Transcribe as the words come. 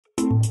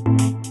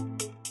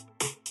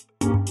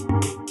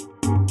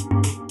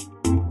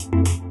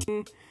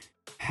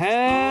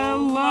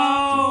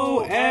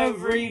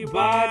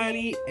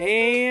everybody,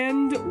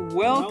 and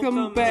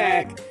welcome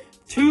back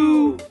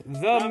to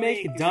the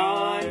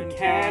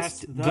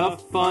McDoncast, the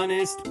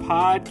funnest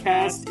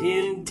podcast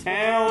in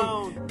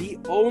town, the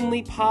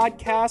only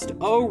podcast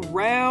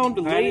around,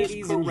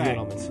 ladies and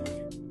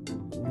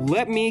gentlemen.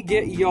 Let me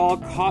get y'all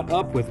caught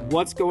up with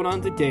what's going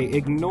on today.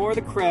 Ignore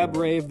the crab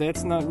rave,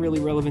 that's not really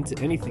relevant to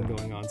anything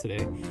going on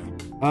today.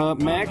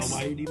 Max,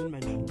 why you'd even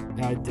mention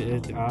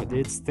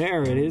it's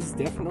there. It is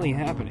definitely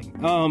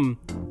happening.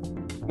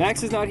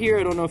 Max is not here.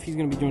 I don't know if he's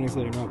going to be joining us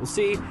later or not. We'll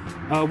see.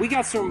 We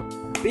got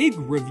some big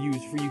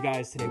reviews for you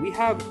guys today. We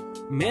have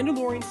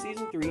Mandalorian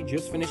Season 3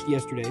 just finished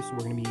yesterday, so we're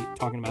going to be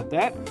talking about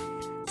that.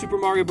 Super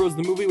Mario Bros.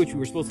 The movie, which we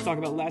were supposed to talk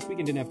about last week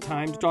and didn't have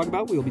time to talk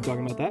about. We will be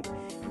talking about that.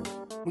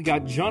 We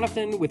got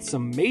Jonathan with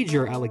some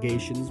major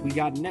allegations. We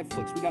got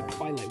Netflix. We got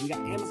Twilight. We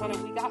got Amazon.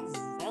 And we got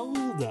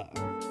Zelda.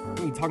 We're going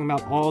to be talking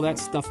about all that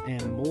stuff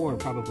and more,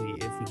 probably,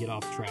 if we get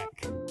off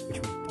track,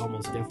 which we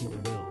almost definitely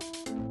will.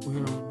 We're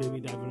going to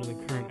maybe dive into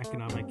the current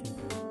economic.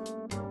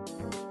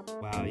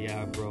 Wow,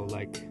 yeah, bro,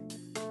 like,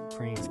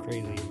 Ukraine's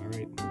crazy, am I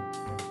right?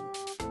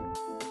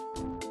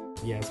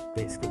 Yes,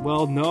 basically.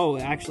 Well, no,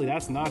 actually,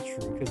 that's not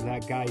true, because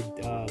that guy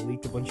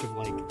leaked a bunch of,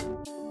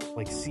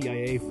 like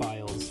CIA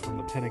files from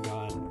the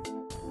Pentagon.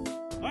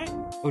 What?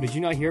 Oh, did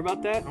you not hear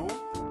about that? No.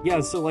 Yeah,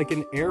 so, like,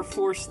 an Air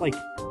Force, like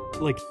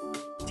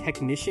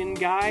technician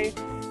guy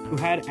who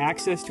had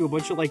access to a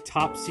bunch of like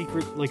top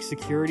secret like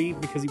security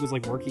because he was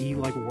like working, he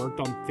like worked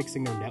on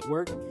fixing their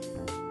network,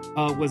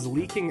 was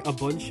leaking a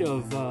bunch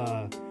of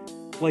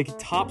like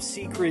top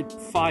secret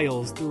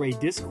files through a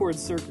Discord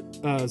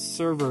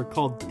server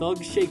called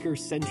Thug Shaker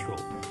Central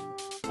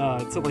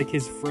to like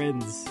his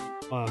friends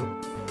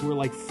who were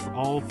like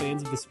all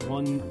fans of this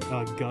one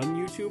gun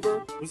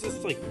YouTuber. Was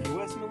this like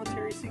U.S.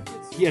 military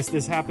secrets? Yes,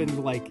 this happened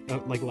like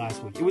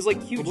last week. It was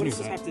like huge What news.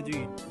 does this have to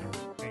do?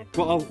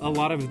 Well, a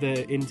lot of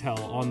the intel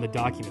on the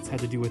documents had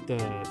to do with the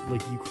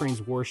like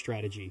Ukraine's war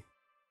strategy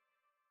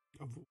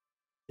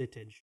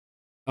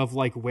of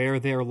like where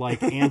their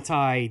like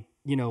anti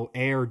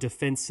air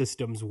defense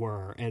systems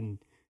were, and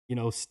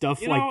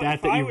stuff like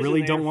that you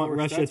really don't want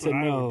Russia to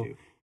know.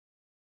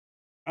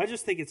 I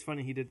just think it's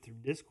funny he did it through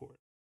Discord.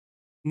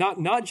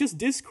 Not just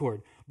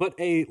Discord, but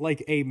it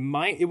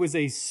was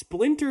a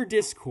splinter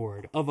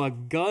Discord of a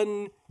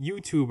gun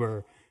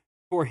YouTuber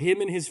for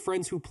him and his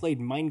friends who played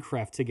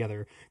Minecraft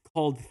together,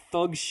 called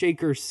Thug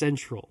Shaker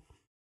Central.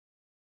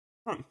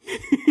 Huh.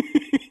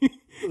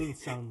 Doesn't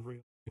sound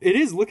real. It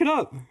is. Look it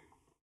up.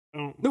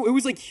 No, it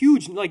was like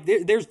huge. Like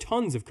there's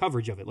tons of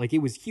coverage of it. Like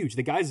it was huge.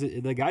 The guy's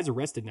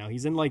arrested now.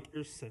 He's in like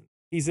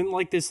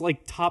this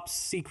like top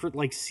secret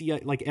like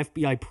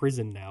FBI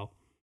prison now.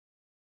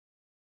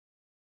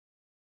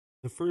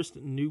 The first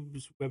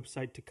news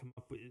website to come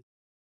up with is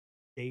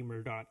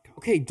gamer.com.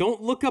 Okay,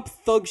 don't look up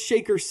Thug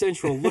Shaker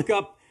Central. Look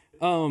up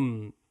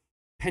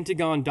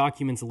Pentagon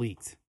documents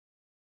leaked.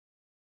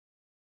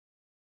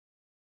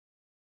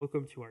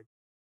 Welcome to our.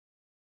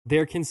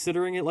 They're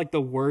considering it like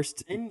the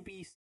worst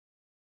NBC.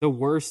 The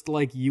worst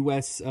like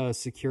U.S.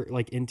 Secure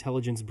like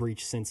intelligence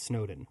breach since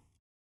Snowden.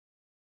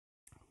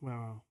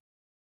 Wow,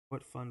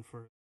 what fun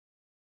for.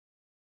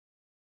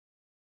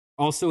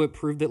 Also, it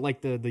proved that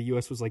like the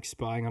U.S. was like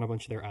spying on a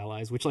bunch of their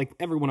allies, which like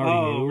everyone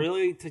already knew. Oh,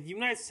 really? The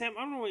United States?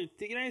 I don't know.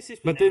 The United States.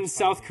 But then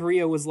South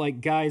Korea was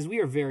like, "Guys, we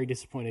are very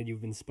disappointed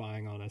you've been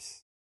spying on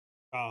us."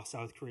 Oh,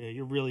 South Korea,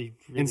 you're really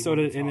and so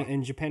did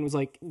and Japan was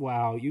like,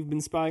 "Wow, you've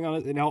been spying on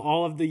us." And now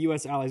all of the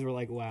U.S. allies were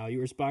like, "Wow, you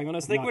were spying on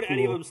us." I think when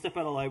any of them step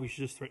out of line, we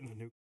should just threaten to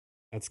nuke.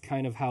 That's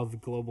kind of how the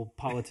global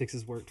politics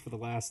has worked for the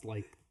last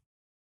like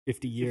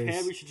 50 years.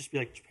 Japan, we should just be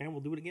like, Japan,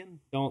 we'll do it again.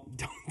 Don't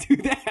do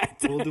that.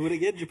 We'll do it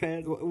again,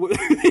 Japan.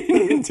 They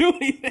didn't do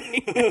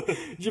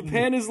anything.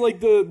 Japan is like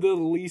the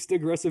least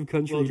aggressive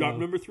country. We'll drop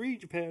number 3,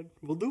 Japan.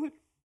 We'll do it.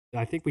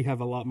 I think we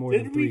have a lot more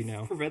than 3 now.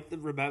 Didn't we prevent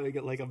them from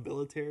having like a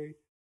military?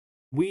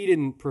 We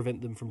didn't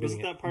prevent them from doing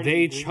it.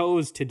 They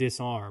chose to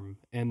disarm,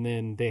 and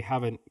then they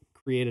haven't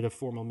created a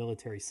formal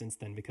military since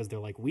then because they're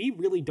like, we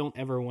really don't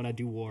ever want to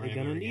do war. They're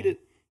gonna need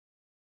it.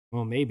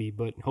 Well, maybe,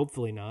 but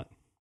hopefully not.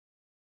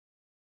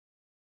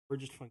 We're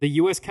just the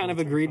U.S. kind of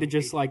agreed to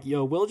just like,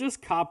 yo, we'll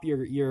just cop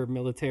your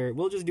military.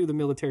 We'll just do the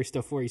military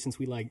stuff for you since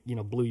we like,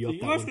 blew you up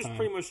that one time. The U.S. was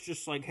pretty much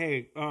just like,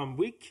 hey,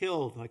 we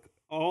killed like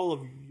all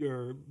of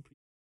your.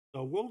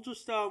 So we'll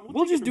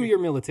just do your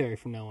military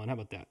from now on. How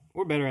about that?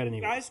 We're better at it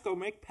anyway. Guys, go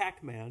make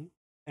Pac-Man,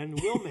 and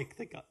we'll make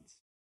the guns.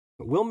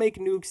 We'll make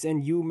nukes,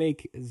 and you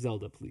make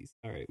Zelda, please.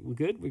 All right, we're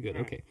good. We're good.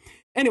 All okay. Right.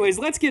 Anyways,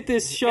 let's get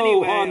this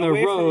show on the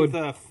road.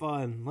 From the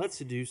fun. Let's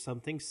do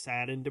something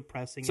sad and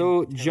depressing.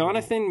 So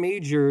Jonathan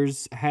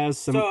Majors has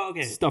some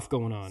stuff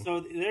going on. So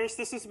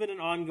this has been an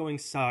ongoing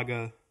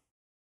saga,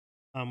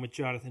 with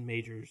Jonathan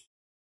Majors,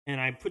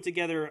 and I put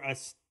together a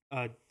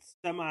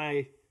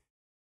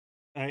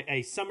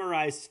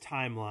summarized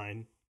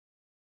timeline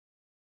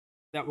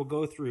that we'll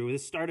go through.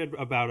 This started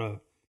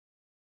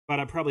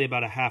probably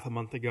about a half a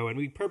month ago, and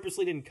we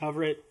purposely didn't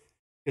cover it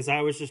because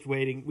I was just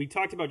waiting. We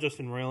talked about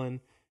Justin Roiland,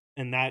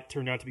 and that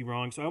turned out to be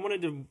wrong. So I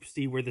wanted to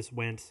see where this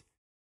went,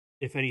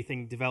 if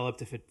anything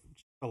developed, if it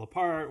fell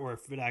apart or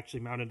if it actually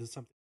mounted to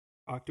something.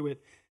 Talk to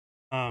it.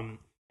 And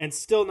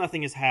still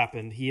nothing has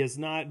happened. He has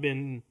not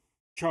been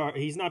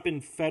he's not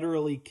been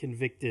federally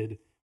convicted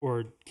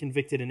or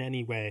convicted in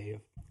any way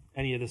of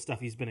any of the stuff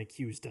he's been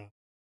accused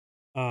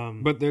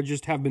of. But there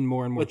just have been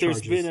more and more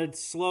charges. But there's been a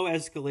slow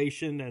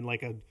escalation and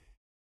like a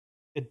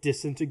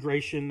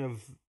disintegration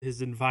of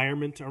his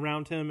environment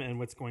around him and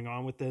what's going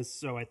on with this.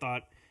 So I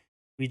thought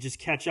we just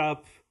catch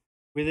up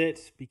with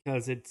it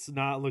because it's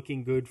not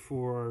looking good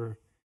for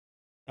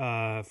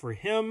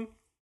him,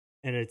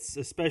 and it's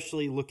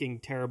especially looking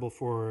terrible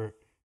for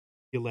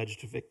the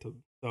alleged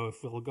victim. So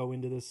if we'll go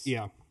into this,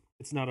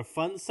 it's not a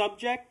fun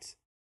subject,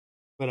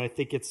 but I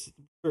think it's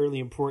fairly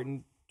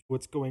important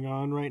what's going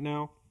on right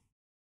now.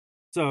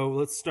 So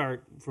let's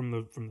start from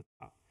the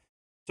top.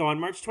 So on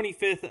March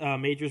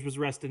 25th, Majors was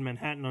arrested in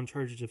Manhattan on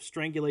charges of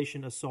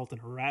strangulation, assault,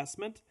 and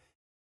harassment,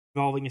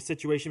 involving a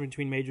situation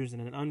between Majors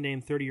and an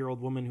unnamed 30-year-old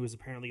woman who is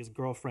apparently his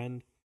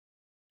girlfriend,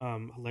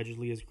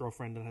 allegedly his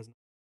girlfriend that has.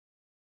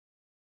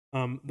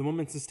 The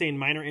woman sustained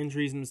minor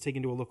injuries and was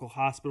taken to a local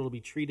hospital to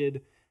be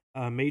treated.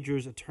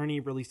 Majors'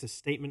 attorney released a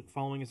statement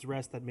following his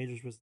arrest that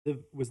Majors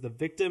was the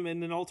victim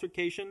in an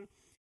altercation.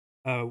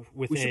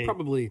 We should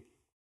probably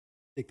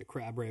take the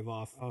crab rave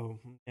off. Oh,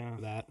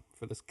 yeah.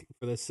 For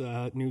this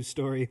news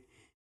story.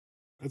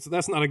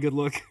 That's not a good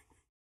look.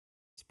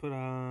 Let's put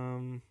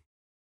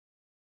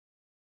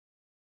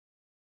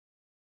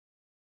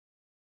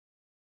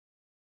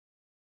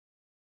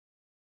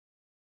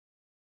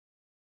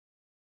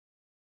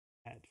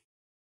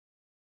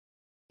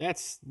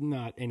That's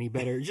not any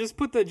better. Just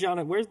put the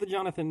Jonathan. Where's the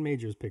Jonathan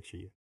Majors picture?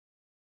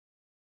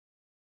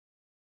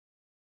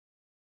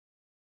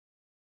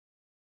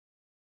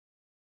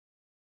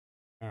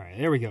 All right,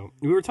 there we go.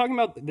 We were talking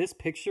about this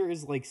picture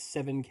is like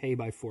 7K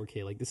by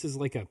 4K. Like this is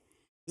like a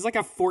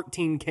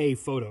 14K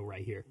photo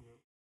right here.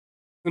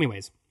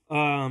 Anyways,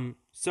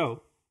 so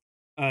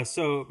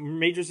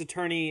Majors'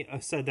 attorney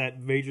said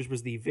that Majors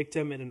was the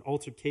victim in an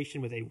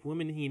altercation with a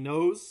woman he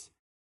knows,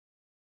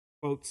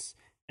 quotes,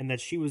 and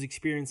that she was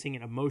experiencing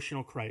an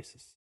emotional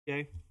crisis.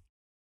 Okay.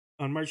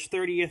 On March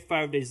 30th,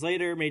 5 days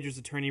later, Majors'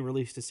 attorney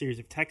released a series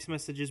of text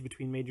messages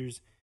between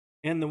Majors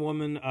and the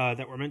woman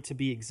that were meant to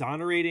be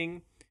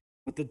exonerating,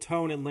 but the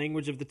tone and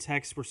language of the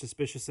text were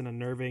suspicious and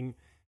unnerving.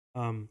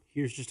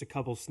 Here's just a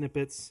couple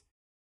snippets.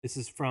 This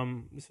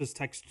was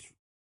text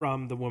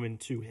from the woman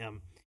to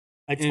him.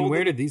 And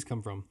where did these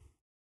come from?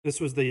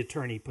 This was the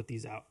attorney put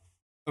these out.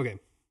 Okay.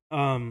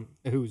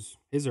 Who's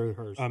his or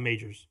hers?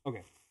 Majors.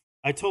 Okay.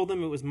 I told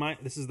them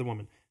this is the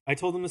woman. I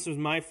told them this was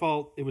my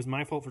fault. It was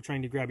my fault for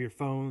trying to grab your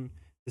phone.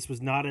 This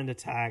was not an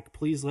attack.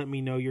 Please let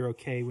me know you're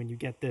okay when you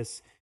get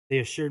this. They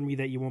assured me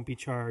that you won't be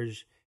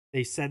charged.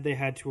 They said they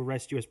had to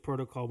arrest you as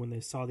protocol when they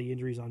saw the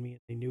injuries on me and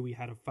they knew we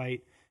had a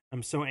fight.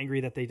 I'm so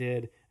angry that they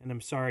did, and I'm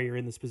sorry you're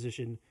in this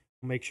position.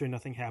 I'll make sure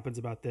nothing happens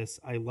about this.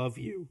 I love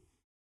you.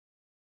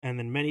 And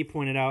then many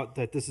pointed out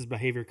that this is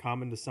behavior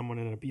common to someone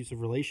in an abusive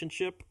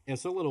relationship. Yeah,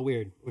 it's a little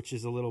weird. Which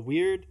is a little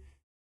weird.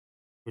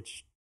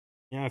 Which,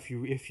 yeah, if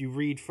you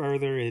read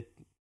further, it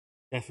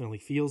definitely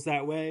feels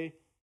that way.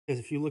 Because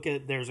if you look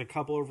at, there's a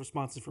couple of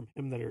responses from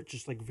him that are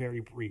just like very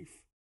brief.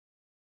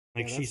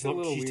 Like she's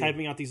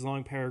typing out these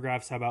long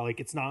paragraphs about like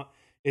it's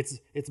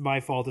my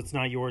fault, it's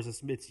not yours,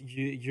 it's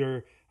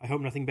you're I hope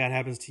nothing bad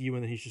happens to you,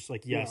 and then he's just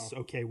like, yes,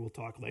 okay, we'll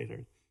talk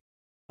later.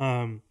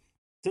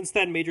 Since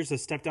then, Majors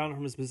has stepped down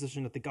from his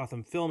position at the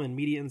Gotham Film and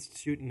Media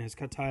Institute and has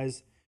cut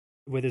ties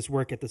with his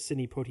work at the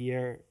Sidney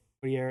Poitier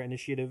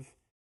Initiative.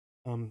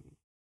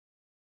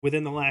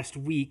 Within the last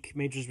week,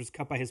 Majors was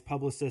cut by his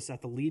publicist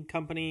at the Lead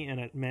Company and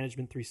at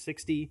Management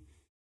 360.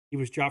 He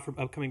was dropped from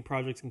upcoming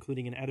projects,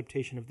 including an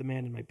adaptation of The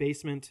Man in My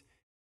Basement,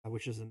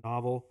 which is a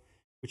novel,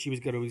 which he was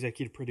going to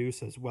executive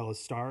produce as well as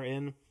star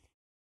in.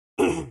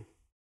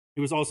 He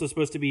was also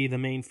supposed to be the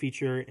main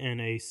feature in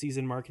a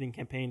season marketing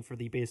campaign for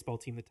the baseball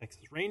team, the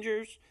Texas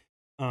Rangers.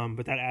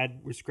 But that ad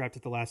was scrapped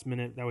at the last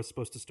minute. That campaign was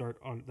supposed to start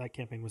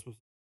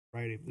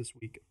Friday of this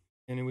week.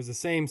 And it was the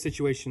same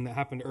situation that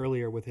happened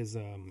earlier with his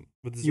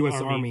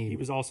U.S. Army. He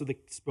was also the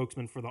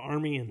spokesman for the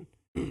Army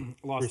and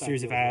lost a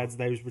series of ads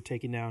that were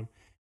taken down.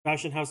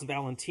 Fashion House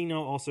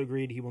Valentino also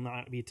agreed he will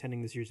not be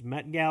attending this year's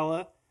Met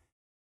Gala,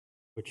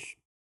 which...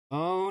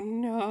 Oh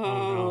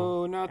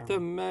no, not the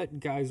Met,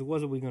 guys.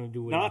 What are we going to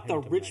do with not the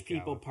rich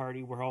people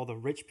party where all the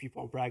rich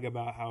people brag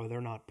about how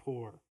they're not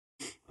poor.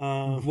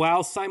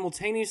 While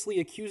simultaneously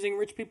accusing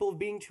rich people of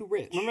being too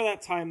rich. Remember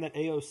that time that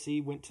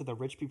AOC went to the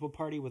rich people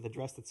party with a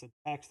dress that said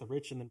tax the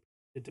rich and then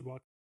did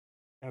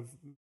have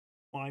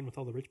wine with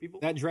all the rich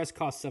people? That dress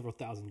cost several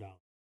 $1,000s.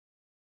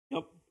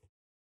 Yep.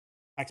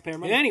 Taxpayer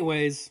money.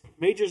 Anyways,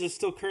 Majors is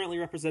still currently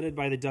represented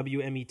by the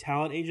WME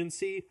Talent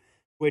Agency,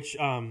 which...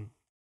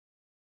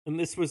 and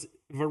this was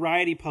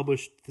Variety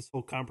published this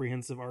whole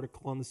comprehensive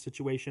article on the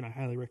situation. I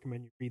highly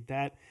recommend you read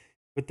that.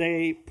 But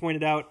they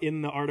pointed out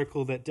in the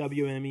article that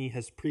WME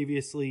has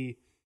previously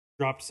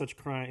dropped such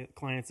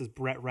clients as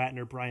Brett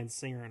Ratner, Bryan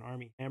Singer, and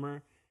Armie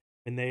Hammer,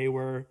 and they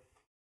were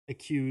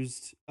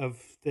accused of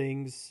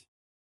things.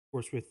 Of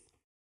course, with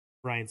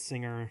Bryan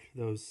Singer,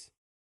 those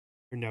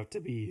turned out to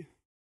be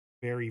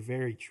very,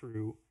 very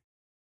true.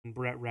 And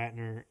Brett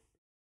Ratner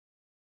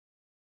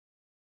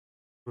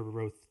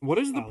wrote. What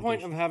is the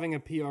point of having a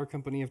PR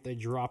company if they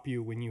drop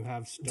you when you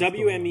have stuff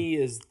WME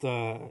is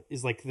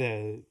like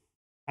the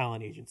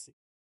talent agency.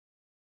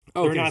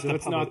 Oh, they're not so the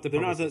it's not the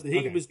they're not the, publicist. he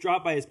Okay. was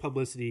dropped by his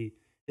publicity.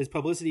 His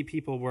publicity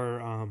people were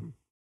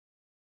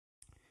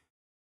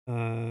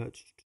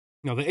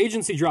No, the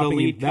agency the dropping you,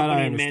 lead that I company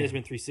in understand.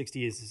 Management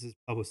 360 is his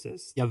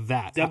publicist. Yeah,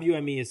 that.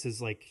 WME is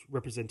his like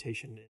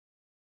representation.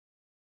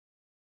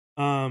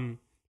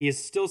 He is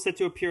still set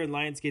to appear in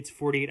Lionsgate's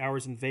 48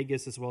 Hours in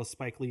Vegas, as well as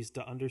Spike Lee's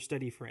The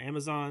Understudy for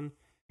Amazon.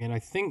 And I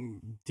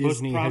think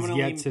Disney has prominently-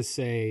 yet to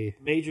say...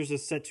 Majors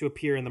is set to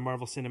appear in the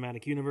Marvel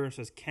Cinematic Universe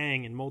as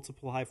Kang in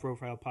multiple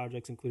high-profile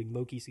projects, including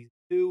Loki Season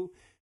 2.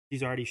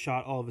 He's already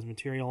shot all of his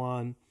material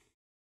on.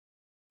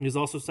 He's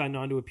also signed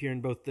on to appear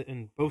in both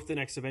the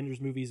next Avengers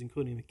movies,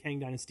 including the Kang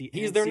Dynasty.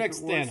 He's and their Secret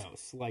next Wars.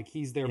 Thanos. Like,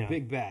 he's their Yeah.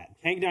 big bad.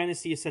 Kang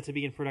Dynasty is set to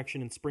be in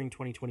production in spring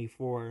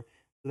 2024,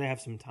 so they have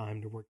some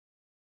time to work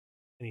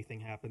if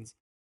anything happens.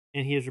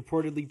 And he is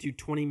reportedly due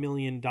 $20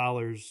 million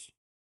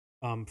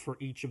for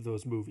each of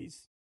those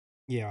movies.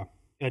 Yeah.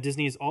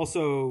 Disney is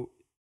also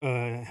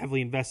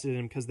heavily invested in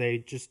him because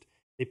they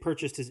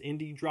purchased his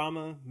indie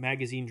drama,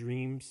 Magazine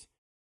Dreams,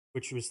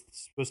 which was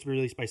supposed to be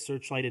released by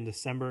Searchlight in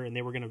December, and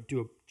they were going to do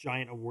a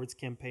giant awards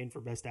campaign for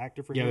Best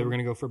Actor for him. Yeah, they were going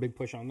to go for a big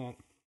push on that.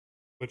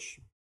 Which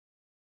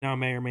now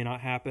may or may not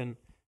happen.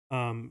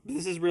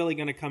 This is really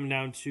going to come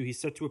down to he's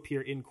set to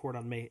appear in court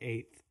on May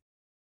 8th.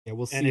 Yeah,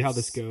 we'll see how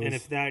this goes. And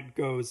if that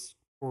goes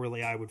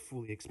poorly, I would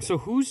fully expect. So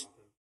who's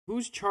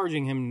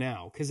charging him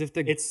now? Because if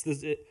the this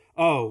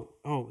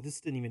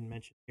didn't even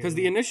mention here. because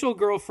the initial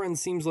girlfriend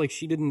seems like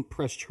she didn't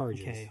press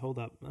charges. Okay, hold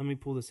up. Let me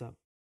pull this up.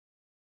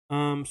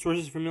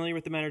 Sources familiar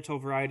with the matter tell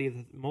Variety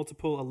that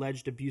multiple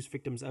alleged abuse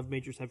victims of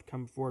Majors have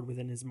come forward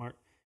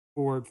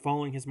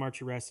following his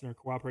March arrest and are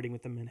cooperating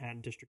with the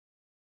Manhattan District.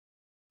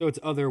 So it's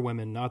other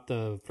women, not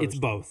the first. It's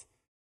both.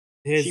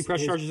 She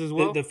pressed charges as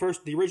well?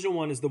 The original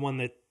one is the one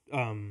that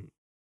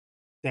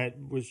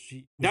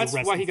That's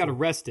why he got for.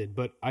 arrested,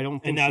 but I don't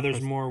think And now she there's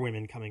pressed- more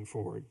women coming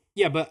forward.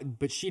 Yeah,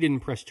 but she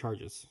didn't press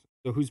charges.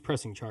 So who's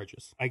pressing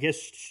charges? I guess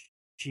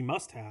she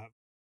must have.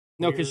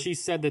 No, because Weird. she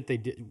said that they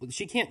did.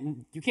 You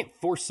can't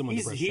force someone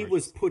to press He charges.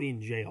 was put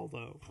in jail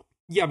though.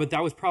 Yeah, but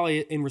that was probably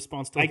in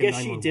response to. Like, I guess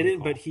a she 911 didn't,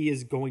 call. but he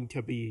is going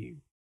to be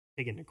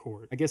taken to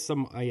court. I guess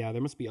some. Yeah,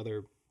 there must be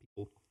other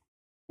people.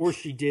 Or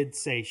she did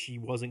say she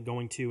wasn't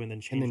going to, and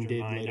then changed And then her did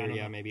mind. I later. don't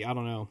Yeah, know. maybe. I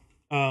don't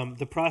know.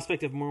 The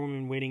prospect of more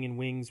women waiting in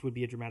wings would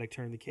be a dramatic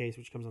turn in the case,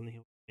 which comes on the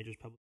heel of Major's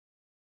public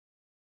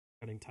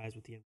cutting ties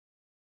with the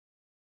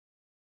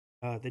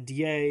the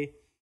DA,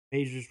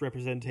 Major's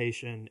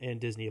representation, and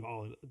Disney have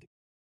all.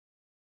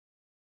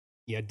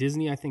 Yeah,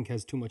 Disney, I think,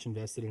 has too much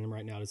invested in him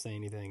right now to say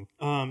anything.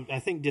 I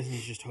think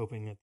Disney's just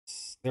hoping that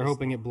They're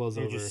hoping it blows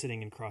they're over. just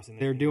sitting and crossing.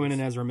 They're doing an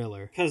Ezra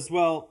Miller. Because,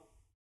 well,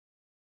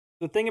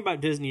 the thing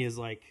about Disney is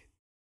like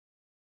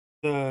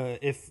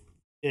if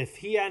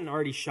he hadn't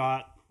already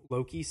shot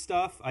Loki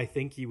stuff, I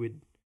think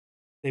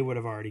they would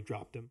have already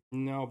dropped him.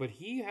 No, but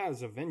he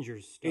has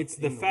Avengers stuff. It's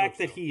the fact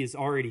that he is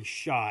already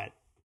shot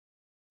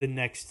the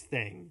next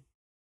thing.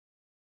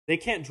 They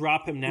can't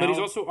drop him now. But he's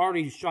also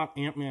already shot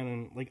Ant-Man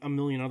and like a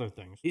million other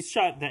things. He's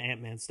shot the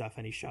Ant-Man stuff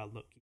and he shot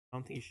Loki. I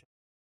don't think he shot.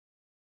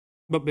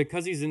 But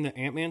because he's in the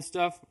Ant-Man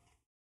stuff,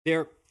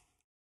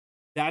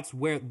 that's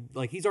where,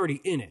 like, he's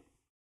already in it.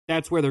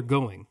 That's where they're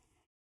going.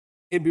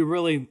 It'd be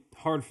really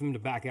hard for him to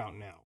back out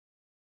now.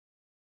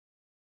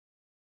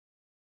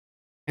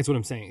 That's what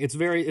I'm saying.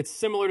 It's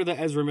similar to the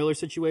Ezra Miller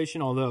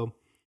situation, although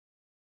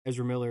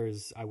Ezra Miller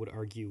is, I would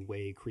argue,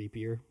 way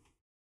creepier.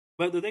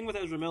 But the thing with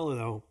Ezra Miller,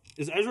 though,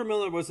 is Ezra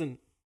Miller wasn't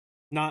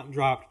not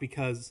dropped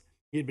because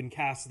he had been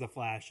cast as the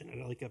Flash and had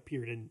like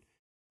appeared in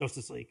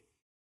Justice League.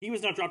 He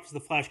was not dropped as the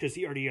Flash because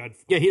he already had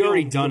he'd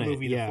already filmed done the it,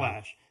 movie yeah. The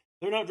Flash.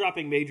 They're not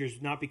dropping Majors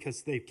not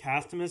because they've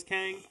cast him as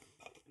Kang,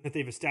 that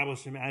they've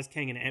established him as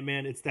Kang and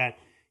Ant-Man. It's that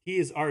he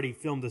has already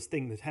filmed this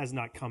thing that has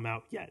not come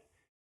out yet.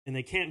 And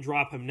they can't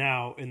drop him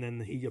now and then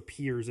he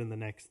appears in the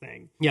next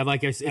thing. Yeah,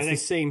 like it's the think-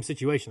 same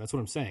situation. That's what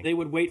I'm saying. They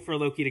would wait for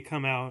Loki to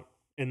come out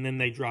and then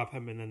they drop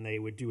him and then they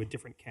would do a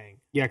different Kang.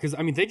 Yeah, because,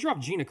 I mean, they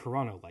dropped Gina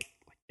Carano like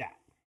that.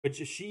 But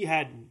she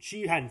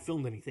hadn't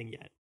filmed anything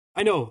yet.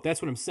 I know,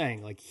 that's what I'm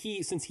saying. Like,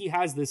 since he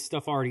has this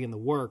stuff already in the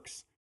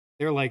works,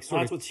 they're like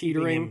sort of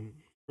teetering.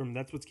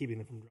 That's what's keeping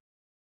them from dropping.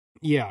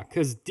 Yeah,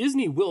 because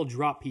Disney will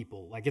drop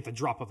people like at the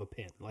drop of a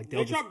pin. Like They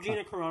they'll just dropped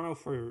Gina Carano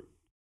for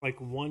like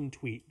one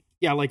tweet.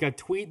 Yeah, like a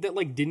tweet that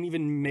like didn't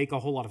even make a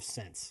whole lot of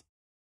sense.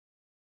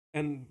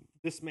 And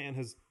this man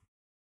has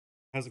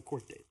a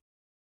court date.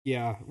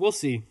 Yeah, we'll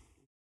see.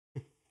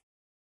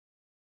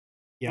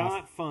 Yeah,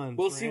 Not fun.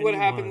 we'll for see what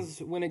anyone. happens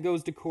when it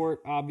goes to court.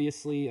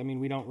 Obviously, I mean,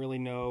 we don't really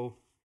know.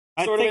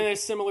 I Sort of think- in a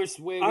similar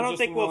way. With I don't Justin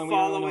think we'll Roiland, we don't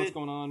really follow know it. what's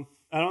going on.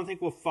 I don't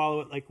think we'll follow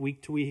it like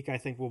week to week. I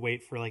think we'll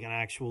wait for like an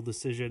actual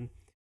decision.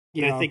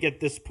 And Yeah. I think at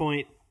this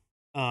point,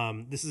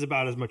 this is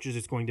about as much as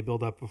it's going to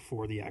build up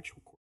before the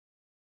actual court.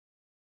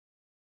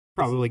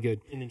 Probably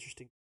good. An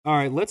interesting. All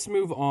right, let's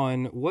move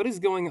on. What is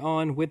going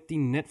on with the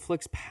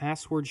Netflix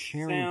password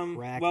sharing Sam,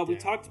 crackdown? well, we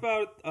talked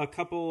about it a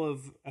couple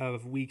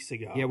of weeks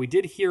ago. Yeah, we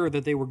did hear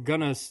that they were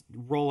gonna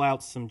roll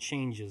out some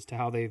changes to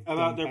how they've about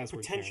done their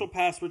password potential sharing.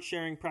 password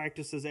sharing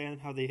practices and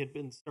how they had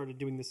been started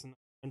doing this in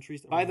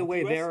countries. That By were the not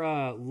way, US.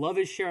 their love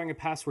is sharing a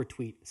password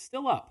tweet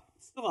still up.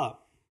 Still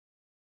up.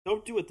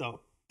 Don't do it though.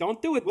 Don't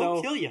do it though.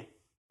 We'll kill you.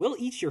 We'll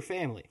eat your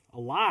family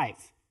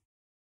alive.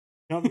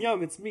 Yum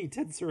yum. It's me,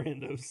 Ted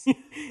Sarandos.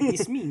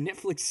 It's me,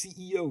 Netflix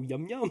CEO.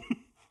 Yum yum.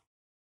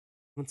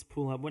 Let's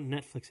pull up what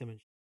Netflix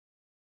image.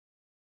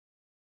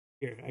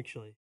 Here,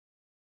 actually,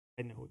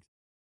 I know.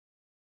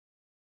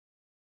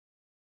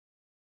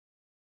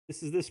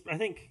 This is this. I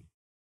think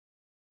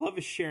love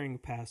is sharing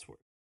password.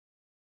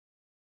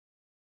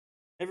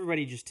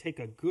 Everybody, just take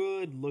a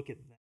good look at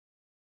that.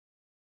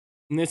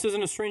 And this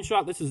isn't a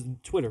screenshot. This is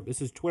Twitter.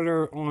 This is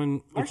Twitter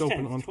on. March It's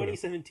open 10th, on Twitter.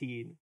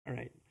 2017. All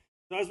right.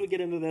 So as we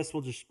get into this,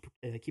 we'll just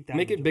keep that.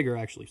 Make it bigger,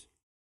 actually.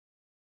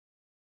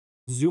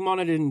 Zoom on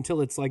it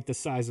until it's like the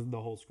size of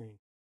the whole screen.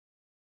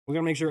 We're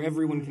gonna make sure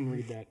everyone can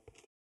read that.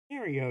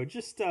 There we go.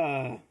 Just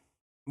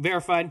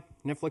Verified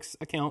Netflix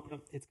account.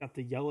 it's got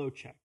the yellow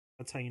check.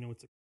 That's how you know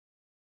it's a.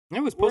 It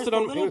was Where's posted the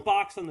on. little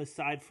box on the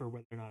side for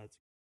whether or not it's.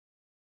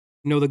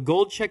 No, the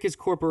gold check is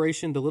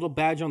corporation. The little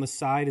badge on the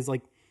side is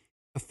like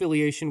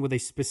affiliation with a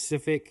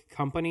specific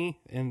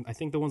company, and I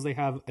think the ones they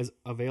have as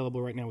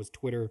available right now is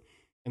Twitter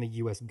and the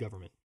U.S.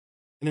 government.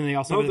 And then they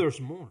also No, have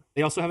there's more.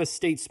 they also have a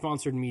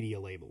state-sponsored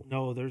media label.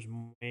 No, there's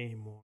way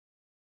more.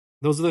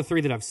 Those are the three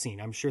that I've seen.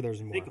 I'm sure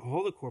there's I more. think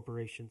all the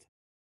corporations.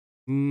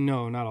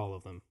 No, not all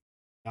of them.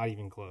 Not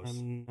even close.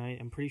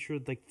 I'm pretty sure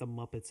like the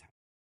Muppets.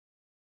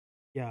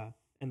 Yeah,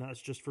 and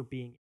that's just for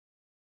being.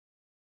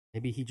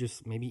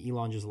 Maybe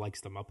Elon just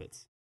likes the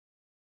Muppets.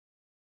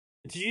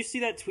 Did you see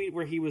that tweet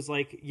where he was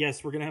like,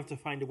 "Yes, we're gonna have to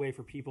find a way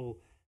for people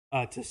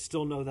to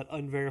still know that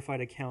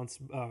unverified accounts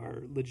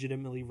are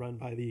legitimately run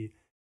by the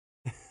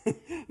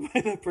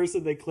by the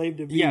person they claim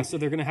to be." Yeah, so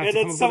they're gonna have And to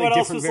then come up with someone a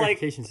else different was like-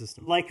 verification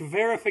system. Like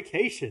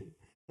verification,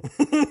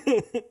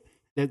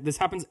 This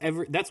happens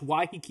every. That's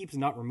why he keeps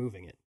not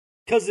removing it.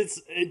 because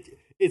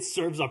it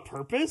serves a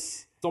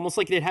purpose. It's almost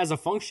like it has a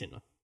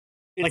function.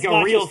 It's Like a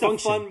not real just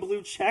function. a fun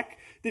blue check.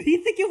 Did he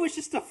think it was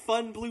just a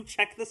fun blue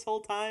check this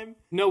whole time?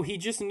 No, he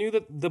just knew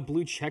that the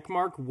blue check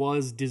mark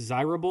was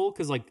desirable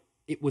because like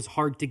it was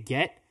hard to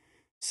get,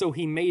 so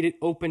he made it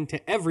open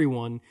to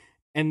everyone,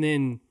 and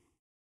then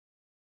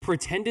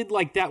pretended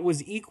like that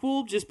was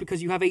equal just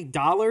because you have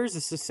 $8.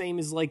 It's the same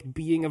as like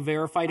being a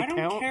verified I account.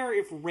 don't care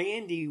if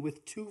Randy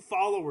with 2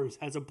 followers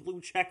has a blue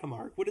check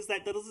mark. What is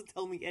that? That doesn't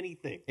tell me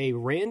anything. Hey,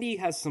 Randy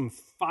has some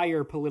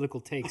fire political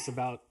takes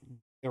about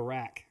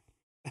Iraq.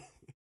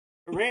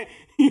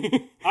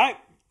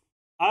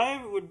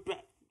 I would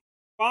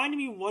find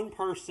me one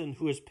person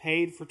who is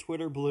paid for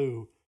Twitter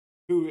Blue,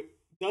 who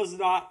does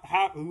not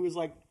have, who is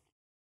like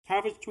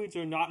half his tweets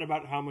are not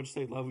about how much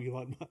they love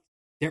Elon Musk,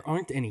 There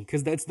aren't any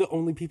because that's the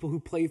only people who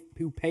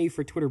pay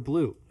for Twitter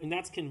Blue. and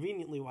that's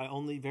conveniently why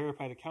only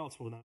verified accounts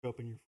will not show up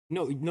in your.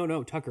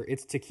 No, Tucker.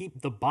 It's to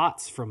keep the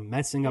bots from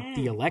messing up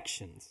the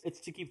elections. It's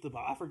to keep the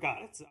bot. I forgot.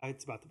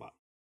 It's about the bot.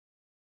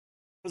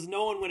 Because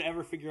no one would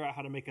ever figure out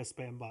how to make a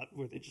spam bot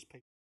where they just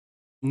pay.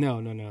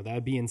 No,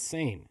 that'd be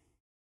insane.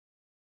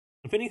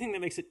 If anything, that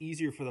makes it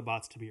easier for the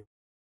bots to be.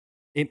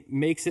 It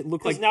makes it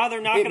look like Because now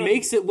they're not it going to.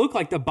 makes it look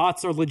like the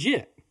bots are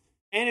legit.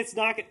 And it's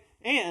not.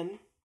 And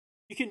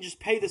you can just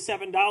pay the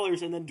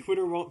 $7 and then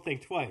Twitter won't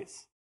think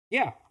twice.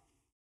 Yeah,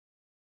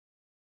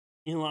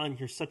 Elon,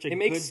 you're such a it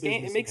makes good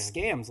businessman. it makes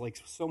scams like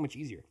so much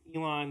easier.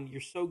 Elon,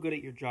 you're so good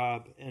at your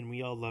job, and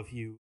we all love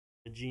you.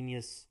 A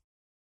genius.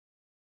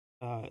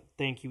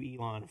 Thank you,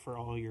 Elon, for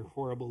all your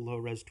horrible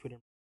low-res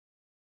Twitter.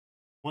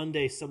 One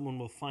day, someone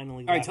will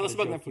finally. All right, laugh tell at us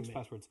a about joke you Netflix made.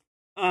 passwords.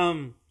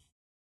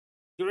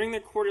 During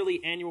their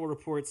quarterly annual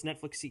reports,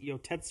 Netflix CEO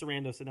Ted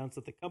Sarandos announced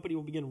that the company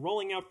will begin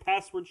rolling out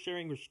password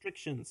sharing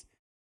restrictions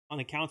on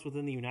accounts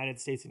within the United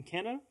States and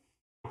Canada.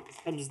 This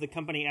comes as the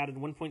company added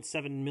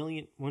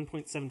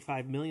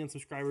 1.75 million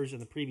subscribers in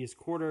the previous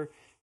quarter,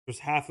 which was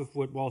half of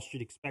what Wall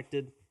Street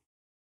expected.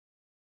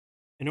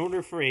 In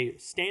order for a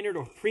standard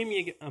or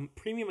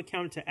premium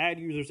account to add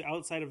users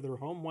outside of their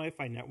home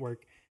Wi-Fi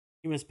network,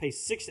 you must pay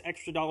 $6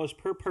 extra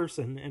per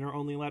person and are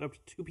only allowed up to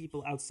 2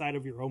 people outside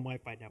of your home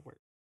Wi-Fi network.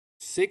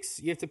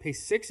 You have to pay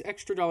 $6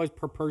 extra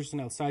per person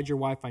outside your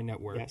Wi-Fi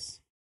network. Yes.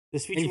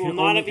 This And feature you will can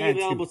not only be add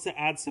available 2. to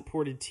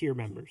ad-supported tier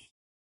members.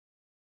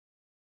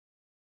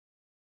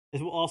 They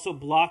will also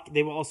block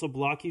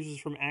users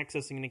from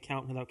accessing an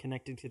account without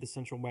connecting to the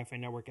central Wi-Fi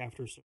network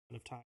after a certain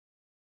amount of time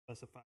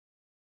specified.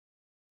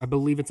 I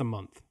believe it's a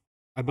month.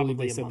 I believe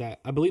Probably they a said month. that.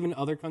 I believe in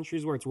other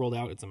countries where it's rolled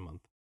out, it's a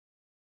month.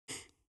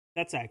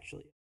 That's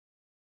actually it.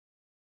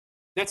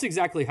 That's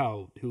exactly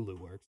how Hulu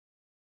works.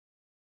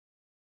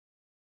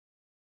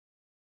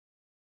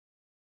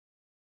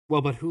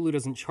 Well, but Hulu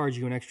doesn't charge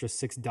you an extra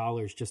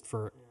 $6 just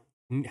for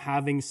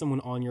having someone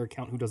on your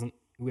account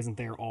who isn't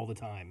there all the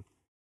time.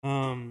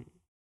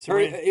 So Or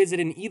is it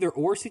an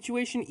either-or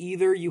situation?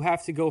 Either you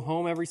have to go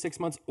home every 6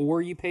 months, or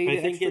you pay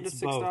I think extra it's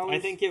to $6? both. I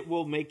think it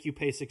will make you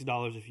pay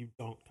 $6 if you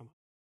don't come.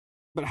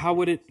 But how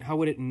would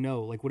it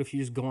know? Like, what if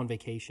you just go on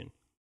vacation?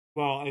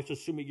 Well, it's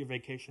assuming your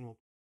vacation will.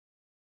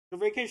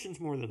 Your vacation's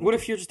more than. What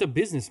if you're just a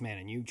businessman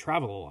and you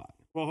travel a lot?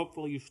 Well,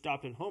 hopefully you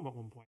stopped at home at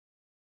one point.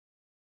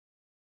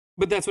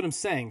 But that's what I'm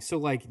saying. So,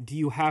 like, do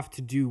you have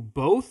to do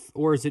both,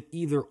 or is it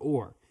either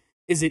or?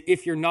 Is it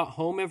if you're not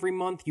home every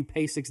month, you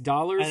pay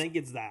 $6? I think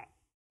it's that.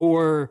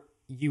 Or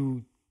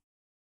you.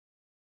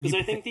 Because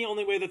I think the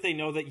only way that they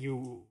know that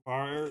you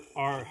are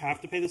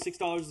have to pay the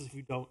 $6 is if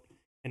you don't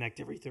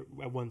connect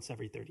once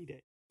every 30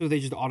 days. So they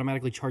just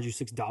automatically charge you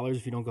 $6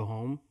 if you don't go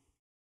home?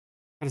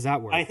 How does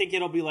that work? I think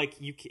it'll be like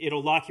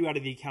it'll lock you out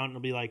of the account and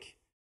it'll be like,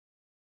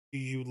 do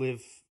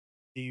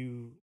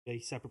you a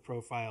separate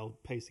profile,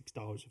 pay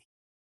 $6?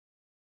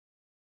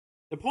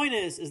 The point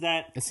is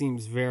that it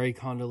seems very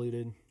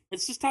convoluted.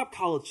 It's to stop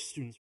college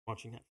students from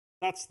watching it.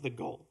 That's the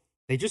goal.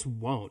 They just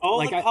won't. All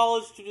the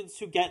college students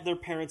who get their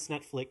parents'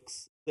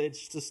 Netflix,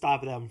 it's to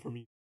stop them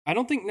from. I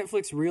don't think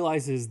Netflix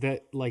realizes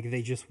that, like,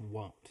 they just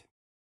won't.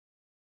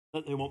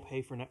 That they won't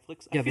pay for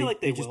Netflix? Yeah, I feel like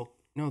they will.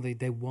 No,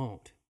 they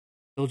won't.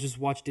 They'll just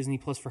watch Disney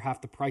Plus for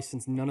half the price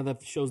since none of the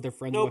shows their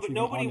friends watch. No, but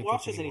nobody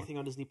watches anything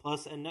on Disney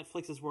Plus, and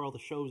Netflix is where all the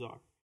shows are.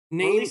 Or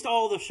at least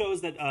all the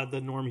shows that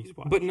the normies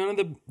watch. But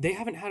they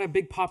haven't had a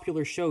big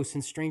popular show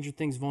since Stranger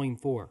Things Volume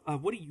 4.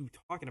 What are you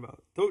talking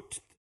about?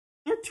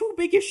 Their two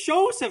biggest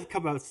shows have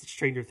come out since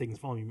Stranger Things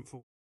Volume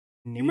 4.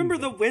 You remember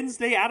the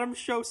Wednesday Addams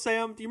show,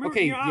 Sam? Do you remember?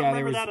 Okay, you don't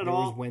remember that at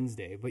all? There was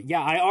Wednesday, but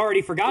yeah, I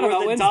already forgot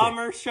about the Wednesday.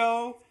 Dahmer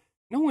show.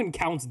 No one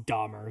counts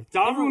Dahmer.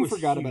 Everyone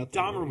forgot huge. about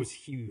Dahmer was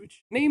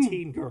huge. Name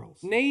teen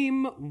girls.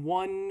 Name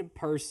one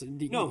person.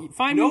 No,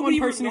 find me one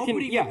person who can.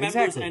 Nobody Yeah, remembers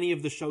exactly. any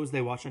of the shows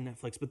they watch on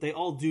Netflix, but they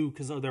all do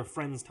because their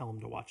friends tell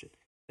them to watch it.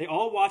 They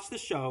all watch the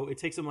show. It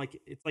takes them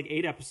it's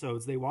 8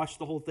 episodes. They watch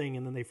the whole thing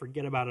and then they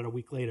forget about it a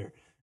week later.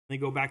 They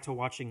go back to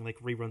watching like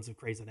reruns of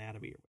Grey's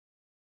Anatomy.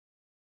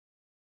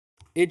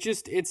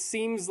 It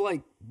seems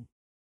like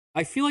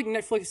I feel like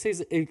Netflix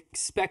is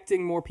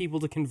expecting more people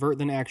to convert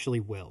than actually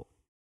will.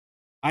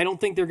 I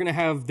don't think they're going to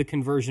have the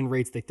conversion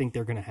rates they think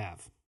they're going to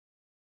have.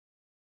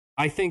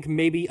 I think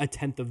maybe a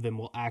 10th of them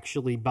will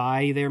actually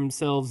buy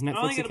themselves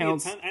Netflix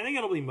accounts. I think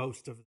it'll be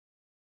most of them.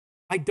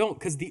 I don't,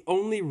 because the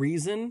only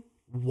reason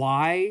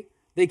why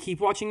they keep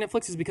watching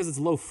Netflix is because it's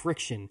low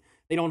friction.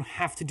 They don't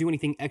have to do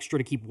anything extra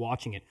to keep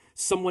watching it.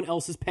 Someone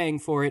else is paying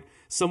for it.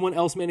 Someone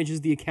else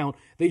manages the account.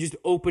 They just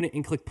open it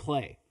and click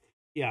play.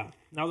 Yeah,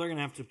 now they're going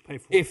to have to pay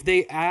for it. If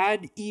they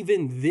add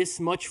even this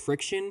much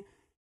friction,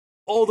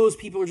 all those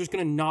people are just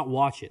going to not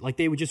watch it. Like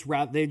they're just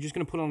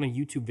going to put on a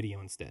YouTube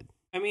video instead.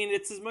 I mean,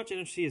 it's as much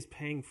NFC as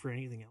paying for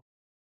anything else.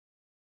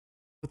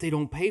 But they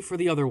don't pay for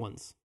the other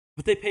ones.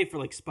 But they pay for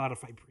like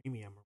Spotify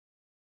Premium.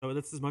 So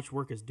that's as much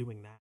work as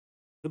doing that.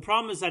 The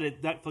problem is that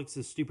Netflix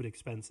is stupid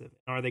expensive.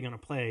 Are they going to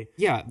play?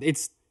 Yeah,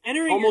 it's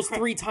almost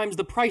 3 times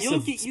the price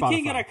of Spotify. You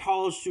can't get a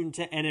college student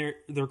to enter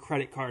their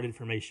credit card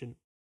information.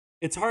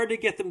 It's hard to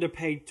get them to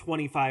pay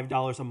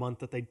 $25 a month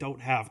that they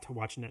don't have to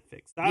watch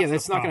Netflix.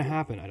 That's not going to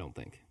happen, I don't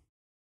think.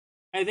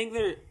 I think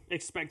they're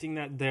expecting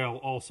that they'll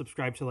all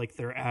subscribe to like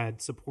their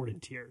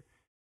ad-supported tier,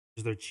 which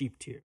is their cheap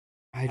tier.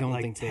 I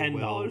don't think they will.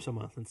 $10 a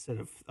month instead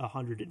of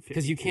 $150.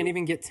 Because you can't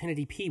even get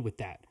 1080p with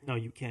that. No,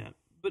 you can't.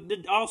 But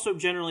also,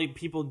 generally,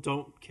 people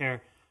don't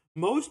care.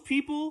 Most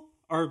people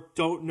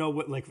don't know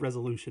what like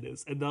resolution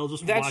is, and they'll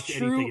just watch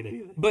anything and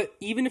anything. But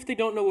even if they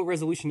don't know what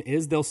resolution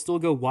is, they'll still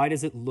go, why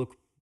does it look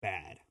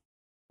bad?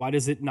 Why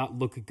does it not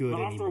look good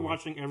anymore? After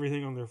watching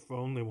everything on their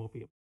phone, they won't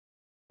be.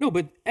 No,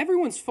 but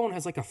everyone's phone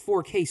has like a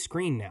 4K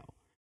screen now.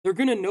 They're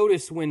going to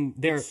notice when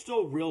they're... It's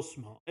still real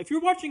small. If you're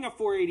watching a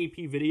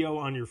 480p video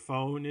on your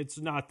phone, it's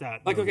not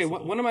that like, noticeable.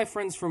 Okay, one of my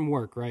friends from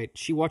work, right?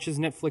 She watches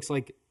Netflix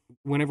like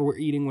whenever we're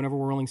eating, whenever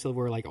we're rolling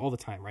silver, like all the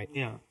time, right?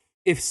 Yeah.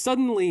 If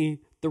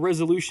suddenly the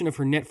resolution of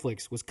her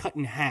Netflix was cut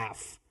in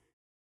half,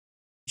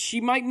 she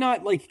might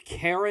not like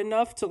care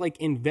enough to like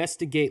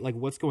investigate like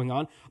what's going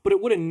on, but it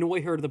would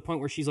annoy her to the point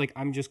where she's like,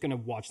 I'm just going to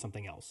watch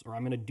something else, or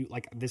I'm going to do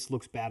like, this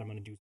looks bad, I'm going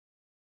to do.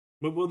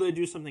 But will they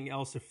do something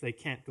else if they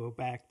can't go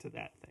back to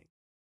that thing?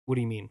 What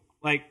do you mean?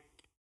 Like,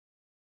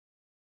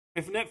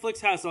 if Netflix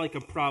has like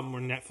a problem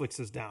where Netflix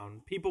is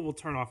down, people will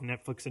turn off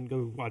Netflix and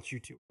go watch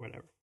YouTube,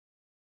 whatever.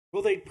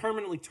 Will they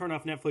permanently turn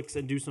off Netflix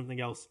and do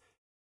something else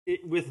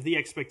with the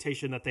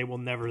expectation that they will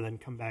never then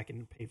come back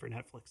and pay for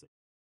Netflix?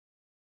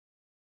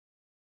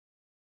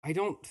 I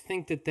don't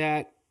think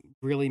that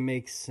really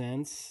makes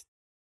sense.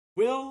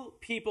 Will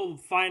people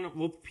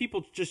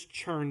just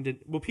churn through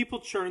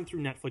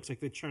Netflix like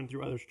they churn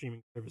through other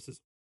streaming services?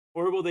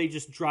 Or will they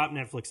just drop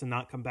Netflix and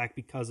not come back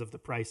because of the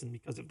price and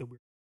because of the weird?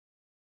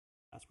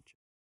 That's what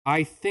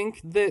I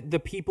think that the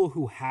people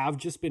who have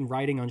just been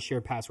writing on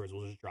shared passwords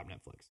will just drop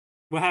Netflix.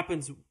 What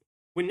happens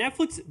when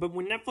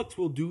Netflix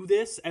will do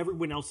this,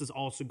 everyone else is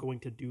also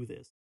going to do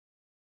this.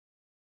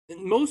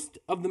 Most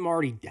of them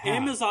already have.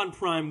 Amazon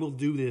Prime will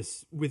do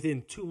this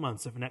within 2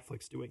 months of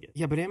Netflix doing it.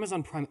 Yeah, but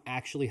Amazon Prime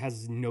actually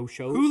has no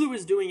shows. Hulu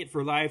is doing it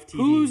for live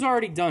TV. Hulu's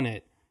already done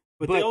it.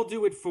 But they'll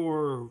do it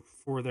for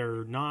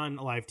their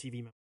non-live TV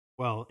members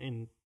well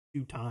in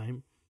due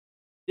time.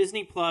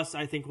 Disney Plus,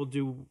 I think, will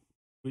do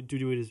it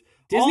as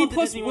Disney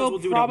Plus will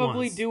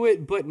probably do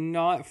it, but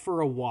not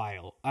for a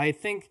while. I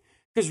think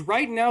because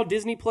right now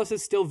Disney Plus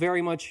is still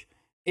very much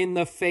in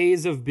the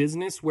phase of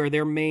business where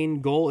their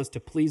main goal is to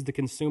please the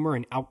consumer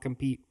and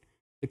outcompete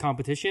the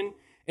competition.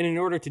 And in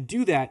order to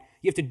do that,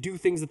 you have to do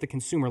things that the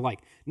consumer like.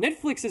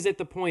 Netflix is at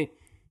the point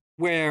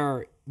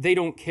where they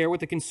don't care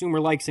what the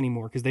consumer likes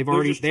anymore because they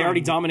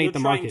already dominate the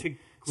market.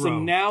 So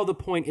now the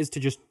point is to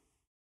just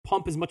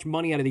pump as much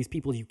money out of these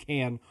people as you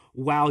can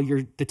while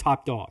you're the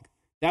top dog.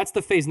 That's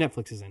the phase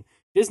Netflix is in.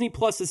 Disney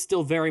Plus is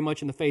still very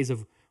much in the phase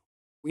of,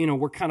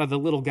 we're kind of the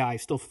little guy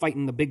still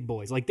fighting the big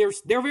boys. Like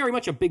they're very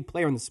much a big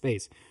player in the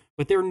space,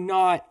 but they're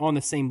not on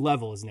the same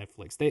level as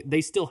Netflix.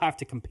 They still have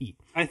to compete.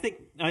 I think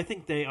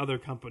other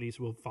companies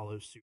will follow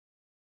suit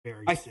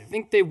very soon. I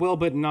think they will,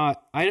 but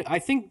not. I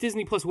think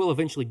Disney Plus will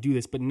eventually do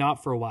this, but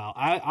not for a while.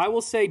 I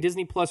will say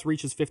Disney Plus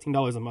reaches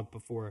 $15 a month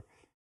before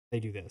they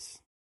do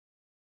this.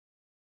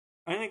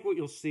 I think what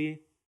you'll see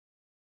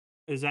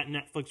is that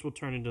Netflix will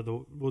turn into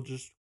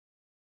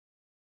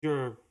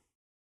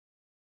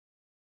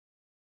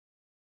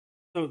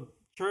So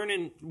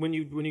churn when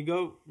you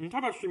talk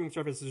about streaming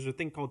services, there's a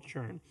thing called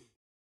churn.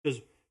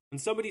 Because when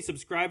somebody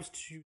subscribes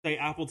to say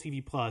Apple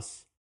TV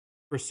Plus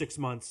for 6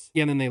 months,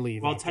 and then they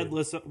leave. While Ted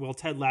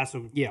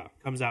Lasso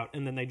comes out,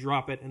 and then they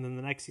drop it, and then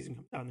the next season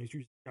comes out, and they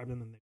subscribe,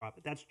 and then they drop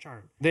it. That's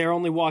churn. They're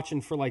only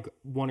watching for like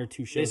 1 or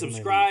 2 shows. They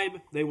subscribe,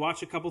 they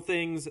watch a couple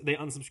things, they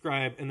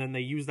unsubscribe, and then they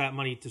use that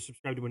money to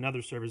subscribe to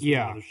another service or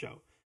another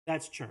show.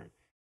 That's churn.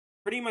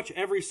 Pretty much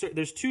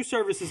there's 2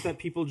 services that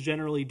people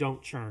generally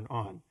don't churn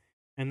on,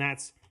 and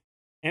that's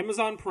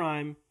Amazon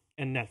Prime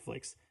and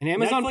Netflix. And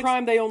Amazon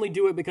Prime, they only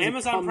do it because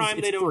Amazon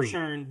Prime, they don't free.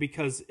 churn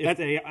because if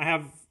they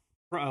have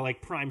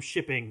Prime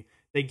shipping,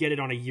 they get it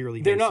on a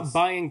yearly basis. They're not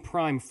buying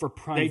Prime for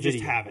Prime Video. They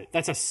just have it.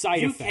 That's a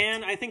side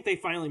effect. I think they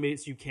finally made it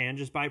so you can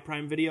just buy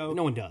Prime Video.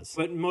 No one does.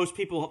 But most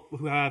people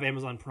who have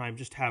Amazon Prime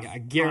just have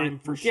Prime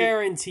for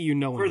guarantee you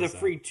no one for does the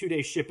free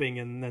 2-day shipping,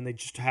 and then they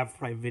just have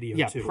Prime Video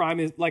too. Yeah, Prime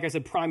is, like I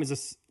said, Prime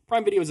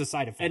Video is a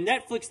side effect. And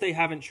Netflix, they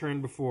haven't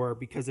churned before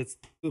because it's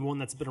the one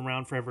that's been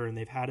around forever, and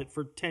they've had it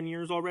for 10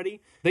 years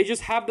already. They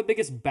just have the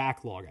biggest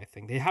backlog, I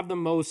think. They have the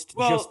most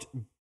just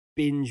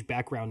binge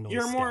background noise.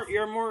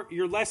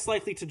 You're less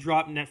likely to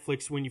drop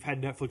Netflix when you've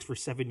had Netflix for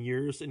 7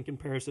 years in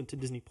comparison to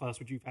Disney Plus,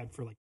 which you've had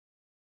for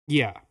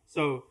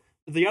So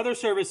the other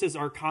services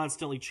are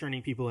constantly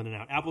churning people in and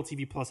out. Apple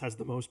TV Plus has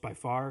the most by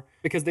far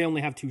because they only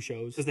have 2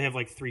 shows. Because they have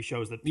 3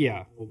 shows that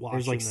people will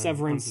watch. There's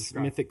Severance,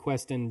 Mythic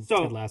Quest, and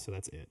Ted Lasso.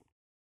 That's it.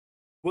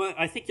 What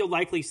I think you'll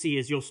likely see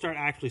is you'll start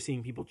actually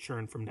seeing people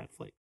churn from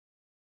Netflix.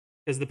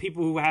 Because the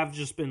people who have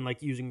just been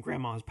using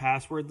grandma's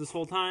password this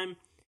whole time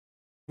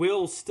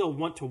will still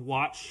want to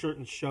watch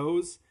certain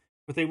shows,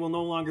 but they will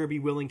no longer be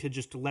willing to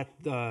just let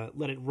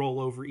it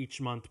roll over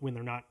each month when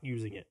they're not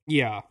using it.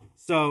 Yeah.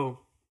 So,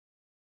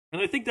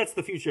 and I think that's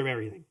the future of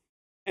everything.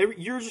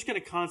 You're just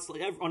going to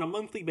constantly, on a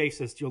monthly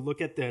basis, you'll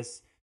look at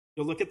this,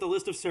 you'll look at the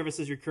list of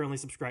services you're currently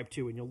subscribed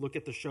to, and you'll look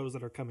at the shows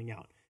that are coming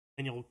out.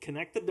 And you'll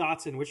connect the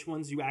dots in which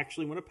ones you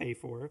actually want to pay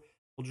for.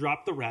 You'll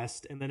drop the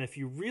rest, and then if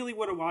you really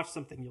want to watch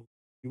something,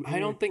 I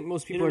don't think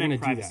most people are going to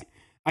do that.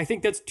 I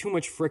think that's too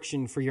much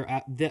friction for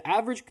the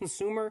average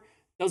consumer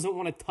doesn't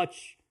want to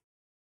touch.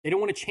 They don't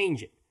want to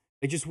change it.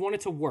 They just want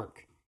it to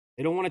work.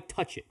 They don't want to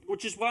touch it.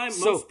 Which is why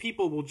most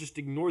people will just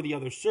ignore the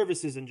other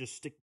services and just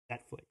stick with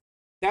Netflix.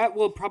 That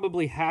will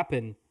probably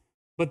happen.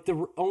 But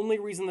the only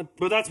reason that...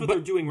 But that's what they're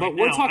doing right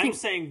now. I'm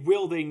saying,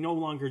 will they no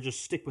longer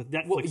just stick with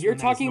Netflix? Well, you're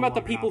talking about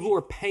the people who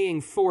are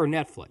paying for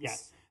Netflix.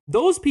 Yes.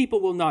 Those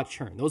people will not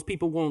churn. Those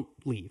people won't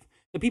leave.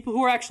 The people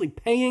who are actually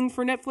paying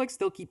for Netflix,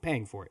 they'll keep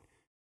paying for it.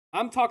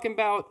 I'm talking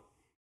about,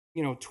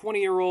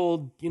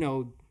 20-year-old,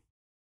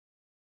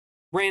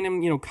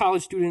 random,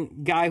 college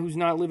student guy who's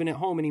not living at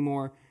home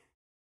anymore.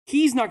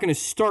 He's not going to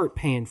start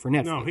paying for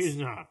Netflix. No, he's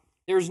not.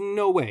 There's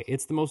no way.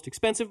 It's the most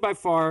expensive by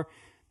far.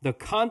 The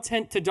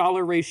content to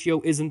dollar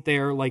ratio isn't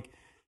there.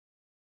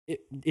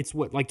 It's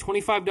what,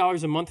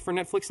 $25 a month for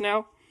Netflix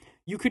now?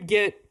 You could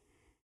get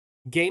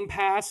Game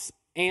Pass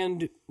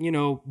and,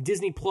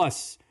 Disney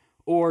Plus,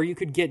 or you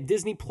could get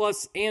Disney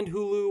Plus and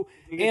Hulu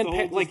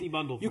and Disney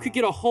bundle. You could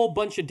get a whole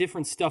bunch of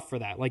different stuff for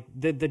that.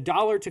 The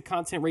dollar to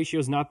content ratio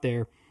is not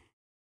there.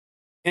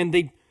 And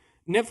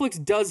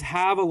Netflix does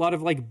have a lot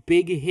of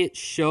big hit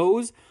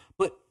shows,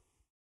 but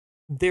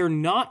they're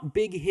not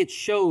big hit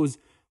shows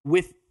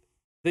with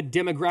the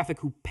demographic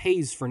who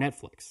pays for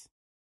Netflix.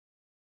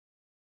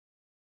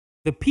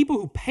 The people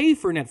who pay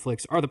for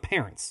Netflix are the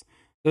parents.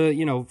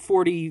 The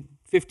 40,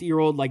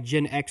 50-year-old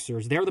Gen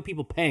Xers. They're the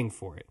people paying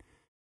for it.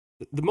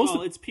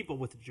 It's people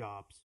with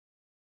jobs.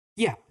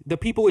 Yeah, the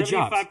people with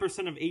jobs.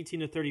 75% of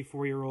 18 to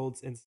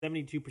 34-year-olds and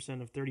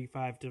 72% of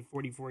 35 to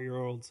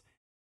 44-year-olds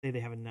say they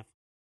have a Netflix.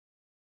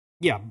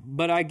 Yeah,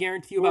 but I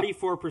guarantee you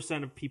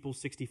 44% of people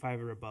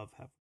 65 or above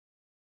have.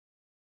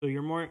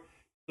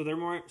 So So they're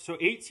more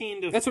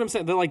 18 to That's what I'm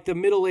saying. They're like the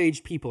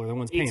middle-aged people are the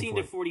ones paying 18 for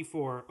to it.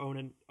 44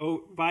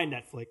 buy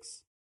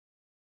Netflix.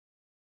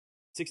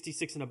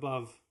 66 and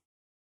above,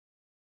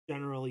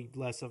 generally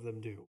less of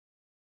them do.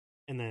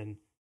 And then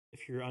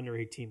if you're under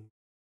 18,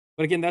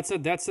 But again,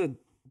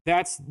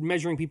 that's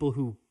measuring people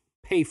who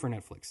pay for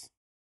Netflix.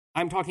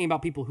 I'm talking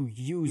about people who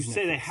use you Netflix.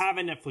 say they have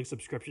a Netflix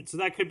subscription. So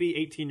that could be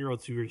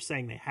 18-year-olds who are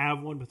saying they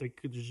have one, but they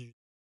could just.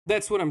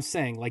 That's what I'm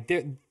saying. Like,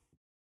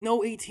 no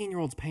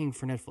 18-year-olds paying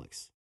for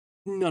Netflix.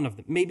 None of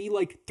them. Maybe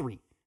like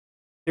 3.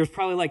 There's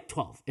probably like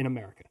 12 in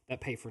America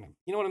that pay for Netflix.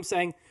 You know what I'm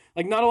saying?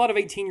 Like, not a lot of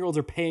 18-year-olds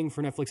are paying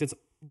for Netflix. It's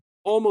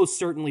almost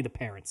certainly the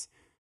parents.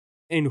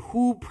 And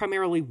who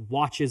primarily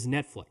watches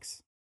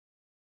Netflix?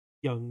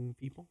 Young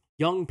people.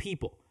 Young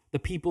people. The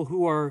people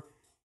who are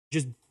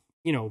just,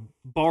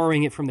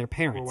 borrowing it from their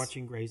parents. Or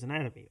watching Grey's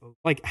Anatomy.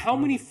 Like, how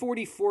many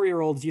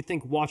 44-year-olds do you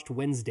think watched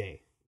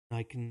Wednesday?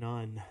 Like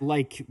none.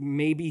 Like,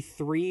 maybe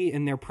 3,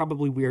 and they're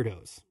probably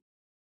weirdos.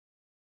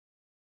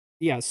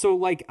 Yeah, so,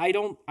 like,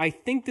 I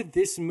think that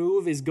this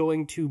move is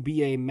going to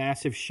be a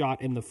massive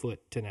shot in the foot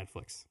to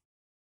Netflix.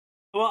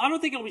 Well, I don't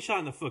think it'll be shot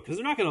in the foot, because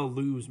they're not going to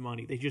lose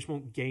money. They just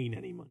won't gain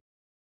any money.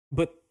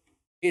 But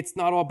it's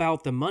not all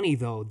about the money,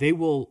 though. They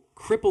will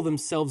cripple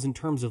themselves in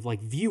terms of,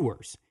 like,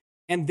 viewers.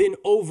 And then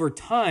over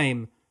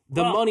time,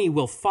 the money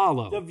will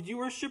follow. The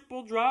viewership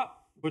will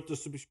drop, but the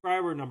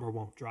subscriber number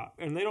won't drop.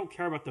 And they don't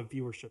care about the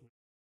viewership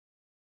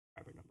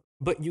subscriber number.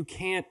 But you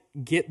can't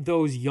get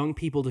those young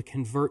people to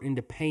convert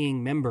into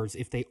paying members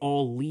if they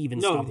all leave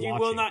and stop watching. No, you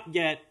will not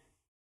get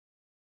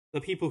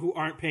the people who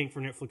aren't paying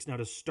for Netflix now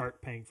to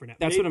start paying for Netflix.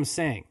 That's what I'm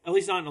saying. At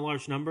least not in a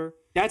large number.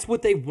 That's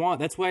what they want.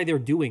 That's why they're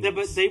doing But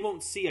this. they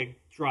won't see a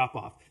drop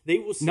off. They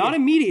will see not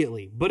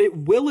immediately, but it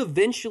will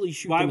eventually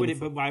shoot. Why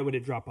would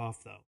it drop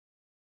off though?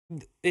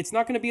 It's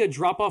not going to be a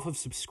drop off of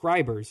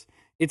subscribers.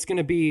 It's going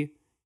to be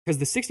because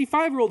the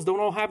 65-year-olds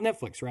don't all have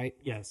Netflix, right?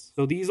 Yes.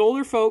 So these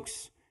older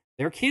folks,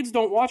 their kids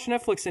don't watch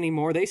Netflix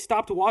anymore. They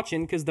stopped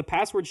watching because the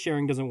password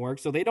sharing doesn't work.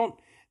 So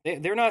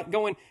they're not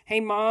going, hey,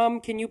 Mom,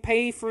 can you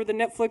pay for the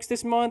Netflix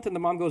this month? And the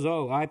mom goes,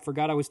 oh, I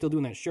forgot I was still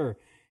doing that. Sure.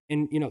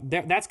 And,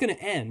 that's going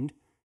to end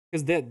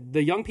because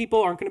the young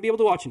people aren't going to be able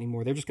to watch it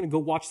anymore. They're just going to go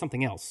watch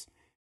something else.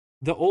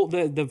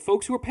 The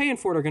folks who are paying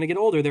for it are going to get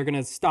older. They're going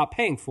to stop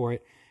paying for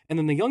it. And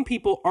then the young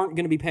people aren't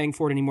going to be paying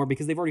for it anymore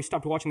because they've already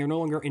stopped watching. They're no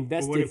longer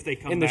invested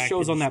in the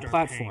shows on that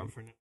platform.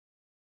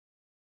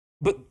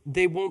 But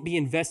they won't be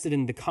invested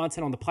in the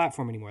content on the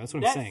platform anymore. That's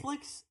what I'm saying.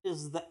 Netflix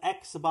is the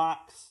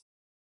Xbox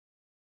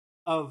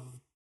of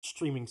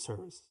streaming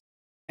service.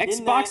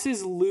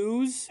 Xboxes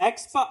lose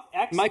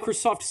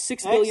Microsoft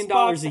 $6 billion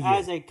a year.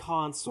 As a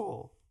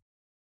console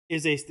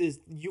is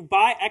you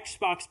buy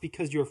Xbox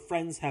because your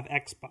friends have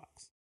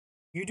Xbox.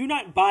 You do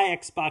not buy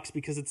Xbox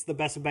because it's the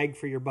best bang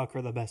for your buck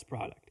or the best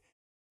product.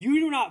 You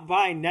do not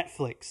buy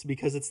Netflix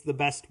because it's the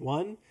best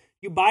one.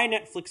 You buy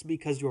Netflix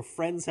because your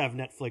friends have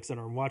Netflix and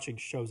are watching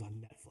shows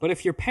on Netflix. But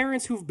if your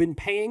parents who've been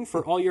paying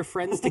for all your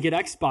friends to get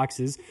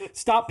Xboxes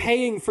stop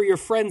paying for your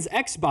friends'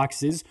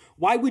 Xboxes,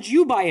 why would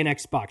you buy an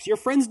Xbox? Your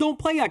friends don't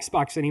play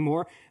Xbox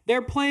anymore.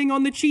 They're playing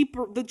on the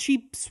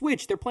cheap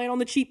Switch. They're playing on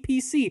the cheap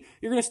PC.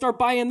 You're going to start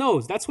buying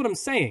those. That's what I'm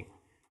saying.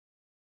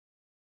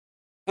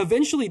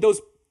 Eventually,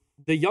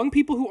 the young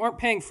people who aren't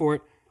paying for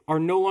it are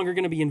no longer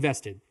going to be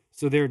invested.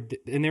 So they're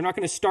not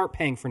going to start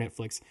paying for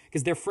Netflix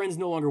because their friends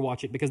no longer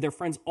watch it because their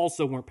friends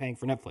also weren't paying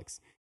for Netflix.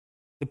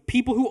 The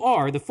people who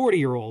are, the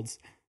 40-year-olds,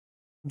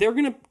 they're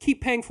going to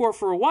keep paying for it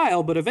for a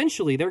while, but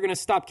eventually they're going to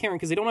stop caring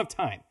because they don't have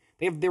time.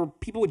 They're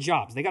people with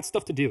jobs. They got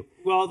stuff to do.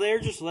 Well, they're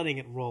just letting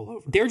it roll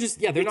over.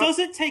 It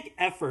doesn't take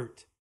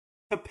effort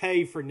to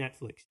pay for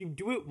Netflix. You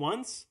do it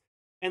once,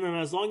 and then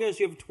as long as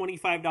you have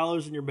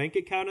 $25 in your bank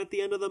account at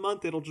the end of the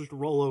month, it'll just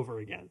roll over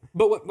again.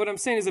 But what I'm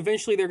saying is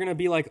eventually they're going to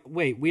be like,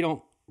 wait, we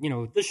don't,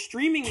 the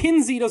streaming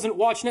Kinsey doesn't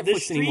watch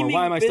Netflix anymore.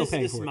 Why am I still paying for it?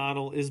 The business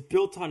model is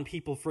built on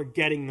people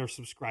forgetting they're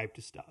subscribed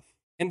to stuff.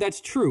 And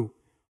that's true.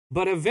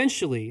 But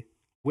eventually,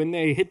 when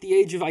they hit the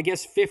age of, I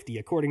guess, 50,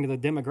 according to the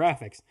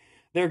demographics,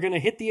 they're going to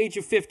hit the age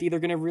of 50. They're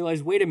going to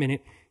realize, wait a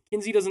minute,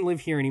 Kinsey doesn't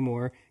live here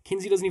anymore.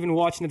 Kinsey doesn't even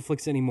watch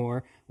Netflix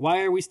anymore.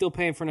 Why are we still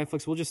paying for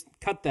Netflix? We'll just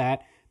cut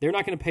that. They're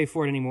not going to pay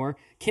for it anymore.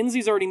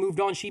 Kinsey's already moved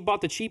on. She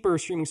bought the cheaper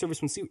streaming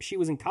service when she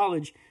was in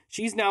college.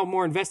 She's now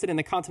more invested in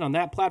the content on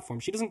that platform.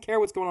 She doesn't care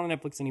what's going on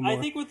Netflix anymore. I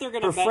think what they're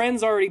going to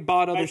friends already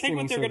bought other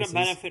streaming services. I think what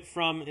they're going to benefit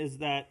from is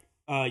that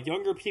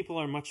younger people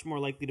are much more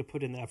likely to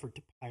put in the effort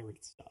to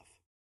pirate stuff.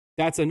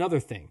 That's another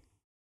thing.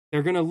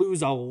 They're going to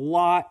lose a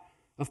lot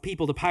of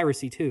people to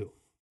piracy too.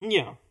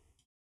 Yeah.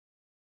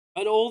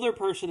 An older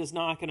person is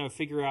not going to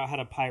figure out how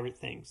to pirate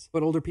things.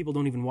 But older people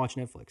don't even watch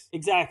Netflix.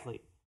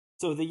 Exactly.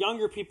 So the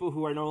younger people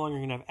who are no longer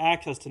going to have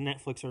access to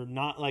Netflix are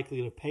not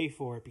likely to pay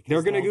for it because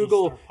they're going to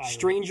Google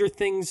Stranger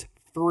Things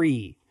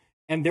 3,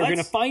 and they're going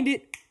to find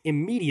it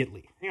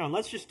immediately. Hang on,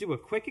 let's just do a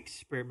quick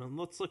experiment.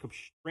 Let's look up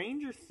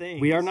Stranger Things.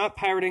 We are not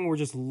pirating. We're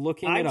just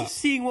looking it up. I'm just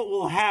seeing what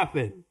will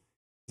happen.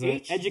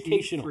 It's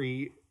educational.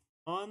 Free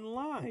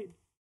online.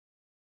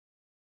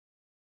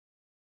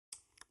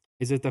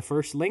 Is it the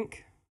first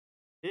link?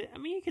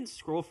 You can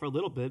scroll for a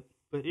little bit.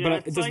 But yeah,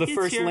 But it's does like the it's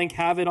first here. link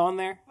have it on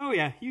there? Oh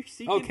yeah, you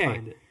can Okay.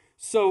 find it.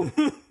 So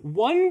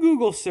one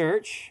Google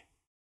search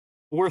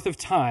worth of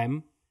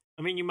time.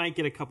 I mean, you might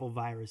get a couple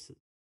viruses.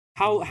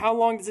 How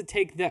long does it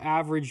take the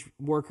average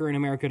worker in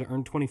America to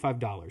earn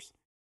 $25?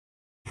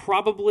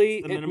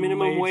 Probably The at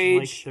minimum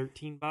wage, like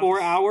 $13.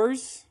 4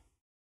 hours.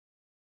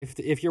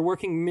 If you're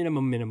working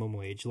minimum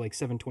wage, like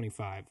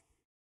 $7.25.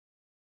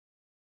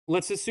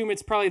 Let's assume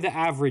it's probably the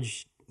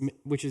average,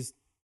 which is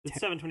It's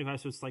 $7.25,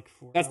 so it's like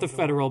 4. that's the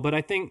federal. But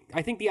I think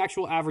the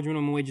actual average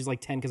minimum wage is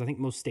like 10 because I think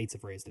most states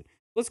have raised it.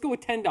 Let's go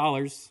with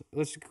 $10.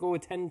 Let's go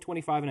with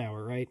 $10.25 an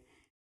hour, right?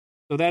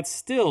 So that's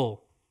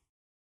still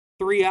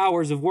 3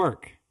 hours of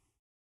work.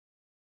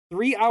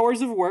 3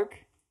 hours of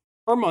work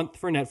per month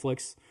for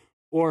Netflix,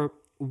 or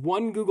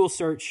one Google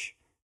search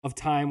of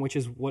time, which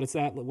is what is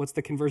that? What's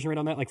the conversion rate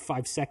on that? Like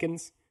 5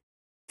 seconds?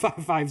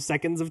 5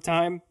 seconds of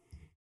time?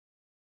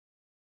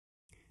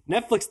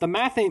 Netflix, the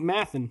math ain't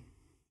mathin'.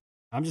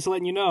 I'm just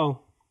letting you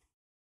know.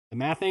 The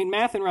math ain't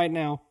mathin' right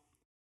now.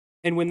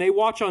 And when they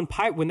watch on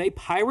when they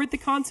pirate the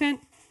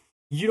content,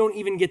 you don't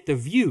even get the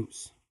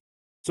views.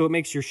 So it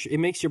makes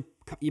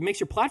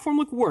your platform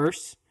look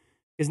worse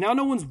because now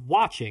no one's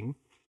watching.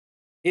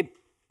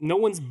 No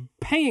one's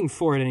paying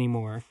for it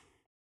anymore.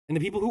 And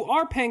the people who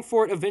are paying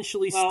for it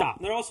eventually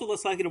stop. They're also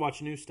less likely to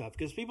watch new stuff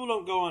because people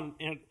don't go on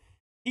and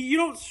you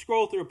don't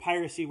scroll through a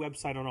piracy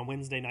website on a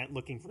Wednesday night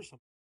looking for something.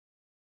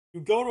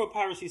 You go to a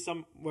piracy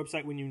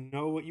website when you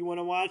know what you want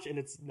to watch and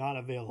it's not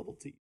available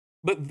to you.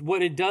 But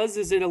what it does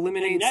is it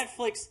eliminates and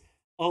Netflix.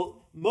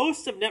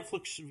 Most of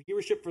Netflix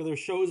viewership for their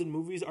shows and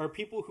movies are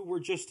people who were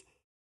just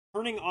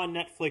turning on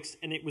Netflix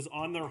and it was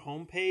on their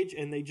homepage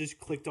and they just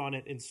clicked on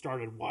it and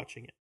started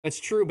watching it. That's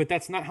true, but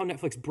that's not how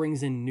Netflix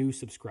brings in new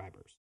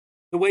subscribers.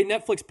 The way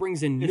Netflix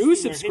brings in It's new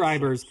through their hit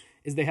subscribers shows.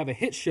 is they have a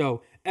hit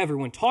show.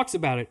 Everyone talks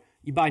about it.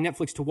 You buy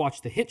Netflix to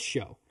watch the hit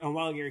show. And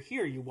while you're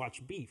here, you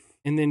watch Beef.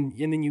 And then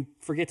you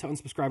forget to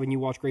unsubscribe and you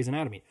watch Grey's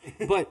Anatomy.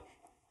 But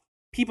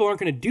people aren't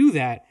going to do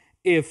that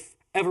if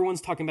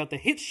everyone's talking about the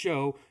hit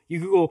show. You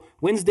Google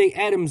Wednesday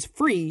Addams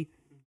free,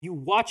 you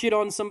watch it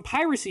on some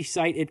piracy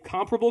site at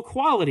comparable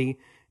quality,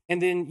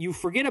 and then you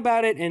forget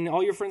about it and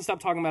all your friends stop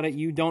talking about it.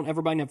 You don't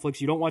ever buy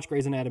Netflix. You don't watch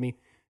Grey's Anatomy.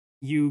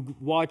 You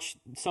watch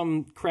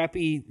some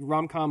crappy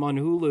rom-com on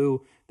Hulu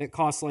that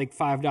costs like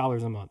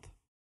 $5 a month.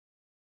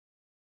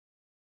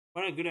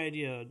 What a good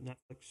idea,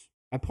 Netflix.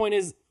 My point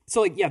is,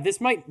 so like, yeah, this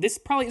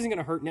probably isn't going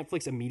to hurt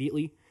Netflix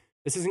immediately.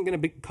 This isn't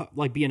going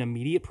to be an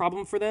immediate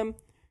problem for them.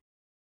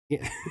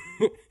 Yeah.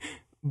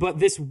 But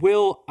this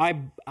will,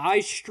 I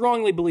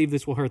strongly believe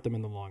this will hurt them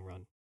in the long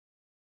run.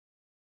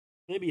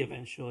 Maybe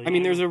eventually. I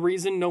mean, there's a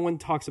reason no one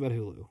talks about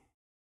Hulu.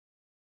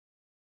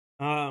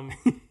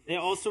 They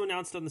also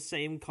announced on the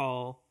same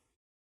call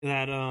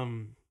that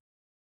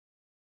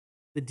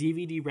the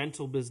DVD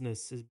rental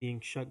business is being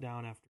shut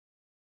down after.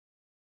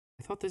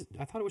 I thought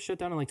it was shut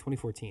down in like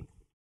 2014.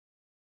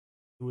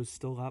 It was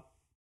still up.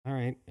 All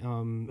right. But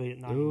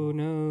not Oh anymore.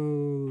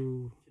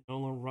 no.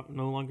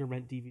 No longer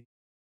rent DVD.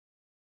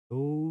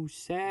 Oh,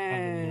 I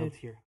have them mailed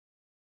sad. here.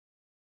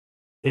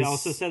 They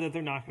also said that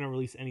they're not going to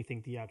release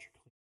anything theatrically.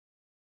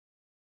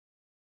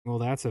 Well,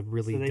 that's a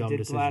really So they dumb did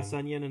decision. Glass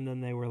Onion, and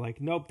then they were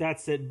like, "Nope,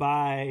 that's it.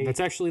 Bye." That's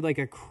actually like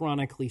a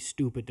chronically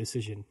stupid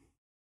decision.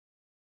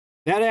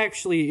 That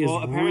actually is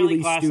apparently really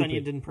Glass stupid.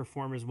 Onion didn't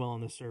perform as well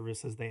on the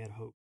service as they had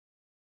hoped,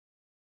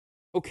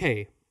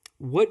 Okay,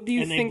 what do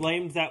you and think? they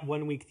blamed that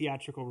 1 week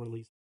theatrical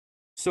release.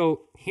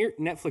 So here,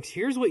 Netflix.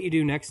 Here's what you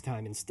do next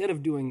time. Instead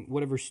of doing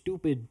whatever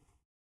stupid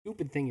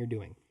thing you're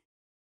doing,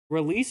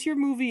 release your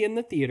movie in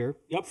the theater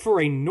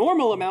for a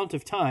normal amount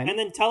of time, And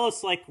then tell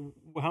us like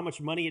how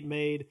much money it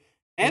made.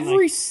 And,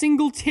 every like,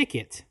 single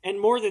ticket. and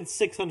more than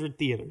 600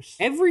 theaters.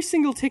 Every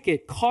single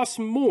ticket costs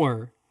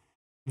more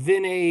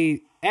than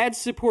a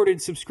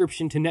ad-supported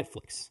subscription to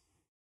Netflix.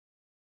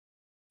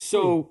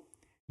 So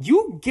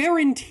you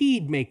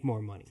guaranteed make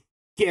more money.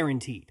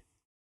 Guaranteed.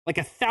 Like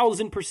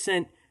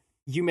 1,000%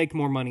 you make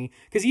more money.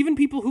 Because even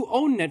people who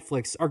own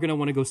Netflix are going to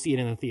want to go see it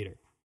in the theater.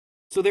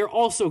 So they're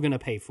also going to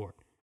pay for it.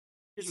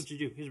 Here's what you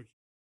do.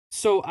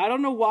 So I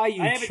don't know why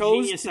you I have a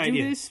chose genius to do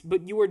idea. this,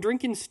 but you were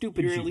drinking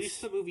stupid You juice. release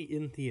the movie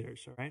in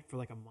theaters, all right, for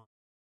like a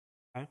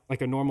month.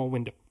 Like a normal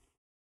window.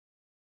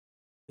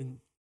 And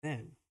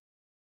then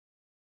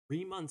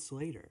 3 months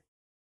later,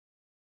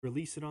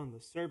 release it on the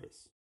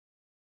service.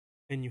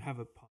 And you have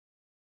a pop.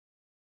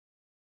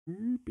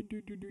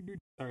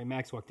 Sorry,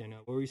 Max walked in.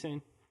 What were you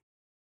saying?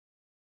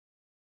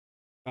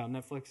 About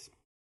Netflix?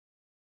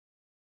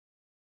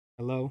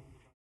 Hello?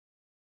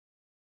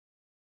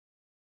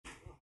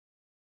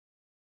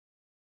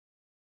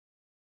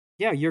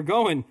 Yeah, you're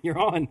going. You're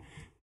on.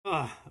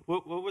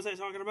 What was I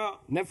talking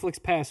about?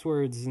 Netflix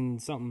passwords and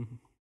something.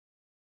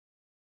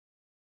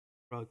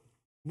 Drug.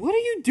 What are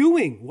you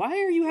doing? Why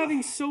are you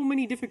having so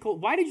many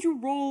Why did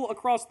you roll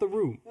across the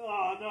room?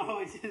 Oh, no,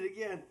 I did it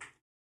again.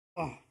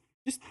 Oh,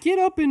 Just get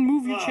up and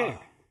move your chair.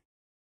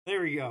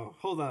 there we go.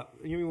 Hold up.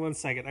 Give me 1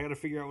 second. I got to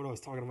figure out what I was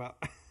talking about.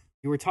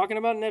 You were talking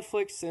about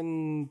Netflix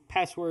and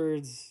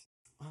passwords.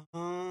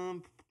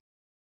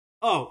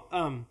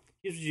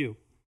 Here's what you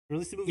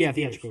release the movie. Yeah, in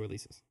theaters. theatrical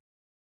releases.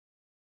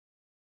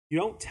 You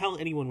don't tell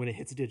anyone when it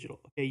hits digital.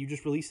 Okay, you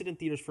just release it in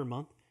theaters for a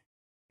month.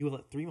 You will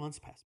let 3 months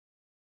pass,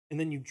 and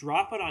then you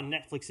drop it on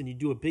Netflix, and you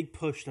do a big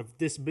push of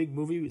this big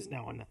movie is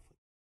now on Netflix.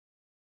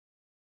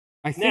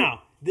 I think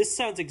Now, this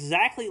sounds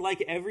exactly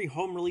like every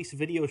home release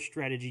video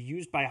strategy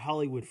used by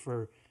Hollywood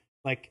for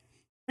like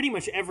pretty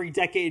much every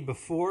decade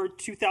before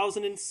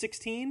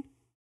 2016,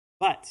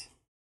 but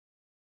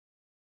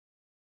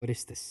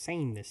it's the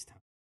same this time.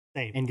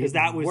 same And because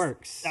it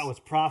works. that was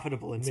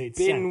profitable and made It's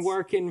been sense.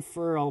 working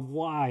for a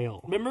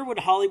while. Remember when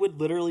Hollywood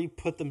literally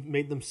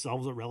made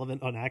themselves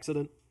irrelevant on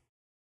accident?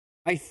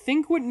 I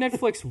think what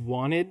Netflix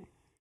wanted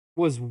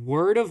was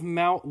word of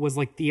mouth, was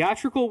like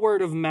theatrical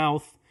word of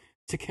mouth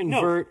to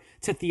convert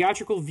to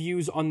theatrical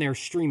views on their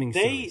streaming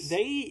service.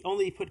 They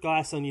only put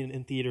Glass Onion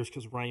in theaters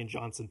because Ryan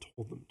Johnson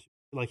told them to.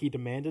 Like, he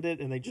demanded it,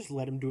 and they just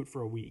let him do it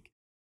for a week.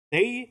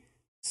 They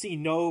see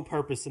no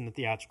purpose in the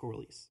theatrical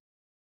release.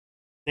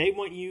 They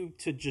want you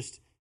to just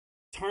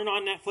turn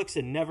on Netflix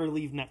and never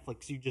leave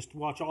Netflix. You just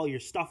watch all your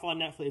stuff on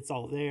Netflix. It's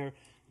all there.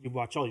 You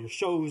watch all your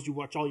shows. You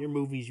watch all your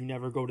movies. You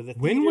never go to the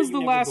theater. When was the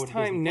You never last go to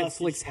time Disney Plus.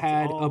 You Netflix just watch it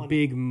had all a on-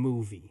 big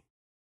movie?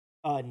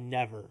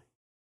 Never.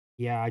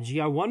 Yeah, gee,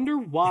 I wonder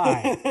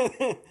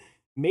why.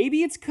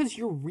 Maybe it's because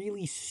you're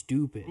really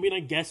stupid. I mean, I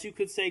guess you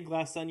could say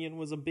Glass Onion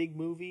was a big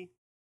movie.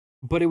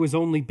 But it was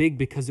only big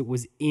because it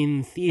was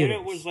in theaters.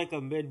 And it was like a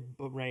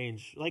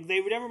mid-range. Like,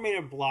 they've never made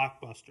a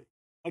blockbuster.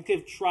 Like,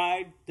 they've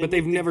tried. But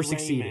they've did never Gray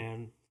succeeded.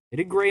 Man, They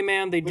did Gray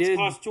Man. They which did.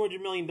 cost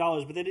 $200 million,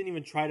 but they didn't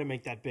even try to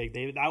make that big.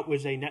 That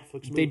was a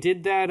Netflix movie. They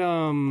did that.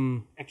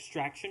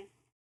 Extraction?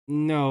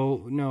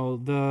 No,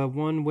 the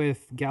one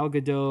with Gal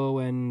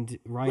Gadot and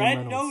Ryan Red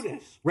Reynolds.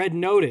 Notice. Red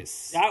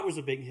Notice. That was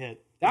a big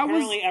hit.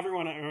 Apparently,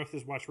 everyone on Earth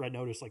has watched Red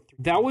Notice like 3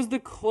 times. That was the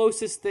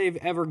closest they've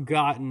ever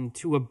gotten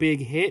to a big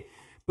hit.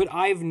 But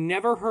I've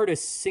never heard a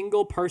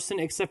single person,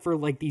 except for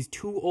like these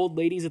 2 old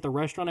ladies at the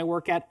restaurant I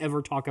work at,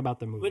 ever talk about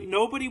the movie. But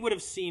nobody would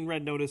have seen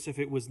Red Notice if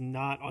it was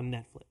not on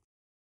Netflix.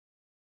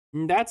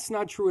 That's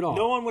not true at all.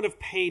 No one would have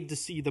paid to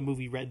see the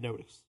movie Red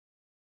Notice.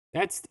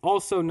 That's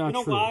also not You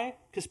know true. why?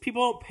 Because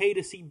people don't pay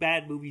to see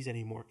bad movies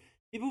anymore.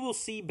 People will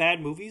see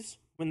bad movies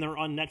when they're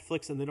on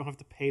Netflix and they don't have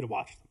to pay to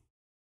watch them.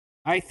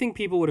 I think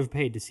people would have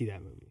paid to see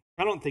that movie.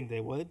 I don't think they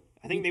would.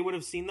 I think they would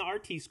have seen the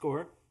RT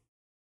score.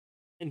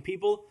 And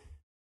people,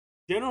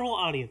 general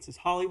audiences,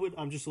 Hollywood,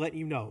 I'm just letting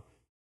you know,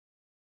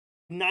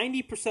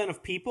 90%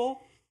 of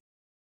people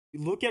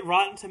look at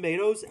Rotten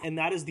Tomatoes and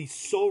that is the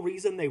sole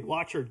reason they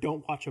watch or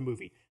don't watch a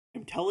movie.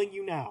 I'm telling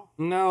you now.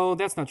 No,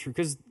 that's not true.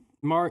 Because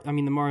the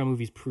Mario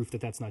movie's proof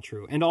that that's not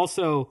true. And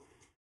also,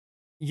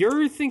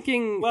 you're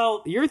thinking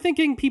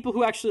people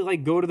who actually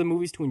like go to the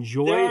movies to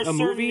enjoy There are a certain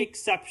movie.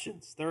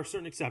 exceptions. There are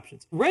certain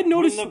exceptions. Red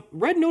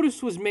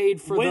Notice was made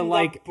for the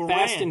like brand-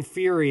 Fast and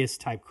Furious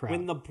type crowd.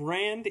 When the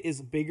brand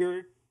is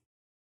bigger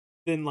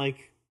than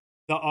like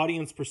the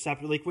audience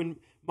perception, like when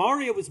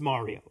Mario was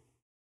Mario,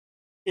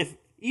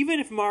 even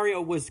if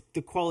Mario was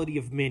the quality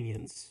of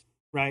Minions,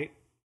 right?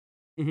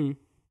 Mhm.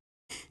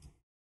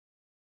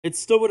 It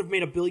still would have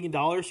made $1 billion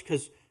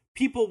because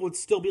people would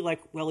still be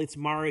like, well, it's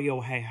Mario,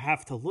 I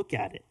have to look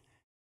at it.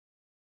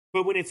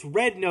 But when it's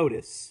Red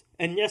Notice,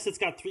 and yes, it's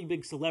got 3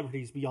 big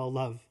celebrities we all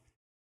love,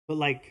 but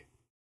like,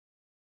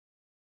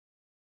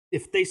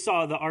 if they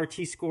saw the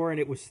RT score and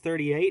it was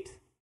 38,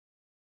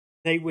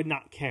 they would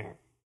not care.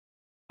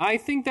 I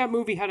think that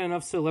movie had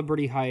enough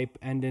celebrity hype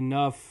and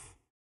enough,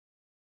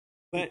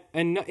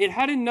 and it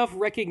had enough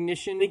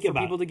recognition for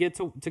people to get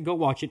to go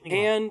watch it,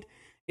 and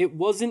it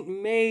wasn't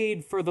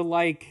made for the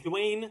like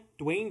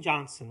Dwayne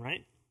Johnson,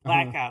 right?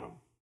 Black Adam,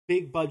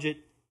 big budget,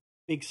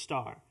 big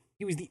star.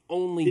 He was the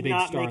only Did big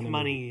not star make in the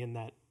money movie. in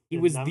that. He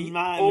was the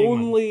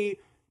only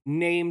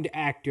named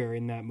actor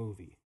in that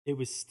movie. It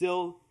was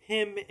still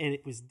him, and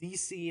it was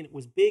DC, and it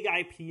was big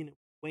IP, and it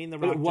was Dwayne the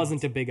Rock But it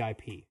wasn't Johnson. a big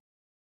IP.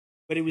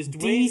 But it was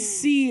Dwayne.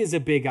 DC is a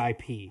big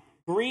IP.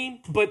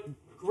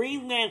 But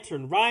Green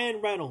Lantern,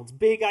 Ryan Reynolds,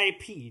 big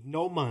IP,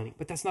 no money.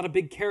 But that's not a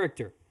big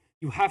character.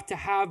 You have to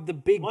have the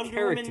big Wonder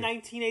character. Woman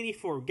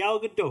 1984, Gal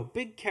Gadot,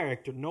 big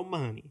character, no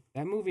money.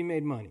 That movie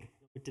made money.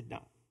 It did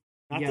not.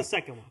 Not Yeah. the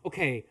second one.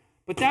 Okay,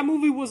 but that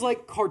movie was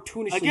like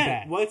cartoonishly Again,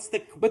 bad. what's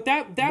the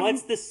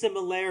What's the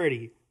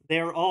similarity?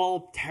 They're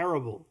all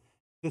terrible.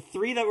 The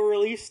 3 that were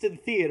released in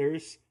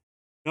theaters,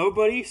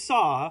 nobody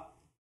saw.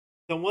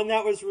 The one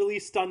that was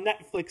released on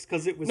Netflix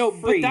because it was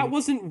free. But that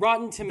wasn't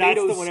Rotten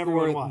Tomatoes the one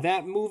everyone score. watched.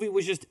 That movie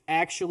was just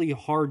actually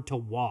hard to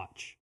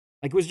watch.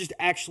 Like, it was just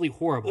actually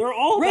horrible. They're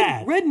all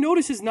bad. Red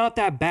Notice is not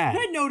that bad.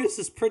 Red Notice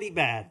is pretty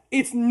bad.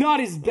 It's not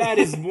as bad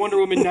as Wonder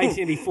Woman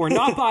 1984.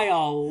 Not by a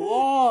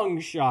long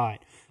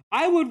shot.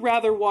 I would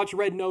rather watch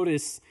Red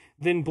Notice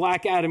than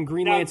Black Adam,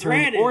 Green Now, Lantern,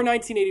 granted, or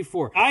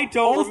 1984. I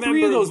don't All remember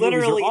three of those movies are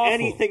literally awful.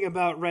 anything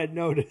about Red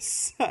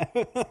Notice.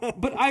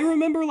 But I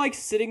remember like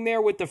sitting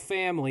there with the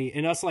family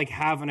and us like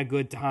having a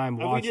good time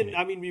watching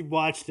it. We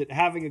watched it.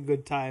 Having a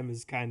good time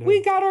is kind of...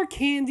 We got our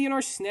candy and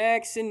our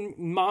snacks, and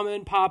Mama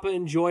and Papa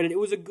enjoyed it. It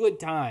was a good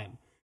time.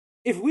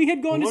 If we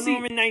had gone to Wonder see...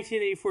 Woman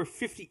 1984,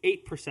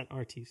 58%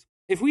 RTs.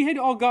 If we had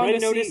all gone Red to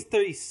Notice,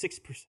 see,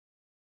 36%.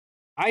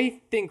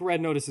 I think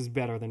Red Notice is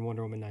better than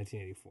Wonder Woman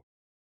 1984,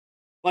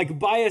 like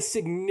by a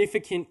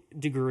significant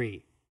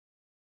degree.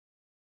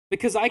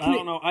 Because I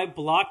don't know. I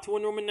blocked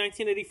Wonder Woman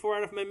 1984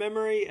 out of my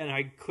memory, and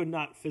I could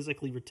not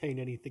physically retain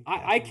anything.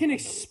 I can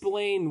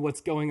explain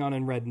what's going on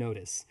in Red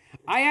Notice.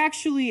 I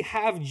actually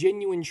have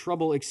genuine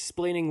trouble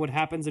explaining what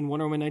happens in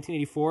Wonder Woman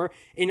 1984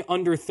 in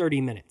under 30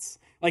 minutes.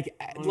 Like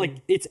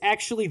it's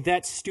actually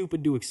that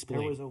stupid to explain.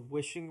 There was a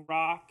wishing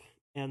rock,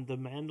 and the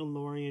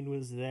Mandalorian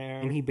was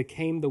there. And he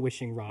became the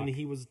wishing rock. And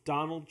he was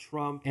Donald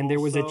Trump. And there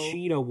was a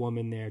cheetah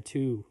woman there,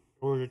 too.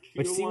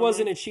 But she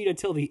wasn't a cheetah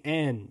till the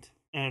end.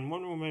 And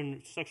Wonder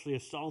Woman sexually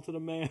assaulted a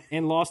man.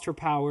 And lost her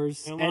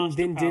powers. And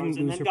then didn't lose her powers.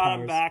 And then got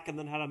him back, and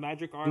then had a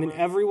magic armor. And then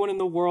everyone in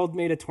the world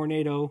made a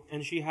tornado.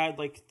 And she had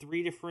like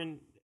three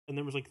different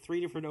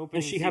openings.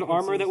 And she had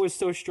armor that was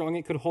so strong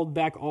it could hold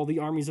back all the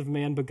armies of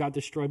man, but got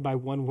destroyed by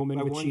one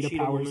woman with cheetah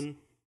powers. Woman.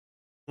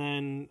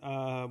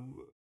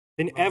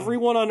 Then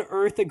everyone on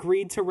Earth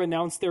agreed to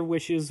renounce their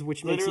wishes,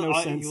 which makes no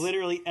sense.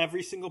 Literally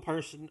every single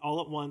person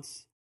all at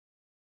once,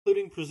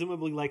 including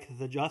presumably like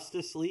the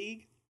Justice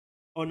League.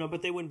 Oh no,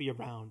 but they wouldn't be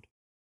around.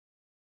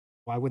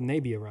 Why wouldn't they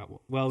be around?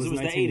 Well, it was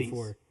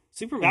 1984. The 80s.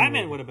 Superman.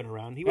 Batman would have been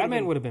around.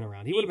 Batman would have been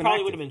around. He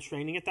probably would have been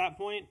training at that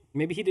point.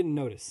 Maybe he didn't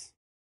notice.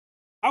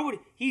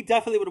 He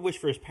definitely would have wished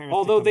for his parents.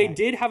 Although they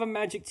did have a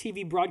magic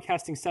TV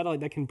broadcasting satellite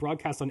that can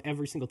broadcast on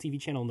every single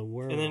TV channel in the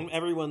world. And then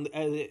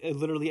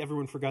literally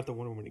everyone forgot that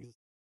Wonder Woman existed.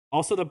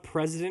 Also, the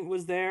president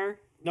was there.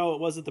 No, it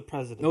wasn't the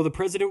president. No, the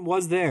president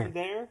was there. Was he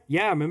there?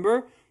 Yeah,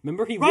 remember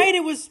he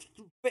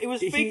it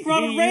was fake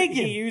Ronald Reagan.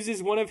 He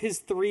uses one of his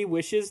 3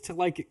 wishes to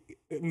like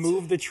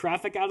move the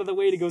traffic out of the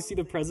way to go see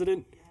the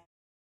president.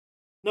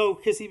 No,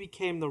 because he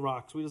became the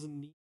Rock, so he doesn't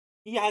need.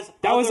 He has.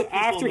 That was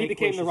after he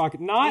became the Rock,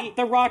 not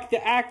the Rock,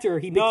 the actor.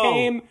 He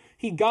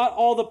got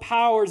all the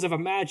powers of a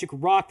magic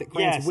rock that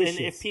grants wishes.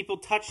 And if people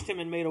touched him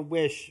and made a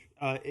wish,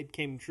 it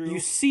came true.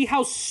 You see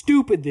how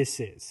stupid this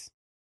is.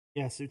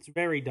 Yes, it's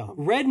very dumb.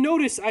 Red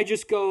Notice, I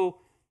just go,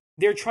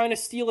 they're trying to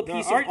steal a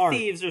piece of art. Art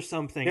thieves or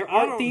something. They're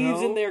art thieves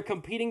and they're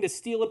competing to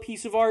steal a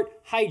piece of art.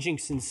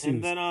 Hijinks ensues.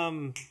 And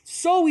then,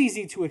 so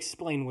easy to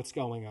explain what's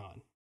going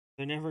on.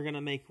 They're never going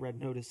to make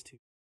Red Notice 2.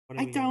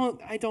 I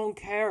don't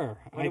care.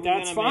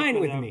 That's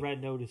fine with me.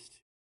 Red Notice 2.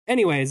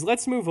 Anyways,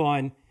 let's move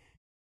on.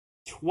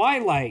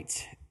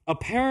 Twilight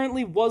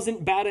apparently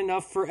wasn't bad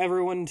enough for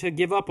everyone to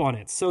give up on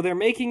it. So they're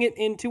making it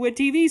into a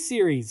TV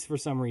series for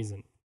some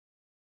reason.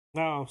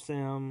 Wow,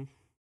 Sam.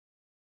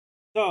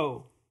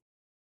 So,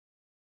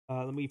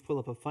 let me pull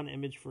up a fun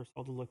image for us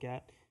all to look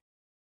at.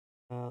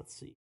 Let's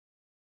see.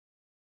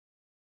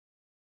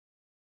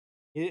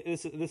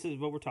 This is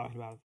what we're talking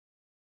about.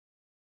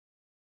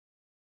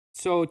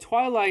 So,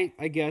 Twilight,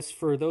 I guess,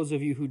 for those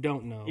of you who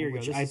don't know,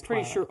 which I'm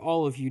pretty sure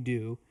all of you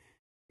do,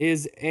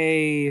 is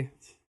a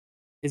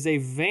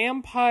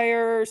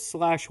vampire /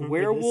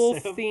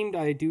 werewolf themed.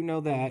 I do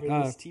know that.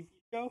 This TV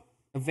show?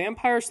 A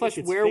vampire /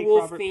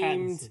 werewolf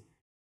themed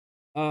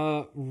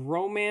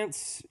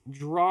romance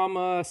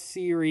drama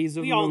series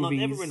of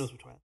movies. Everyone knows what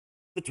Twilight.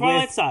 The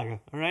Twilight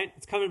Saga, all right?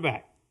 It's coming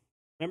back.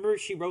 Remember,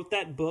 she wrote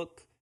that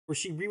book where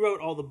she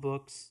rewrote all the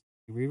books.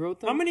 You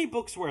rewrote them? How many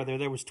books were there?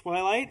 There was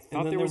Twilight,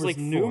 and then there was like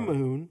 4. New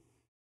Moon,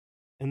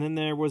 and then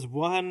there was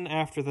one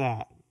after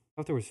that. I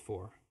thought there was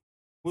 4.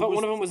 I thought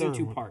one of them was in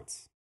 2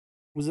 parts.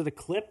 Was it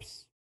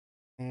Eclipse?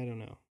 I don't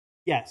know.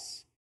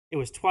 Yes. It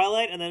was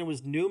Twilight, and then it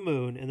was New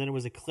Moon, and then it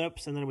was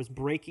Eclipse, and then it was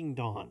Breaking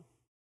Dawn.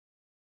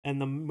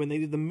 And when they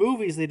did the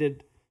movies, they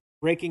did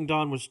Breaking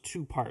Dawn was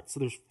 2 parts. So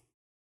there's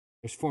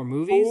 4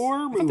 movies? 4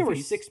 movies. I thought there were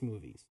 6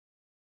 movies.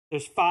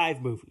 There's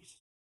 5 movies.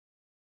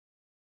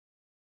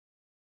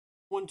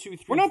 1, 2,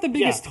 3. We're not the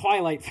biggest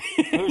Twilight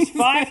fans. There's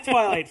 5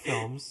 Twilight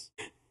films,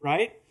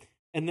 right?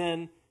 And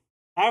then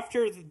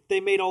after they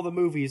made all the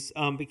movies,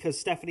 because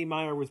Stephenie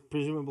Meyer was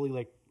presumably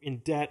like in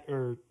debt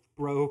or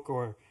broke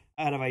or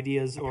out of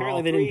ideas,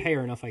 apparently they didn't pay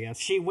her enough, I guess.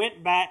 She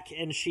went back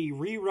and she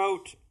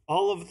rewrote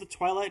all of the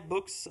Twilight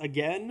books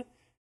again,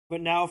 but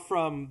now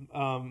from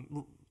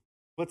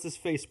what's his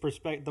face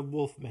perspective, the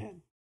Wolf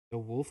Man. The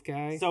wolf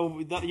guy? So,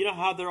 you know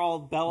how they're all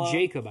Bella?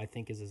 Jacob, I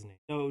think, is his name.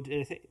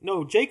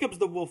 No, Jacob's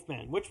the wolf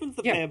man. Which one's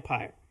the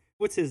vampire?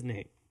 What's his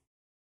name?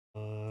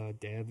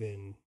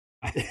 Devin.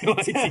 I have no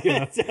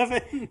idea.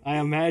 Devin? I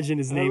imagine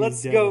his name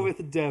is Devin. Let's go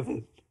with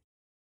Devin.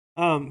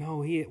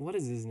 No, what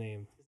is his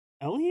name?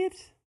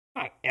 Elliot?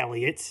 Not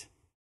Elliot.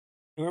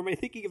 Or am I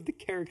thinking of the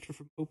character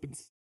from Open?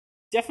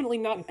 Definitely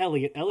not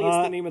Elliot.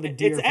 Elliot's the name of the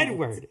deer. It's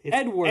Edward.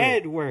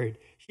 Edward.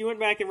 She went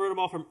back and wrote them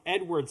all from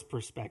Edward's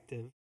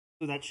perspective,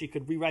 so that she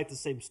could rewrite the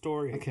same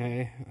story.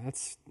 Okay,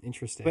 that's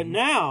interesting. But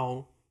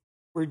now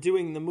we're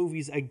doing the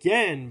movies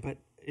again, but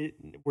it's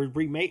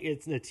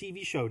a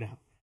TV show now.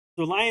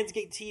 So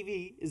Lionsgate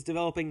TV is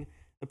developing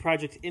the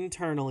project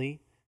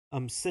internally.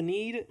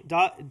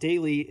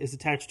 Saneed.Daily is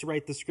attached to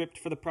write the script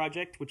for the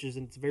project, which is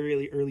in its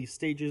very early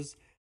stages.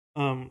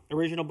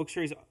 Original book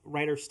series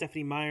writer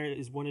Stephenie Meyer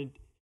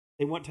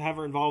they want to have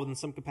her involved in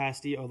some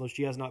capacity, although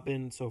she has not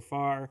been so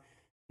far.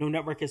 No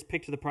network has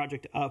picked the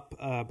project up,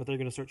 but they're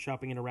going to start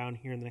shopping it around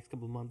here in the next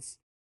couple of months.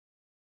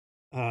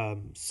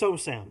 So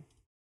Sam,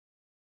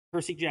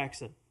 Percy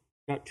Jackson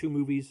got 2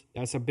 movies,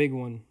 That's a big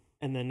one.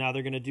 and then now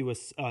they're going to do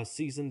a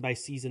season by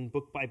season,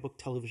 book by book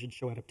television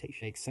show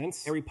adaptation. Makes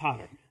sense. Harry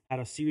Potter had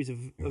a series of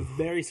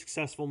very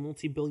successful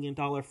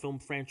multi-billion-dollar film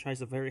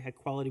franchise of very high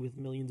quality with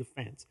millions of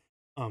fans.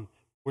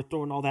 We're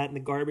throwing all that in the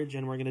garbage,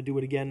 and we're going to do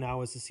it again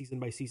now as a season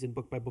by season,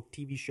 book by book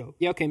TV show.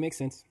 Yeah, okay, makes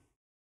sense.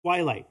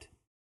 Twilight,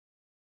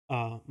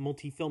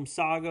 multi-film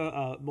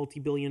saga,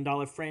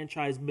 multi-billion-dollar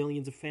franchise,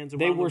 millions of fans around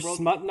the world. They were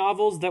smut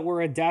novels that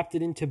were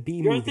adapted into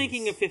B movies. You're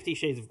thinking of 50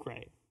 Shades of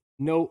Grey.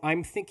 No,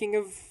 I'm thinking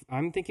of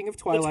But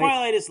Twilight.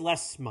 Twilight is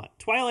less smut.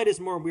 Twilight is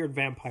more weird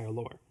vampire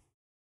lore.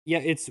 Yeah,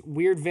 it's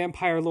weird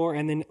vampire lore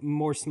and then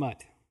more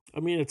smut. I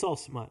mean, it's all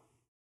smut.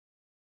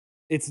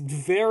 It's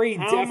very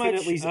How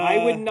definitely. much,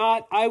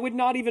 I would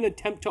not even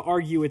attempt to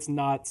argue it's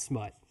not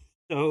smut.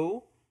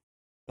 So,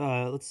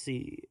 let's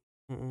see.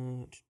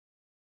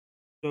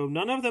 So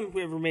none of them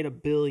ever made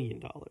 $1 billion.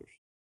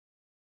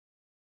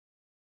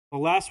 The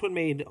last one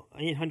made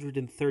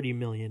 $830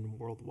 million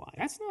worldwide.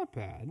 That's not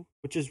bad.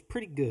 Which is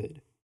pretty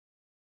good.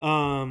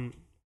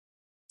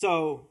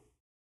 So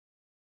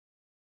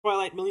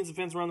Twilight, millions of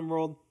fans around the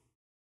world.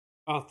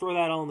 Throw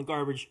that all in the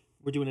garbage.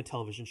 We're doing a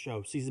television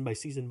show, season by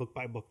season, book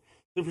by book.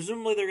 So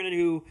presumably they're going to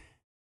do.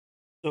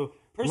 So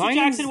Percy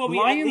Jackson will be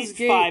at least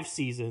 5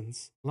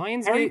 seasons.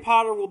 Harry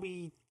Potter will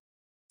be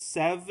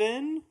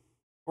 7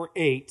 or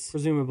 8.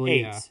 Presumably,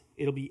 8. yeah.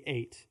 It'll be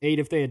 8. 8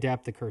 if they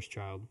adapt The Cursed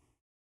Child.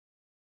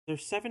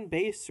 There's 7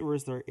 base, or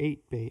is there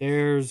 8 base?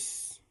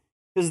 There's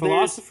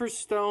Philosopher's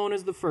Stone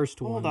is the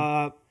first one. Hold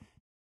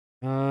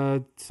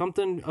up.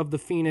 Something of the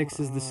Phoenix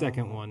is the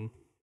second one.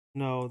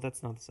 No,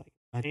 that's not the second.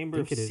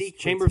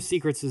 Chamber of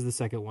Secrets is the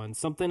second one.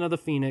 Something of the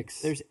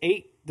Phoenix.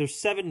 There's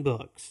 7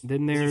 books.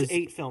 Then there's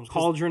 8 films.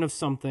 Cauldron of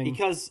Something.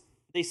 Because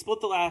they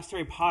split the last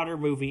Harry Potter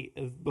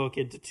book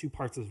into 2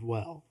 parts as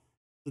well,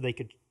 so they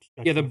could.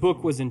 Yeah, the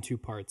book was in 2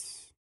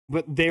 parts,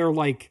 but they're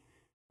like.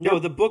 No,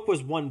 the book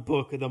was 1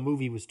 book. The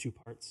movie was 2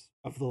 parts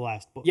of the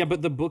last book. Yeah,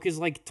 but the book is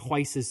like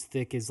twice as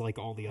thick as like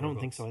all the other. I don't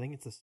think so. I think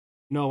it's a.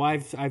 No,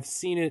 I've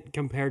seen it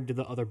compared to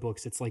the other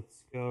books. It's like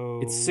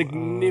it's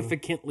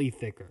significantly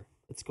thicker.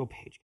 Let's go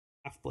page.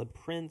 Half-Blood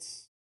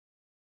Prince.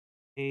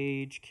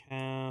 Page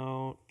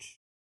count.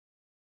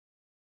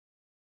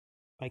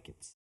 I can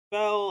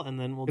spell, and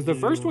then we'll do... Because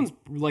the first one's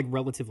like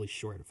relatively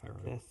short, if I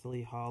remember.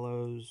 Deathly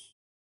Hallows.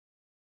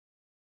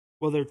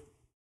 Well,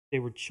 they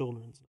were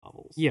children's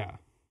novels. Yeah.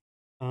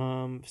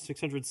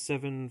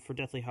 607 for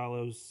Deathly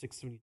Hallows.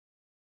 670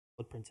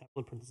 Blood Prince.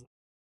 Half-Blood Prince.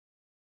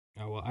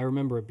 Oh well, I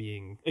remember it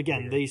being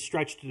again. weird. They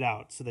stretched it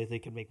out so that they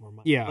could make more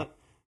money. Yeah.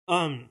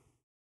 But,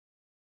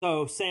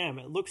 so Sam,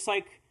 it looks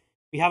like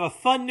we have a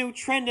fun new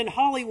trend in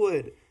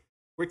Hollywood.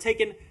 We're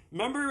taking.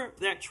 Remember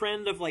that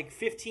trend of like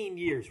 15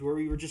 years where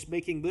we were just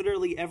making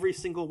literally every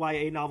single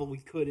YA novel we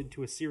could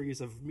into a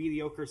series of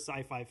mediocre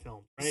sci-fi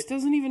films. Right? This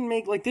doesn't even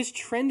make like this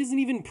trend isn't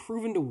even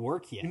proven to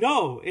work yet.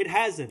 No, it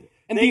hasn't.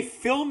 And they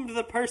filmed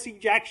the Percy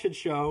Jackson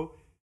show.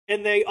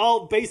 And they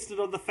all based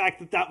it on the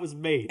fact that was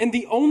made. And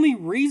the only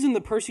reason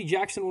the Percy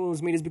Jackson one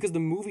was made is because the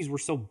movies were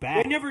so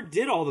bad. They never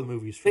did all the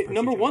movies for Percy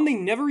Number Jackson. 1, they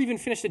never even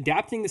finished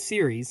adapting the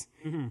series.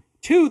 Mm-hmm.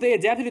 2, they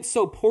adapted it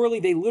so poorly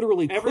they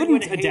literally Everyone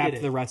couldn't hated adapt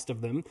it. the rest of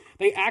them.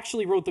 They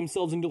actually wrote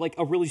themselves into like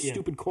a really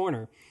stupid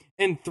corner.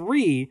 And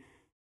 3,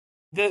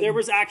 there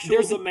was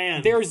actual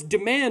demand. There's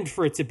demand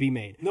for it to be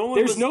made.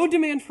 There's no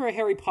demand for a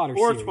Harry Potter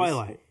or series.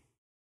 Twilight.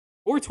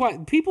 Or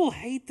Twilight. People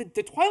hate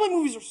the Twilight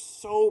movies are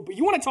so...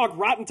 You want to talk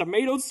Rotten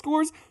Tomatoes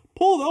scores?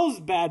 Pull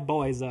those bad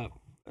boys up.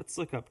 Let's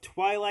look up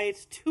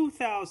Twilight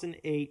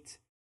 2008.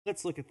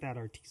 Let's look at that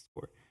RT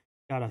score.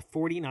 Got a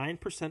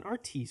 49%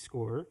 RT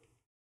score.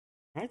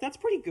 All right, that's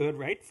pretty good,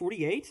 right?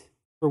 48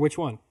 For which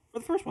one? for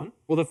the first one.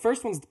 Well, the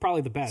first one's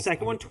probably the best.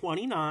 Second one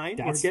 29.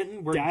 That's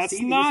We're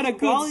not a good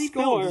quality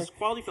score. Films. This is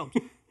quality films.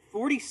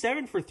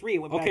 47 for 3. It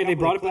went back Okay, up they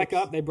brought with it back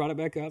clips. up. They brought it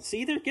back up.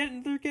 See, they're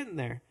getting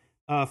there.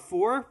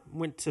 4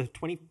 went to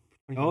 20.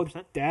 25%. Oh,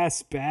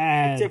 that's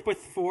bad. Tip with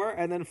 4,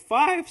 and then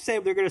 5. Say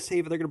they're going to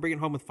save it. They're going to bring it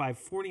home with 5.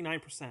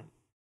 49%,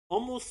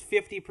 almost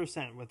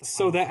 50% with the.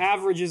 So the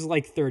average is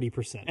like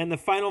 30%. And the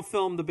final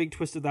film, the big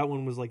twist of that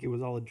one was like it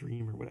was all a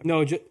dream or whatever.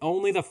 No,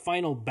 only the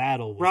final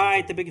battle. Was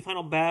Right, the big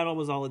final battle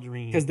was all a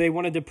dream. Because they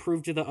wanted to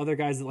prove to the other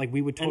guys that like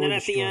we would totally. And then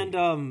at the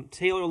end,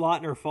 Taylor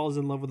Lautner falls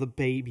in love with a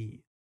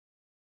baby.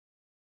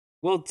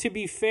 Well, to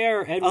be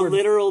fair, A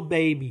literal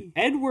baby.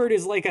 Edward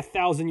is like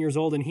 1,000 years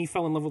old, and he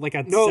fell in love with like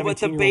a No, but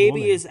the 17-year-old baby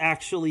woman. is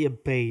actually a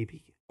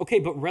baby. Okay,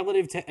 but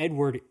relative to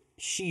Edward,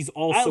 she's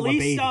also At a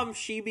least baby.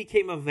 she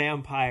became a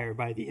vampire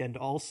by the end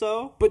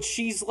also. But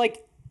she's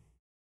like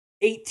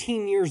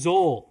 18 years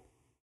old.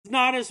 It's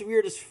not as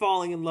weird as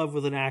falling in love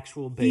with an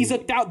actual baby.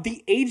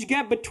 The age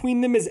gap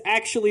between them is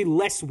actually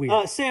less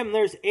weird. Sam,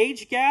 there's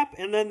age gap,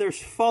 and then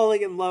there's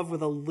falling in love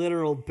with a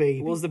literal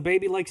baby. Was the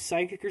baby like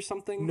psychic or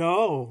something?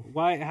 No.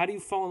 Why? How do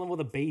you fall in love with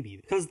a baby?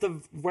 Because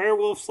the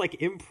werewolf's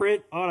like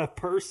imprint on a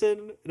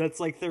person that's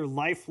like their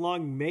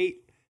lifelong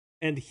mate,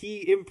 and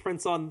he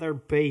imprints on their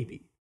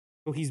baby.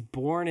 So he's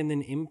born and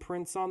then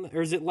imprints on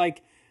or is it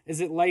like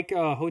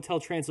Hotel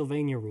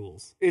Transylvania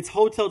rules? It's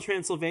Hotel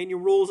Transylvania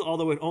rules,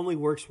 although it only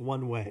works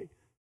one way.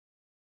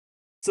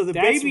 So the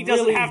That's baby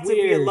doesn't really have to be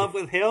in weird. love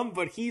with him,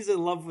 but he's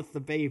in love with the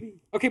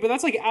baby. Okay, but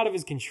that's like out of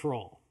his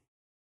control.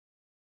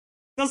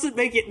 Doesn't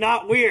make it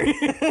not weird.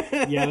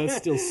 Yeah, that's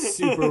still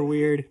super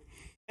weird.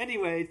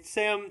 Anyway,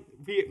 Sam,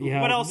 Yeah,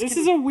 what else? This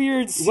is a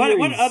weird series.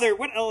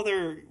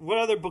 What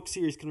other book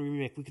series can we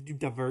make? We could do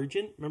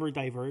Divergent. Remember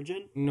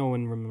Divergent? No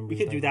one remembers. We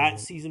could do Divergent.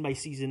 that season by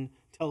season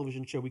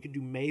television show. We could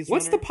do Maze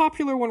What's Runner. the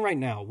popular one right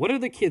now? What are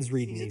the kids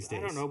reading these days?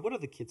 I don't know. What are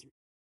the kids reading?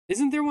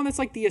 Isn't there one that's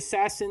like the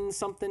Assassin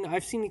something?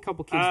 I've seen a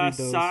couple kids read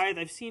those. Scythe.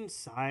 I've seen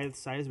Scythe.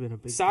 Scythe's been a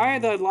big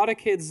Scythe, thing. a lot of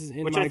kids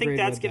in Which my I think grade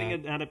that's read getting that.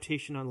 an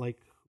adaptation on like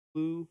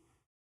Hulu.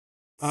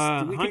 We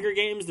Hunger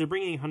Games. They're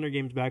bringing Hunger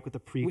Games back with a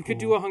prequel. We could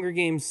do a Hunger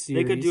Games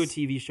series. They could do a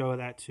TV show of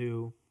that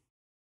too.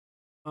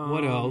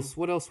 What else?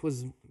 What else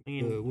was?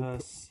 Series.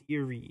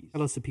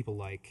 What else do people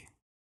like?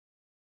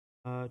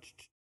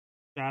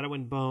 Shadow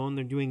and Bone.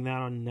 They're doing that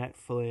on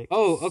Netflix.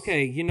 Oh,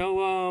 okay. You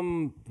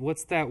know,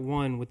 what's that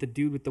one with the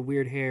dude with the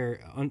weird hair?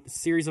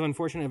 Series of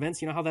Unfortunate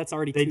Events. You know how that's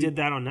already They did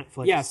that on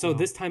Netflix. Yeah. So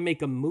this time make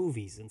them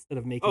movies instead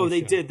of making. Oh, a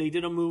they show. did. They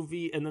did a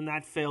movie, and then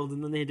that failed,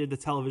 and then they did the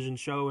television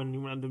show, and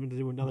you wanted them to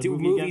do another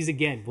movie movies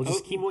again. We'll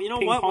just keep you know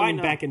what? Why ping-ponging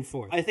not? back and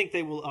forth. I think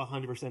they will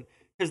 100%.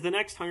 Because the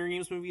next Hunger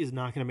Games movie is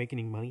not going to make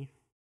any money.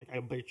 Like, I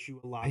bet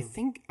you a lot. I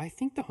think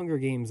the Hunger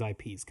Games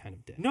IP is kind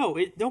of dead. No,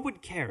 no one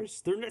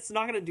cares. It's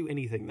not going to do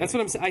anything. That's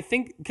what I'm saying. I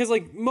think because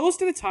like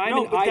most of the time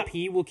an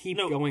IP will keep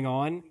going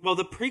on. Well,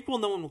 the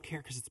prequel, no one will care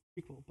because it's a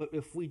prequel. But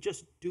if we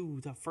just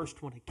do the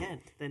first one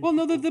again, then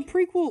the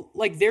prequel,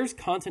 like there's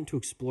content to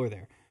explore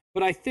there.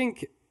 But I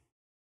think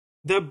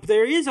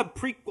there is a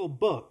prequel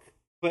book.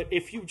 But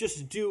if you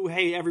just do,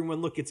 hey,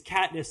 everyone, look, it's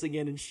Katniss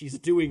again, and she's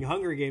doing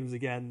Hunger Games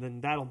again,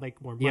 then that'll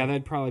make more money. Yeah,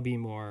 that'd probably be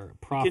more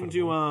profitable. We can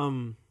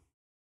do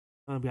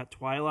we got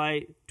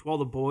Twilight, To All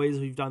the Boys.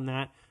 We've done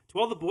that. To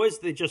All the Boys,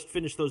 they just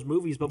finished those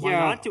movies, but why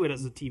not do it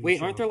as a TV show?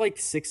 Wait, aren't there like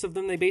 6 of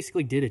them? They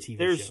basically did a TV show.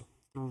 There's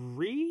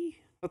 3?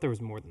 I thought there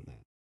was more than that.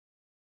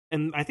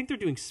 And I think they're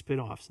doing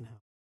spin-offs now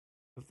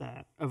of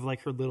that, of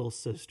like her little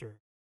sister,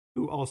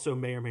 who also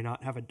may or may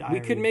not have a diary.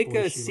 We could make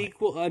a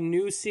sequel, a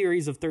new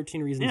series of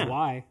 13 Reasons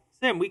Why.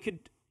 Sam,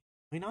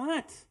 why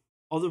not?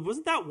 Although,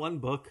 wasn't that one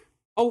book?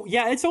 Oh,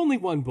 yeah, it's only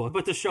one book.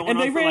 But the show went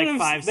on for like 5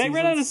 seasons. They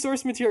ran out of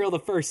source material the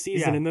first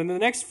season, and then the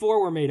next 4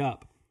 were made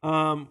up.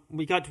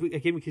 We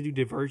could do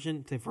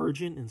Divergent,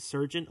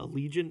 Insurgent,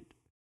 Allegiant.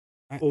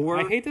 I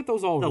hate that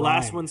those all The rhyme.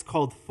 last one's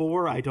called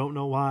 4. I don't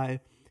know why.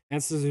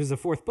 This is the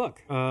 4th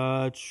book.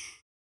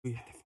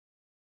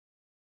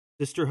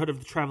 Sisterhood of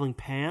the Traveling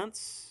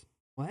Pants.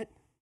 What?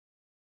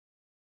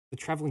 The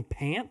Traveling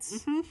Pants?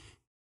 Mm-hmm.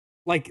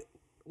 Like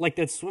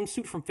that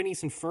swimsuit from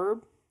Phineas and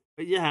Ferb?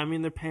 Yeah, I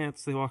mean, they're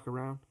pants. They walk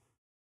around.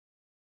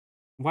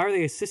 Why are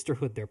they a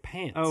sisterhood? They're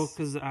pants. Oh,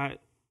 because how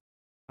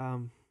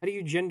do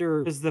you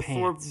gender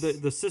pants?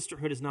 The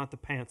sisterhood is not the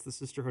pants. The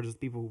sisterhood is the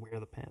people who wear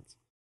the pants.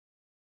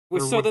 Well,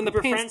 so then the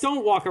pants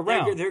don't walk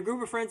around. They're a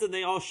group of friends, and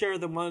they all share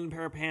the one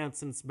pair of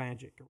pants, and it's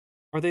magic.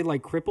 Are they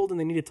like crippled and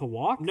they needed to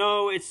walk?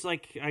 No, it's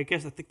like I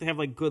think they have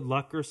like good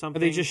luck or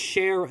something. Or they just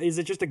share? Is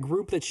it just a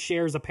group that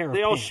shares a pair of pants?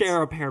 They all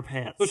share a pair of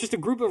pants. So it's just a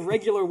group of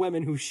regular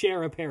women who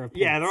share a pair of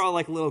pants. Yeah, they're all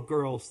like little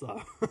girls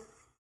though.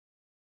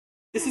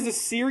 This is a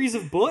series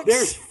of books?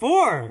 There's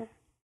 4.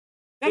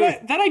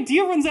 That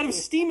idea runs out of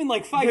steam in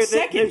like 5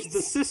 seconds. There's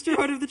the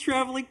Sisterhood of the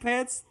Traveling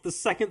Pants, the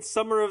second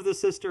Summer of the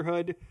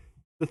Sisterhood.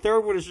 The third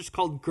one is just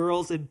called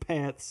Girls in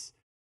Pants.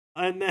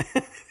 And then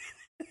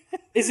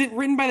is it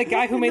written by the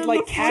guy who made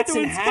like Cats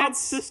and Hats? Called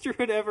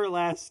Sisterhood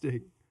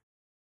Everlasting.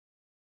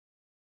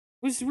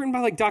 Was it written by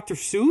like Dr.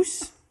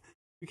 Seuss?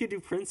 We could do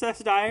Princess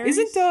Diaries.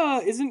 Isn't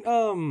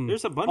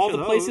there's a bunch All of the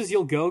those. Places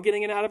You'll Go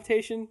getting an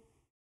adaptation?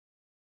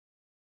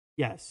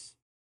 Yes.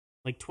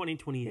 Like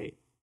 2028.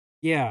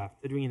 Yeah.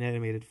 They're doing an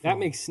animated film. That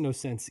makes no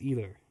sense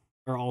either.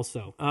 Or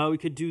also. We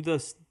could do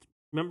this.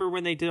 Remember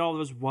when they did all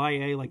those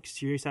YA like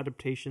serious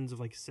adaptations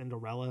of like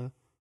Cinderella?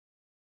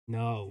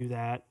 No. Do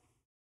that.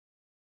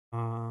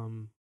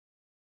 What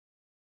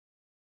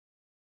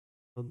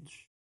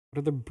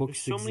other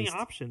books There's so many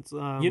exist? options.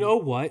 You know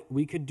what?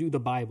 We could do the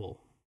Bible.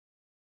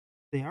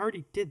 They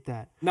already did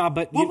that. Nah,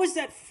 but what was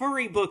that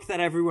furry book that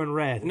everyone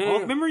read? No.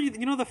 Remember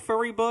you know the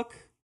furry book?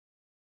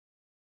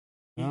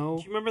 No.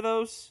 Do you remember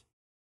those?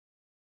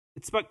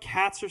 It's about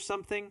cats or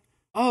something.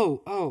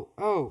 Oh.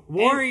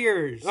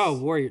 Warriors.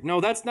 Warrior. No,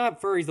 that's not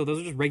furries though.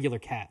 Those are just regular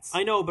cats.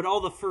 I know, but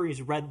all the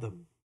furries read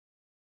them.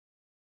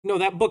 No,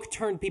 that book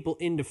turned people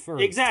into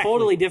furries. Exactly.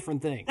 Totally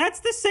different thing. That's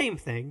the same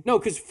thing. No,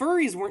 because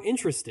furries weren't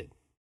interested.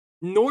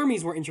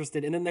 Normies were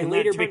interested, and then they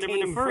later turned them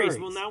became into furries.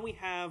 Well, now we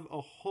have a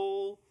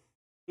whole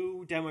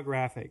new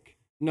demographic.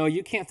 No,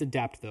 you can't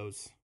adapt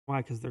those.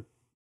 Why? Because they're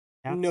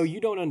cats? No, you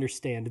don't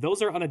understand.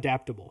 Those are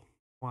unadaptable.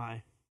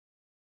 Why?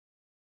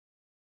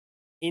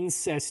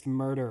 Incest,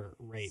 murder,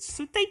 rape.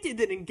 So they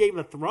did it in Game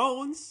of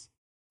Thrones.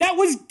 That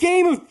was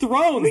Game of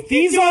Thrones.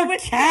 These are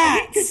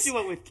cats. We could do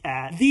it with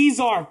cats. These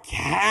are What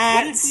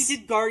cats. if we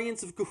did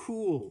Guardians of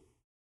Ga'Hoole?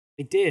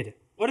 They did.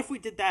 What if we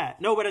did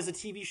that? No, but as a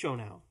TV show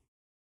now.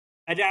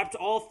 Adapt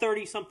all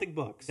 30-something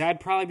books. That'd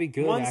probably be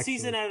good. One actually.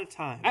 season at a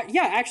time.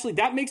 Yeah, actually,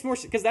 that makes more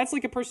sense because that's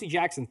like a Percy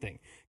Jackson thing.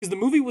 Because the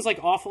movie was like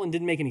awful and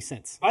didn't make any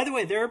sense. By the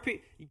way, there are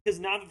because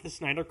now that the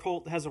Snyder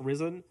cult has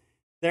arisen,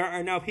 there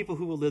are now people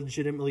who will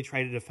legitimately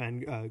try to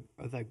defend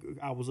the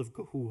Owls of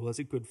Ga'Hoole as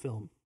a good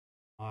film.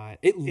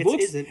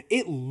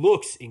 It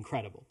looks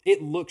incredible. It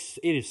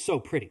is so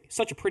pretty.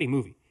 Such a pretty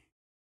movie.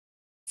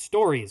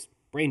 Story is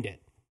brain dead.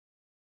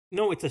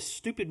 No, it's a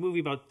stupid movie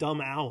about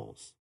dumb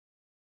owls.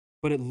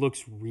 But it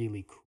looks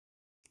really cool.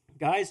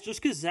 Guys,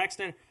 just because Zack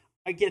Snyder...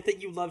 I get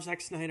that you love Zack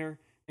Snyder,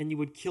 and you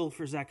would kill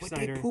for Zack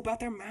Snyder. But they poop out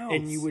their mouths.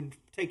 And you would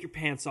take your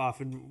pants off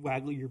and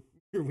waggle your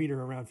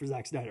wiener around for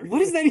Zack Snyder. What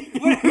does that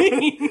even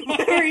mean?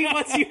 Whatever he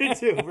wants you to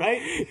do,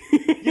 right?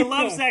 You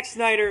love Zack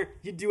Snyder,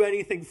 you'd do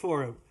anything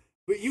for him.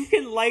 But you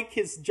can like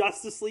his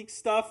Justice League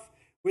stuff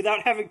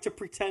without having to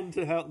pretend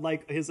to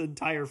like his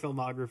entire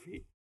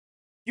filmography.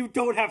 You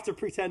don't have to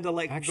pretend to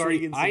like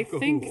Guardians of Ga'Hoole. I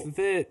think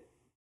that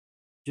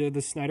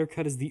the Snyder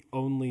Cut is the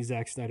only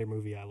Zack Snyder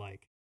movie I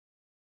like.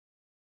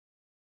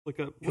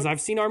 Because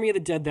I've seen Army of the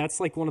Dead. That's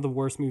like one of the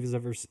worst movies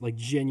I've ever seen. Like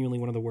genuinely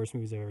one of the worst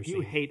movies I've ever seen.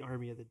 You hate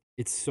Army of the Dead.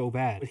 It's so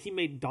bad. But he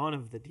made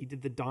he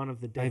did the Dawn of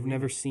the Dead. I've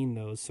never seen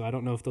those, so I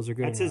don't know if those are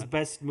good. That's or his not.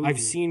 best movie. I've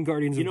seen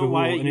Guardians of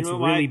Ga'Hoole, and it's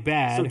really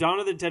bad. So Dawn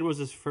of the Dead was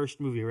his first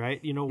movie,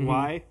 right? You know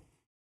why?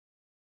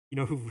 You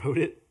know who wrote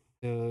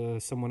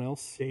it? Someone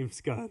else. James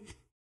Gunn.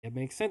 It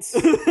makes sense.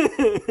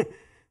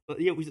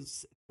 Yeah, we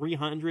just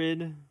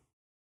 300.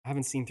 I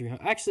haven't seen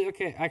 300. Actually,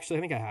 I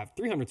think I have.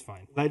 300's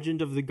fine.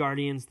 Legend of the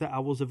Guardians, the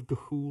Owls of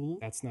Ga'Hoole.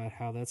 That's not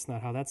how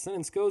that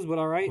sentence goes, but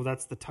all right. Well,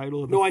 that's the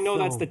title of the No, I know film.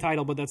 that's the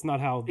title, but that's not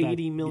how that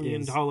 $80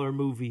 million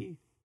movie.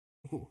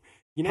 Ooh.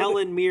 You know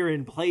Helen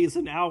Mirren plays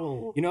an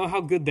owl. You know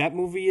how good that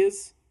movie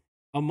is?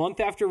 A month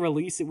after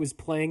release, it was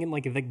playing in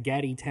like the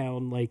Gaddy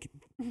Town like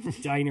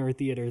diner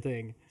theater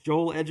thing.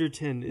 Joel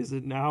Edgerton is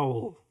an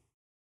owl.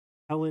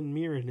 Helen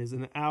Mirren is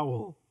an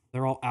owl.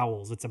 They're all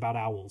owls. It's about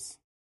owls.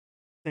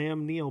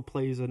 Sam Neill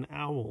plays an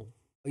owl.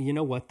 You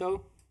know what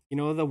though? You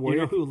know the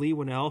Warrior. You know who Lee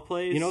Winnell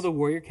plays? You know the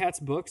Warrior Cats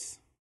books?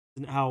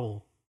 An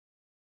owl.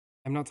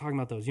 I'm not talking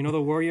about those. You know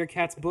the Warrior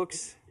Cats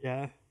books?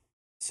 Yeah.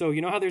 So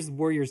you know how there's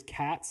Warriors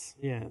Cats?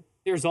 Yeah.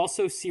 There's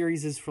also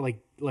series for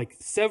like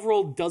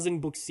several dozen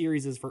book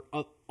series for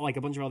like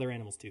a bunch of other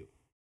animals too.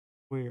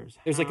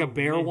 There's like a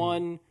bear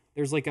one.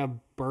 There's like a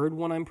bird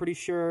one. I'm pretty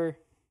sure.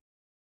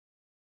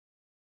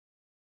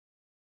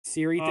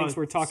 Siri thinks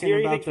we're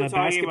talking about the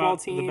basketball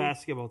team. The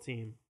basketball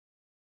team.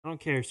 I don't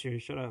care, Siri.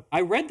 Shut up.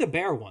 I read the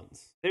bear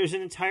ones. There's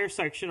an entire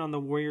section on the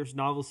Warriors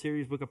novel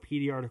series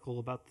Wikipedia article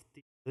about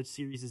the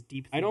series'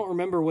 deep theme. I don't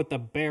remember what the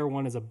bear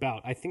one is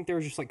about. I think they're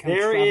just like kind of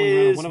traveling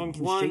around. One of them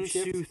can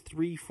shapeshift. 1, 2,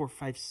 3, 4,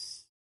 5,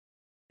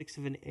 6,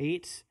 7,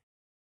 8.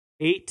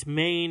 8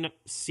 main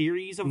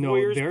series of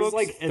Warriors there's books.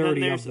 Like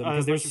 30 of them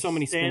because there's so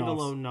many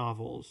standalone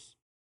novels.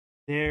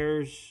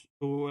 There's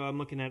I'm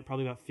looking at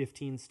probably about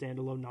 15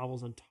 standalone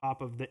novels on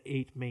top of the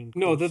 8 main.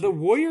 No, the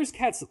Warriors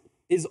Cats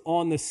is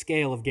on the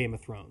scale of Game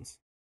of Thrones.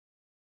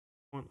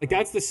 Like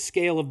that's the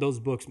scale of those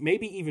books.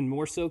 Maybe even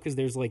more so because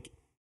there's like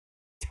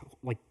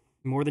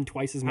more than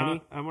twice as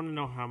many. I want to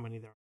know how many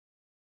there are.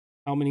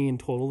 How many in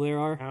total there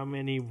are? How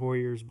many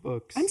Warriors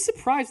books? I'm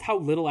surprised how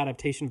little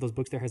adaptation of those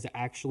books there has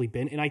actually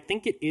been, and I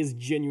think it is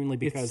genuinely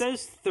because it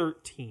says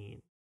 13.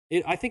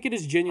 I think it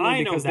is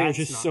genuinely because they're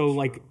just so true.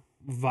 Like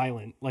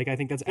violent. Like I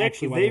think that's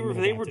actually why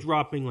they were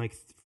dropping like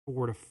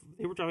 4 to.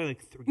 They were dropping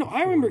like 3. No,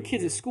 I remember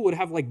kids at school would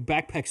have like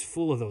backpacks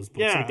full of those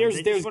books. Yeah,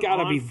 like, there's got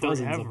to be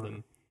dozens of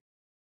them.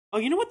 Oh,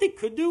 you know what they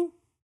could do?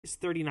 Is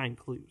 39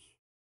 Clues.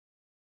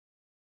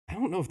 I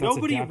don't know if that's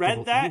nobody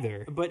read that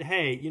either. But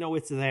hey, you know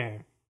it's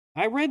there.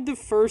 I read the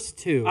first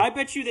 2. I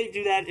bet you they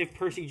do that if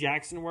Percy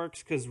Jackson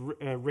works because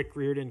Rick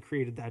Riordan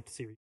created that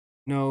series.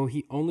 No,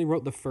 he only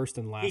wrote the first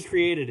and last. He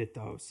created it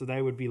though, so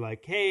they would be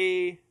like,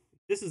 "Hey,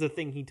 this is a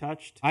thing he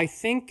touched." I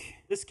think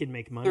this kid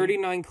make money.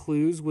 39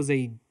 Clues was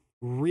a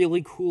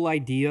really cool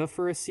idea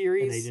for a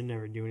series. And they didn't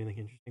ever do anything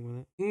interesting with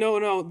it.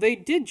 No, they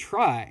did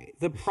try.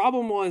 The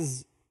problem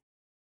was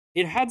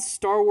it had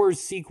Star Wars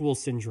sequel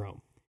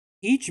syndrome.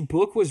 Each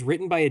book was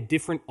written by a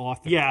different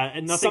author. Yeah,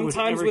 and nothing was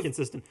ever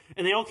consistent.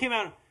 And they all came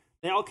out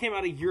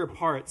a year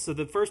apart. So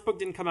the first book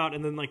didn't come out,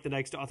 and then like the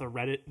next author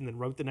read it and then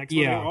wrote the next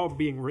one. They were all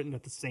being written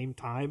at the same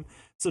time.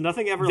 So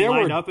nothing ever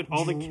lined up, and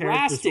all the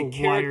drastic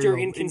character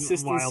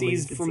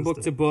inconsistencies from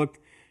book to book.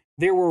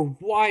 There were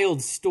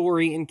wild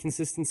story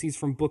inconsistencies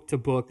from book to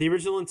book. The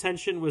original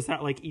intention was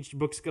that like each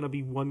book's gonna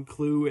be one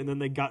clue, and then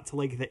they got to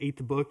like the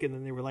 8th book, and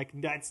then they were like,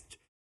 "That's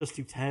just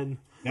do 10."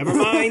 Never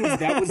mind,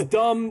 that was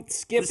dumb.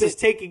 Skip this is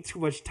taking too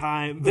much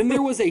time. Then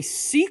there was a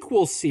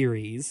sequel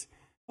series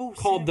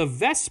called The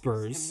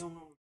Vespers. Sam,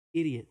 no,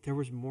 idiot. There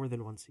was more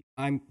than one sequel.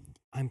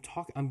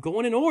 I'm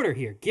going in order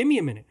here. Give me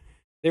a minute.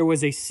 There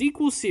was a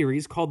sequel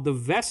series called The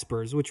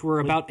Vespers, which were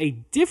about a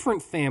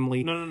different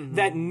family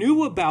that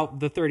knew about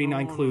the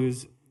 39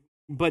 Clues,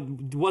 but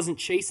wasn't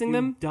chasing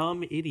them.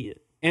 Dumb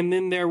idiot. And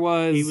then there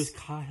was... It was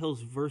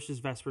Kyle's versus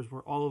Vespers,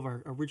 where all of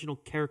our original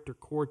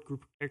core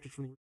group of characters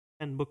from the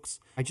 10 books.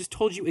 I just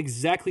told you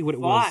exactly what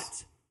it was.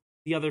 Fought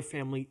the other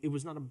family. It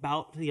was not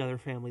about the other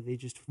family. They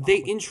just fought They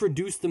with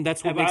introduced them.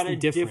 That's what makes about them a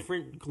different.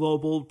 different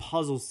global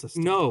puzzle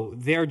system. No,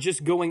 they're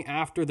just going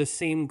after the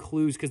same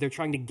clues because they're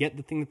trying to get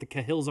the thing that the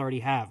Cahills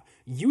already have.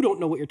 You don't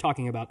know what you're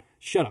talking about.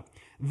 Shut up.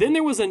 Then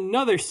there was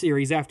another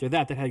series after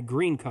that had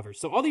green covers.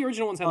 So all the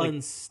original ones had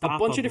like a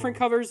bunch of different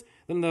covers.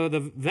 Then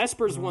the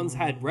Vespers ones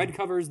had red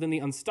covers. Then the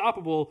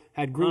Unstoppable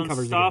had green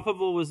covers.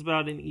 Unstoppable was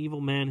about an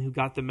evil man who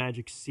got the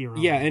magic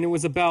serum. Yeah, and it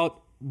was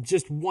about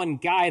just one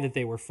guy that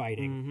they were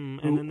fighting.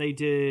 And then they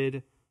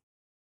did...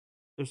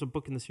 There's a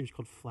book in the series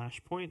called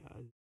Flashpoint.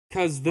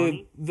 Because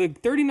the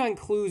 39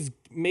 clues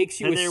makes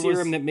you And a there serum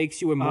was, that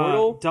makes you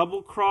immortal.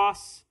 Double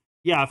Cross.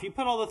 Yeah, if you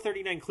put all the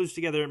 39 clues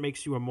together, it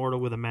makes you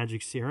immortal with a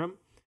magic serum.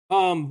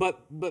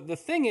 But the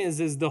thing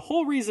is the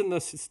whole reason the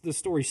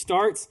story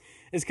starts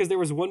is because there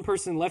was one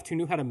person left who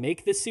knew how to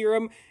make the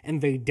serum,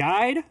 and they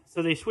died.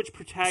 So they switched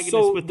protagonists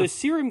So with the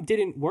serum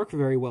didn't work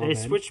very well. They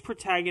then. switched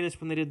protagonists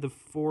when they did the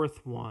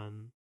fourth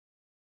one.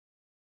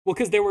 Well,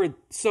 because there were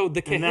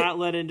and that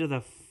led into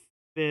the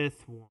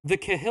fifth one. The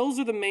Cahills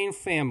are the main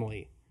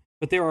family,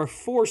 but there are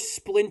 4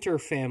 splinter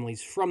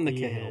families from the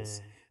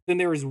Cahills. Then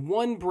there is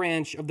one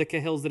branch of the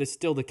Cahills that is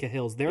still the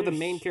Cahills. They're the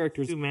main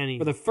characters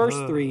for the first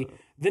 3.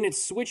 Then it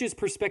switches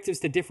perspectives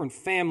to different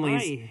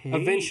families,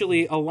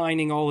 eventually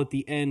aligning all at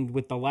the end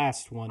with the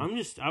last one.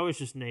 I was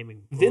just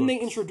naming books. Then they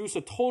introduce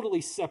a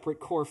totally separate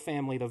core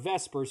family, the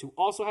Vespers, who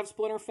also have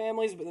splinter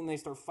families, but then they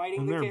start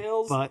fighting the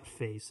Cahills. Butt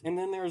faces. And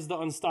then there's the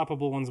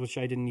Unstoppable ones, which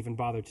I didn't even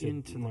bother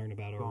to learn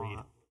about or read.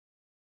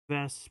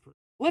 Vesper.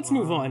 Let's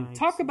move on.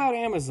 Talk about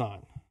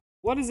Amazon.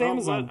 What is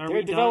Amazon?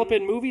 They're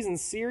developing movies and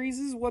series.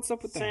 What's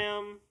up with that?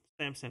 Sam.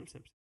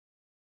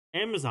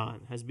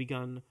 Amazon has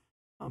begun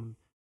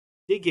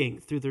digging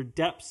through their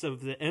depths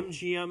of the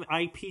MGM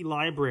IP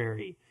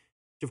library,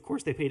 which of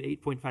course they paid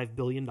 $8.5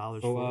 billion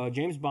for.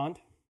 James Bond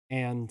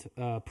and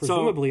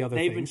presumably other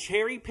things. They've been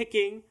cherry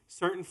picking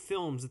certain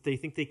films that they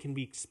think they can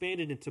be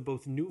expanded into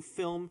both new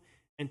film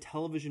and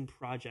television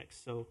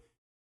projects. So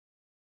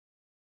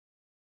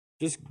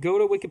just go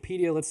to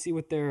Wikipedia. Let's see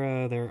what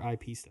their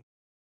IP stuff.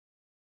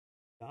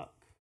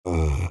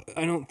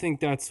 I don't think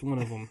that's one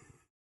of them.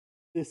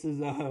 This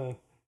is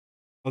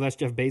Oh, that's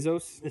Jeff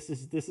Bezos.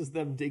 This is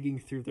them digging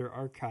through their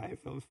archive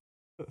of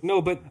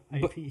no, but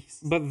IPs.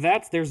 But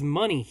there's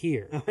money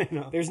here. I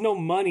know. There's no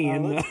money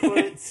in let's the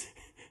put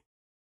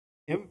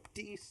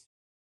empty.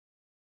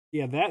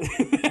 Yeah,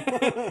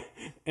 that.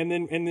 and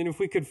then if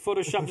we could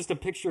Photoshop just a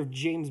picture of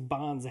James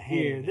Bond's head.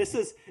 Here, this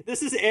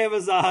is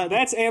Amazon.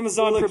 That's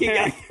Amazon looking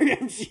preparing. at their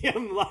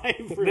MGM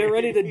library. They're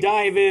ready to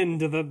dive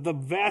into the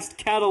vast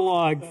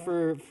catalog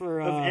for of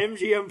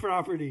MGM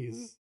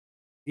properties.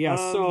 Yeah.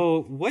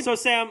 So what? So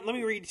Sam, let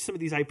me read some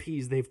of these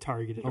IPs they've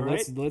targeted. All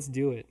right, let's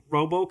do it.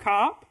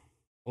 RoboCop.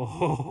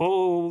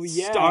 Oh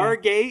yeah.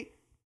 Stargate.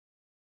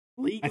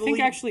 I think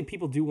actually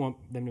people do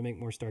want them to make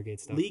more Stargate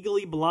stuff.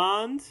 Legally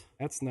Blonde.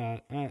 That's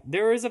not.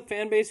 There is a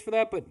fan base for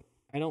that, but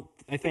I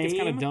think it's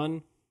kind of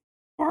done.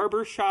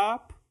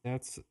 Barbershop.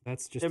 That's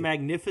just The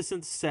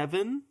Magnificent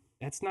Seven.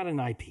 That's not an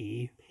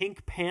IP.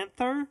 Pink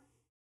Panther.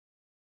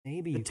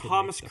 Maybe the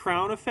Thomas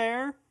Crown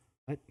Affair.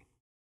 What?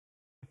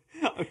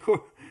 Of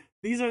course,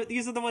 these are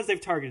the ones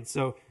they've targeted.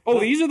 So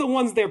these are the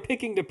ones they're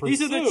picking to pursue.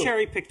 These are the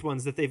cherry picked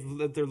ones that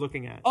they're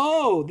looking at.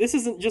 Oh, this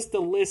isn't just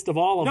the list of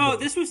all of them. No,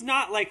 this was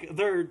not like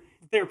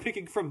they're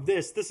picking from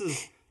this.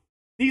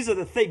 These are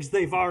the things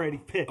they've already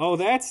picked. Oh,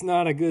 that's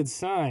not a good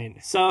sign.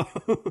 So,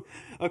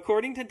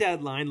 according to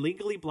Deadline,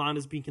 Legally Blonde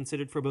is being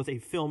considered for both a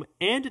film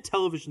and a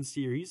television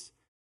series.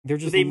 They're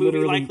just with a movie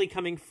likely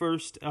coming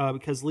first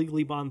because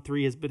Legally Blonde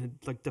 3 has been in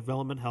like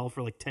development hell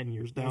for like 10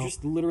 years now. There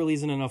just literally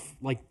isn't enough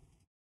like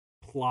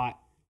plot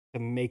to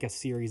make a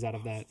series out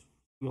of that.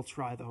 We'll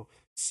try though.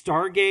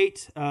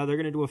 Stargate, they're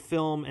going to do a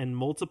film and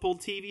multiple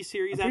TV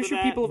series out of that. I'm pretty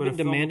sure people have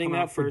been demanding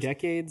that for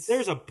decades.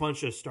 There's a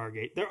bunch of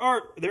Stargate. There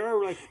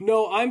are like...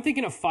 No, I'm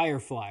thinking of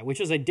Firefly, which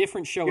is a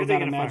different show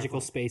about a magical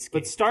space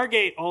game. But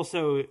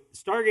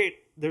Stargate,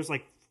 there's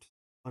like a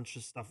bunch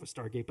of stuff with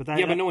Stargate. But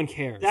but no one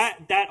cares.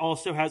 That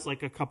also has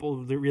like a couple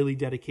of the really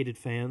dedicated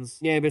fans.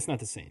 Yeah, but it's not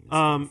the same.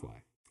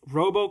 Firefly.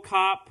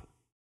 RoboCop,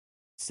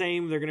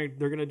 same. They're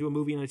gonna do a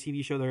movie and a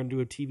TV show. They're gonna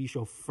do a TV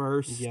show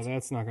first. Yeah,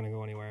 that's not gonna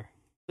go anywhere.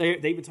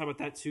 They've been talking about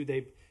that too.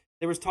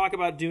 There was talk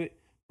about doing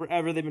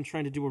forever. They've been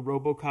trying to do a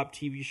RoboCop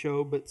TV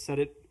show, but set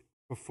it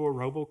before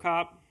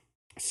RoboCop.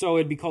 So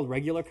it'd be called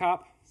Regular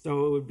Cop.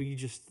 So it would be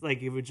just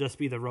like it would just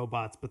be the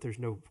robots, but there's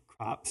no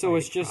cop. So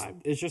it's just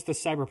a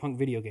cyberpunk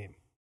video game.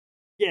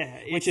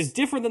 Yeah, which is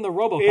different than the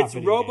RoboCop. It's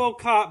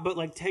RoboCop, but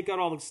like take out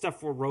all the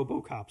stuff where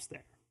RoboCop's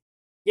there.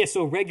 Yeah,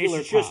 so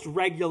regular. It's just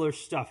regular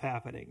stuff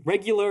happening.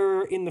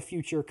 Regular in the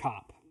future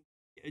cop.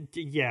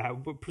 Yeah,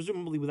 but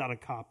presumably without a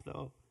cop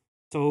though.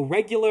 So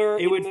regular.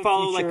 It would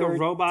follow like a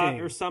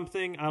robot or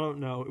something. I don't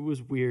know. It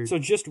was weird. So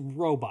just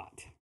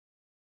robot.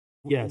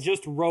 Yes.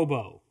 Just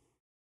Robo.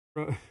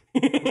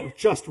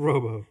 Just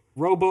Robo.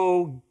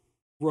 Robo.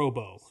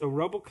 So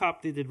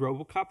RoboCop, they did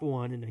RoboCop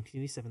 1 in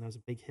 1987. That was a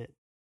big hit,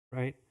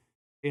 right?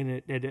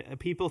 and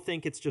people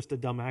think it's just a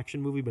dumb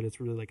action movie, but it's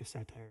really like a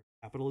satire of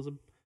capitalism.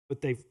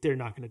 But they're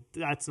not gonna.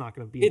 That's not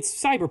gonna be. It's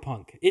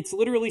cyberpunk. It's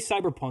literally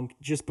cyberpunk.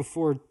 Just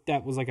before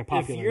that was like a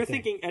popular. If you're thing.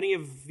 thinking any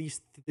of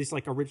these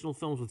like original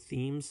films with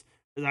themes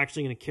is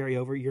actually going to carry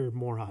over, you're a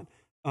moron.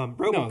 RoboCop.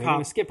 No, they're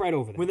gonna skip right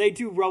over that. When they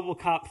do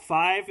RoboCop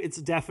 5, it's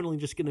definitely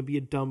just going to be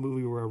a dumb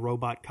movie where a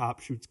robot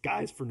cop shoots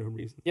guys for no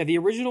reason. Yeah, the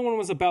original one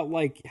was about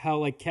like how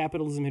like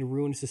capitalism had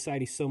ruined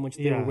society so much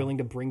that they were willing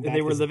to bring back.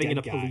 They were this living in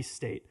a dead guy. police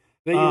state.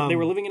 They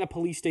were living in a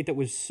police state that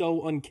was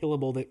so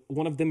unkillable that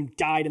one of them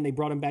died, and they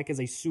brought him back as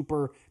a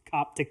super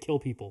cop to kill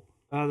people.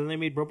 Then they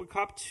made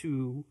RoboCop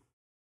 2,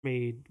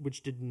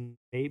 which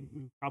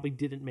probably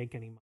didn't make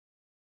any money.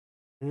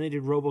 Then they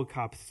did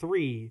RoboCop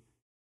 3,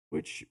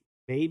 which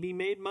maybe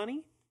made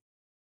money.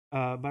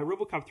 By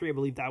RoboCop 3, I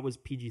believe that was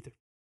PG-13.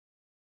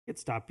 It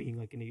stopped being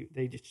like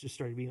they just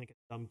started being like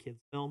a dumb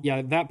kids film. Yeah,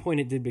 at that point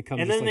it did become.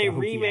 And just then like they a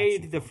hokey remade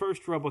action the film.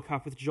 first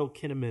RoboCop with Joel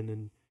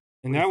Kinnaman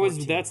And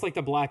that's like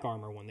the Black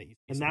Armor one that you see.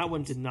 and that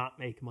one did not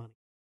make money.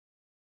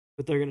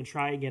 But they're going to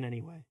try again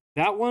anyway.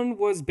 That one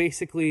was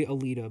basically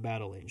Alita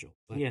Battle Angel.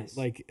 Yes.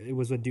 Like it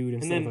was a dude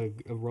instead of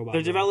a robot.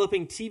 They're guy.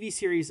 developing TV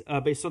series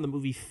based on the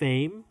movie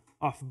Fame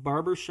off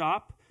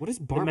Barbershop. What is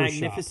The Barbershop?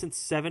 Magnificent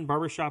Seven.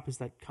 Barbershop is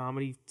that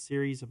comedy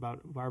series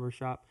about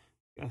barbershop.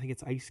 I think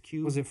it's Ice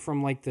Cube. Was it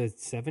from like the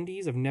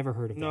 70s? I've never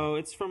heard of that. No,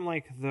 it's from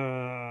like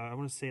I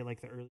want to say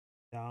like the early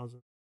 2000s.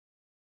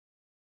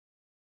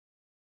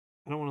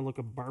 I don't want to look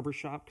up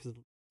Barbershop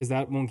because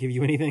that won't give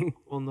you anything.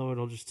 well, no,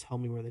 it'll just tell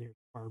me where they did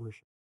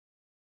Barbershop.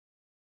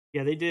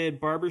 Yeah, they did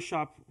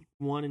Barbershop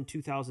 1 in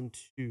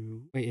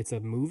 2002. Wait, it's a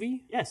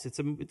movie? Yes, it's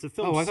a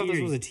film. Oh, I thought this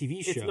series. was a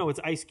TV show. It's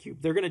Ice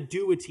Cube. They're gonna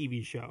do a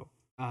TV show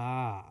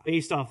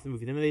based off the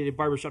movie. Then they did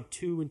Barbershop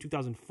 2 in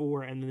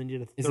 2004, and then they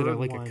did a third Is it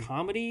one. a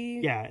comedy?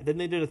 Yeah, then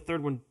they did a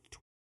third one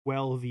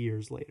 12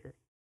 years later.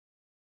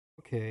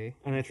 Okay.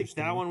 And I think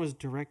that one was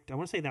direct. I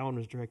want to say that one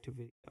was direct to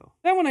video.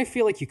 That one I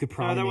feel like you could that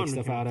probably one make we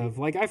stuff can out do. of.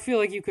 Like I feel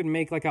like you could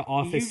make like an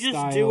office You just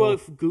style. do a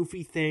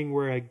goofy thing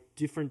where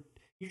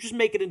you just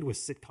make it into a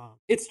sitcom.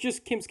 It's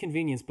just Kim's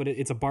Convenience, but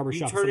it's a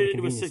barbershop. You turn it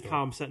into a convenience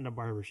sitcom store. set in a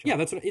barbershop. Yeah,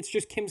 that's what it's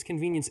just Kim's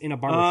Convenience in a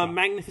barbershop.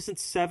 Magnificent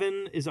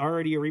Seven is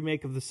already a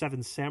remake of the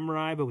Seven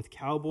Samurai, but with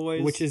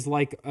cowboys, which is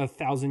like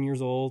 1,000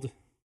 years old.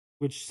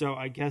 So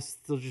I guess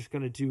they're just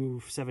gonna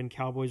do 7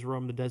 cowboys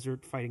roam the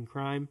desert fighting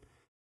crime.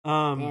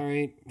 All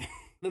right.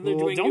 Then they're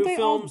Well, doing don't new they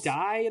films. all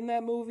die in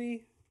that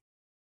movie?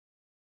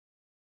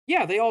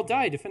 Yeah, they all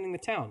die defending the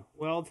town.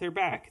 Well, they're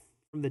back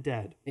from the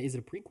dead, Is it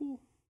a prequel?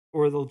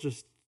 or they'll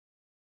just.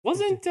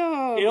 Wasn't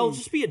It'll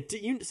just be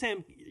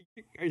Sam.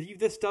 Are you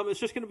this dumb? It's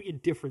just gonna be a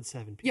different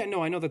 7 people. Yeah,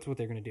 no, I know that's what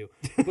they're gonna do.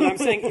 But I'm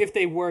saying if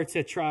they were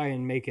to try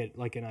and make it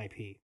like an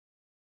IP,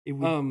 It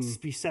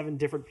would be 7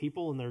 different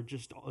people, and they're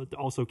just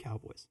also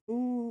cowboys.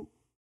 who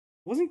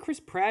wasn't Chris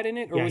Pratt in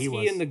it, or Yeah, was he he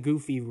was. in the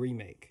Goofy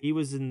remake? He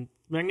was in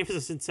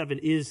Magnificent Seven.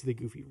 Is the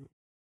Goofy remake?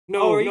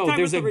 No, are you no, talking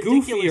there's a about the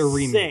goofier Ridiculous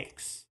remake.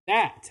 Six?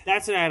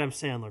 That's an Adam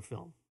Sandler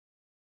film.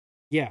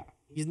 Yeah,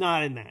 He's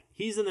not in that.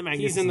 He's in the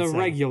Magnificent. he's in the Seven.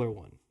 regular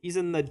one, He's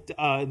in the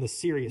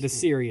serious. the one.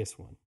 serious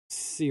one.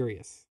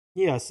 Serious.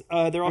 Yes, they're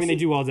also. I mean, they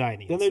do all die in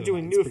the Then end, they're so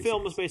doing it's new pretty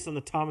films serious. based on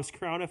the Thomas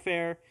Crown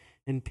Affair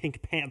and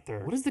Pink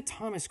Panther. What is the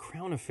Thomas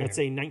Crown Affair? That's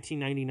a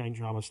 1999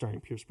 drama starring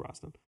Pierce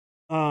Brosnan.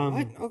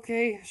 What?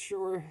 Okay,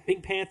 sure.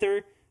 Pink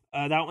Panther.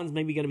 That one's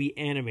maybe going to be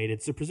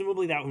animated, so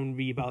presumably that one would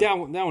be about. That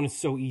one is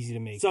so easy to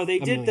make. So they a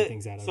did million the.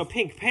 things out of. So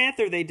Pink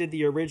Panther, they did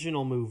the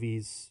original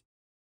movies,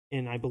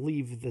 in I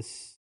believe the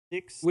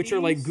 60s, which are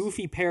like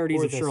goofy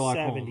parodies or of the Sherlock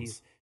 70s.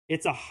 Holmes.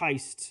 It's a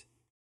heist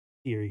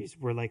series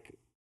where like.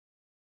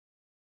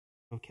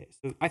 Okay,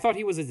 so I thought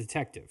he was a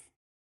detective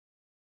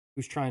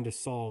who's trying to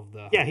solve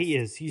the. yeah,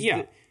 heist. he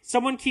is.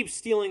 Someone keeps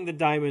stealing the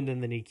diamond,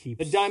 and then he keeps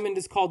The diamond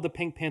is called the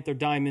Pink Panther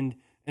Diamond,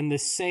 and the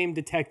same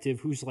detective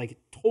who's like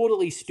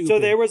totally stupid. So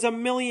there was a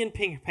million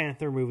Pink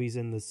Panther movies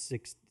in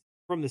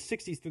from the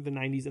 60s through the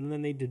 90s, and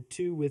then they did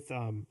 2 with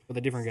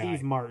a different Steve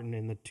guy. Martin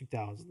in the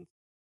 2000s.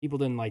 People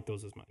didn't like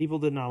those as much. People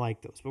did not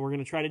like those, but we're going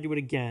to try to do it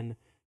again.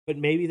 But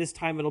maybe this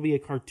time it'll be a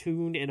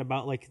cartoon and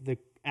about like the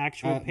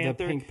actual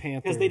Panther. The Pink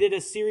Panther. Because they did a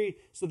series.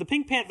 So the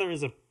Pink Panther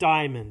is a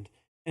diamond,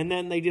 and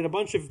then they did a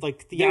bunch of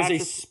like There's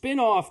theatrical. a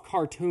spin-off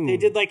cartoon. They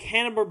did like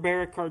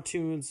Hanna-Barbera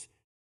cartoons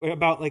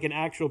about like an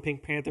actual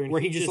Pink Panther, and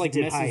where he just like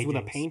did messes with a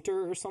hijinks.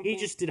 painter or something. He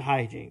just did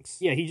hijinks.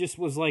 Yeah, he just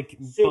was like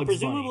So Bugs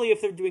presumably, Bunny.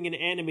 if they're doing an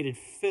animated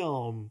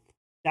film,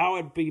 that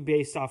would be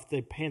based off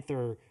the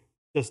Panther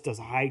just does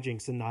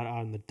hijinks and not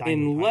on the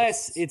diamond.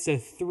 Unless heists. it's a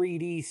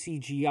 3D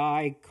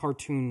CGI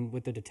cartoon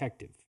with a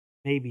detective.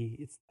 Maybe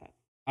it's that.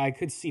 I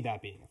could see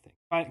that being a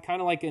thing.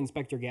 Kind of like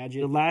Inspector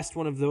Gadget. The last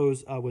one of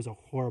those was a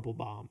horrible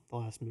bomb. The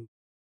last movie.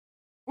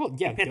 Well,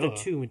 yeah, Panther duh.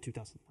 2 in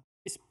 2009.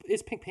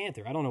 It's Pink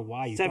Panther. I don't know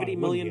why you thought it $70 wouldn't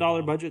million be a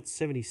bomb. budget,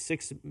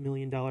 $76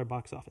 million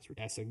box office.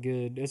 That's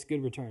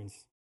good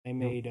returns. They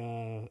made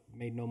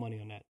no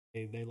money on that.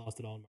 They lost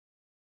it all.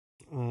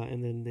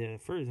 And then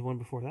the one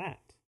before that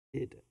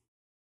did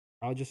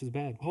Probably just as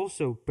bad.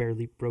 also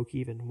barely broke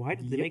even. Why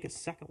did they Yep. make a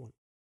second one?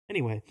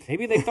 Anyway,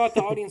 Maybe they thought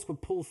the audience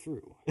would pull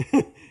through.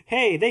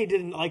 hey, they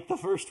didn't like the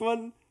first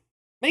one.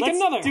 Let's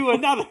another. Do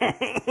another.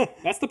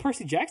 That's the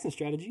Percy Jackson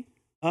strategy.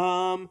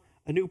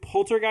 A new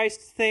Poltergeist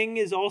thing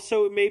is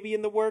also maybe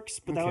in the works,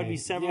 but that would be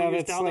several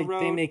years down the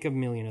road. They make a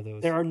million of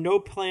those. There are no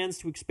plans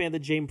to expand the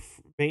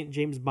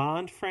James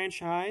Bond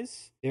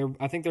franchise.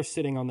 I think they're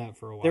sitting on that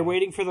for a while. They're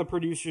waiting for the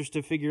producers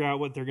to figure out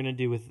what they're going to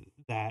do with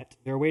that.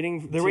 They're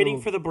waiting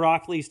for the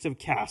Broccoli's to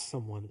cast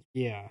someone.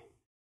 Yeah.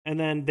 And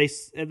then they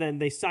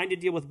signed a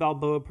deal with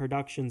Balboa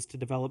Productions to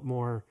develop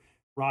more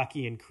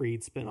Rocky and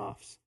Creed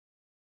spin-offs.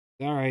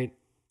 All right.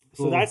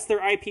 Cool. So that's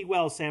their IP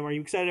well, Sam. Are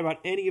you excited about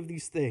any of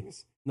these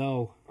things?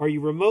 No. Are you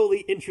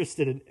remotely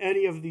interested in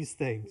any of these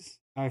things?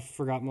 I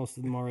forgot most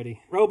of them already.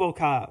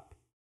 RoboCop,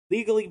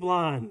 Legally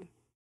Blonde,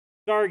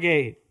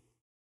 Stargate,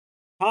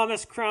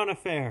 Thomas Crown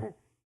Affair,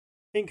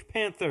 Pink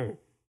Panther,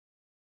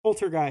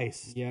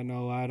 Poltergeist. Yeah,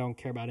 no, I don't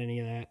care about any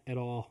of that at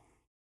all.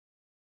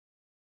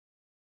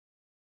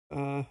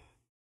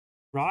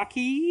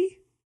 Rocky?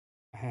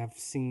 I have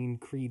seen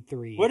Creed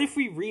 3. What if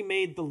we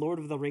remade the Lord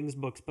of the Rings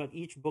books, but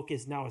each book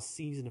is now a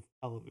season of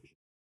television?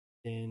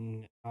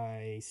 Then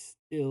I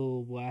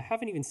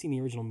haven't even seen the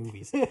original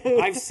movies.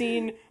 I've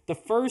seen the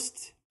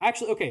first...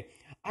 Actually, okay,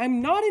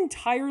 I'm not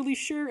entirely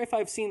sure if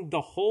I've seen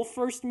the whole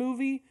first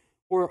movie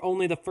or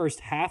only the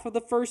first half of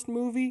the first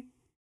movie.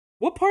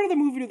 What part of the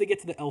movie do they get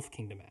to the Elf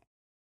Kingdom at?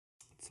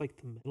 It's like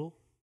the middle.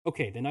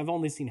 Okay, then I've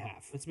only seen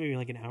half. It's maybe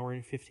like an hour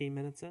and 15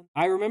 minutes in.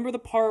 I remember the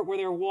part where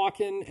they're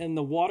walking and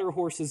the water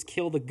horses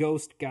kill the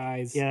ghost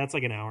guys. Yeah, that's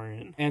like an hour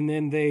in. And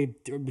then they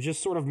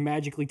just sort of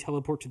magically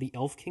teleport to the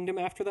Elf Kingdom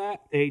after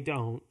that. They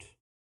don't.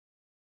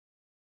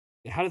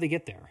 How do they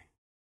get there?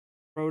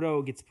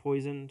 Frodo gets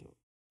poisoned.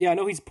 Yeah, I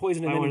know he's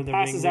poisoned and then he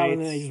passes out and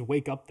then they just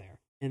wake up there.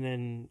 And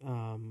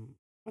then,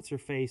 what's her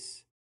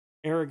face?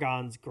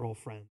 Aragorn's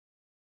girlfriend.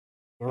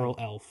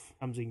 Elf.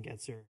 Comes and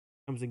gets him.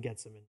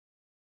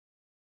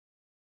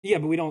 Yeah,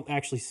 but we don't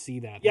actually see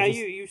that. Yeah,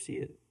 you see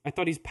it. I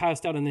thought he's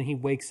passed out and then he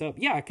wakes up.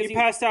 Yeah, because he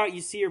passed out.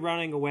 You see her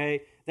running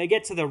away. They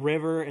get to the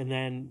river and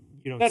then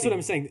you don't. That's what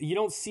I'm saying. You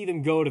don't see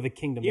them go to the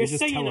kingdom. You're just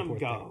saying teleport them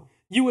go.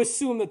 There. You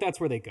assume that that's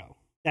where they go.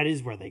 That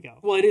is where they go.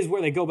 Well, it is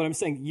where they go, but I'm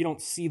saying you don't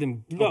see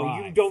them. No,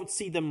 arrive. you don't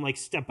see them like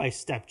step by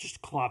step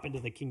just clop into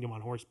the kingdom on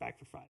horseback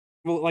for 5.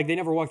 Well, like they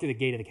never walk through the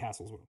gate of the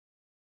castles.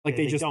 Like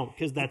they just don't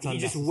because that's he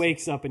just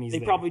wakes up and he's. They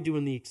there. probably do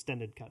in the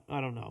extended cut.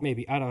 I don't know.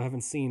 Maybe I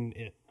haven't seen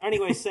it.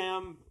 Anyway,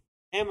 Sam.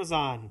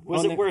 Amazon,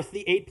 was it worth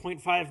the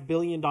 $8.5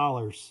 billion?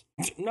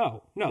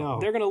 No.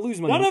 They're going to lose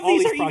money. None of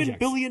these are projects. even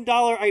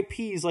billion-dollar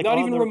IPs. Like not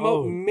on even their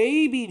remote. Own.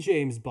 Maybe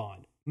James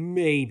Bond.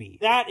 Maybe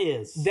that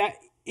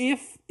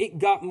if it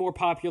got more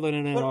popular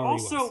than it already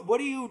was. But also, what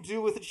do you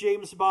do with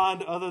James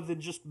Bond other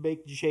than just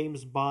make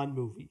James Bond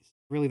movies?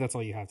 Really, that's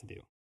all you have to do.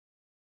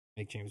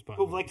 Make James Bond.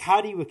 But movies. like,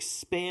 how do you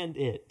expand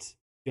it?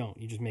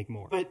 You just make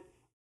more. But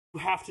you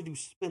have to do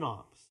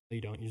spin-offs.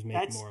 You don't. You just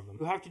make more of them.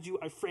 You have to do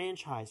a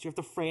franchise. You have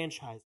to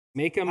franchise.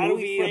 Make a How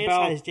movie do we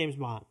franchise about James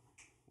Bond.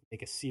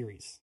 Make a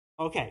series.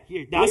 Okay,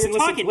 here now you're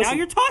talking. Now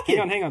you're talking.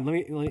 Hang on.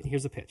 Let me.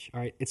 Here's the pitch.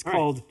 All right, it's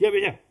called.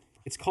 Right. Yeah.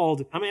 It's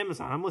called. I'm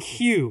Amazon. I'm listening.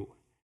 Q.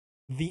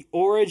 The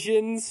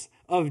origins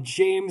of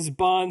James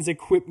Bond's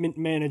equipment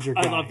manager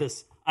guy.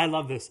 I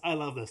love this.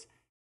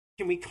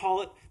 Can we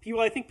call it?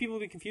 I think people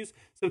will be confused.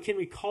 So can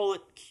we call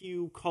it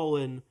Q: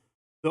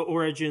 the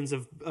origins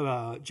of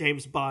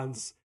James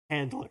Bond's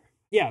handler?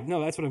 Yeah. No,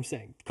 that's what I'm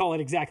saying. Call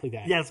it exactly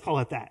that. Yeah, let's call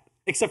it that.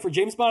 Except for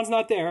James Bond's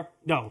not there.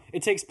 No.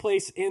 It takes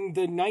place in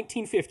the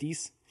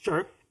 1950s.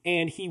 Sure.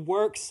 And he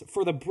works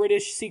for the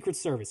British Secret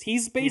Service.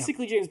 He's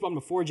basically James Bond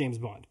before James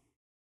Bond.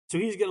 So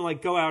he's going to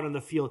like go out in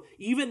the field.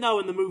 Even though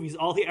in the movies,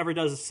 all he ever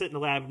does is sit in the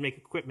lab and make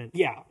equipment.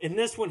 Yeah. In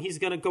this one, he's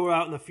going to go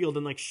out in the field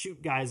and like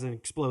shoot guys and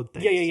explode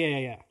things.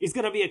 Yeah. He's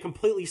going to be a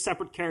completely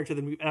separate character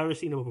than we've ever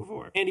seen him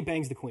before. And he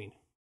bangs the queen.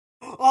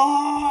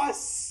 Oh,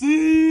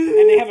 see.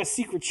 And they have a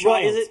secret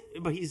child. Well, is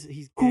it? But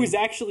he's who is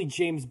actually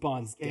James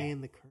Bond's gay dad.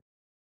 in the curtain.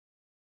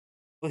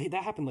 Well,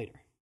 that happened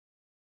later.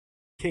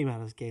 Came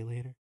out as gay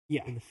later.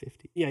 Yeah. In the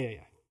 50s.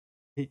 Yeah.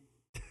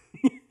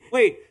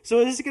 Wait, so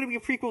is this going to be a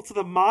prequel to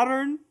the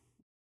modern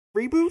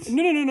reboot?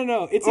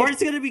 No. It's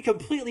going to be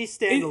completely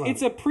standalone.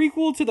 It's a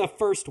prequel to the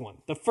first one,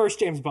 the first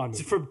James Bond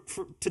movie.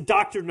 To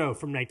Dr. No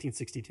from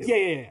 1962.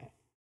 Yeah.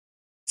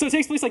 So it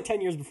takes place like 10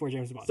 years before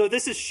James Bond. So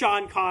this is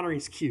Sean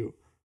Connery's Q.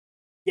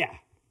 Yeah.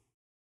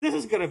 This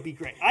is going to be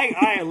great.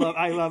 I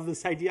love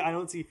this idea. I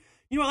don't see...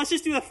 You know what? Let's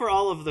just do that for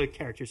all of the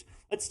characters.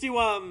 Let's do...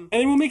 And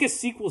then we'll make a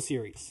sequel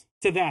series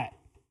to that.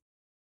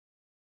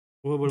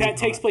 That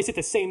takes place at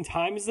the same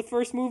time as the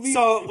first movie.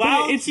 So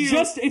while it's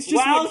just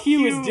what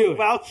Q is doing.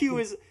 While Q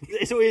is...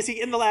 So is he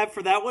in the lab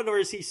for that one, or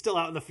is he still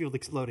out in the field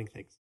exploding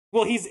things?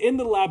 Well, he's in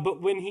the lab,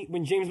 but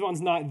when James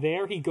Bond's not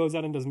there, he goes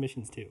out and does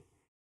missions too.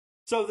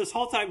 So this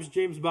whole time,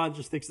 James Bond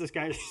just thinks this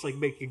guy is just like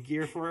making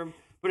gear for him,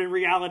 but in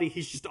reality,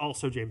 he's just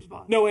also James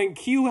Bond. No, and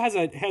Q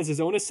has his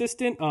own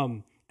assistant,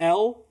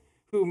 L,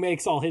 who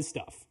makes all his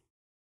stuff.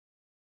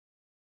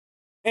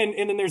 And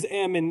then there's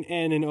M and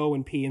N and O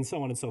and P and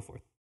so on and so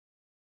forth.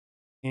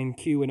 And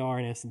Q and R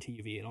and S and T,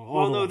 V and all.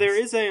 Well, no, there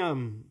is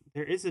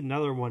there is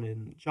another one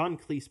in John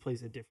Cleese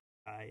plays a different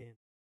guy in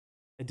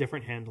a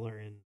different handler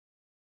in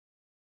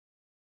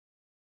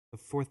the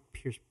fourth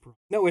Pierce Brosnan.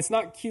 No, it's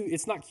not Q.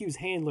 It's not Q's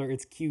handler.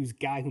 It's Q's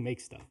guy who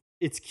makes stuff.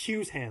 It's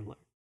Q's handler.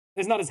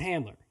 It's not his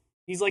handler.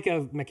 He's like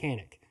a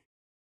mechanic.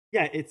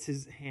 Yeah, it's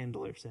his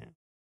handler, Sam.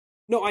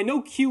 No, I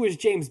know Q is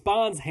James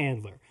Bond's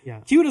handler. Yeah.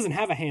 Q doesn't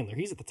have a handler.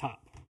 He's at the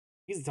top.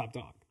 He's the top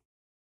dog.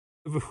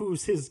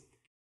 Who's his?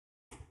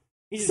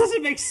 This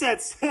doesn't make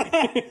sense.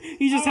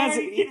 he just has.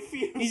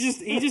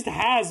 He just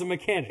has a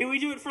mechanic. Can we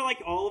do it for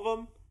like all of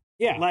them?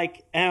 Yeah.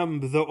 Like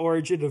M, the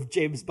origin of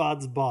James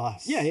Bond's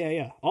boss.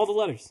 Yeah. All the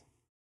letters.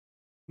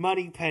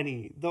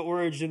 Moneypenny, the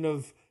origin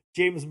of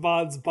James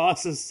Bond's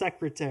boss's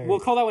secretary.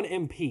 We'll call that one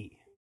MP.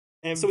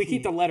 So we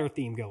keep the letter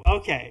theme going.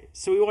 Okay,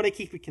 so we want to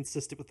keep it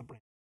consistent with the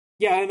brand.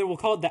 Yeah, and then we'll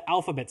call it the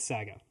Alphabet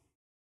Saga.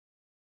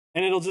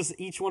 And it'll just,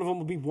 each one of them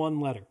will be one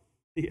letter.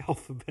 The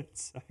Alphabet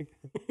Saga.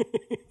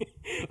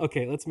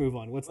 Okay, let's move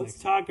on. Let's next?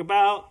 Talk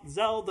about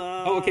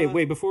Zelda. Oh, okay,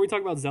 wait, before we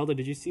talk about Zelda,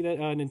 did you see that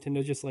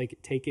Nintendo just like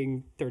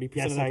taking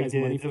 30% of that guy's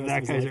money for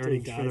that guy's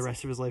earnings for the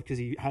rest of his life because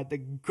he had the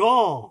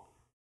gall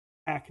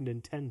hack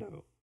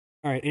Nintendo.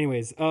 All right,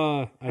 anyways,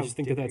 I just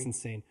think that's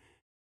insane.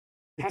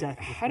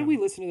 How do we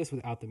listen to this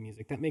without the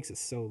music? That makes it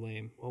so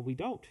lame. Well, we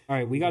don't. All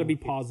right, we got to be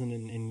pausing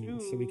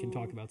and so we can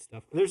talk about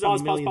stuff. There's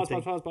pause,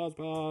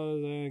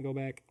 go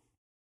back.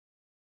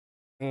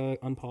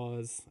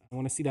 Unpause. I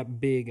want to see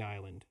that big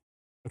island.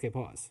 Okay,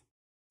 pause.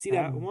 See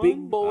that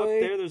big boy? Up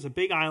there, there's a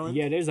big island.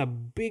 Yeah, there's a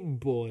big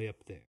boy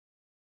up there.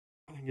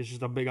 I think it's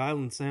just a big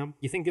island, Sam.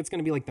 You think it's going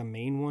to be like the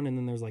main one and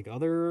then there's like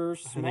other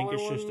smaller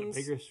ones? I think it's just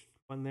a bigger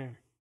one there.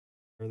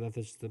 Or that's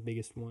just the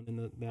biggest one in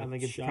that I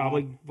think it's shot.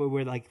 probably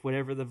where like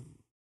whatever the...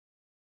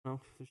 No,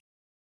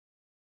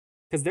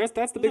 because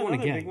that's the big one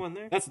again. Big one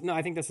there.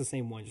 I think that's the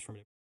same one, just from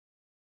it.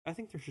 I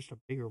think there's just a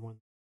bigger one.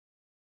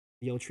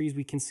 Yellow trees.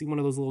 We can see one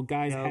of those little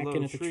guys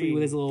hacking at the tree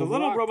with his little. The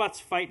little rock. robots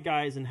fight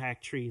guys and hack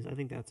trees. I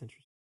think that's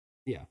interesting.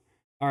 Yeah.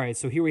 All right.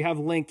 So here we have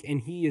Link, and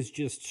he is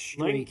just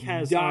straight Link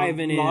has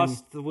diving in.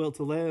 Lost the will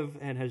to live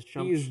and has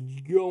jumped. He is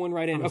going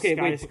right in. Okay,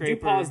 wait. Do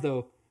pause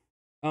though.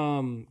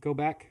 Go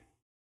back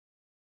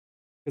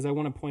because I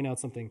want to point out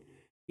something.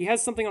 He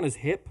has something on his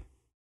hip.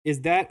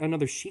 Is that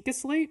another Sheikah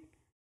slate?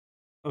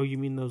 Oh, you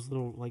mean those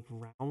little, like,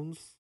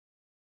 rounds?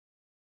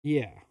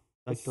 Yeah.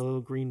 Like the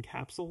little green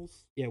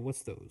capsules? Yeah,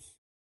 what's those?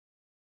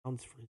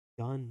 Rounds for his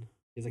gun.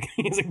 He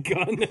has a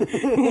gun.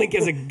 Link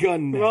has a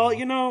gun now. Well,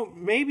 you know,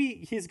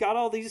 maybe he's got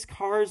all these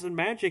cars and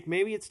magic.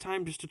 Maybe it's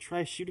time just to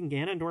try shooting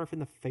Ganondorf in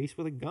the face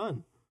with a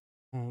gun.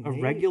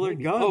 Regular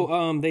gun.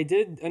 Oh, they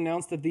did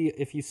announce that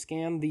if you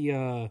scan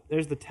the...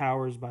 There's the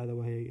towers, by the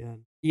way,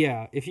 again.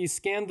 Yeah, if you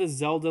scan the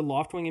Zelda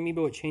Loftwing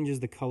amiibo, it changes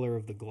the color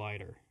of the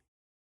glider.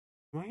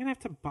 Am I going to have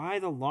to buy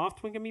the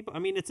Loftwing amiibo? I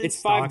mean, it's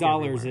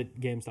 $5 at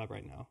GameStop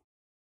right now.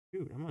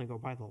 Dude, I'm going to go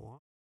buy the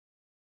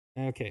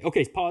Loftwing.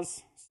 Okay,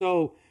 pause.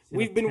 So,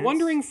 we've been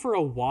wondering for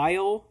a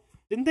while...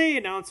 Didn't they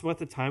announce what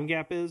the time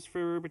gap is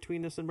for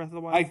between this and Breath of the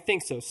Wild? I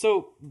think so.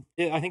 So,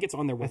 I think it's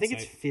on their website. I think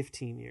it's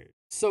 15 years.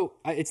 So,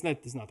 it's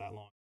not that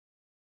long.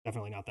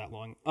 Definitely not that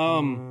long.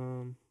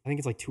 I think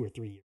it's like 2 or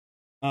 3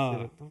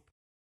 years.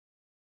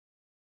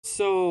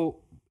 So,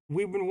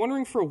 we've been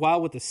wondering for a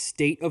while what the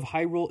state of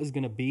Hyrule is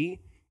going to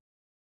be.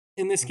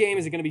 In this game,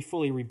 is it going to be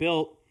fully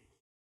rebuilt?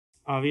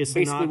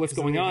 Obviously basically not, what's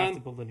going on. Have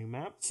to build a new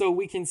map. So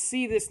we can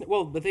see this.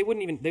 Well, but they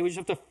wouldn't even. They would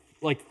just have to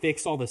like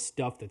fix all the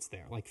stuff that's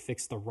there, like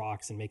fix the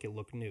rocks and make it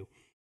look new.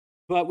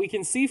 But we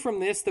can see from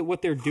this that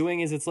what they're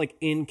doing is it's like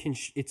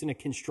it's in a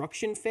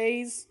construction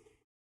phase.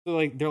 So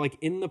like they're like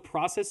in the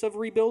process of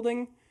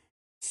rebuilding.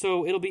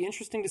 So it'll be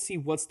interesting to see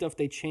what stuff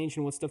they change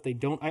and what stuff they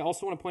don't. I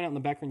also want to point out in the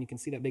background you can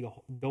see that big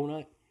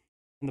donut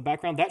in the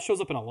background. That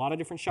shows up in a lot of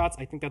different shots.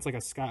 I think that's like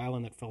a sky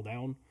island that fell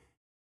down.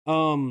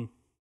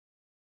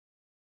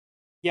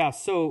 Yeah,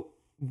 so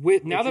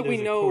now that we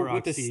know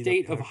what the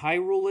state of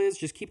Hyrule is,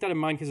 just keep that in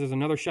mind because there's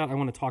another shot I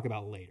want to talk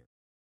about later.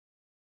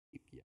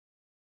 Yeah.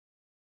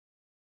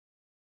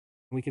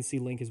 We can see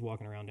Link is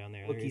walking around down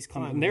there. Look, he's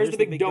climbing. There's the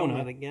big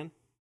donut again.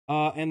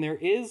 And there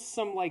is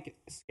some like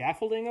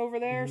scaffolding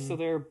over there, so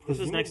they're this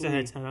is next to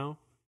Hateno.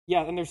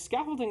 Yeah, and there's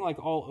scaffolding like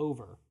all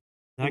over.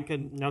 Now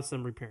it's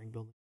them repairing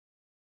buildings.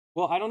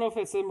 Well, I don't know if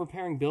it's them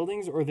repairing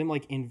buildings or them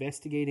like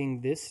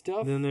investigating this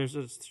stuff. Then there's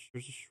a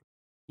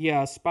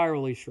yeah, a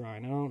spirally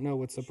shrine. I don't know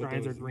what's up with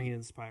those. Shrines are green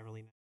and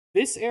spirally.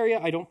 This area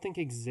I don't think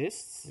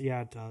exists.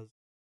 Yeah, it does.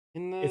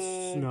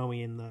 It's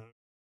snowy in the.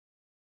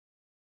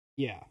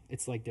 Yeah,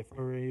 it's like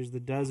different. Or here's the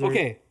desert.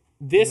 Okay,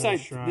 this I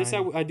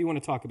do want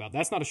to talk about.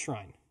 That's not a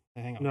shrine.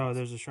 Hang on. No,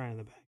 there's a shrine in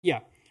the back. Yeah,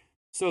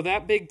 so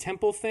that big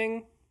temple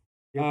thing.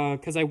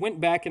 Because I went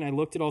back and I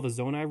looked at all the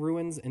Zonai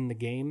ruins in the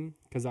game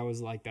because I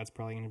was like, that's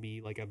probably going to be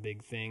like a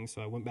big thing.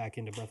 So I went back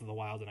into Breath of the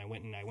Wild and I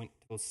went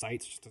to those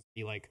sites just to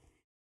see like.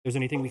 There's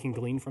anything we can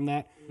glean from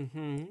that.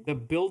 Mm-hmm. The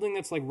building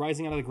that's like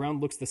rising out of the ground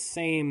looks the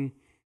same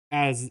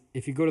as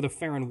if you go to the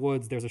Farron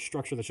Woods, there's a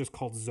structure that's just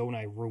called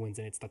Zonai Ruins,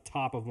 and it's the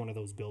top of one of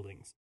those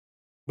buildings.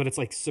 But it's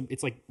like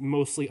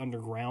mostly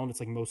underground. It's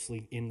like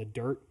mostly in the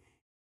dirt.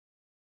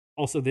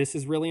 Also, this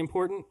is really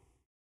important.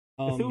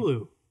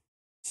 Cthulhu.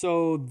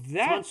 So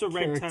that Bunch of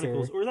red character,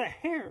 tentacles. Or that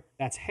hair.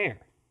 that's hair.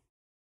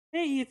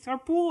 Hey, it's our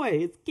boy.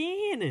 It's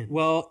Ganon.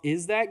 Well,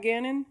 is that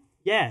Ganon?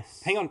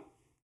 Yes. Hang on.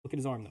 Look at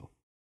his arm, though.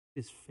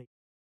 His face.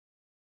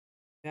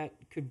 That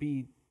could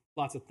be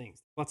lots of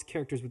things. Lots of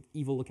characters with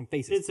evil-looking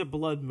faces. It's a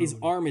blood moon. His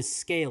arm is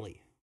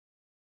scaly.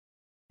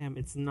 Damn,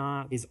 it's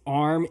not. His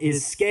arm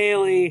is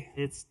scaly.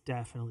 It's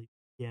definitely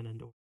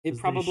Ganondorf. It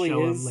probably they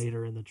show is. him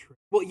later in the trip.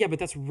 Well, yeah, but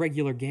that's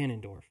regular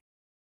Ganondorf.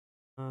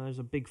 There's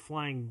a big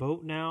flying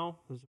boat now.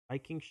 There's a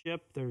Viking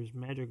ship. There's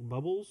magic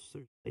bubbles.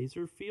 There's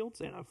laser fields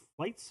and a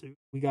flight suit.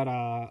 We got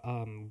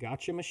a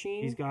gotcha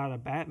machine. He's got a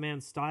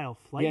Batman-style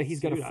flight suit. Yeah,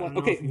 he's got a I don't flight. know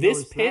Okay, if you this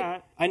noticed pit.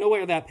 that. I know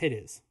where that pit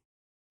is.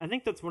 I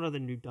think that's one of the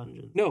new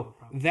dungeons. No,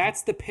 probably.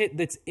 that's the pit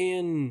that's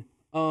in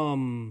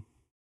the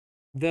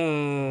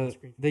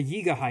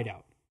Yiga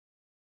hideout.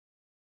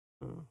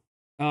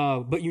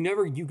 But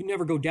you can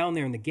never go down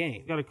there in the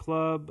game. He's got a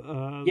club.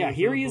 Yeah, there's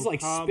here a he is, like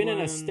goblin.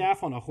 spinning a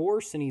staff on a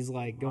horse, and he's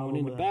like going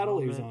into battle.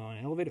 He's helmet. on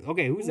an elevator.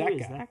 Okay, who's Who that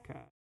is guy? that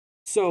guy?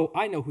 So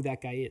I know who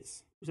that guy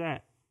is. Who's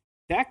that?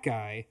 That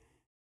guy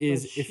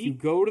is, That if you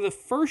sheep? go to the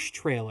first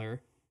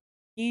trailer,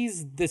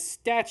 he's the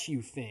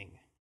statue thing.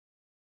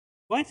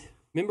 What?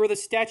 Remember the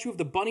statue of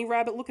the bunny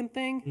rabbit looking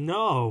thing?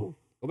 No.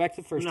 Go back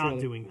to the first I'm not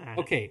trailer. doing that.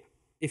 Okay,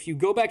 if you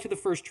go back to the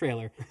first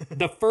trailer,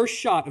 the first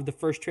shot of the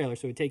first trailer,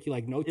 so it'd take you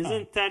like no time.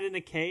 Isn't that in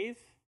a cave?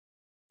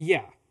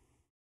 Yeah,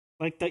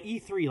 Like the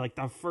E3, like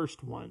the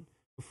first one,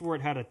 before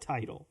it had a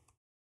title.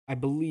 I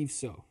believe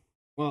so.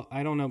 Well,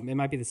 I don't know. It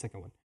might be the second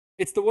one.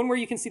 It's the one where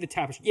you can see the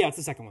tapestry. Yeah, it's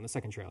the second one, the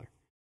second trailer.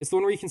 It's the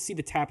one where you can see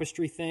the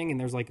tapestry thing, and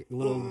there's like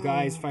little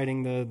guys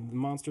fighting the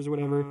monsters or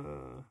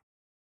whatever.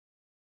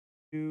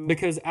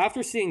 Because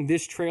after seeing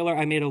this trailer,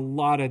 I made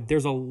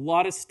there's a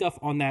lot of stuff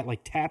on that like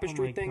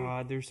tapestry thing. Oh my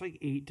god, there's like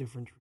 8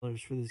 different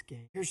trailers for this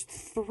game. There's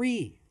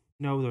 3.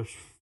 No,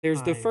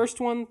 There's the 5.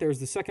 first one, there's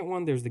the second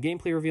one, there's the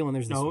gameplay reveal, and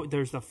there's this No, one.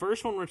 there's the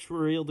first one which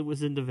revealed it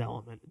was in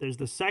development. There's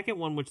the second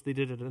one which they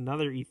did at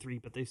another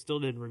E3, but they still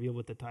didn't reveal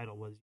what the title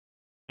was.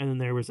 And then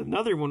there was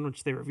another one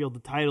which they revealed the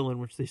title in,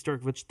 which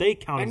they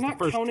count I'm as not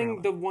the first counting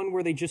trailer. the one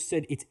where they just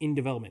said it's in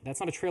development. That's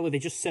not a trailer. They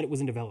just said it was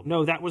in development.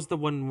 No, that was the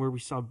one where we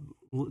saw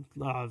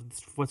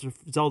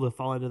Zelda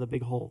fall into the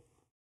big hole,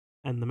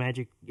 and the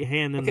magic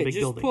hand in the Okay, big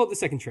just building. pull up the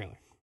second trailer.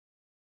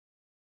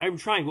 I'm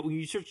trying, but when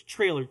you search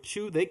trailer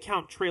 2, they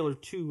count trailer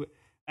 2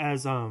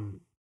 as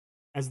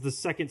the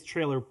second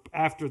trailer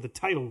after the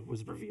title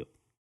was revealed.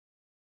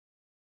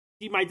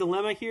 See my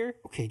dilemma here?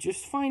 Okay,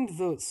 just find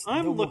the.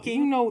 I'm the,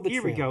 looking. You know the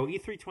here trailer. we go.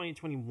 E3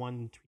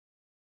 2021.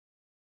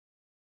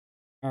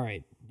 All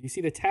right. You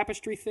see the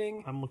tapestry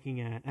thing? I'm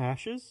looking at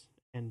ashes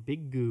and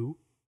big goo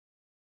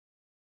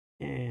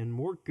and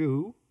more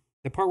goo.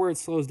 The part where it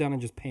slows down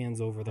and just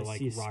pans over the I like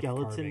see a rock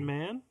skeleton carving.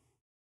 man.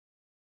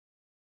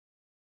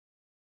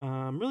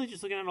 I'm really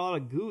just looking at a lot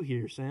of goo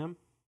here, Sam.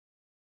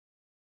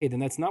 Hey, then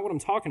that's not what I'm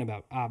talking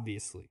about.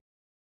 Obviously.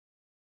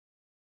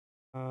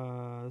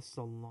 This is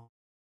a long.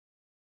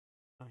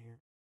 Not here.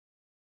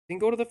 Then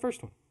go to the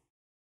first one.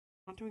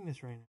 I'm not doing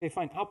this right now. Okay,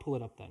 fine. I'll pull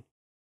it up then.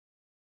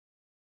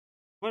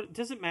 What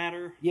does it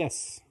matter?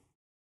 Yes,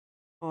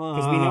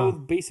 because we know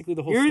basically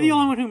the whole. You're story. the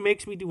only one who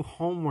makes me do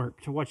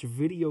homework to watch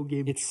video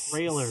game It's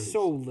trailers.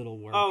 so little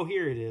work. Oh,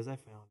 here it is. I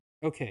found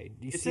it. Okay.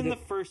 Do you It's see in the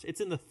first. It's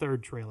in the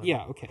third trailer.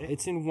 Yeah. Okay.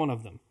 It's in one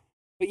of them.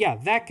 But yeah,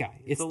 that guy.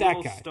 It's a that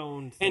little guy.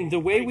 stone thing, And the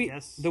way I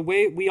guess.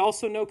 we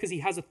also know because he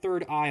has a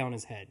third eye on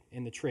his head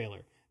in the trailer.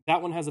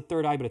 That one has a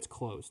third eye, but it's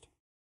closed.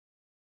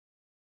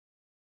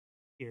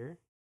 Here.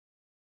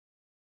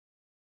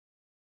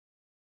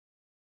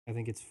 I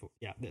think it's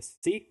this.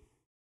 See,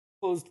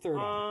 closed third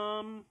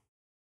eye.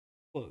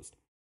 Closed.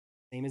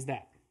 Same as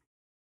that.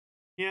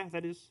 Yeah,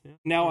 that is. Yeah.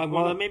 Now I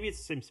want. maybe it's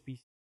the same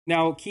species.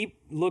 Now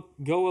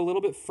go a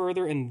little bit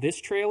further in this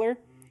trailer.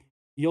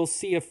 You'll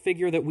see a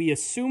figure that we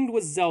assumed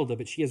was Zelda,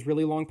 but she has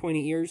really long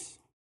pointy ears,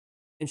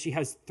 and she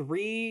has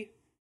 3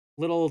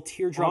 little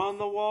teardrop On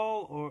the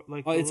wall, or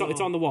like it's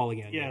on the wall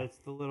again. Yeah, it's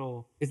the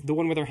little. It's the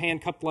one with her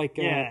hand cupped like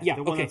Yeah,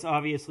 the one okay. that's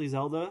obviously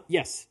Zelda.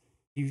 Yes.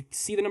 You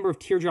see the number of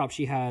teardrops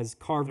she has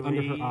carved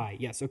under her 3. eye.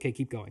 Yes. Okay,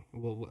 keep going.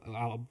 We'll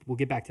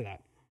get back to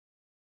that.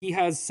 He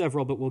has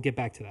several, but we'll get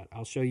back to that.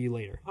 I'll show you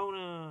later.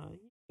 Kona.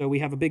 So we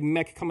have a big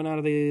mech coming out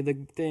of the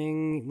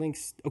thing.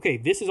 Link's. Okay,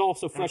 this is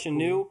also fresh and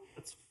new.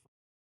 That's,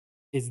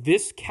 Is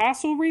this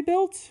castle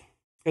rebuilt?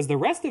 Because the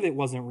rest of it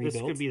wasn't rebuilt.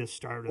 this could be the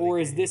start of or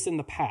the is game. this in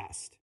the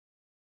past?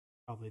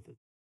 Probably the.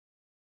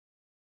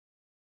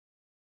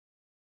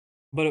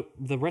 But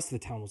the rest of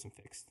the town wasn't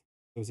fixed.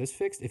 So is this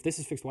fixed? If this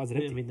is fixed, why is it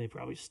I empty? mean, they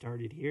probably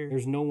started here.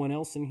 There's no one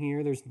else in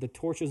here. The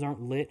torches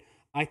aren't lit.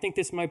 I think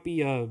this might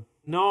be a.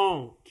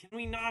 No, can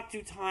we not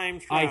do time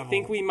travel? I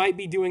think we might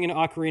be doing an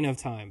Ocarina of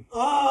Time.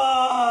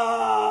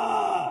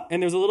 Ah!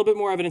 And there's a little bit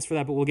more evidence for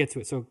that, but we'll get to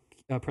it. So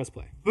press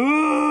play.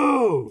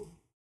 Boo!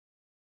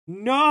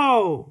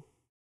 No!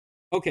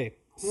 Okay,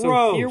 so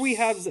Gross. here we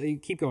have.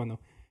 Keep going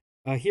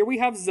though. Here we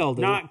have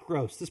Zelda. Not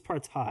gross. This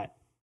part's hot.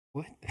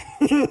 What?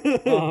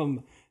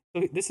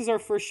 So this is our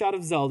first shot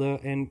of Zelda,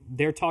 and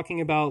they're talking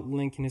about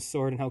Link and his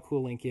sword and how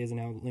cool Link is and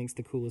how Link's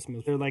the coolest,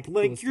 most. They're like,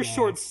 Link, coolest your guy.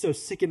 sword's so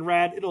sick and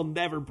rad, it'll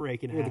never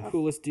break in You're half. the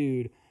coolest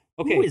dude.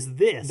 Okay, Who is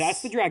this?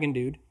 That's the dragon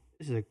dude.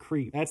 This is a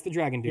creep. That's the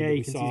dragon dude. Yeah, that you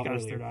we can saw see he's got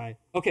his earlier. third eye.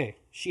 Okay,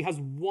 she has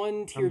one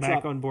I'm teardrop.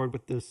 back on board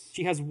with this.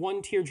 She has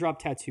one teardrop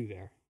tattoo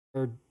there,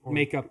 or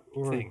makeup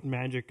or thing.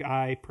 magic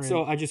eye print.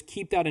 So I just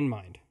keep that in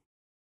mind.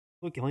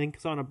 Look,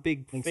 Link's on a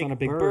big Link's fake on a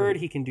big bird.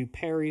 He can do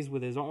parries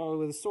with his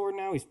sword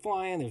now. He's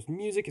flying. There's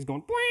music. He's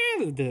going.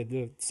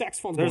 The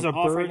saxophone's There's going a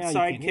off bird right now. You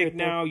can't hear sidekick it,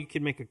 though. now. You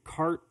can make a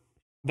cart.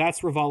 That's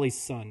Rivali's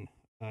son,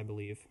 I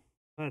believe.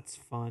 That's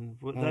fun.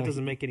 That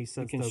doesn't make any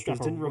sense, can though. strap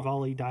Because didn't a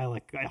Rivali die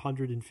like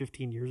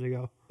 115 years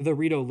ago? The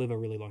Rito live a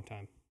really long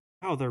time.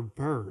 Oh, they're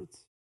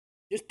birds.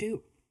 Just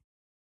do.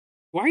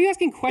 Why are you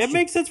asking questions? It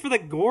makes sense for the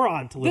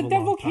Goron to live a that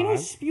long volcano's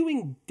time.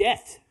 spewing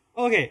death.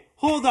 Okay,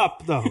 hold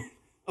up, though.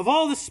 Of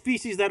all the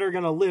species that are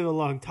going to live a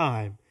long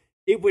time,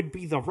 it would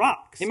be the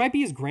rocks. It might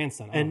be his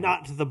grandson. I don't and know.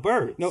 not the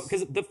birds. No,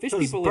 because the fish 'Cause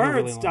people live a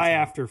really birds long die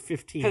time. after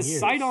 15 years. Because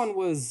Sidon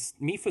was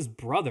Mifa's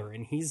brother,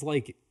 and he's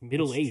like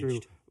middle-aged. True.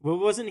 Well,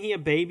 wasn't he a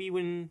baby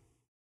when...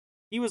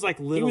 He was like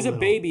little. He was a little.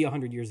 baby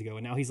 100 years ago,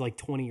 and now he's like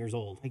 20 years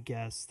old. I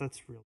guess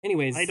that's real.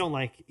 Anyways, I don't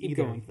like keep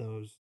either going. of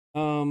those.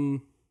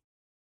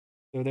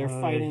 So they're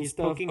fighting he's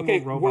stuff. poking Okay,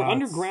 more we're robots.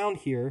 underground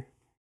here,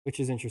 which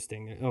is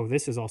interesting. Oh,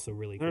 this is also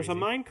really There's crazy.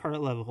 a minecart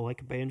level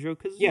like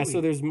Banjo-Kazooie. Yeah, so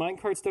there's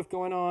minecart stuff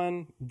going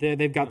on.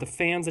 They've got the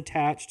fans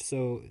attached,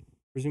 so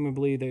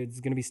presumably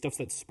there's going to be stuff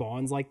that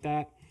spawns like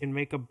that. You can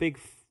make a big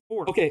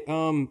fort. Okay,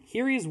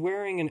 here he is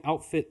wearing an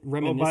outfit Oh,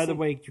 reminiscent. by the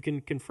way, you can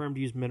confirm to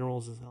use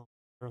minerals as hell.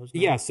 Arrows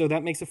now. Yeah, so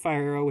that makes a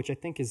fire arrow, which I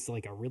think is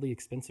like a really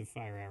expensive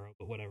fire arrow,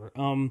 but whatever.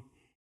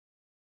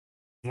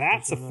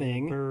 That's There's a another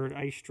thing. Bird,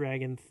 ice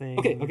dragon thing.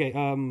 Okay,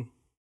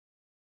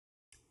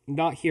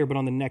 not here, but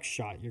on the next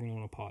shot, you're going to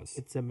want to pause.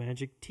 It's a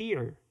magic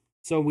tier.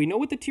 So we know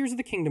what the Tears of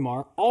the Kingdom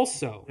are.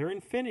 Also, They're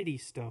infinity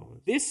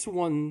stones. this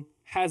one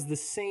has the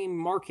same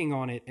marking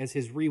on it as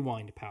his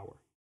rewind power.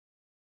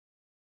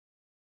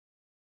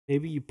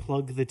 Maybe you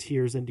plug the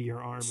tears into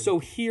your arm. So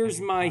here's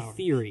my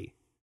theory.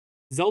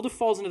 Zelda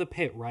falls into the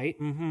pit, right?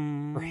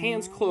 Mm-hmm. Her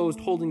hands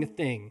closed, holding the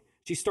thing.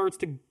 She starts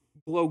to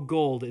glow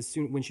gold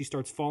when she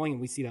starts falling,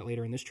 and we see that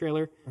later in this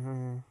trailer.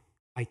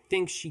 I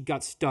think she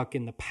got stuck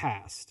in the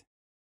past.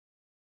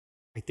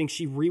 I think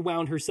she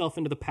rewound herself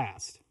into the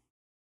past.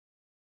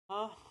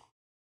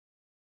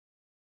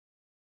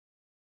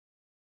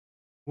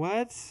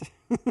 What?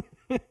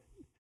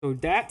 So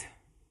that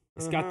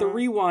it's got the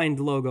rewind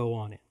logo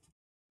on it.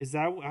 Is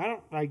that?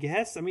 I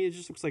guess. I mean, it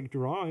just looks like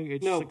drawing.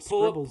 It No, just like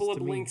pull scribbles up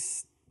to me.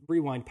 Link's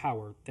rewind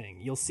power thing.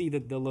 You'll see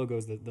the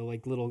logos, the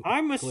like little.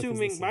 I'm glyph is the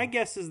assuming. My same.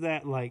 guess is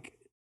that like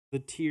the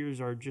tears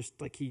are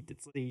just like he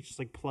just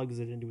like plugs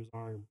it into his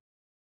arm.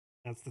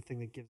 That's the thing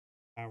that gives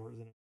powers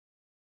in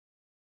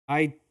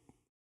it.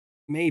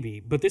 Maybe,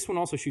 but this one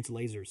also shoots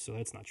lasers, so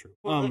that's not true.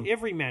 Well,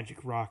 every magic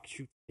rock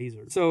shoots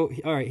lasers. So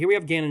all right, here we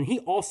have Ganon. He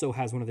also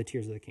has one of the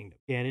Tears of the Kingdom.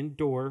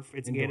 Ganondorf.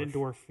 It's Ganondorf.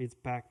 Ganondorf. It's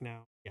back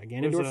now. Yeah,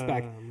 Ganondorf's There's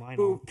back. Lionel.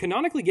 Who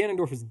canonically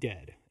Ganondorf is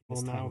dead. in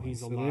Well, this now timeline, he's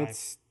so alive.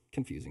 that's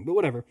confusing, but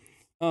whatever.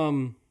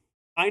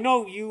 I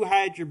know you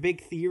had your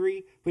big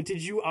theory, but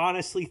did you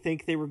honestly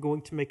think they were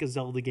going to make a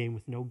Zelda game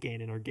with no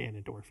Ganon or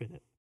Ganondorf in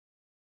it?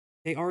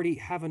 They already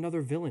have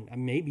another villain.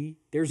 Maybe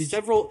there's Did you-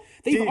 several.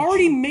 They've did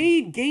already you-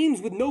 made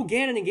games with no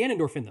Ganon and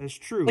Ganondorf in them. That's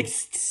true. Like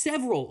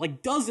several,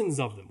 like dozens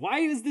of them. Why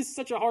is this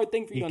such a hard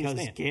thing for you to Because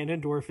understand?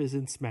 Ganondorf is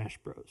in Smash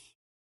Bros.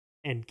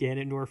 And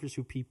Ganondorf is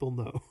who people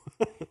know.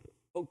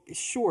 Oh,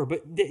 sure,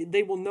 but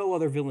they will know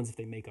other villains if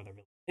they make other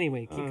villains.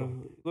 Anyway, keep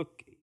going.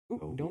 Look.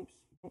 Ooh, don't.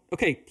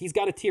 Okay, he's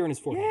got a tear in his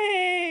forehead.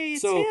 Yay!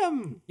 It's So,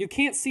 him! You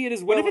can't see it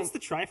as What well. if it's the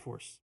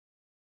Triforce?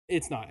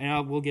 It's not,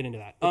 and we'll get into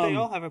that. But they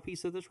all have a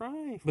piece of the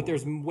Triforce. But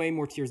there's way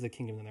more Tears of the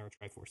Kingdom than there are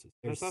Triforces. I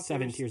There's thought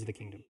 7 there's- Tears of the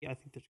Kingdom. Yeah, I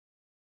think there's.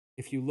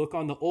 If you look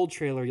on the old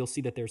trailer, you'll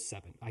see that there's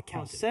 7. I Oh,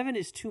 counted. 7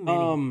 is too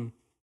many.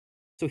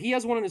 So he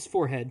has one on his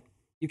forehead.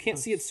 You can't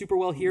see it super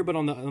well here, but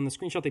on the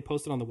screenshot they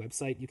posted on the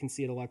website, you can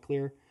see it a lot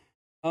clearer.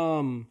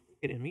 Look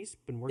at him. He's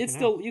been working It's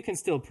still you can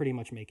still pretty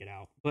much make it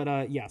out.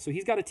 But yeah, so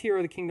he's got a Tear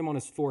of the Kingdom on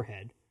his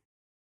forehead.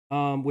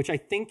 Which I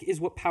think is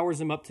what powers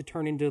him up to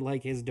turn into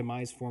like his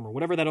demise form or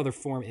whatever that other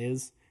form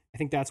is. I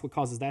think that's what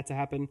causes that to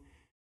happen.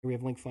 Here we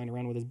have Link flying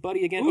around with his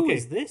buddy again. Who okay,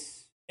 is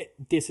this?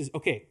 This is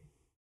okay.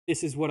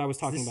 This is what I was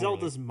talking Is this about.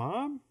 Zelda's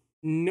mom?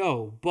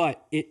 No,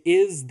 but it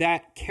is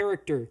that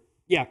character.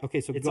 Yeah.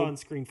 Okay. So It's go, on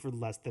screen for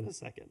less than a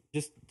second.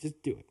 Just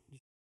do it.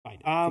 Just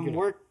find it. Figure it out.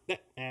 Work.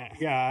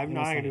 Yeah, I'm You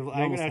not almost had gonna. it. You I'm almost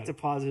gonna have had to it.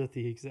 pause it at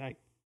the exact.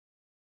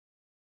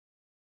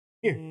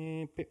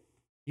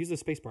 Use the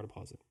spacebar to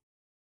pause it.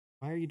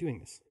 Why are you doing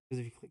this? Because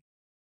if you click,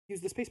 Use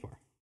the spacebar.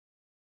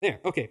 There.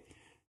 Okay.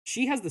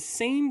 She has the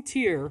same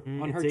tear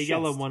on her it's a chest.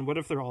 yellow one. What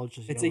if they're all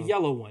just? It's a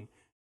yellow one.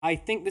 I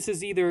think this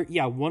is either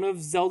one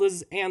of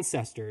Zelda's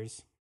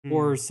ancestors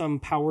or some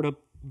powered up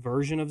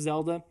version of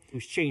Zelda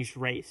who's changed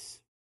race.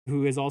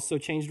 who has also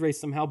changed race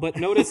somehow. But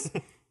notice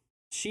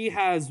she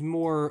has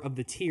more of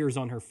the tears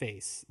on her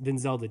face than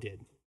Zelda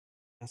did.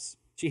 Yes.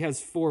 She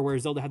has 4, where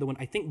Zelda had the one.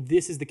 I think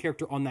this is the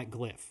character on that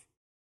glyph.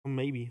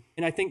 Maybe.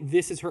 And I think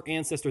this is her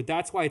ancestor.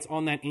 That's why it's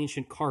on that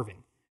ancient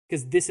carving.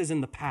 Because this is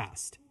in the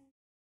past.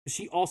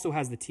 She also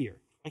has the tear.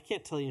 I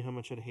can't tell you how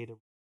much I'd hate her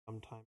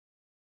sometime.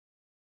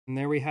 And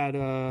there we had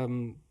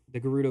the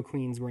Gerudo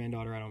Queen's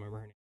granddaughter. I don't remember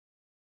her name.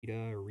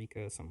 Rita or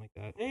Rika, something like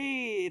that.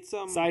 Hey, it's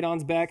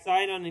Sidon's back.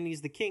 Sidon, and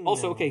he's the king.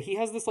 Also, now. okay, he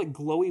has this like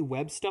glowy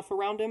web stuff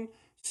around him.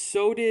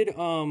 So did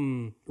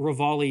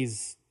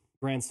Rivali's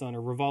grandson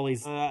or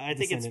Rivali's. I think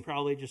descendant. it's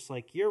probably just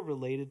like you're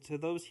related to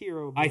those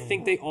hero. I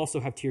think they also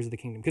have Tears of the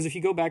Kingdom, because if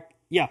you go back,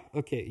 yeah,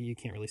 okay, you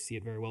can't really see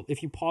it very well.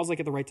 If you pause like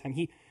at the right time,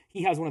 he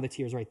has one of the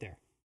tears right there.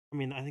 I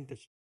mean, I think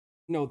that's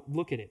No,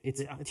 look at it.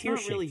 It's tear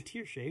not really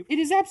tear shaped. It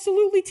is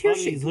absolutely tear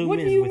shaped. What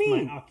do you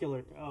mean? My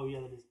ocular. Oh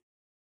yeah, that is.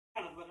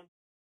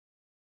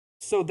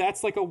 So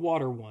that's like a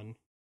water one.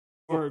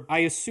 Or I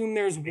assume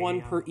there's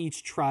one per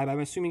each tribe. I'm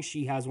assuming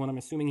she has one. I'm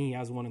assuming he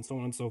has one, and so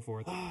on and so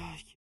forth.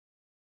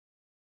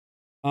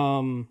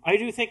 I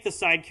do think the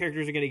side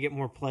characters are going to get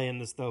more play in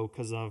this though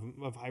because of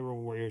Hyrule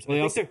Warriors.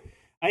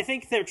 I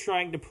think they're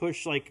trying to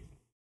push like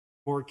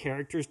more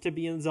characters to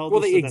be in Zelda,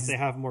 so that they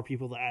have more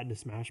people to add to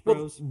Smash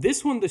Bros. Well,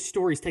 this one, the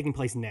story is taking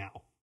place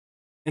now,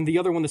 and the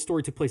other one, the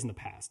story took place in the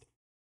past.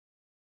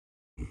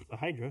 The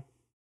Hydra.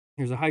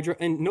 Here's a Hydra,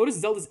 and notice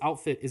Zelda's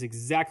outfit is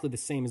exactly the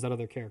same as that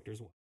other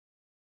character's one.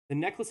 The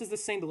necklace is the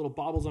same, the little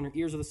baubles on her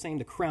ears are the same,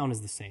 the crown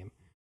is the same.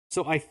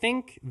 So I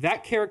think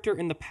that character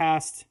in the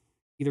past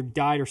either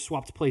died or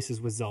swapped places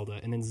with Zelda,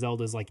 and then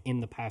Zelda's like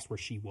in the past where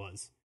she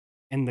was.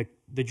 And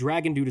the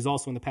dragon dude is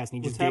also in the past,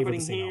 and he just gave her the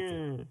same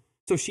outfit.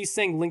 So she's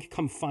saying, Link,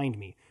 come find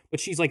me. But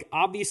she's like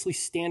obviously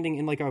standing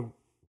in like a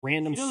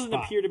random spot. She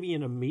doesn't appear to be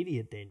in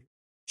immediate danger.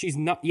 She's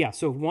not, yeah,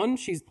 so one,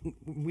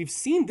 we've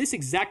seen this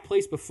exact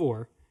place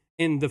before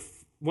in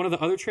one of the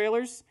other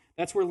trailers.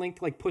 That's where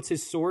Link like puts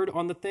his sword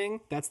on the thing.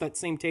 That's that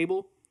same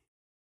table.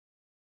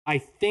 I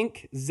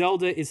think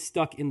Zelda is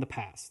stuck in the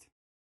past.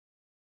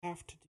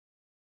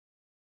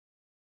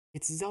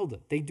 It's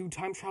Zelda. They do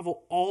time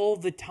travel all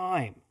the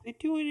time. They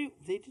did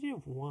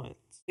it once.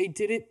 They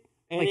did it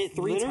and like it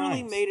 3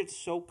 literally times. made it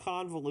so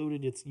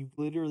convoluted. You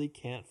literally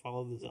can't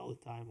follow the Zelda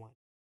timeline.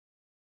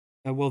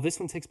 Well, this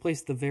one takes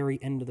place at the very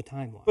end of the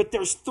timeline. But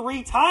there's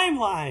 3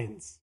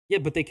 timelines. Yeah,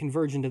 but they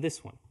converge into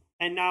this one.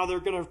 And now they're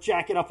going to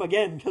jack it up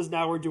again because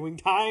now we're doing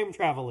time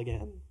travel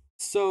again.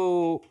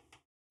 So,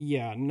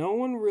 yeah, no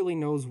one really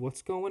knows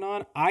what's going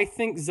on. I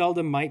think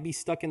Zelda might be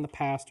stuck in the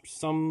past or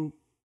some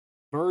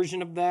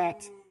version of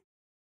that.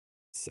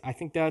 I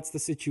think that's the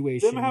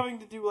situation. Them having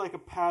to do like a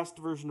past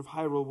version of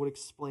Hyrule would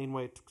explain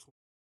why it took so long.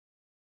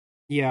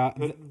 Yeah.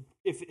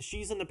 If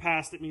she's in the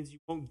past, it means you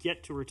won't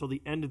get to her till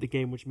the end of the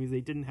game, which means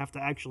they didn't have to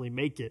actually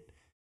make it.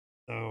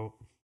 So...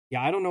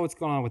 yeah, I don't know what's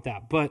going on with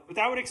that, but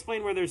that would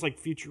explain where there's like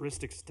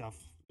futuristic stuff.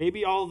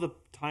 Maybe all the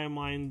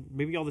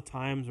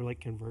times are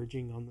like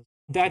converging on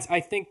this. I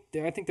think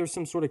there's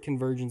some sort of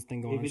convergence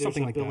thing going on,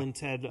 something like Bill that. and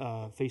Ted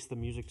Face the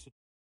Music.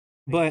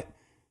 But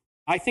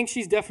I think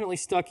she's definitely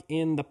stuck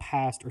in the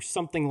past or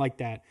something like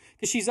that,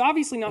 because she's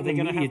obviously not in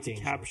immediate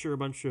danger. Capture a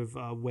bunch of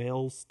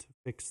whales to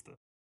fix the.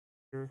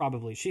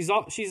 Probably she's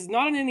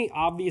not in any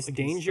obvious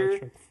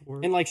danger,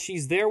 and like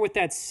she's there with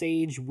that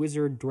sage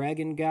wizard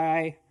dragon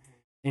guy.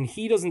 And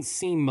he doesn't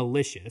seem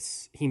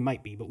malicious. He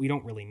might be, but we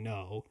don't really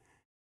know.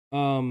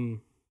 So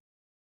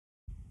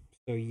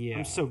yeah.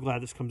 I'm so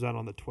glad this comes out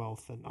on the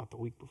 12th and not the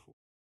week before.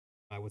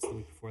 What's the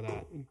week before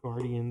that?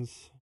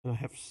 Guardians. And I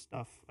have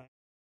stuff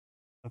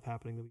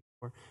happening the week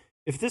before.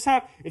 If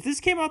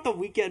this came out the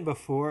weekend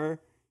before,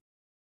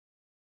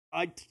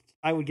 I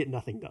would get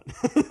nothing done.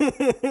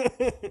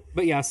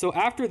 But yeah, so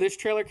after this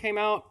trailer came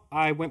out,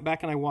 I went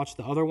back and I watched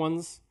the other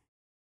ones.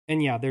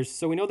 And yeah,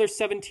 we know there's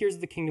 7 tiers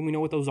of the kingdom. We know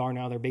what those are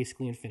now. They're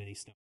basically Infinity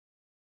Stones.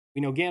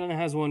 We know Ganon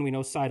has one. We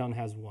know Sidon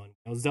has one.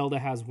 We know Zelda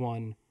has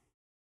one.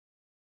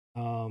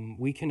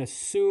 We can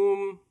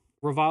assume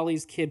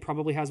Rivali's kid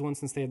probably has one,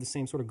 since they have the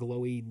same sort of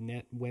glowy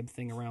net web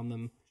thing around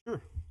them.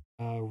 Sure.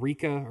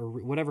 Rika, or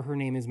whatever her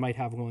name is, might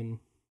have one.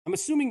 I'm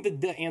assuming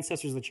the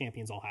ancestors of the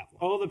champions all have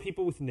one. All the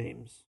people with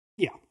names.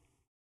 Yeah.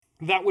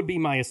 That would be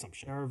my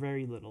assumption. There are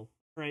very little.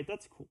 Right,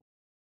 that's cool.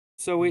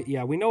 So we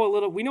know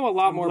a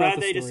lot more about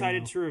the story. They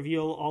decided to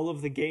reveal all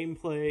of the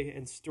gameplay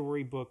and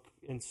storybook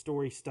and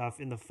story stuff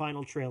in the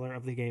final trailer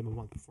of the game a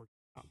month before.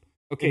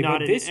 Okay, and not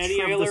but in this any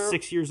trailer, of the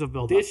 6 years of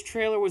build-up. This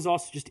trailer was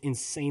also just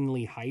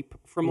insanely hype.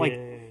 From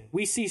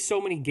we see so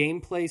many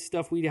gameplay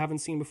stuff we haven't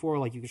seen before.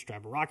 Like you can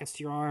strap rockets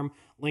to your arm.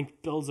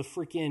 Link builds a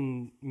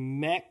freaking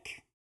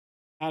mech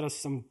out of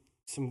some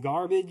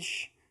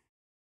garbage.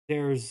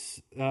 There's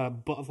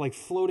like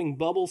floating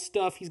bubble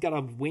stuff. He's got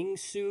a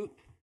wingsuit.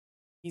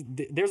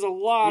 There's a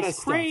lot of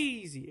stuff.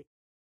 Crazy.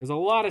 There's a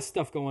lot of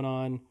stuff going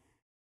on.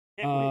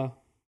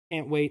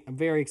 Can't wait. I'm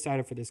very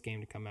excited for this game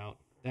to come out.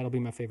 That'll be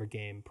my favorite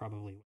game,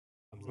 probably.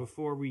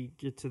 Before we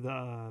get to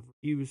the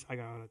reviews, I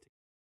gotta take.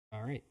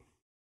 All right.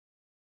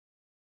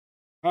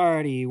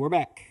 Alrighty, we're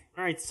back.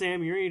 All right,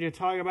 Sam, you ready to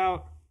talk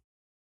about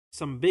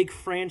some big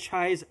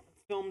franchise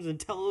films and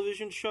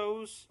television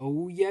shows.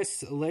 Oh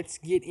yes, let's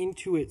get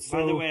into it. So,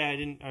 By the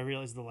way, I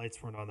realized the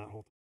lights weren't on that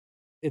whole time.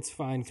 it's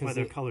fine why because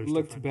their it color's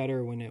looked different.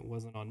 better when it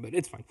wasn't on, but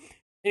it's fine.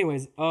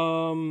 Anyways,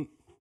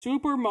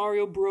 Super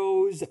Mario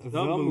Bros.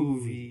 The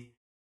movie.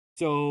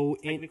 So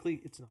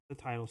Technically, it's not the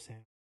title, Sam.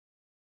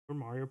 Super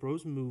Mario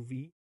Bros.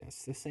 Movie.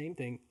 that's the same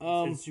thing.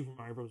 It says Super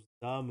Mario Bros.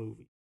 The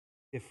movie.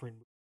 Different.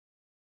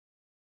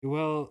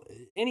 Well,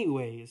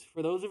 anyways,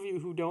 for those of you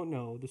who don't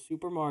know, the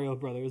Super Mario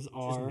Brothers It's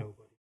just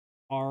nobody.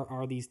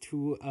 are these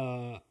two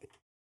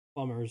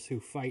plumbers who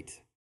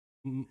fight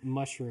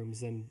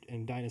mushrooms and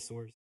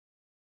dinosaurs.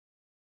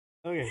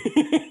 Okay.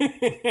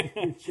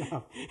 Good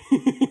job.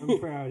 I'm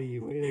proud of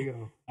you. Way to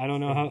go. I don't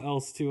know how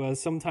else to.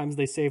 Sometimes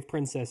they save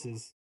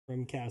princesses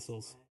from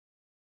castles.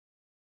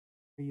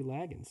 Are you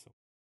lagging so?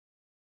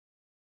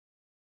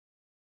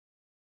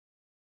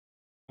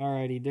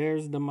 Alrighty,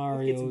 there's the Look,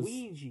 Marios. it's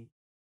Ouija.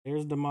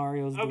 There's the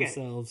Marios Okay.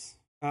 themselves.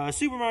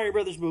 Super Mario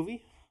Brothers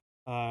movie.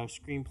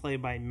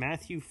 Screenplay by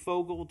Matthew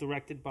Fogel,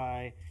 directed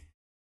by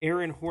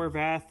Aaron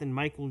Horvath and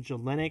Michael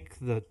Jelenic,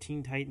 the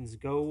Teen Titans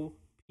Go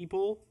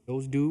people.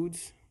 Those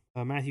dudes.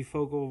 Matthew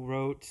Fogel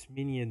wrote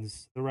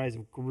Minions: The Rise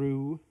of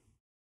Gru.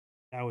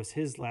 That was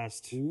his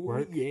last Ooh,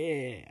 work.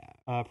 yeah.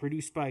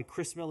 Produced by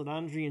Chris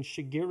Meledandri and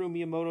Shigeru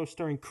Miyamoto,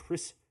 starring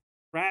Chris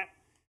Pratt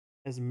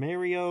as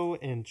Mario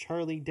and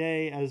Charlie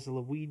Day as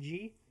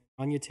Luigi.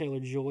 Anya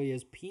Taylor-Joy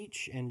as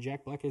Peach and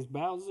Jack Black as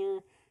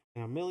Bowser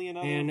And a million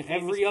other and famous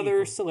every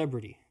other people.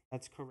 celebrity.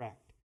 That's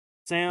correct.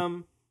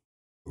 Sam,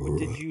 what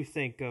did you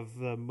think of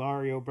the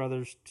Mario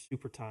Brothers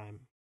Super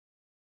Time?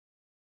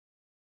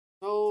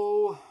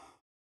 So,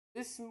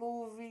 this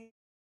movie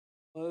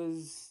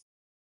was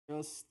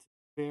just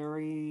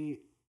very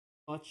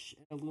much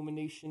an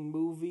Illumination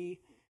movie.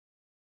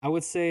 I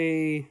would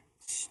say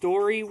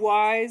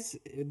story-wise,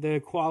 the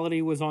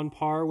quality was on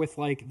par with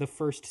like the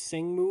first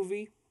Sing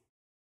movie.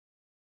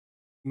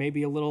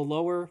 Maybe a little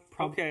lower.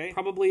 Okay.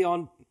 Probably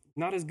on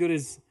not as good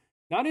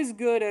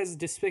as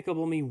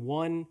Despicable Me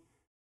 1,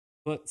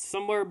 but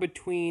somewhere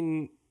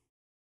between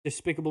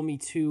Despicable Me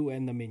 2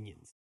 and the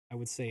Minions, I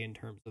would say, in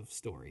terms of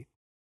story.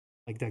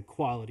 Like the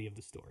quality of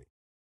the story.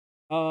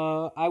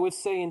 I would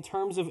say in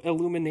terms of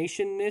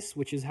illumination-ness,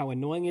 which is how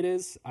annoying it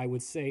is, I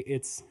would say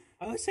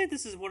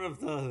this is one of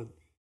the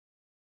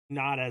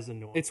not as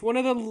annoying. it's one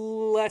of the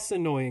less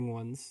annoying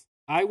ones.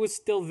 I was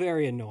still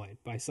very annoyed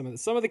by some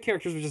of the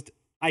characters were just,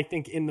 I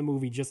think, in the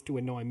movie just to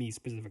annoy me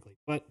specifically.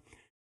 But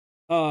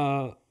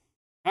I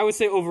would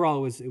say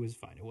overall it was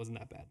fine. It wasn't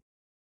that bad.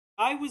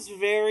 I was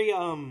very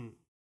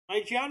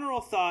my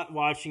general thought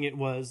watching it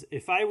was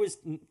if I was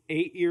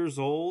 8 years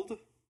old,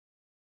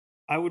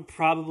 I would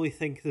probably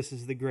think this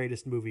is the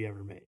greatest movie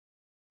ever made.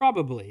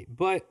 Probably,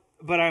 but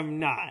I'm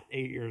not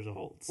 8 years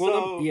old.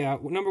 well,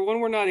 number one,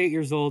 we're not 8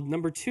 years old.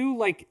 Number two,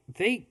 like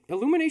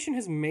Illumination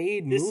has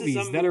made this movies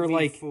is a that are movie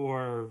like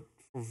for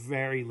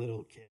very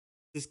little kids.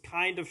 It's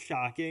kind of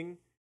shocking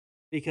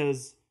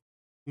because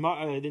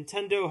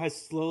Nintendo has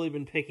slowly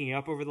been picking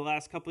up over the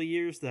last couple of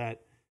years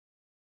that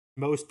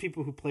most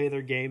people who play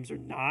their games are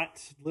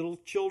not little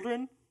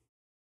children.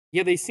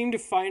 yeah, they seem to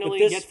But finally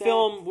this get that.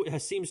 film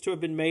seems to have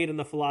been made in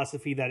the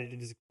philosophy that it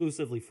is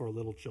exclusively for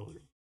little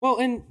children. Well,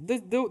 and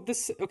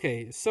this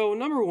okay. So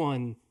number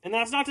one, And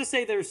that's not to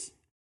say there's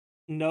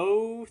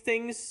no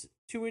things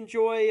to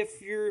enjoy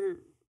if you're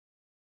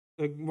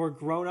a more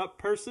grown-up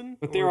person,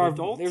 but or there an are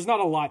adult. there's not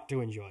a lot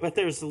to enjoy. But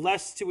there's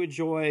less to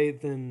enjoy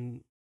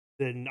than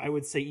I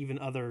would say even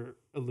other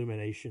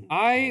Illumination.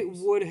 I films.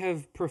 would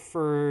have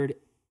preferred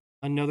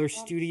another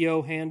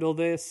studio handle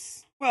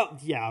this. Well,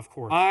 yeah, of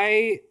course.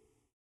 I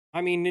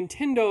mean,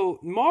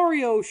 Nintendo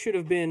Mario should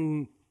have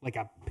been like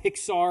a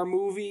Pixar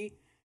movie,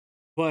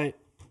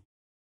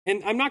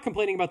 and I'm not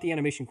complaining about the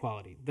animation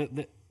quality. I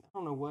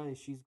don't know why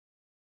she's,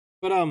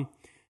 but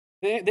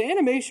the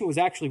animation was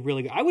actually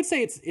really good. I would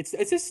say it's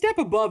a step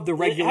above the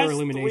regular it has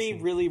Illumination.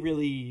 3 really,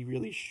 really,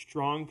 really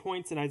strong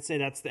points, and I'd say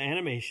that's the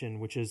animation,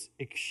 which is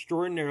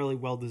extraordinarily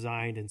well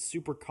designed and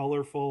super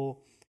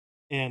colorful,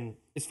 and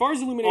As far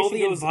as Illumination all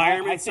the goes,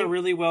 environments I think, are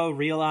really well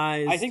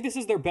realized. I think this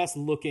is their best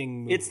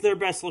looking movie. it's their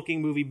best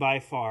looking movie by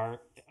far.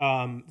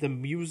 The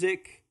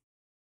music,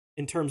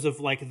 in terms of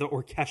like the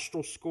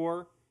orchestral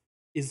score,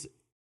 is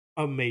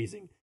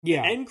amazing.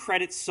 yeah. The end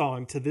credits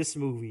song to this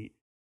movie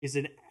is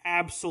an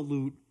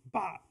absolute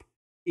bop.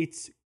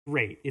 It's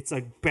great. It's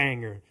a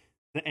banger.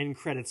 The end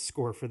credits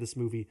score for this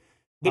movie.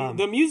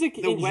 The music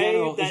the in way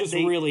general that is just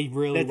they- really,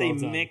 really that they well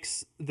done.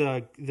 mix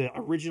the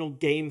original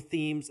game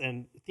themes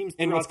and themes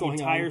And throughout what's the going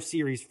entire on.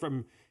 series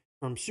from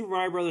Super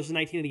Mario Brothers in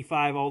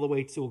 1985 all the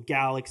way to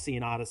Galaxy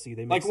and Odyssey.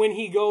 They mix Like when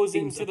he goes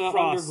themes into the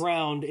across-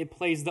 underground, it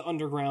plays the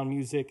underground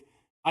music.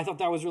 I thought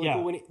that was really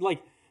Yeah. cool.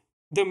 Like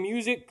the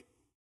music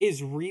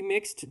is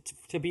remixed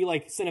to be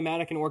like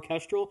cinematic and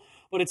orchestral,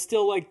 but it's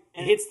still like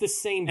And- hits the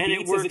same and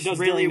beats it works as it does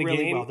really, during the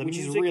really game, well. The which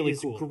is music really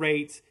is cool.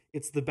 great.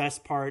 It's the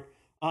best part.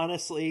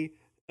 Honestly,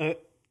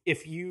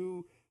 if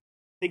you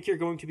think you're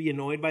going to be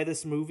annoyed by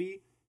this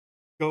movie,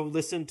 go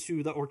listen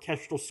to the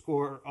orchestral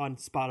score on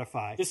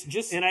Spotify.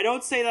 Just And I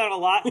don't say that a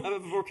lot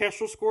of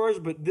orchestral scores,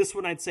 but this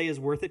one I'd say is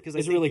worth it because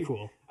it's really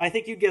cool. I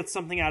think you get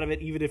something out of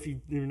it, even if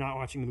you're not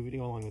watching the movie to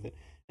go along with it.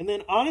 And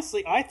then,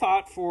 honestly, I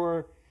thought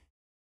for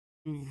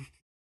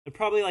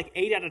probably like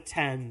 8 out of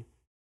 10,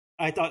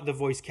 I thought the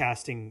voice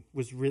casting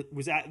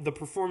the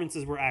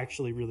performances were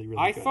actually really,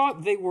 really I good.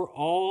 thought they were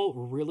all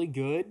really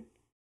good.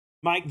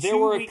 There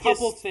were a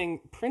couple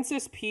things.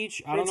 Princess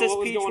Peach, I don't know what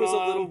was going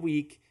on. A little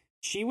weak.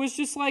 She was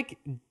just like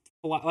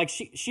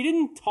she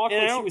didn't talk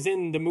like she was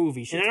in the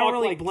movie. She and talked I don't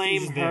really like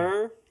blame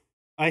her.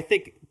 I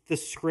think the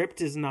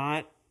script is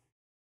not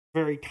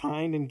very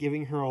kind in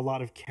giving her a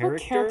lot of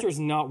character. Her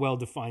character's not well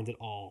defined at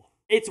all.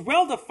 It's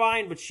well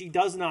defined, but she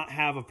does not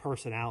have a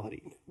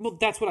personality. Well,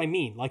 that's what I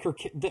mean. Like her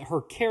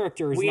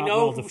character is not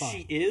well defined. We know who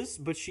she is,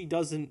 but she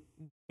doesn't.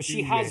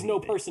 She has no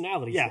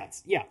personality.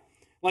 Yeah.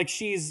 Like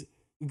she's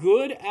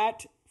good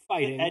at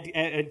fighting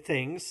at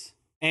things.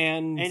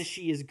 And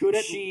she is good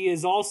at she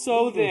is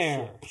also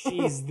leadership. there.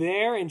 She's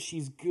there and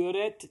she's good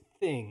at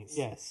things.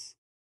 Yes.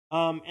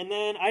 And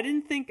then I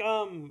didn't think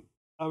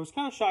I was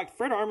kind of shocked.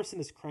 Fred Armisen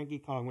as Cranky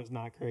Kong was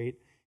not great.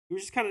 He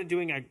was just kind of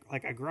doing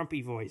a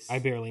grumpy voice. I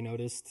barely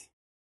noticed.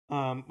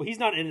 Well, he's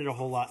not in it a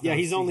whole lot. Yeah,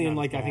 he's only in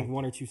I think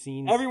 1 or 2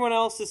 scenes. Everyone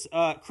else is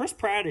Chris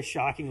Pratt is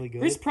shockingly good.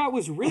 Chris Pratt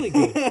was really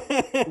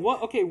good.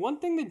 One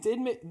thing that did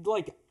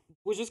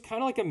was just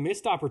kind of like a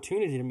missed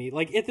opportunity to me.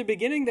 Like at the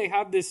beginning, they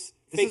have this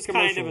fake is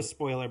commercial. Kind of a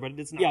spoiler, but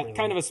it's not. Yeah, really.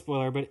 Kind of a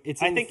spoiler, but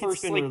it's. I think the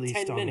first it's been like released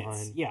 10 minutes.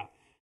 online. Yeah.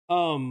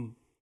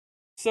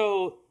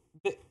 So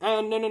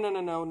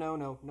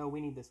no.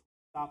 We need this.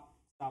 Stop.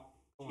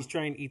 He's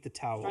trying to eat the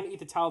towel. He's trying to eat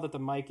the towel that the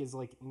mic is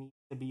like needs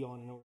to be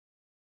on.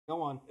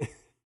 Go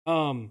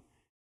on.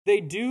 They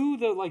do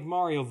the like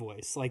Mario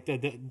voice, like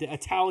the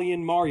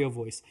Italian Mario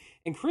voice,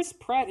 and Chris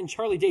Pratt and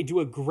Charlie Day do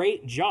a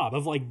great job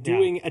of like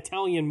doing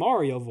Italian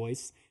Mario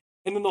voice,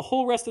 and then the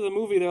whole rest of the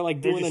movie they're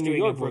like doing the New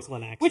York voice,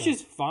 which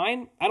is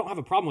fine. I don't have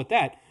a problem with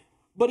that.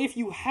 But if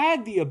you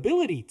had the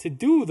ability to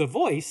do the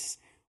voice,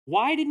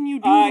 why didn't you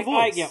do the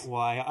voice? I get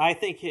why. I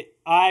think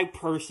I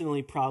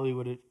personally probably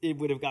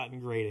would have gotten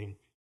grading.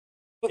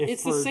 But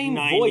it's the same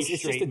voice.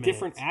 It's just a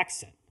different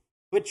accent.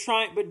 But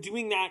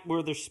doing that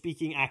where they're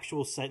speaking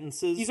actual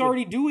sentences. He's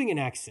already doing an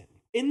accent.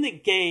 In the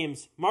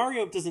games,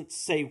 Mario doesn't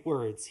say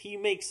words. He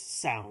makes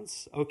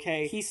sounds,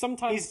 okay? He's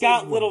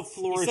got says little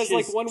flourishes. He says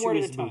like one word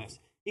at a time. Moves.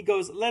 He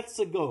goes, let's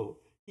go.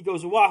 He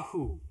goes,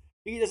 wahoo.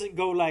 He doesn't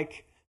go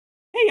like,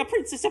 hey,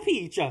 Princess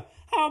Peach,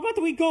 how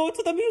about we go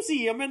to the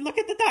museum and look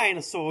at the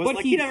dinosaurs? But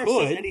like, he never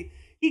could. says any.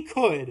 He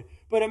could.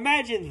 But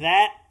imagine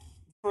that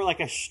for like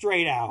a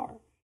straight hour.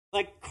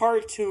 Like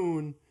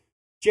cartoon,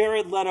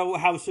 Jared Leto,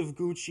 House of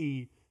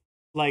Gucci,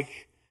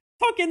 like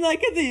talking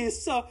like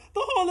this the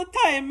whole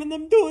time, and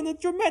I'm doing a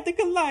dramatic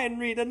line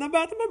reading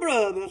about my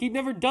brother. He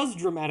never does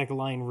dramatic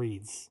line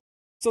reads,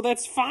 so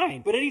that's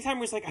fine. But anytime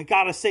he's like, I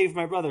gotta save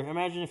my brother.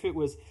 Imagine if it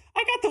was,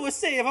 I got to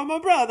save my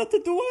brother to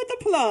do the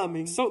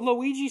plumbing. So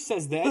Luigi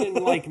says that in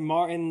like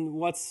in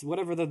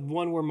whatever the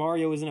one where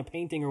Mario is in a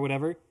painting or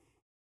whatever.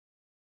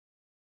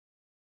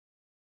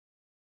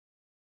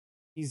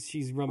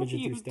 She's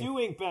rummaging through stuff. What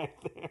are you doing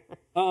back there?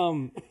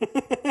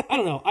 I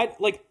don't know.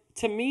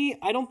 To me,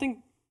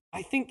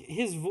 I think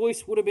his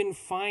voice would have been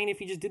fine if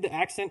he just did the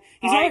accent.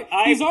 I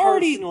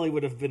personally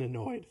would have been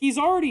annoyed. He's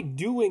already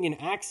doing an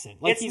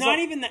accent. Like it's not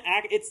even the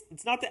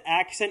it's not the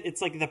accent.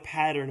 It's like the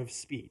pattern of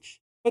speech.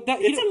 But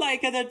it's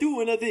like they're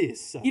doing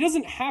this. He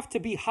doesn't have to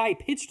be high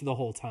pitched the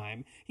whole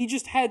time. He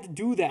just had to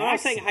do that. I'm not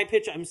saying high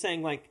pitch. I'm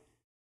saying like.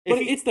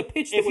 It's the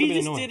pitch that if would have he been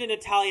just annoying. did an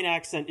Italian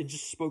accent, it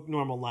just spoke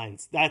normal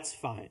lines. That's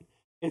fine.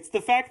 It's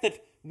the fact that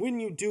when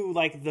you do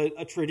like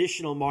a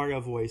traditional Mario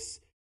voice,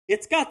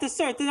 it's got a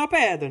certain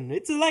pattern.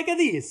 It's like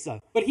this.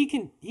 But he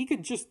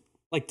could just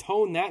like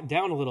tone that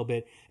down a little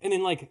bit and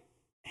then like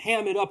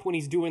ham it up when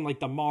he's doing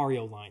like the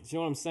Mario lines. You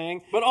know what I'm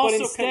saying? But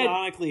instead,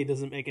 canonically, it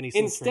doesn't make any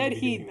sense. Instead,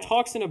 he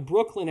talks in a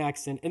Brooklyn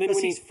accent, and then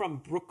when he's from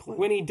Brooklyn,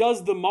 when he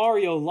does the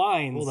Mario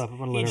lines,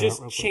 he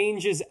just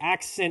changes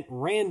accent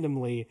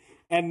randomly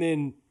and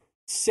then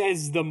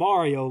says the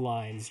Mario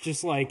lines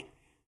just like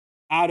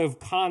out of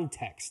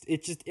context.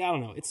 It just, I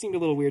don't know. It seemed a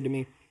little weird to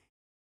me.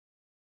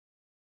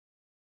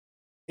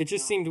 It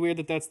just seemed weird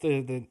that that's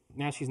the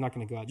now she's not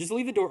going to go out. Just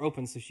leave the door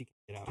open so she can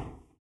get out.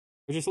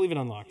 Or just leave it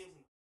unlocked.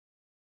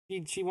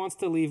 She wants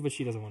to leave, but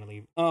she doesn't want to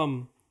leave.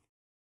 Nothing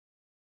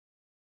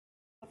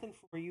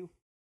for you.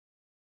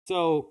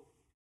 So,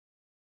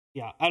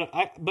 yeah.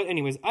 But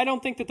anyways, I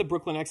don't think that the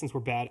Brooklyn accents were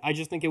bad. I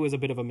just think it was a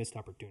bit of a missed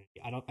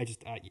opportunity.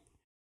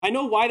 I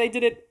know why they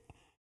did it,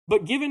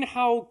 but given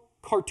how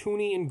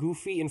cartoony and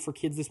goofy and for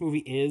kids this movie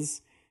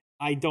is,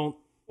 I don't.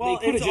 Well,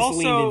 they could have just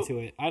leaned into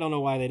it. I don't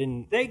know why they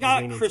didn't. They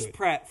got Chris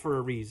Pratt for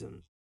a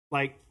reason.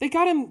 Like they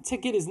got him to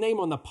get his name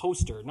on the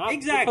poster, not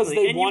exactly because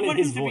they and wanted you want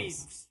his him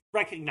voice. To be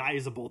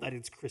recognizable that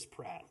it's Chris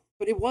Pratt.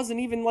 But it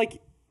wasn't even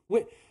like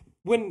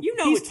when you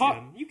know he's it's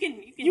him.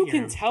 You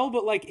can tell,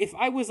 but like if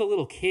I was a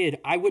little kid,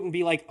 I wouldn't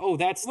be like, oh,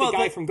 that's the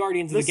guy from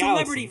Guardians of the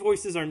Galaxy. The celebrity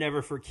voices are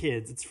never for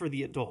kids; it's for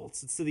the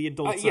adults. It's so the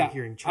adults are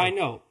hearing. I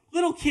know.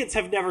 little kids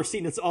have never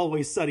seen It's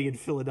Always Sunny in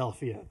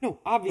Philadelphia. No,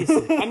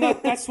 obviously. I'm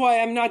not. That's why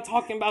I'm not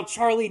talking about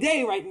Charlie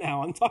Day right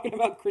now. I'm talking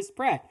about Chris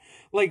Pratt.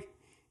 Like,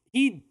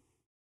 he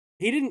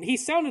didn't. He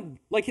sounded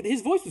like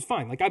his voice was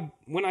fine. Like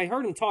when I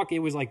heard him talk, it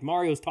was like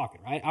Mario's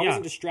talking. Right? I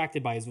wasn't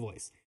distracted by his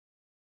voice.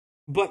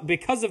 But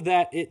because of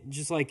that, it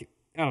just like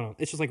I don't know.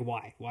 It's just like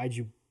why? Why'd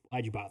you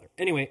bother?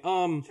 Anyway,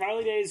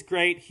 Charlie Day is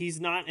great.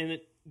 He's not in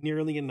it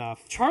nearly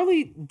enough.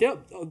 Charlie,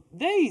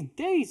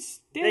 they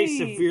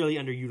severely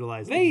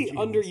underutilized. They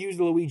underused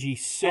Luigi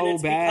so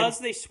bad because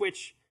they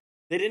switched.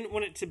 They didn't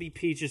want it to be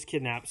Peach's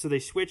kidnap, so they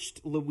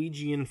switched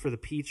Luigi in for the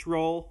Peach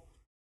role,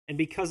 and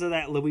because of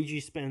that,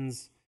 Luigi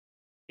spends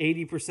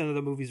 80% of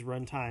the movie's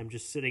runtime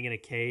just sitting in a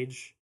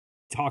cage,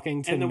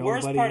 talking to nobody. And the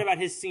worst nobody. part about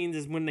his scenes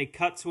is when they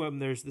cut to him,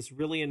 there's this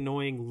really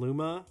annoying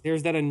Luma.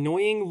 There's that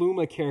annoying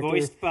Luma character.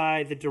 Voiced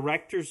by the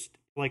director's,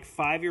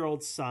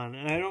 5-year-old son.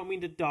 And I don't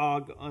mean to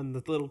dog on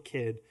the little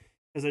kid,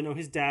 because I know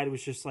his dad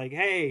was just like,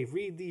 hey,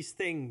 read these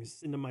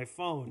things into my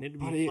phone. It'd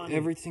be funny.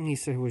 Everything he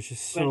said was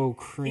just so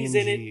cringy. He's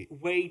in it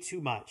way too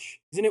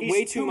much. He's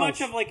way too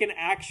much of like an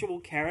actual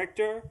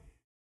character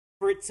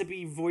for it to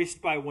be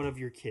voiced by one of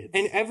your kids.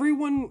 And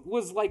everyone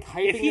was like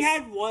hyping. If he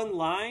had one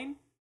line,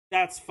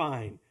 that's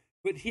fine.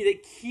 But they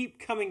keep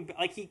coming,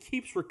 like he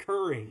keeps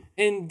recurring,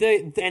 and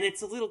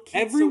it's a little kid.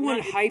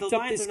 Everyone so hyped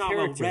up this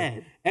character. Well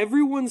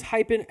Everyone's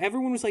hyping.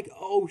 Everyone was like,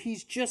 "Oh,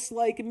 he's just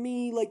like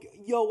me." Like,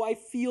 yo, I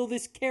feel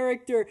this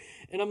character,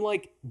 and I'm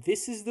like,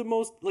 this is the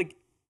most like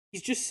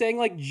he's just saying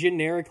like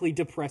generically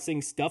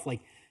depressing stuff,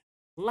 like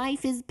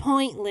life is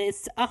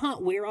pointless.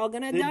 We're all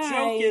gonna die. The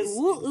joke is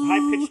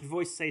high pitched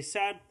voice say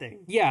sad thing.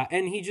 Yeah,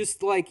 and he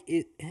just like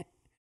it.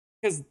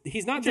 Because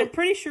he's not. Which I'm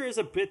pretty sure is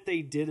a bit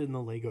they did in the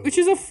Lego. Which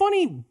is a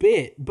funny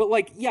bit, but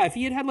like, yeah, if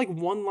he had like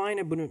one line,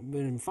 it would have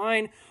been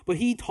fine. But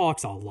he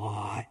talks a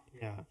lot.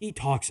 Yeah, he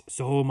talks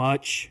so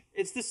much.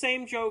 It's the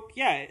same joke.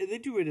 Yeah, they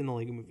do it in the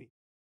Lego Movie.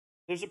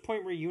 There's a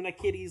point where Yuna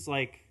Kitty's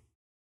like,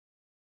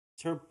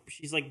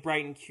 she's like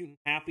bright and cute and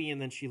happy, and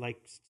then she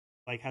like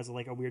has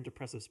a weird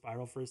depressive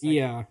spiral for a second.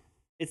 Yeah,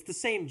 it's the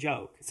same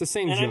joke. It's the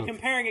same joke. And I'm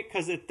comparing it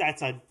because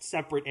that's a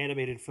separate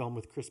animated film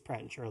with Chris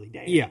Pratt and Charlie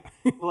Day. Yeah,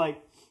 like.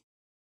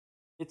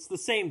 It's the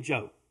same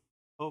joke.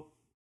 Oh,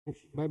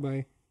 bye,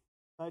 bye,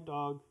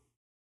 dog.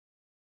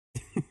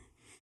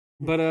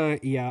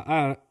 But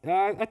yeah,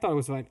 I thought it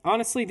was fine.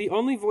 Honestly, the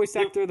only voice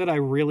actor that I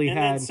really had.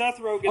 And then Seth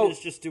Rogen is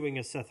just doing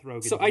a Seth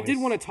Rogen. So voice. I did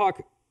want to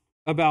talk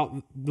about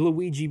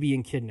Luigi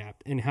being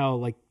kidnapped and how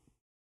like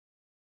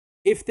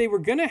if they were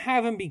gonna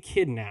have him be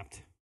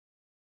kidnapped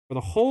for the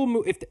whole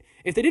movie,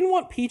 if they didn't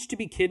want Peach to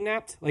be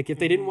kidnapped, like if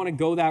they didn't want to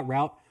go that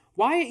route,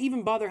 why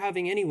even bother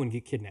having anyone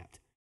get kidnapped?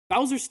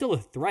 Bowser's still a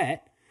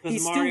threat.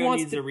 Because Mario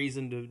needs a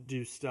reason to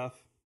do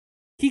stuff.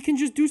 He can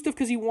just do stuff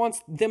because he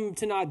wants them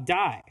to not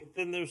die. But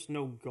then there's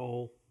no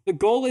goal. The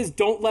goal is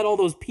don't let all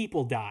those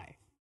people die.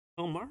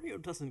 Oh, Mario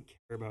doesn't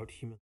care about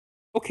humans.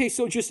 Okay,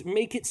 so just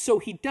make it so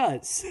he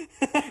does.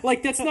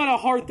 Like, that's not a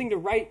hard thing to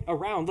write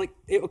around. Like,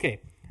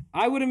 okay,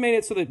 I would have made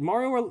it so that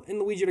Mario and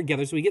Luigi are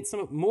together, so we get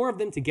some more of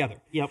them together.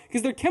 Yep.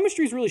 Because their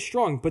chemistry is really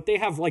strong, but they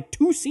have, like,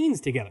 2 scenes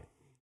together.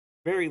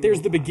 There's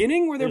the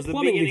beginning where they're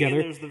plumbing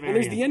together, and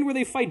there's the end where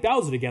they fight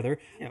Bowser together.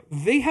 Yep.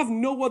 They have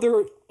no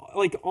other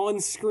like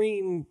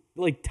on-screen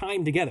like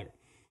time together.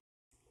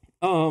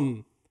 If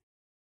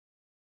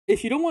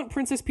you don't want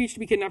Princess Peach to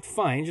be kidnapped,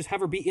 fine, just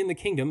have her be in the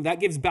kingdom. That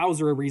gives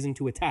Bowser a reason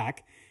to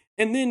attack.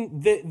 And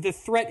then the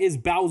threat is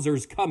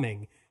Bowser's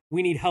coming.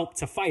 We need help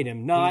to fight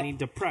him. We need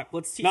to prep.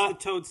 Let's teach the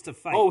Toads to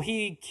fight. Oh,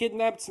 he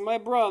kidnapped my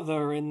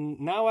brother, and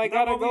now I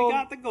gotta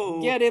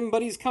go get him,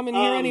 but he's coming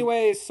here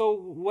anyway, so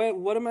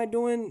what am I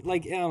doing?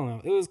 Like, I don't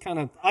know. It was kind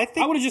of... I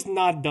would have just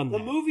not done that.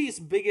 The movie's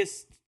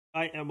biggest...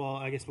 I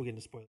guess we'll get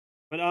into spoilers.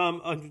 But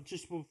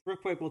just real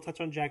quick, we'll touch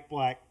on Jack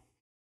Black.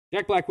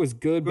 Jack Black was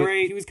good, but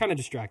he was kind of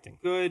distracting.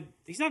 Good.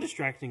 He's not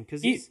distracting,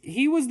 because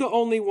he was the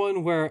only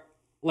one where...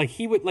 Like,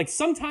 he would, like,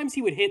 sometimes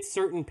he would hit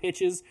certain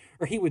pitches,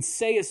 or he would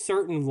say a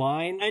certain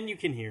line. And you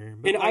can hear him.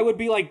 And I would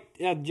be like,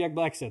 yeah, Jack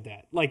Black said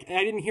that. Like,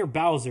 I didn't hear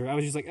Bowser. I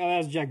was just like, oh,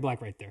 that's Jack Black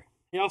right there.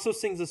 He also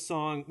sings a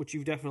song, which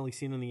you've definitely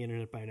seen on the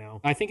internet by now.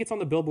 I think it's on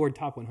the Billboard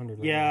Top 100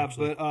 right now,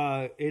 actually.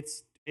 But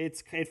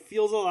it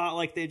feels a lot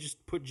like they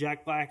just put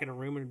Jack Black in a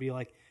room and be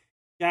like,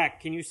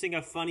 Jack, can you sing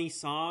a funny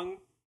song?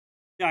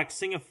 Jack,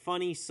 sing a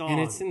funny song. And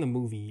it's in the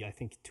movie, I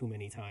think, too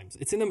many times.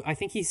 I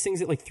think he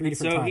sings it like 3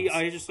 different times. So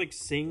he just like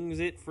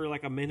sings it for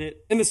like a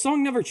minute. And the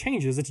song never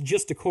changes. It's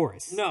just a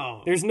chorus.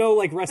 No. There's no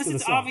like rest of the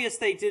it's song. It's obvious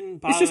they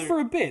didn't bother. It's just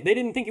for a bit. They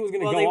didn't think it was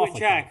going to go off like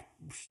that. Well, they went, Jack,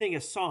 sing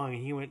a song.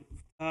 And he went,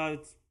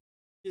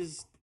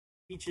 it's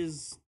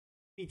Peach's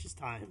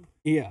time.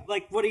 Yeah.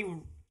 Like, what do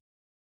you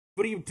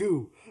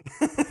do?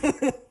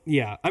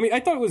 Yeah. I mean,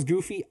 I thought it was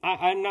goofy.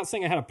 I'm not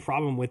saying I had a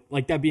problem with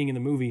like that being in the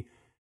movie.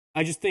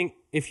 I just think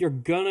if you're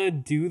gonna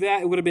do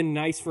that, it would have been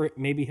nice for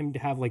maybe him to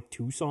have like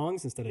 2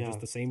 songs instead of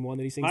just the same one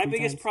that he sings. My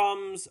biggest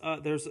problems,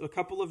 there's a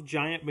couple of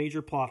giant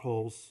major plot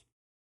holes.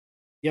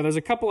 Yeah, there's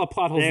a couple of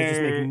plot holes that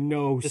just make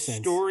no sense. The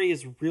story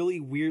is really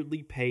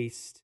weirdly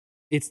paced.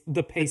 It's the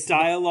The pace.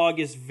 dialogue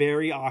is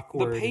very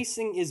awkward. The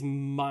pacing is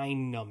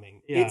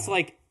mind-numbing. Yeah. It's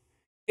like,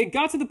 it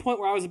got to the point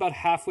where I was about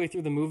halfway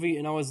through the movie,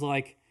 and I was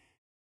like,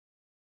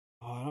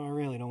 oh, I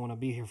really don't want to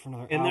be here for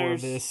another hour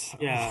of this.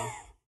 Yeah.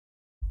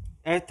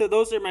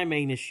 Those are my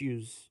main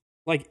issues.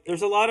 Like,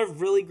 There's a lot of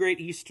really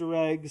great Easter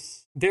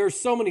eggs, there's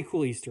so many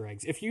cool Easter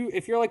eggs. If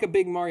you're like a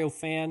big Mario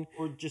fan,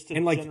 or just a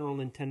And, like, general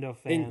Nintendo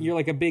fan. and you're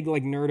like a big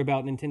like nerd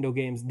about Nintendo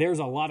games, there's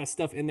a lot of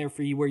stuff in there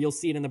for you where you'll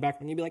see it in the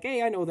background. You'll be like,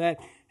 hey, I know that.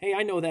 Hey,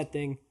 I know that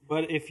thing.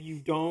 But if you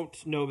don't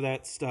know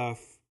that stuff,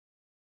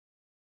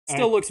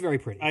 Still looks very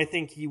pretty. I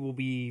think you will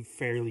be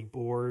fairly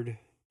bored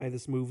by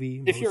this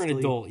movie. If you're an mostly,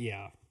 adult,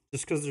 yeah.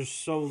 just because there's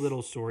so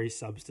little story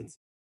substance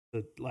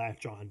to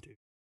latch on to.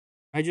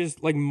 I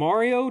just like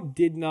Mario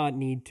did not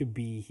need to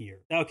be here.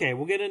 Okay,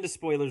 we'll get into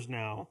spoilers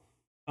now.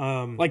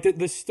 Like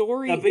the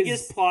story. The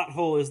biggest plot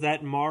hole is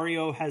that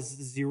Mario has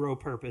zero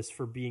purpose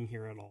for being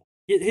here at all.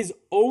 His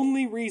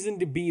only reason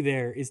to be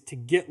there is to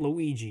get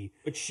Luigi.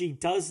 But she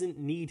doesn't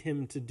need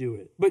him to do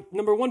it. But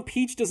number one,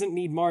 Peach doesn't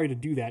need Mario to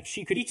do that.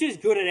 Peach is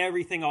good at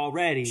everything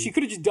already. She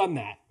could have just done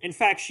that. In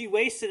fact, she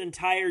wasted an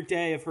entire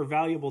day of her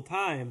valuable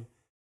time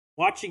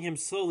watching him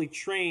slowly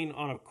train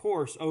on a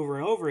course over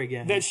and over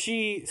again. That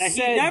he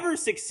never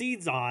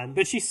succeeds on.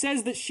 But she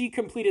says that she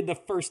completed the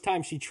first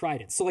time she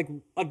tried it. So, like,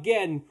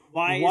 again,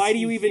 Why why is do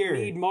you he even here?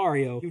 need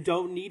Mario? You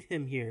don't need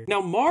him here. Now,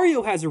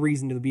 Mario has a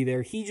reason to be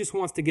there. He just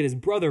wants to get his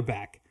brother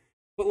back.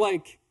 But,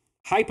 like,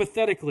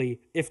 hypothetically,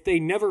 if they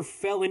never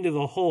fell into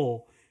the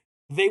hole,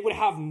 they would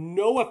have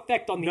no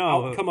effect on the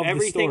outcome of the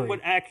story. Everything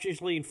would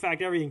actually, in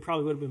fact, everything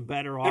probably would have been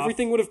better off.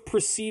 Everything would have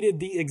proceeded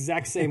the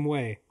exact same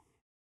way.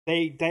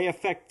 They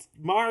affect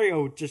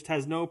Mario. Just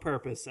has no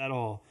purpose at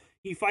all.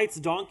 He fights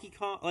Donkey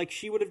Kong like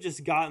she would have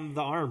just gotten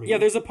the army. Yeah,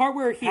 there's a part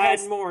where he had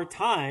has more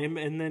time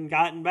and then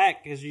gotten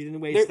back because she didn't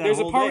waste that there's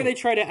whole a part day. where they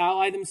try to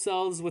ally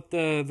themselves with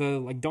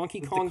the like Donkey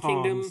With Kong the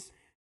Kingdom, Kongs.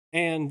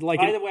 and like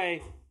By the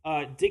way,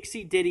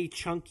 Dixie Diddy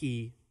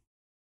Chunky,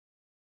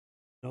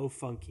 no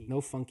funky,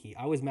 no funky.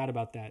 I was mad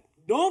about that.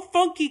 no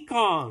Funky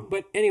Kong.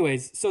 But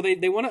anyways, so they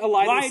want to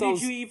ally Why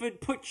themselves. did you even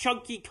put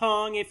Chunky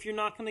Kong if you're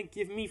not going to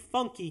give me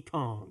Funky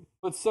Kong?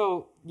 But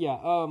so yeah,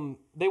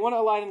 they want to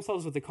ally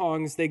themselves with the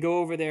Kongs. They go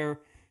over there,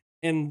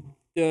 and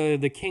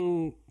the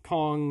King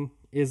Kong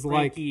is It's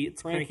Cranky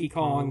Cranky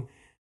Kong Kong.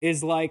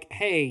 is like,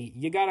 hey,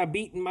 you gotta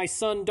beat my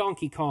son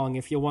Donkey Kong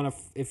if you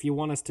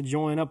want us to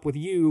join up with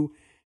you.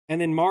 And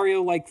then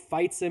Mario like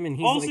fights him, and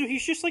he's Also, like,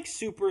 he's just like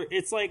super.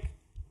 It's like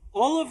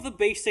all of the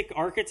basic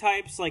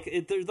archetypes,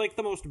 like they're like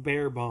the most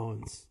bare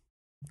bones.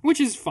 which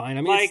is fine.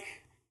 I mean, it's-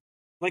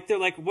 Like they're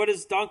like, what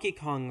is Donkey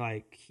Kong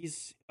like?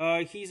 He's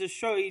a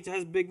show. He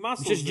has big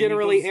muscles. just and he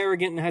generally goes,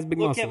 arrogant and has big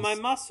Look muscles. at my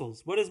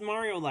muscles. What is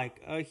Mario like?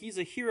 He's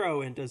a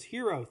hero and does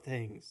hero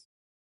things.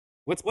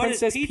 What's what does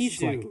Princess Peach Peach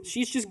do? like?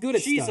 She's just good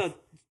at stuff.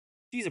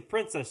 She's a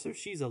princess, so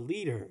she's a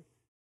leader.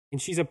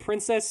 And she's a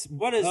princess.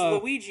 What does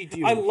Luigi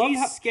do? I love He's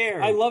how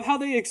scared. I love how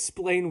they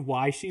explain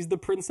why she's the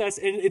princess,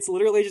 and it's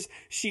literally just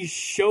she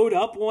showed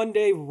up one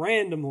day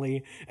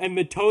randomly, and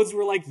the Toads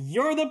were like,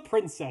 "You're the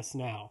princess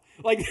now."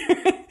 Like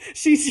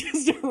she's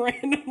just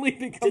randomly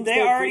becomes. Did they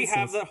their already princess.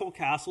 have that whole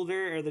castle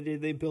there, or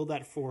did they build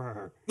that for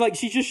her? Like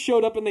she just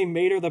showed up, and they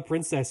made her the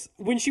princess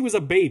when she was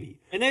a baby.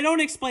 And they don't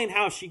explain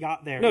how she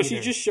got there. No, either. she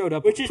just showed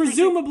up. Which is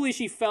presumably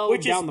she fell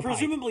which down is the pipe.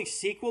 presumably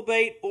sequel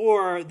bait,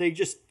 or they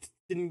just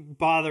didn't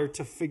bother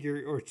to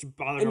figure or to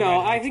bother. To No,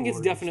 write I out think it's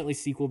orders. definitely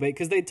sequel bait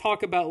because they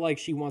talk about like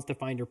she wants to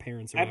find her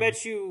parents. Or I whatever,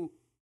 bet you,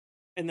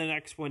 in the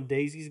next one,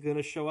 Daisy's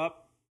gonna show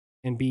up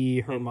and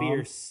be her and mom. be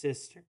her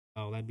sister.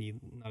 Oh, that'd be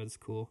not as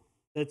cool.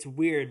 That's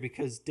weird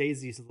because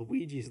Daisy's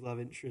Luigi's love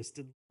interest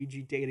and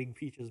Luigi dating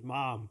Peach's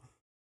mom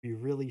would be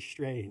really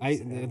strange.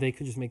 They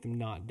could just make them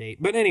not date.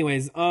 But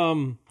anyways,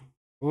 what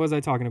was I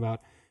talking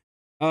about?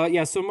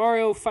 Yeah, so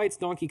Mario fights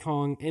Donkey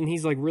Kong and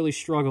he's like really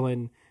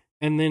struggling,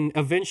 and then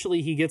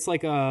eventually he gets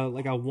like a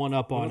one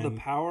up one on of him.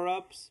 the power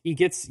ups. He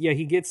gets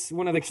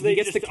one of the They he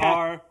gets just the cat.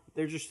 are.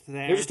 They're just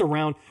there. They're just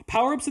around.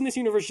 Power ups in this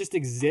universe just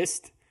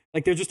exist.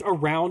 Like they're just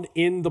around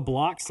in the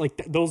blocks.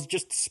 Like those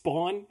just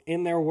spawn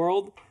in their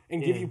world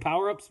and give Yeah. you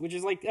power ups, which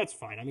is like that's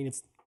fine. I mean,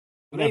 it's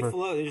They whatever.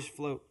 float. They just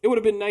float. It would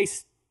have been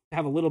nice to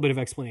have a little bit of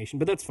explanation,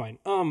 but that's fine.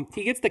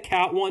 He gets the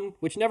cat one,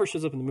 which never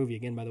shows up in the movie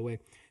again, by the way.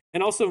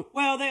 And also,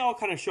 Well, they all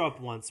kind of show up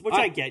once, which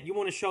I get. You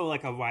want to show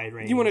like a wide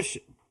range. you want to.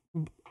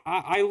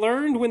 I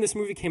learned when this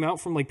movie came out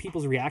from like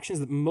people's reactions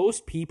that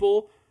most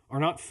people are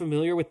not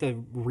familiar with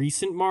the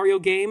recent Mario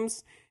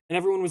games, and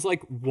everyone was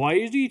like, "Why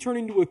did he turn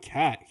into a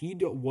cat?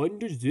 When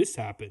does this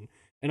happen?"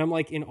 And I'm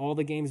like, in all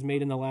the games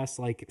made in the last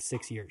like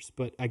 6 years,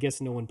 but I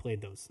guess no one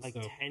played those. like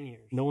so 10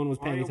 years. no one was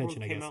paying Mario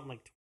attention, I World came guess. out in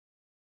like.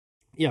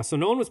 Yeah, so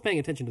no one was paying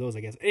attention to those,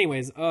 I guess.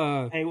 Anyways,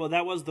 Hey, well,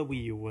 that was the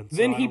Wii U one. So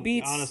Then I he don't-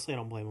 beats- Honestly, I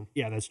don't blame him.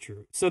 yeah, that's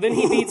true. So then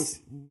he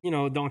beats,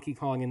 Donkey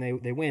Kong and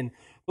they win.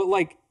 But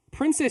like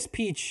Princess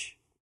Peach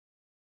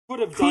Could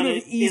have could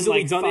have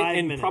easily done it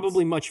and minutes.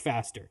 probably much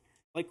faster.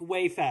 like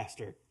way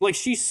faster. Like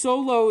she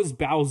solos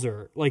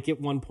Bowser like at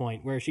one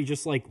point where she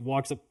just like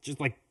walks up, just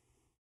like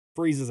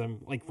freezes him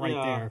like right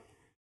Yeah. there.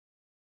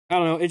 I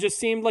don't know. It just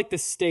seemed like the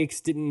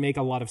stakes didn't make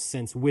a lot of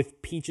sense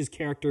with Peach's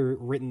character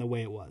written the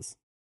way it was.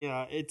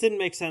 Yeah, it didn't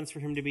make sense for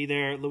him to be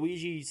there.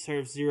 Luigi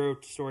serves zero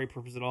story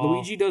purpose at all.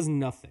 Luigi does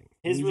nothing.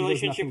 His Luigi does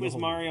relationship nothing the with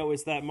whole Mario movie.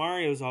 is that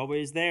Mario's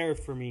always there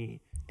for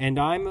me. And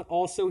I'm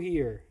also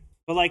here.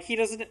 But, like, he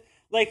doesn't...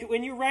 Like,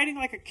 when you're writing,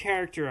 like, a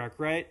character arc,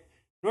 right?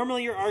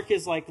 Normally your arc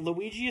is, like,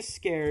 Luigi is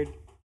scared,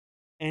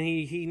 and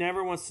he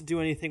never wants to do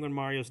anything when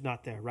Mario's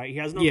not there, right? He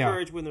has no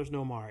courage when there's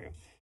no Mario.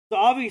 So,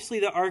 obviously,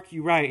 the arc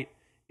you write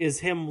is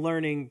him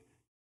learning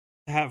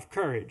to have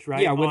courage,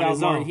 right? Yeah, without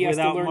Mario. Own, He has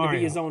to learn Mario. to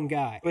be his own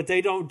guy. But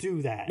they don't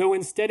do that. No,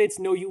 instead it's,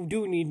 no, you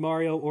do need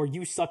Mario, or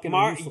you suck and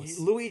are useless.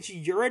 Luigi,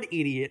 you're an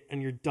idiot,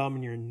 and you're dumb,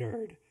 and you're a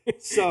nerd.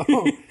 So, you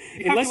have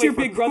unless to your wait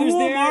for big brother's cool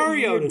there,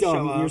 Mario you're to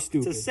dumb, show up you're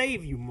stupid. to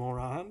save you,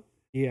 moron.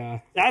 Yeah.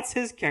 That's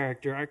his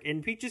character arc.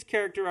 And Peach's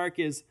character arc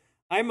is,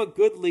 I'm a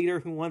good leader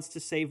who wants to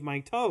save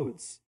my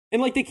toads.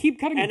 And, like, they keep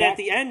cutting And back. at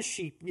the end,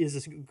 she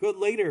is a good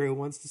leader who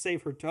wants to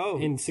save her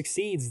toads. And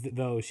succeeds,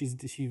 though.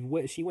 She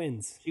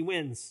wins. She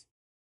wins.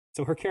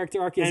 So her character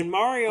arc is, And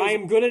Mario's, I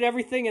am good at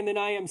everything, and then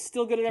I am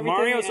still good at everything.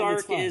 Mario's and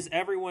it's arc fine. is,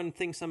 everyone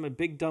thinks I'm a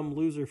big dumb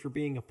loser for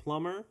being a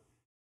plumber.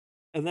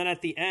 And then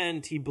at the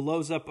end, he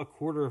blows up a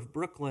quarter of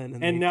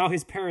Brooklyn. And now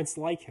his parents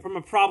like him. from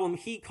a problem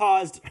he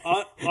caused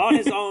on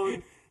his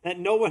own that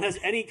no one has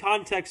any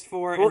context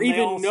for. Or and they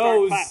all even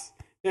start knows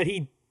that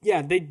he...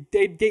 Yeah,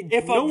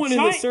 If no one in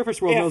the surface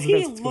world knows that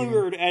that's If what's he going on.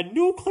 lured a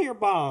nuclear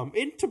bomb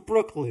into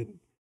Brooklyn...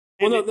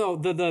 Well, and no,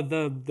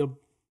 the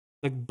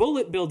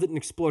bullet bill didn't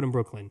explode in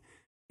Brooklyn.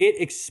 It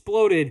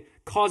exploded,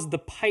 caused the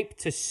pipe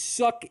to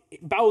suck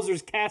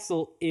Bowser's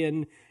castle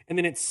in, and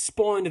then it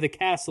spawned the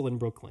castle in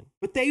Brooklyn.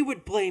 But they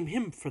would blame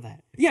him for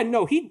that. Yeah,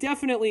 no, he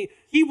definitely...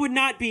 He would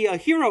not be a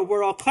hero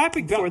we're all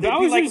clapping for. They'd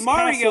be like, Bowser's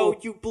Mario, castle-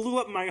 you blew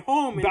up my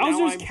home, and now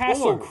Bowser's I'm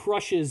castle poor.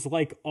 crushes,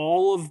 like,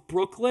 all of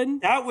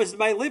Brooklyn. That was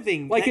my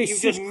living. Like, that a you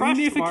just crushed,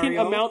 significant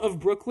Mario. amount of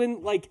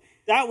Brooklyn, like...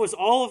 That was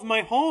all of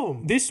my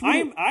home. This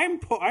would-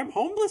 I'm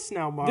homeless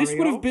now, Mario. This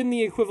would have been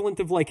the equivalent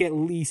of, like, at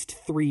least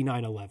 3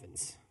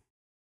 9/11s.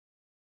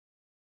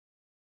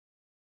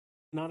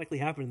 canonically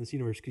happened in this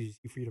universe because you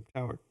see Freedom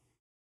Tower.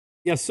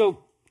 Yeah,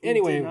 so...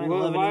 Anyway, did 9/11 in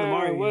the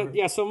Mario universe?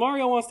 yeah, so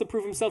Mario wants to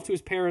prove himself to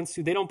his parents,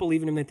 who they don't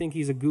believe in him. They think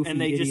he's a goofy And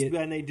they idiot.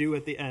 they do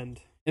at the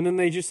end. And then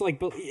they just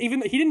like,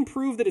 even he didn't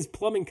prove that his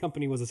plumbing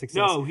company was a success.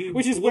 No, he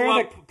which is blew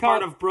where up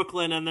part of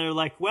Brooklyn, and they're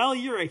like, "Well,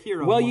 you're a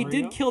hero." Well, Mario. you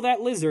did kill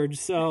that lizard,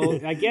 so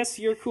I guess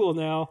you're cool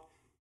now.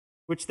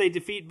 Which they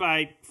defeat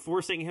by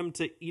forcing him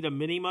to eat a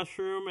mini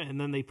mushroom,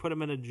 and then they put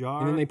him in a jar.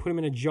 And then they put him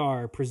in a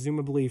jar,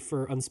 presumably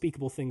for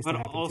unspeakable things to but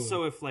happen to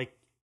also, him. if like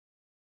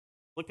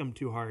flick him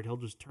too hard, he'll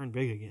just turn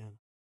big again.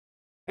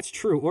 That's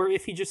true. Or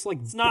if he just like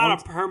It's not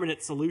a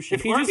permanent solution.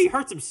 If he or just- if he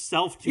hurts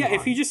himself too hard.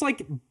 if he just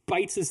like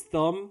bites his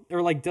thumb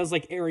or like does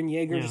like Aaron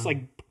Yeager, Yeah. just like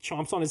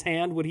chomps on his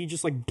hand, would he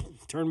just like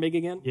turn big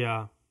again?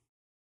 Yeah.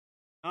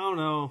 I don't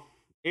know.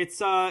 It's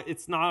not.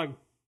 It's Sonic.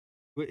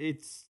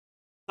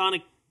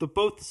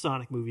 Both the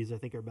Sonic movies I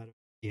think are better,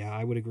 Yeah,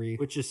 I would agree.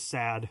 which is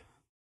sad.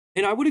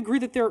 And I would agree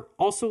that they're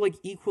also like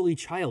equally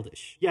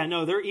childish. Yeah,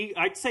 no,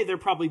 I'd say they're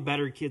probably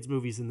better kids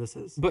movies than this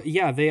is. But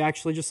yeah, they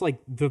actually just like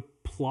the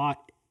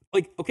plot.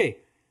 Like okay,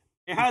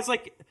 It has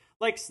like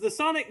the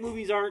Sonic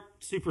movies aren't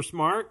super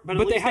smart, but, at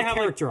but they least have like,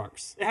 character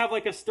arcs. they have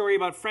like a story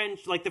about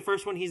friends. Like the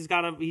first one, he's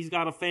got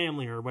a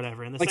family or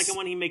whatever, and the Like, second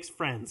one he makes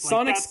friends. Like,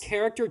 Sonic's that's-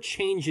 character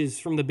changes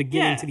from the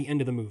beginning Yeah. to the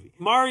end of the movie.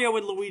 Mario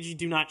and Luigi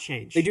do not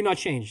change. They do not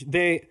change.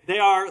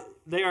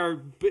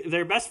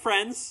 They're best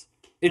friends.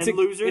 It's and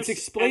losers. It's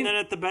explained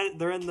And then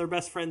they're in their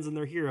best friends and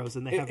they're heroes,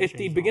 and they have at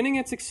the beginning.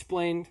 It's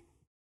explained,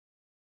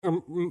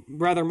 or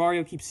rather,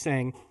 Mario keeps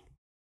saying,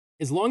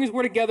 "As long as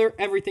we're together,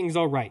 everything's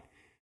all right."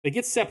 They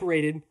get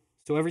separated,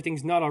 so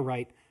everything's not all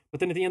right. But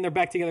then at the end, they're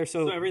back together,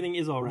 So everything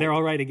is all right. they're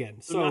all right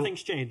again. So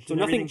nothing's changed. So and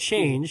nothing everything's cool.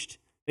 changed.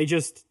 They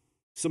just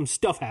some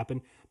stuff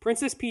happened.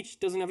 Princess Peach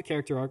doesn't have a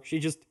character arc. She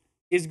just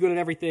is good at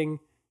everything.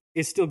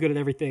 Is still good at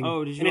everything.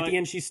 Oh, did you and at like- the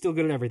end, she's still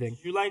good at everything.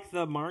 Did you like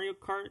the Mario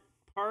Kart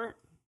part?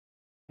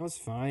 That was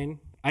fine.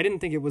 I didn't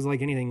think it was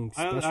like anything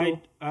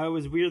special. I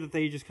was weird that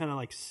they just kind of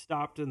like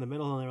stopped in the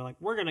middle and they were like,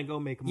 "We're gonna go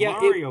make Yeah,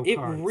 Mario it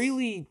Karts."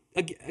 really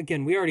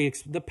again we already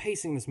the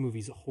pacing in this movie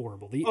is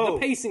horrible. The Oh,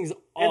 pacing's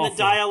awful. and the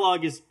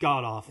dialogue is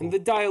god awful. And the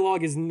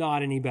dialogue is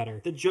not any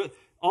better.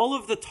 All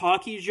of the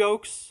talkie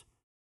jokes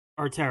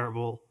are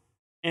terrible,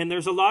 and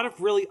there's a lot of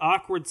really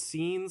awkward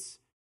scenes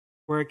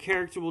where a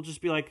character will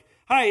just be like,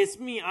 "Hi, it's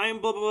me. I'm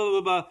blah blah blah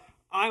blah blah.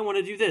 I want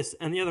to do this,"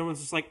 and the other one's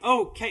just like,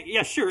 "Oh, okay,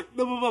 yeah, sure,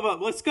 blah blah blah blah.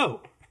 Let's go."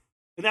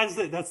 And that's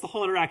it. That's the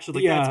whole interaction.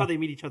 Like Yeah. that's how they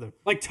meet each other.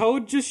 Like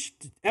Toad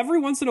just every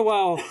once in a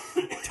while,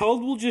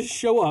 Toad will just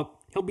show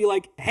up. He'll be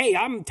like, "Hey,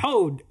 I'm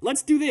Toad.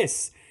 Let's do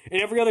this." And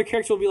every other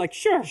character will be like,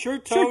 "Sure, Sure,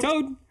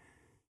 Toad.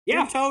 Yeah,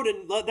 You're Toad,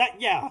 and that.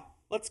 Yeah,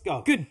 let's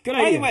go. good By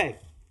idea." the way,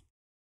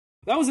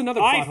 That was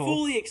another I plot hole.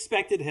 fully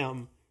expected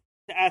him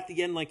to, at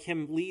the end, like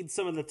him lead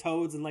some of the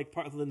Toads and like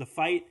part in the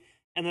fight,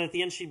 and then at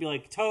the end she'd be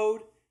like,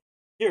 "Toad,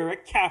 you're a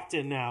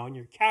captain now, and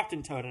you're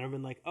Captain Toad." And I've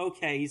been like,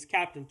 "Okay, he's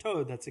Captain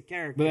Toad. That's a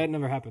character." But that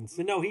never happens.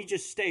 But no, he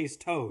just stays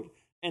Toad,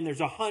 and there's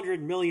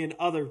 100 million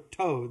other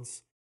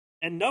Toads,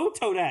 and no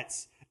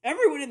Toadettes.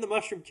 Everyone in the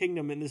Mushroom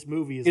Kingdom in this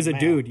movie is a male.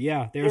 dude.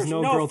 Yeah, there's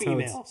no girl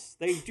females. Toads.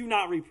 They do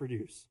not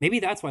reproduce. Maybe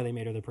that's why they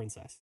made her the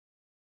princess.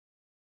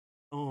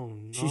 Oh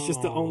no, She's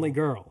just the only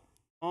girl.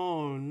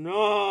 Oh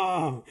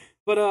no.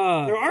 But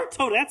there are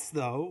Toadettes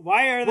though.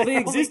 Why are they? Well, they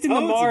exist in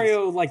the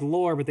Mario like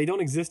lore, but they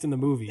don't exist in the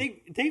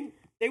movie.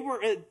 They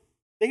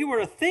were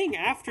a thing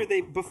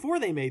before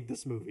they made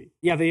this movie.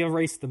 Yeah, they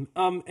erased them.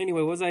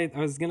 Anyway, I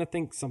was gonna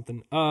think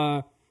something.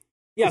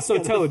 Yeah,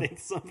 so Toad.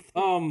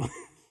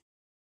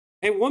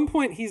 At one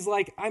point he's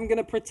like, "I'm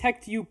gonna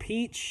protect you,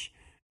 Peach,"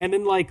 and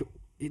then like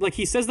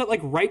he says that like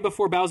right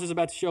before Bowser's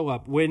about to show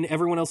up when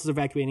everyone else is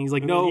evacuating. He's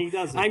like, "No,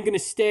 I'm gonna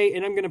stay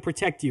and I'm gonna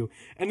protect you."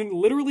 And then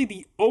literally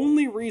the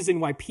only reason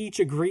why Peach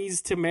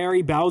agrees to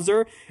marry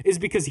Bowser is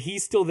because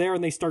he's still there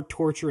and they start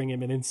torturing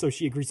him, and then so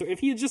she agrees. So if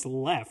he had just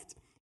left,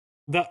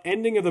 the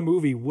ending of the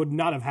movie would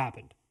not have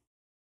happened.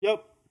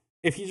 Yep.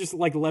 If he just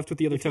like left with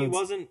the other Toads. He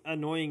wasn't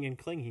annoying and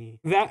clingy.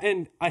 That,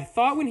 and I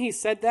thought when he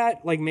said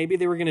that, like maybe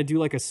they were gonna do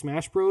like a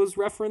Smash Bros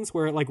reference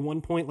where at like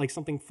one point like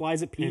something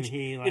flies at Peach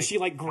and she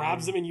like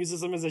grabs him and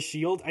uses him as a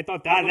shield. I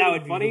thought that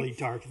would be funny. Really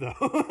dark though.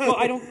 Well,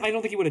 I don't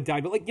think he would have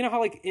died, but like you know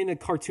how like in a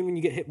cartoon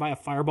you get hit by a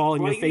fireball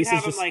and your face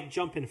is just him, like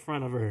jump in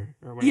front of her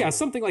or whatever. Yeah,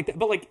 something like that.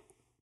 But like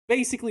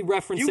basically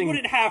referencing, you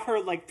wouldn't have her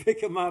like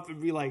pick him up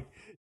and be like.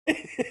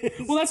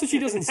 Well, that's what she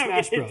does in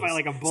Smash Bros. By,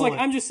 like, a bullet. So like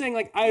I'm just saying,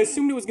 like I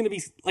assumed it was going to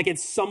be like at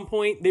some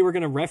point they were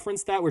going to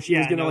reference that where she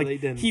was going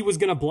to he was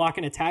going to block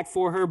an attack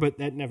for her, but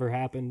that never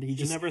happened. He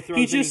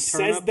just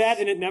says that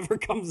and it never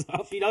comes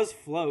up. She does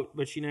float,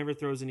 but she never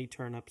throws any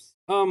turnips.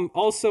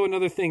 Also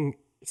another thing.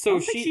 So I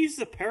don't think she uses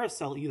a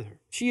parasol either.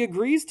 She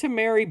agrees to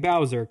marry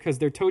Bowser because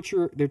they're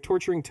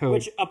torturing Toad.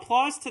 Which,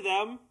 applause to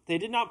them. They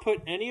did not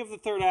put any of the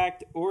third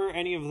act or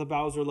any of the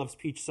Bowser loves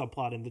Peach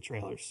subplot in the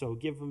trailer, so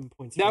give them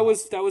points. That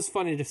was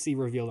funny to see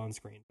revealed on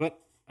screen, but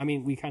I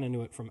mean we kind of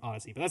knew it from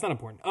Odyssey, but that's not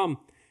important. What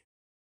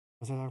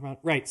was I talking about?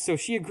 Right. So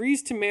she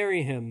agrees to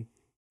marry him,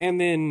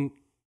 and then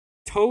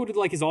Toad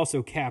like is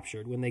also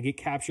captured when they get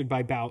captured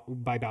by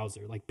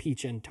Bowser. Like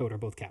Peach and Toad are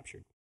both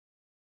captured.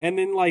 And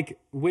then, like,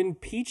 when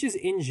Peach is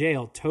in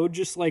jail, Toad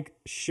just, like,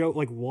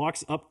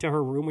 walks up to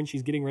her room when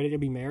she's getting ready to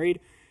be married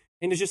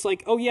and is just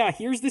like, oh, yeah,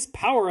 here's this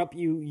power-up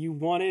you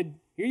wanted.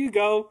 Here you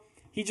go.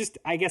 He just,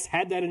 I guess,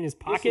 had that in his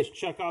pocket. This is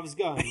Chekhov's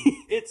gun.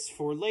 It's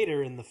for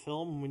later in the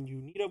film when you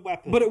need a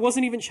weapon. But it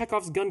wasn't even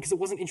Chekhov's gun because it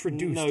wasn't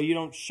introduced. No, you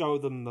don't show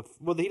them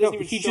he doesn't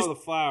even show the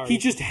flowers. He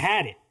just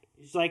had it.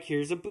 He's like,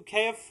 here's a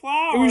bouquet of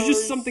flowers. It was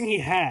just something he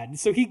had.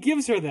 So he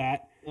gives her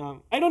that.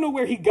 I don't know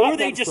where he got that from. Or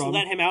they just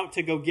let him out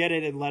to go get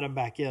it and let him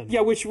back in.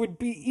 Yeah, which would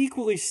be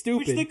equally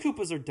stupid. Which the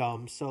Koopas are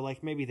dumb, so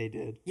like maybe they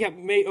did. Yeah,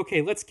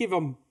 okay, let's give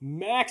him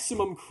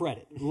maximum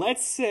credit.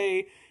 Let's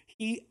say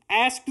he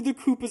asked the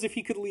Koopas if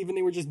he could leave and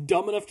they were just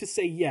dumb enough to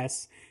say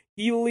yes.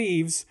 He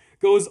leaves,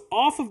 goes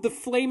off of the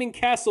flaming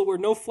castle where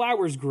no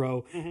flowers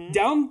grow,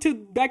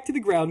 back to the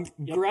ground,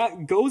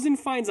 goes and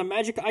finds a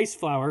magic ice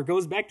flower,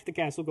 goes back to the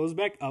castle, goes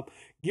back up,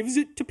 gives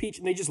it to Peach,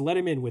 and they just let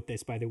him in with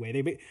this, by the way.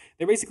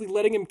 They're basically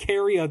letting him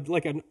carry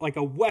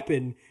a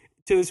weapon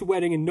to this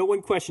wedding, and no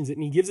one questions it,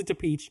 and he gives it to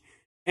Peach,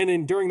 and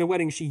then during the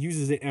wedding, she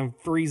uses it and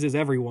freezes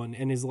everyone,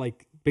 and is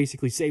like,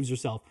 basically saves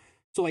herself.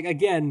 So, like,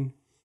 again,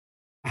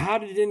 how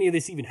did any of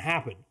this even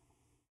happen?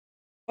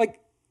 Like,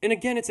 and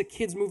again, it's a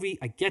kid's movie.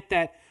 I get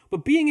that.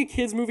 But being a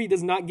kid's movie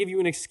does not give you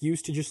an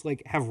excuse to just,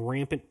 like, have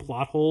rampant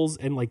plot holes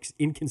and, like,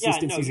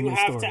 inconsistencies in your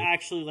story. You have to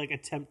actually, like,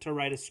 attempt to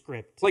write a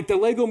script. Like, the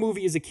Lego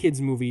movie is a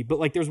kid's movie, but,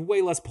 like, there's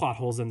way less plot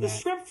holes in that. The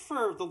script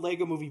for the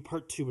Lego movie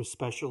Part 2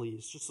 especially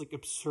is just, like,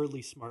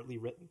 absurdly smartly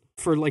written.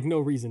 For, like, no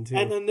reason to.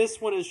 And then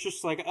this one is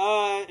just, like,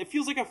 it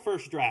feels like a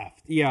first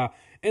draft. Yeah.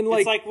 And,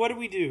 like... It's like, what do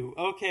we do?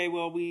 Okay,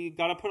 well, we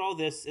gotta put all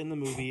this in the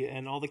movie,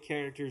 and all the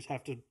characters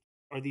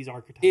are these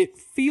archetypes. It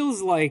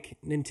feels like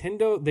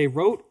Nintendo, they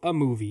wrote a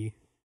movie,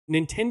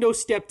 Nintendo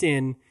stepped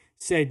in,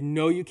 said,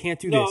 no, you can't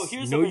do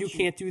this. No, you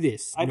can't do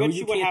this. I bet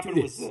you what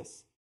happened was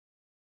this.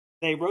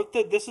 They wrote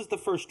this is the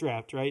first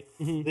draft, right?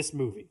 Mm-hmm. This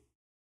movie.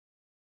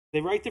 They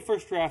write the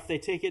first draft, they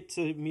take it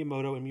to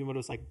Miyamoto, and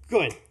Miyamoto's like,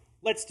 good,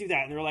 let's do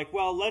that. And they're like,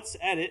 well, let's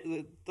edit,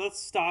 let's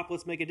stop,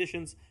 let's make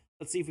additions,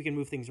 let's see if we can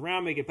move things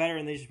around, make it better.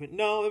 And they just went,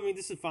 no, I mean,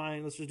 this is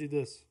fine, let's just do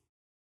this.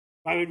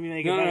 Why would we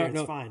make it better?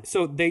 It's fine.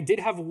 So they did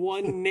have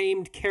one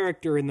named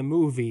character in the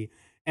movie,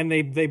 and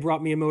they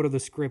brought Miyamoto the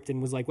script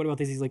and was like, what about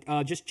this? He's like,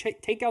 just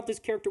take out this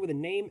character with a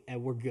name,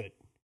 and we're good.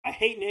 I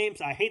hate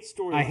names. I hate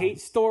story. I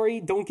hate story.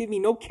 Don't give me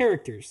no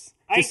characters.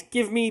 Just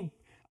give me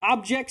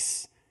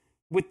objects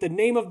with the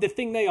name of the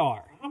thing they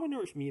are. I wonder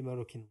if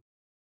Miyamoto can...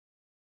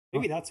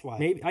 Maybe that's why.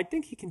 Maybe I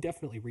think he can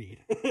definitely read.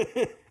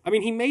 I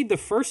mean, he made the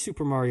first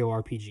Super Mario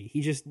RPG.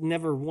 He just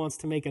never wants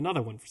to make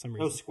another one for some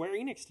reason. No, Square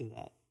Enix did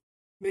that.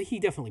 He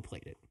definitely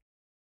played it.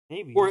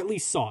 Maybe. Or at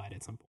least saw it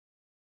at some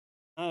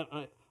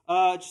point.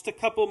 Just a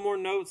couple more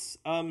notes.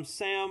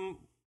 Sam,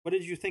 what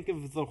did you think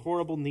of the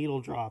horrible needle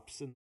drops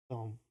in the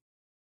film?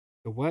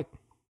 The what?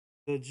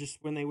 Just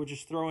when they would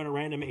just throw in a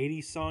random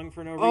 80s song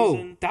for no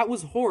reason. Oh, that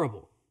was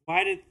horrible.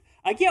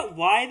 I get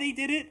why they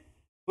did it,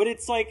 but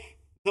it's like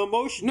the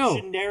most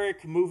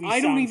generic movie.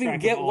 I don't even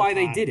get why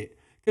they did it. it.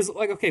 Because,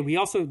 like, okay, we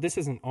also, this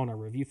isn't on our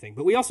review thing,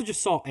 but we also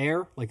just saw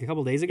Air, like, a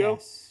couple days ago.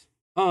 Yes.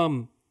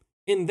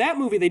 In that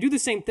movie, they do the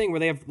same thing where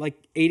they have, like,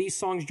 80s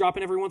songs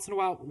dropping every once in a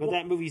while. But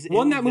that movie's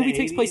that movie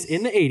takes place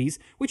in the 80s,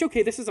 which,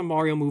 okay, this is a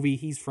Mario movie.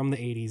 He's from the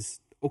 80s.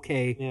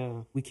 Okay.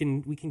 Yeah. We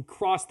can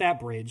cross that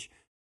bridge.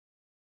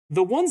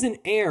 The ones in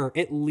Air,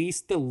 at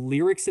least the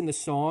lyrics in the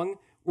song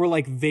were,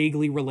 like,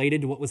 vaguely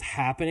related to what was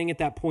happening at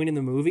that point in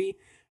the movie.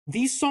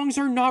 These songs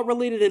are not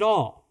related at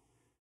all.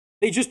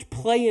 They just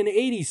play an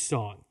 80s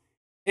song.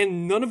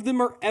 And none of them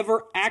are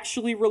ever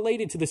actually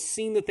related to the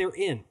scene that they're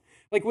in.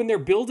 Like, when they're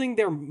building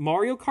their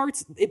Mario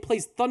Karts, it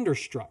plays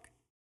Thunderstruck.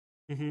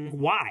 Mm-hmm.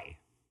 Why?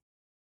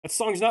 That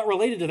song's not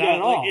related to that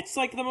at all. It's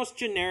like the most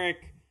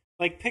generic,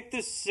 like, pick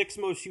the 6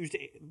 most used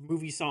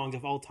movie songs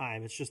of all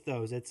time. It's just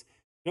those. It's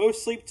No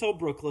Sleep Till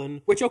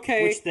Brooklyn. Which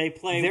they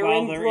play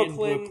while they're in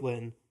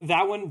Brooklyn.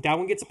 That one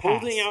gets a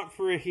pass. Holding Out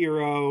for a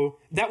Hero.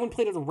 That one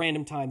played at a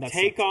random time. That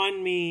Take sucked.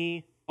 On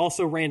Me.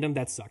 Also random.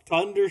 That sucked.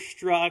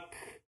 Thunderstruck.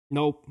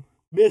 Nope.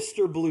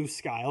 Mr. Blue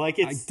Sky. Like,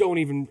 it's... I don't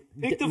even...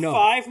 Pick the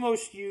 5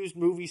 most used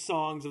movie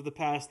songs of the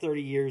past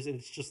 30 years, and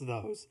it's just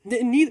those.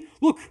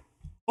 Look.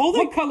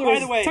 What color by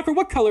is... the way... Tucker,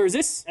 what color is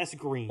this? That's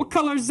green. What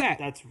color is that?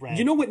 That's red.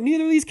 You know what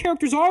neither of these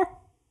characters are?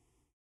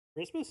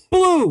 Christmas?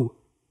 Blue.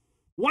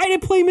 Why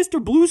did they play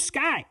Mr. Blue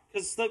Sky?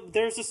 Because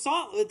there's a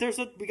song...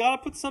 We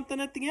gotta put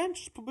something at the end.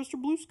 Just put Mr.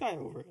 Blue Sky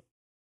over it.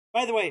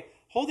 By the way,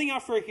 Holding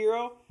Out for a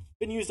Hero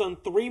been used on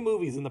 3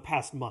 movies in the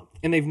past month.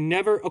 And they've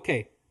never...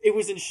 Okay. It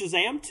was in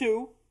Shazam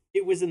 2...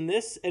 It was in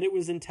this, and it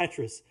was in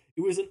Tetris.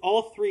 It was in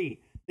all 3.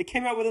 They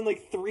came out within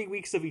like 3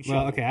 weeks of each other.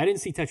 Well, okay, I didn't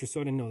see Tetris, so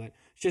I didn't know that.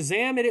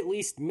 Shazam, it at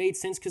least made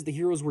sense because the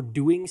heroes were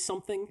doing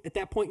something at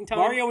that point in time.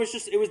 Mario was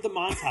just, it was the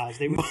montage.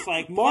 They were just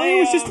like, Mario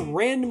was just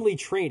randomly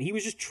training. He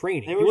was just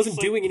training. He wasn't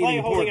doing anything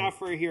important. Holding Out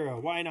for a Hero.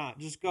 Why not?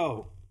 Just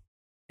go.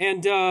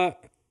 And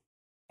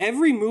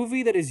every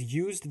movie that has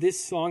used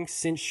this song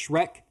since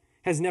Shrek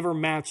has never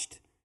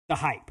matched the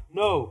hype.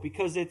 No,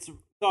 because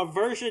the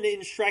version in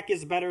Shrek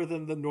is better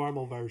than the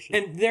normal version.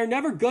 And they're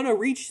never gonna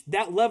reach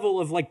that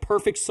level of, like,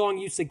 perfect song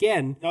use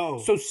again. No.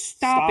 So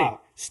stop it.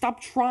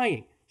 Stop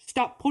trying.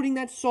 Stop putting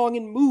that song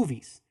in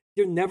movies.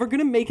 You're never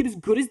gonna make it as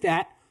good as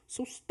that,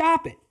 so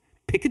stop it.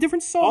 Pick a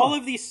different song. All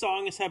of these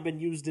songs have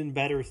been used in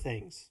better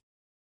things.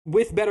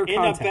 With better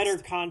context. In a better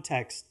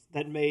context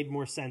that made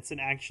more sense and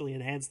actually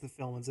enhanced the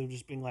film instead of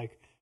just being like,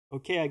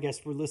 okay, I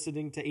guess we're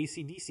listening to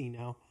AC/DC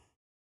now.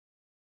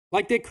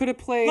 Like, they could have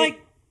played...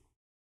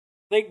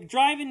 Like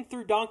driving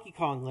through Donkey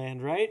Kong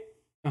Land, right?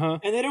 Uh-huh.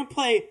 And they don't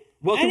play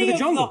Welcome to the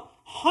Jungle. The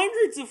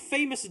hundreds of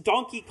famous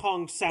Donkey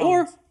Kong sounds.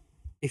 Or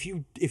if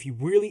you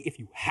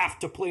have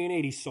to play an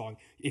 80s song,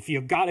 if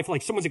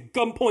like someone's at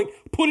gunpoint,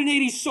 put an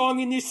 80s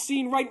song in this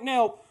scene right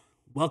now.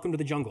 Welcome to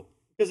the Jungle.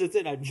 Because it's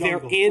in a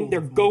jungle.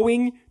 They're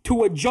going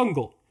to a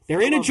jungle.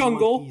 They're in a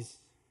jungle. Monkeys.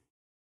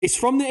 It's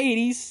from the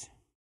 80s.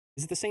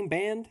 Is it the same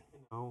band?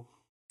 No.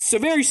 It's a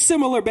very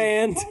similar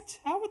band. What?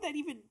 How would that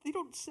even... They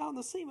don't sound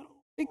the same at all.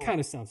 It kind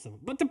of sounds similar.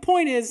 But the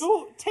point is...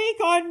 No,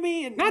 Take On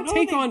Me. And not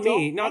Take On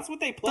Me. That's what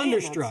they play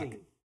Thunderstruck. In that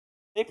scene.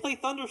 They play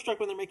Thunderstruck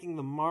when they're making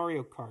the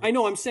Mario Kart. I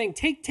know, I'm saying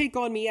Take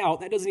On Me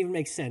out. That doesn't even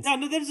make sense. No,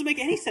 that doesn't make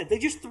any sense. They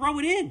just throw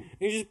it in.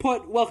 You just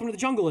put Welcome to the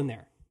Jungle in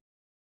there.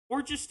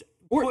 Or just...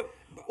 Or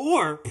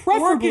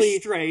preferably...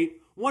 orchestrate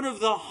one of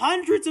the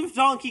hundreds of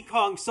Donkey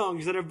Kong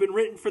songs that have been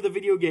written for the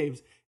video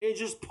games and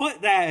just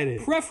put that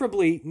in.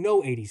 Preferably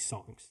no 80s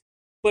songs.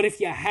 But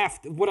if you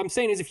have to... What I'm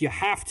saying is if you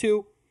have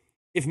to...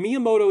 If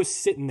Miyamoto is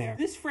sitting there...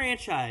 This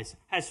franchise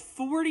has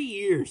 40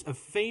 years of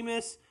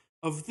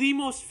the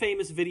most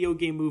famous video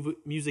game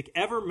music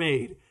ever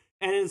made,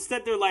 and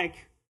instead they're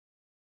like,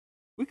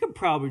 we could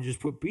probably just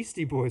put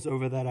Beastie Boys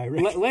over that, I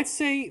reckon. Let's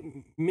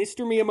say Mr.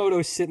 Miyamoto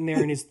is sitting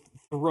there in his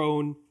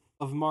throne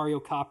of Mario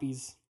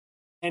copies,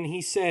 and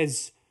he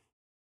says,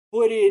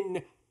 put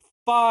in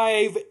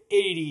 5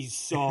 80s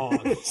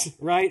songs,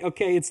 right?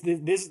 Okay, it's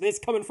this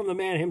coming from the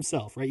man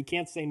himself, right? You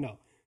can't say no.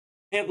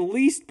 At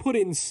least put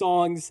in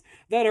songs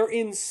that are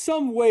in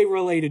some way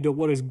related to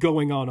what is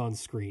going on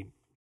screen.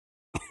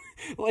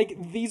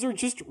 Like, these are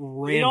just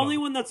random. The only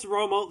one that's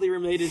remotely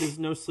related is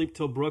No Sleep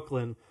Till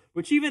Brooklyn,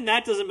 which even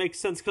that doesn't make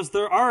sense because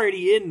they're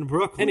already in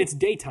Brooklyn. And it's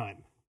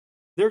daytime.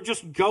 They're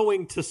just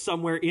going to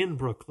somewhere in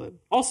Brooklyn.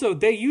 Also,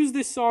 they use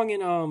this song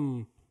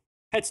in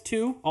Pets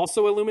 2,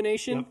 also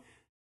Illumination. Yep.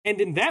 And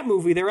in that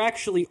movie, they're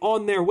actually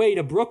on their way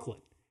to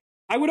Brooklyn.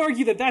 I would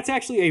argue that that's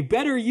actually a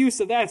better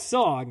use of that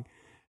song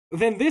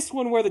than this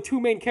one where the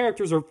 2 main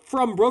characters are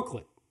from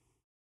Brooklyn.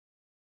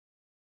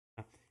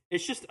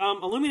 It's just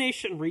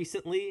Illumination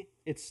recently.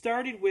 It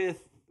started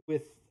with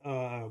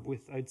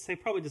I'd say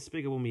probably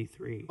Despicable Me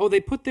 3. Oh, they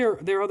put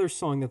their other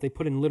song that they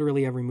put in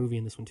literally every movie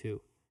in this one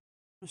too.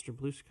 Mr.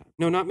 Blue Sky.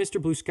 No, not Mr.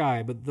 Blue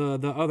Sky, but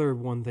the other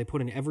one they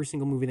put in every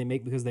single movie they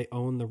make because they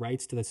own the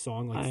rights to the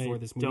song for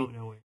this movie. I don't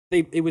know it.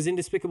 It was in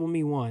Despicable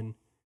Me 1.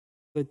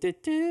 Whatever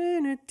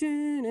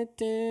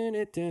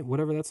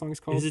that song is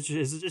called. It's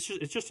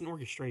just an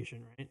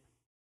orchestration, right?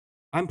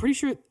 I'm pretty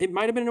sure it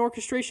might have been an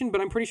orchestration,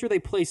 but I'm pretty sure they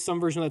play some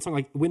version of that song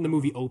like when the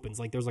movie opens.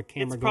 Like there's a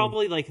camera It's going.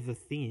 probably like the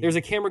theme. There's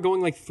a camera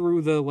going like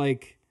through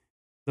the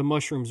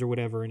mushrooms or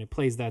whatever, and it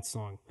plays that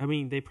song. I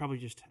mean, they probably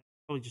just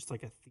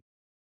like a theme.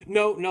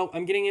 No,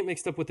 I'm getting it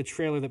mixed up with the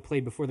trailer that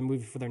played before the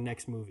movie for their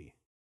next movie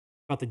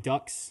about the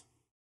ducks.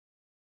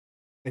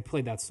 They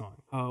played that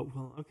song. Oh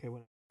well, okay.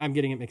 Whatever. I'm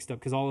getting it mixed up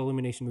because all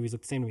Illumination movies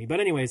look the same to me.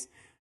 But anyways,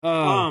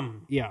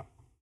 yeah.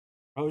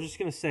 I was just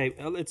gonna say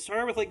it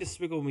started with like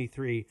Despicable Me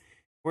 3,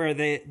 where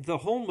the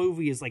whole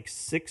movie is like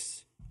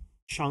 6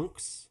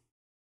 chunks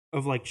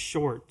of like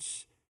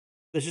shorts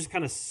that's just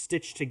kind of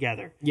stitched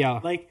together. Yeah.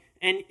 Like,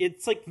 and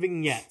it's like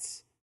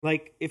vignettes.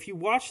 Like, if you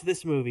watch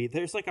this movie,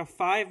 there's like a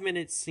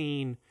 5-minute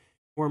scene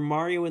where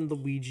Mario and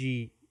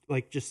Luigi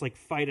like just like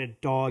fight a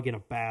dog in a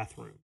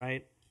bathroom,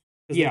 right?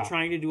 Because they're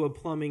trying to do a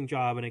plumbing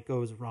job and it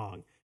goes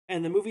wrong.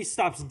 And the movie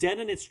stops dead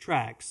in its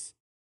tracks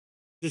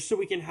just so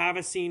we can have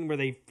a scene where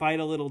they fight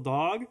a little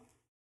dog,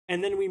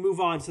 and then we move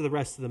on to the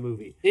rest of the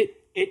movie.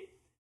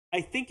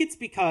 I think it's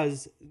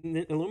because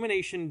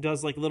Illumination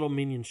does like little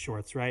Minion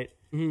shorts, right?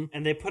 Mm-hmm.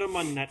 And they put them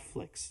on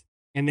Netflix.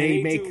 And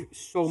they make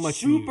so much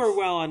super views.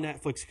 well on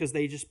Netflix because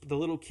the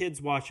little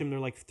kids watch them. They're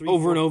like 3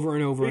 over and over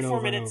and over 3, and 4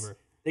 over minutes. and over.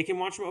 They can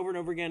watch them over and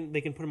over again.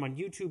 They can put them on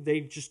YouTube. They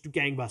just do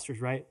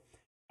gangbusters, right?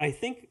 I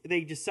think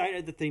they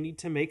decided that they need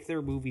to make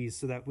their movies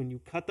so that when you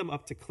cut them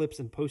up to clips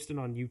and post it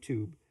on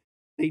YouTube,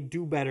 they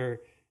do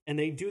better. And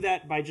they do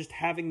that by just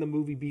having the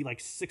movie be like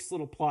 6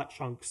 little plot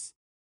chunks,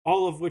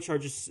 all of which are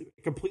just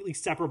completely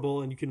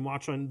separable and you can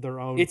watch on their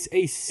own. It's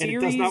a series. And it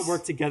does not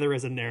work together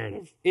as a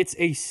narrative. It's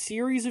a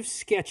series of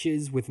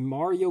sketches with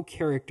Mario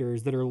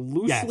characters that are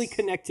loosely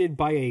connected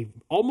by a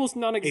almost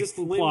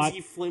non-existent plot.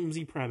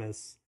 Flimsy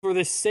premise. For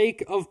the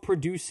sake of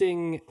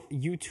producing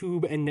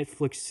YouTube and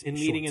Netflix and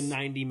meeting a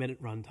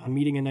 90-minute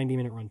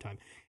runtime.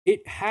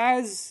 It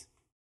has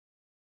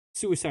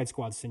Suicide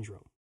Squad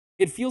syndrome.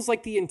 It feels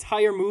like the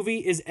entire movie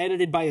is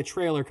edited by a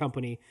trailer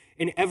company,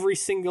 and every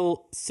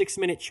single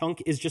 6-minute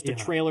chunk is just a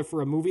trailer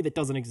for a movie that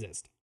doesn't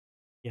exist.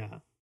 Yeah.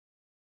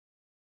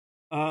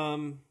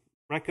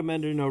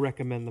 Recommend or no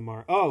recommend the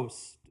Mario?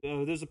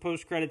 There's a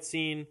post-credit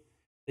scene.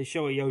 They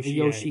show a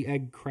Yoshi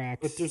egg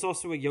cracks. But there's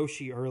also a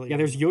Yoshi earlier. Yeah,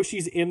 there's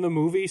Yoshis in the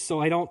movie,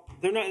 so I don't...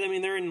 They're not... I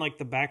mean, they're in, like,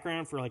 the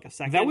background for, like, a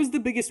second. That was the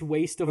biggest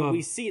waste of But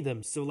we see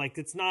them, so, like,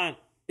 it's not...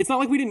 It's not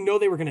like we didn't know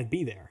they were going to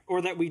be there.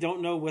 Or that we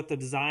don't know what the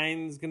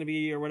design's going to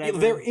be or whatever. Yeah,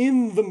 they're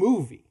in the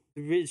movie.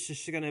 It's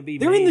just going to be...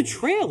 They're in the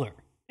trailer.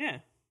 Yeah.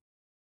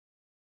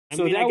 I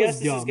guess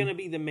this is going to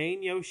be the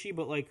main Yoshi,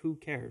 but, like, who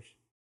cares?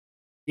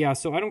 Yeah,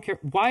 so I don't care.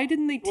 Why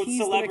didn't they tease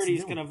what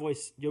celebrity's going to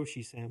voice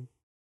Yoshi, Sam?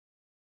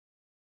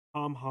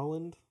 Tom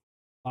Holland?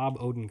 Bob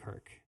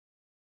Odenkirk.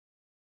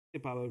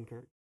 Bob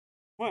Odenkirk.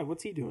 Why?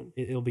 What's he doing?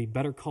 It'll be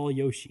Better Call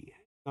Yoshi.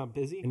 Not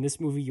busy? In this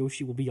movie,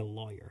 Yoshi will be a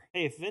lawyer.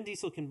 Hey, if Vin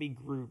Diesel can be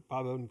Groot,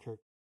 Bob Odenkirk.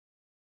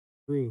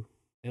 True.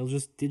 They'll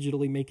just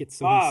digitally make it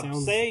so Bob, he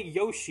sounds... say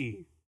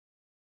Yoshi.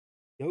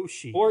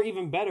 Yoshi. Or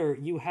even better,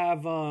 you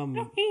have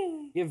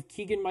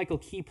Keegan-Michael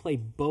Key play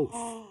both.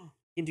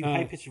 He can do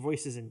high-pitched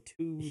voices in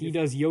 2. He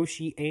does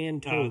Yoshi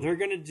and Toad. No, they're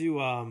gonna do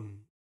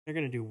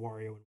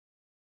Wario.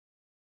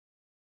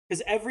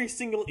 Because every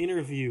single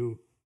interview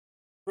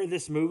for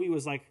this movie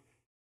was like,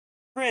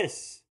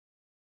 Chris,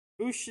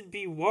 who should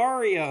be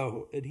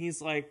Wario? And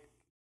he's like,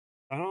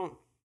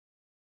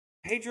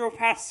 Pedro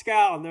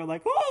Pascal. And they're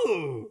like,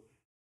 oh!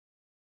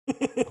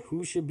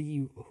 Who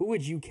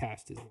would you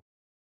cast as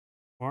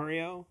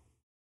Mario?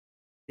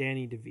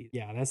 Danny DeVito.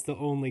 Yeah, that's the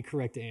only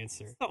correct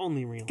answer. That's the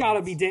only real. It's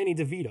gotta be Danny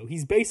DeVito.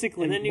 He's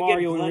basically and then you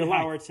Mario get in real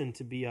life. Howerton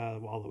to be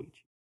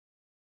Waluigi.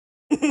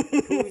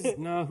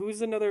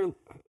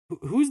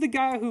 Who's the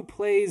guy who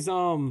plays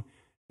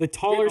the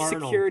taller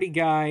security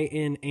guy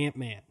in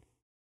Ant-Man?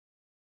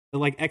 The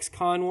like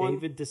ex-con one?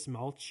 David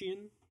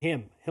Dastmalchian?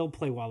 He'll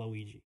play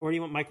Waluigi. Or do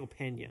you want Michael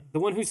Pena? The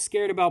one who's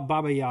scared about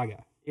Baba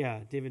Yaga.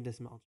 Yeah, David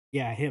Dastmalchian.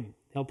 Yeah, him.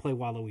 He'll play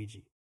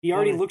Waluigi. He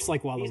already looks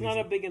like Waluigi. He's not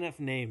a big enough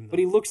name, though. But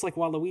he looks like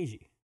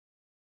Waluigi.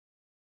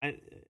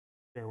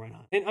 Sure, why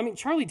not? And I mean,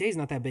 Charlie Day's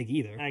not that big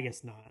either. I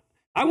guess not.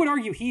 I would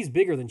argue he's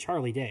bigger than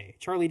Charlie Day.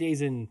 Charlie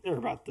Day's in... They're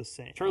about the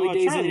same. Charlie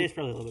Day's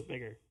probably a little bit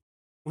bigger.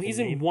 Well, he's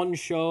in one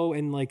show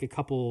and like a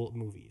couple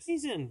movies.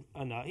 He's in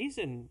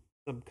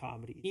some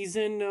comedies. He's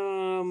in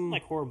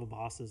like Horrible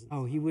Bosses.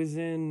 Oh, he was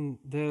in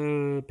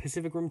the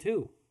Pacific Rim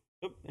 2.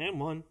 Yep, and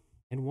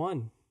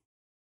one.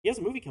 He has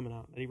a movie coming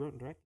out that he wrote and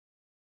directed.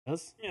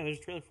 Does? Yeah, there's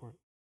a trailer for it.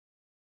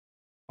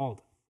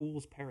 Called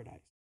Fool's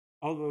Paradise.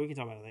 Oh, we can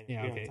talk about it later.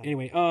 Yeah, okay.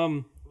 Anyway,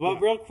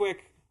 real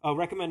quick,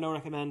 recommend, no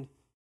recommend.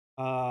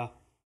 I'm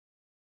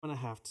gonna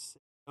have to say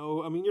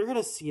no. I mean, you're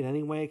gonna see it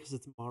anyway because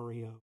it's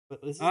Mario.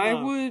 But this is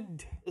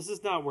This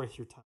is not worth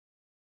your time.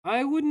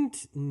 I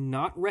wouldn't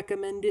not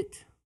recommend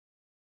it,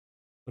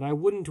 but I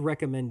wouldn't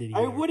recommend it either.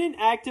 I wouldn't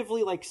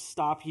actively like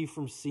stop you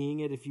from seeing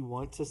it if you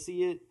want to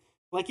see it.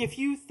 Like if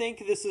you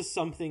think this is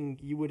something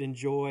you would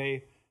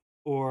enjoy,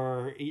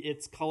 or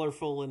it's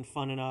colorful and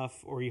fun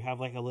enough, or you have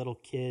like a little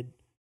kid.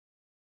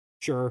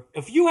 Sure.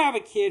 If you have a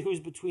kid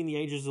who's between the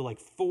ages of like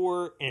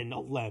 4 and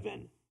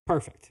 11,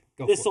 Perfect.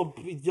 Go for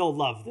it. You'll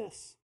love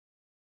this.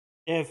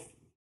 If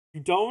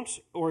you don't,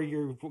 or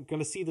you're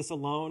gonna see this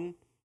alone,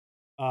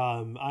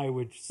 I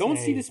would say Don't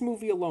see this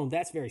movie alone.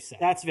 That's very sad.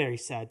 That's very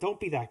sad. Don't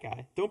be that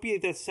guy. Don't be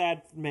that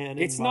sad man.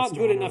 It's not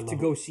good enough to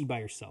go see by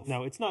yourself.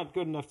 No, it's not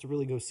good enough to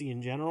really go see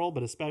in general,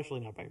 but especially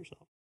not by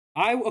yourself.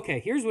 Okay,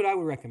 here's what I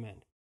would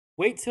recommend.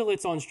 Wait till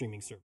it's on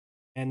streaming service.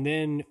 And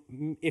then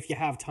if you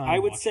have time, I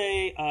would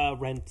say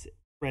rent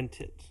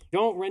it.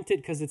 Don't rent it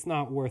because it's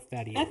not worth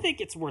that either. I think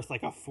it's worth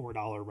like a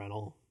 $4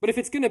 rental. But if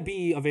it's going to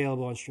be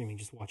available on streaming,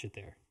 just watch it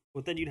there.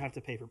 But then you'd have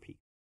to pay for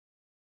Peacock.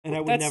 And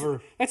Well, I would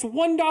never. That's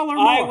 $1 more.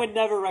 I would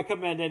never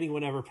recommend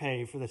anyone ever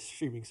pay for the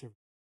streaming service.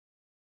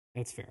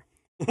 That's fair.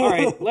 All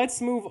right,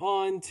 let's move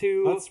on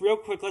to.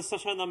 Let's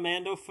touch on the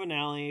Mando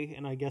finale,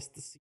 and I guess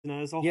the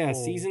season as a whole. Yeah,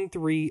 season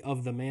 3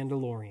 of The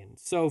Mandalorian.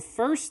 So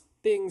first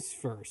things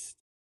first,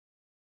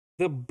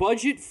 the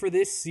budget for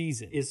this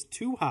season is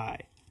too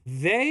high.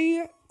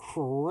 They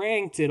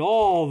cranked it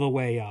all the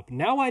way up.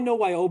 Now I know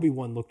why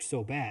Obi-Wan looked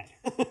so bad.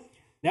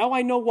 Now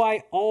I know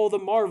why all the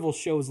Marvel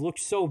shows look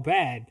so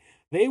bad.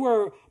 They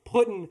were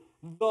putting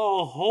the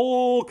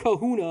whole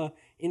kahuna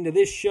into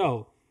this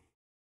show.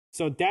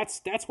 So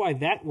that's why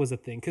that was a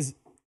thing. Because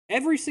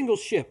every single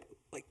ship,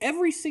 like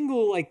every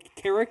single like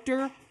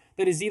character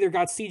that has either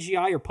got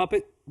CGI or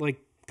puppet like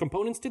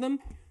components to them,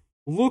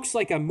 looks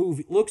like a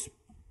movie. Looks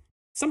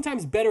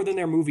sometimes better than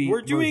their movie.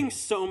 We're doing version.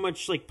 so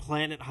much like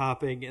planet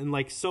hopping, and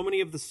like so many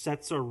of the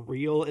sets are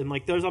real, and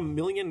like there's a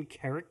million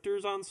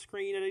characters on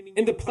screen at any.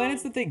 And the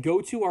planets that they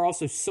go to are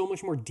also so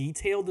much more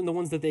detailed than the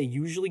ones that they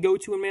usually go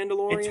to in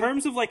Mandalorian. In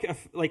terms of like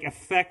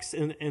effects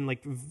and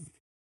like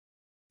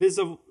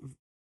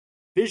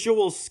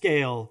visual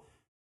scale,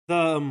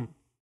 the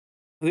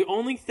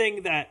only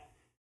thing that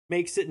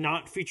makes it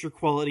not feature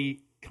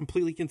quality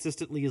completely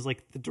consistently is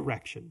like the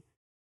direction.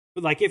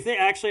 But like if they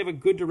actually have a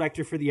good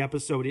director for the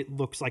episode, it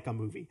looks like a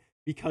movie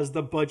because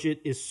the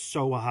budget is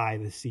so high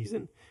this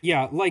season.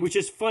 Yeah, like which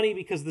is funny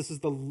because this is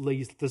the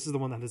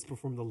one that has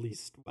performed the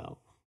least well.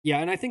 Yeah,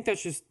 and I think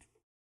that's just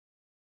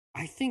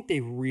I think they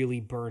really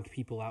burned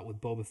people out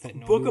with Boba Fett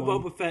and Book Obi-Wan.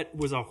 of Boba Fett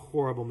was a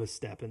horrible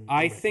misstep.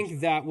 I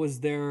think that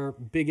was their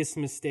biggest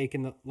mistake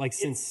in the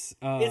since.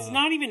 It's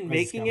not even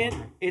making it;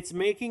 it's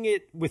making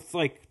it with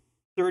like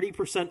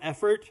 30%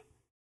 effort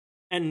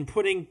and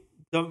putting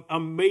a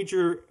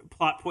major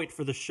plot point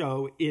for the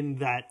show in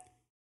that.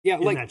 Yeah,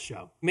 in like that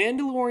show.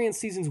 Mandalorian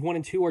seasons 1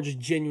 and 2 are just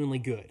genuinely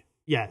good.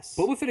 Yes,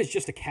 Boba Fett is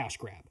just a cash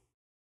grab.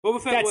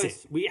 Boba Fett That's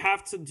was. it. We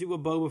have to do a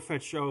Boba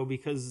Fett show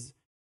because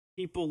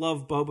people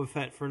love Boba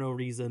Fett for no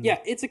reason. Yeah,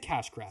 it's a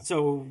cash grab.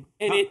 So,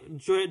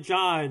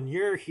 John,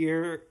 you're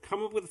here.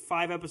 Come up with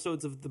 5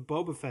 episodes of the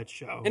Boba Fett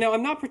show. And now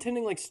I'm not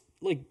pretending like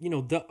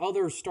the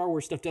other Star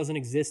Wars stuff doesn't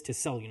exist to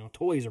sell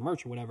toys or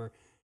merch or whatever.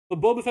 But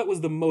Boba Fett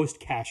was the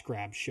most cash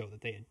grab show that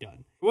they had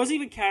done. It wasn't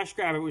even cash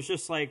grab. It was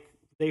just like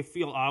they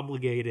feel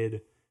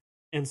obligated,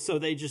 and so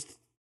they just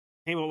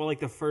came up with like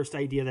the first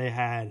idea they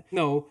had.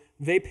 No,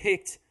 they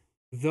picked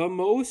the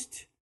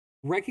most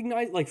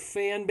recognized, like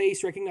fan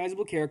base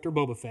recognizable character,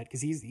 Boba Fett, because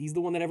he's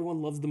the one that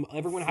everyone loves.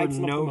 Everyone hypes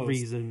him up the most. For no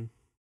reason.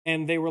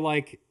 And they were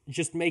like,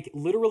 just make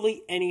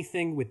literally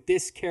anything with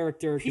this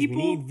character because we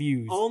need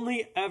views.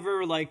 Only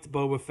ever liked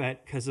Boba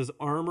Fett because his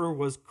armor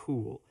was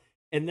cool,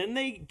 and then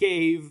they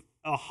gave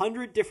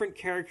 100 different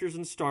characters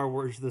in Star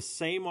Wars the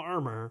same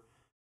armor,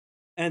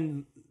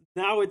 and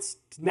now it's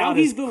now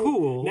he's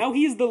cool. Now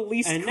he is the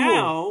least and cool.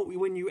 Now,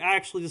 when you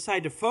actually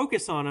decide to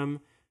focus on him,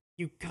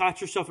 you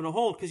caught yourself in a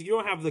hole because you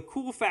don't have the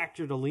cool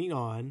factor to lean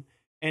on,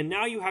 and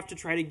now you have to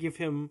try to give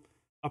him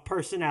a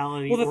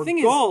personality or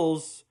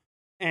goals,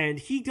 and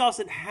he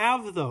doesn't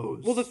have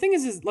those. Well, the thing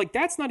is like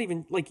that's not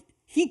even like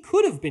he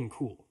could have been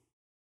cool.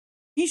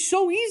 He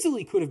so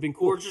easily could have been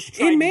cool. Or just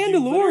trying to do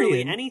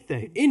literally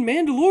anything. In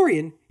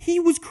Mandalorian, he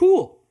was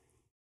cool.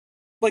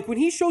 Like when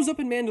he shows up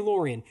in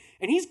Mandalorian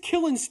and he's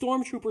killing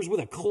stormtroopers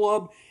with a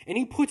club and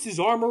he puts his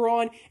armor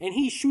on and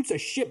he shoots a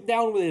ship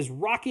down with his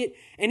rocket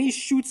and he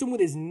shoots them with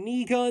his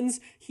knee guns,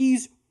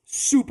 he's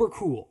super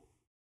cool.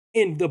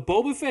 In the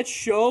Boba Fett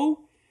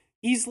show,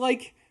 he's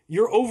like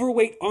your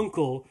overweight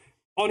uncle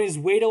on his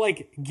way to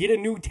like get a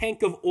new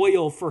tank of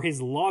oil for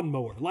his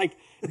lawnmower. Like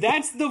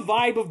that's the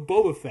vibe of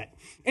Boba Fett.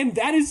 And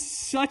that is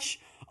such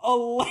a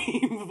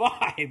lame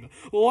vibe.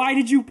 Why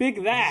did you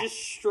pick that? He just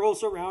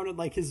strolls around in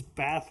like his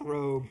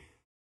bathrobe,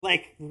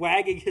 like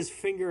wagging his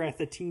finger at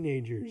the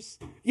teenagers.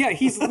 Yeah,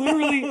 he's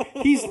literally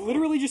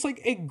just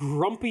like a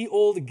grumpy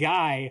old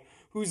guy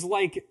who's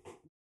like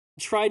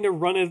trying to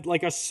run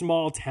a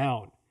small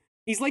town.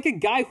 He's like a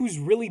guy who's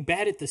really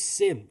bad at The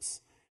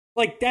Sims.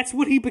 Like that's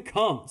what he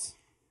becomes.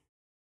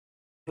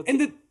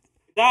 And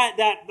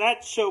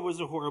that show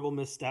was a horrible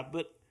misstep,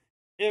 but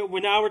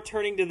we're now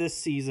returning to this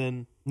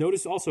season.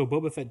 Notice also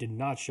Boba Fett did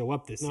not show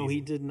up this season. No,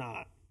 he did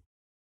not.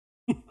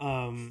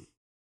 A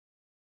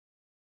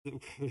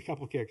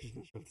couple characters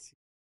didn't show up this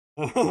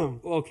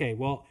season. Okay,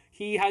 well,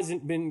 he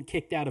hasn't been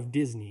kicked out of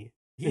Disney.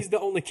 He's the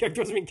only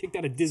character who hasn't been kicked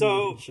out of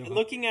Disney.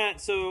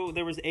 So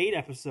there was 8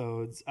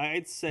 episodes.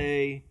 I'd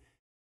say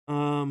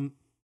 3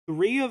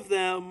 of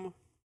them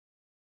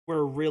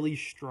were really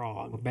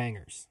strong.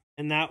 bangers.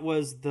 And that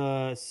was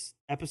the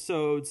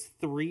episodes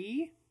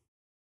 3.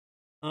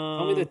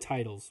 Tell me the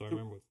titles so I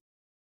remember.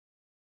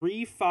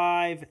 3,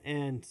 5,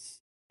 and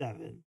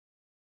 7.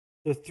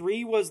 The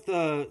 3 was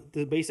the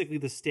basically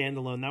the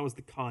standalone. That was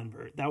the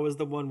convert. That was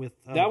the one with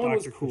that one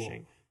was Dr. cool.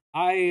 Cushing.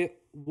 I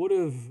would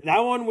have. That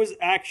one was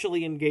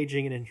actually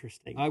engaging and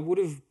interesting. I would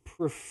have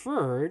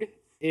preferred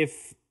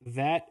if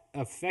that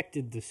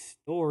affected the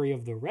story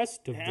of the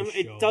rest of the show.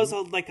 It does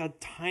like a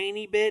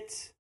tiny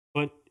bit,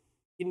 but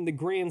in the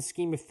grand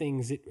scheme of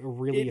things, it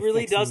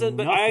really doesn't.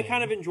 But I nothing.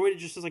 kind of enjoyed it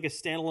just as like a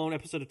standalone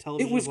episode of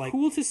television. It was like,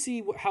 cool to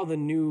see how the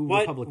New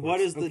Republic works. What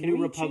is the Can New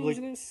we Republic?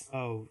 change this?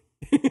 Oh,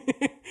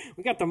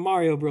 we got the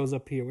Mario Bros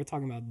up here. We're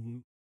talking about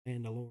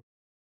Mandalorian.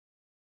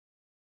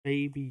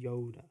 Baby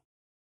Yoda.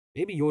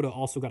 Baby Yoda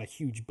also got a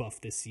huge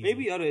buff this season.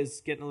 Baby Yoda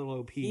is getting a little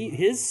OP.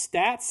 His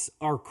stats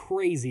are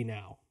crazy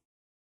now.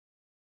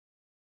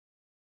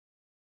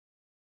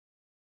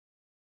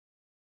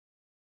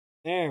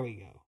 There we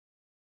go.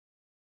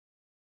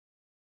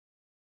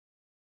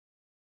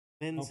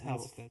 Men's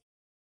health.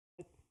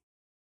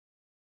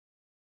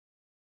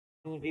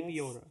 Baby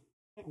Yoda.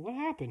 What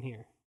happened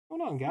here? What's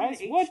going on, guys?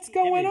 HD What's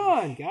going image.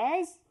 on,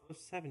 guys?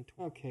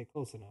 720. Okay,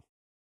 close enough.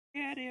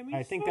 Yeah, damn,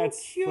 I think so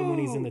that's cute. from when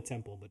he's in the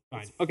temple, but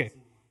fine. Okay.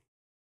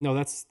 No,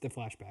 that's the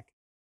flashback.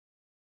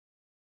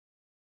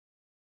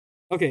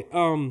 Okay, what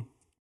are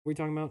we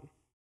talking about?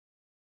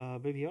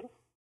 Baby Yoda?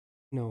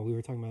 No, we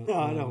were talking about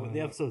No, no, the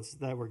episodes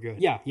that were good.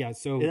 Yeah,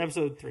 so In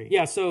episode 3.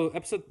 Yeah, so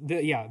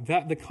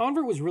the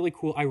convert was really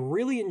cool. I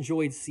really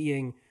enjoyed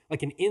seeing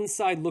like an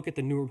inside look at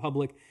the New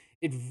Republic.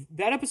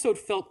 That episode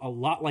felt a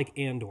lot like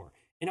Andor,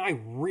 and I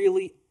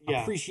really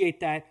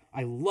appreciate that.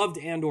 I loved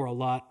Andor a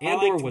lot.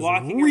 Andor was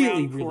walking really,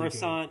 around really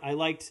Coruscant. I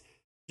liked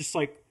just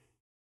like,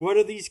 what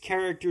do these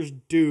characters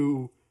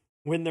do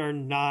when they're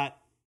not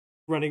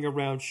running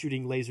around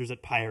shooting lasers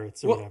at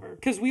pirates or whatever?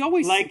 Because we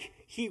always like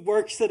he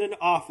works at an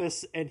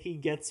office and he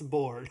gets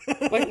bored.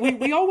 like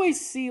we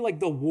always see like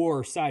the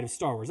war side of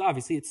Star Wars.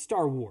 Obviously, it's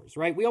Star Wars,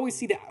 right? We always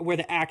see where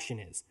the action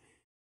is.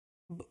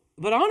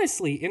 But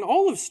honestly, in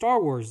all of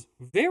Star Wars,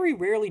 very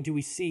rarely do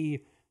we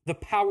see the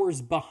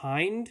powers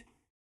behind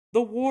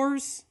the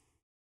wars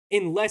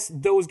unless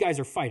those guys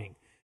are fighting.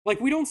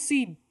 Like, we don't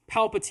see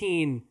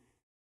Palpatine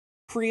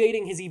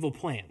creating his evil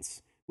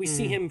plans. We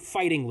see him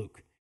fighting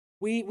Luke.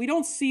 We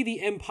don't see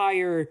the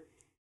Empire,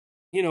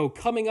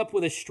 coming up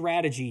with a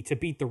strategy to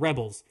beat the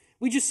rebels.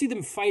 We just see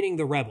them fighting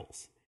the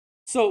rebels.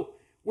 So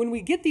when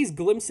we get these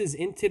glimpses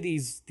into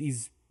these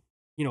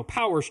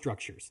power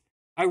structures,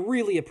 I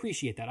really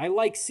appreciate that. I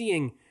like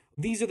seeing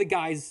these are the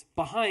guys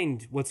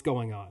behind what's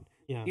going on.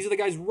 Yeah. These are the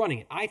guys running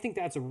it. I think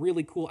that's a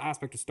really cool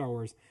aspect of Star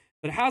Wars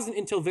that hasn't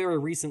until very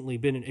recently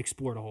been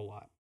explored a whole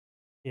lot.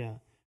 Yeah.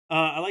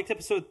 I liked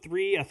episode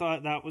 3. I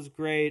thought that was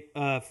great.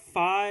 5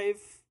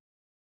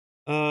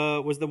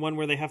 was the one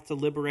where they have to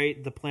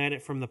liberate the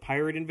planet from the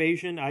pirate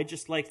invasion. I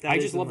just like that. I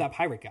just love that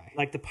pirate guy.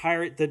 Like the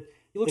pirate, the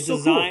looks the so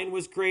cool. design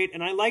was great,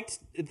 and I liked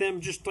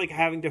them just like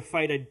having to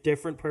fight a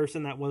different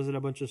person that wasn't a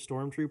bunch of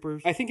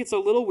stormtroopers. I think it's a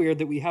little weird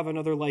that we have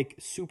another like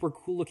super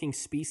cool looking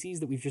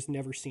species that we've just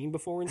never seen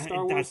before in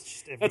Star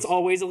Wars. That's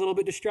always a little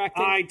bit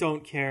distracting. I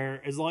don't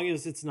care as long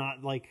as it's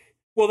not like.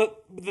 Well,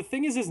 the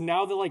thing is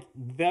now that like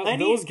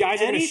those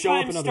guys are going to show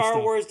up in other Star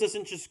stuff. Wars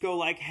doesn't just go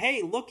like,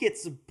 "Hey, look,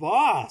 it's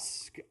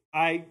Bosk."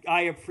 I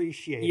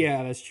appreciate.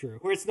 Yeah, that's true.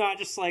 Where it's not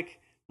just like,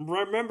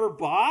 remember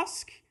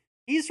Bosk?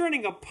 He's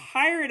running a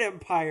pirate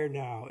empire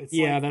now. It's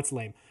that's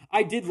lame.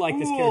 I did like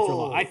this character a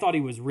lot. I thought he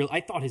was real.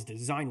 I thought his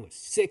design was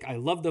sick. I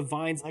love the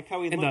vines. Like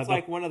how he looked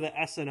like one of the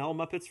SNL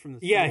Muppets from the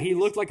 70s. He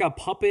looked like a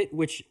puppet,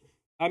 which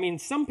I mean,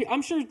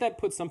 I'm sure that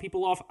put some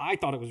people off. I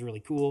thought it was really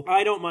cool.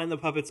 I don't mind the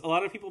puppets. A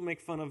lot of people make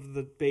fun of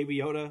the Baby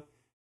Yoda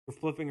for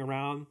flipping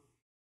around.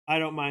 I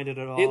don't mind it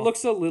at all. It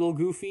looks a little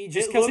goofy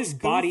just because his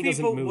body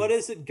doesn't move. What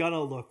is it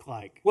gonna look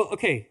like? Well,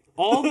 okay.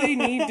 All they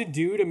need to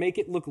do to make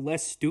it look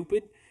less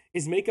stupid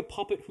is make a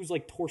puppet whose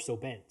like torso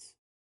bends,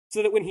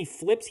 so that when he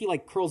flips, he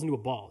like curls into a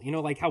ball.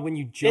 Like how when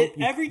you jump,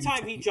 every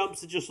time he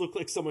jumps, it just looks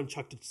like someone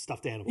chucked a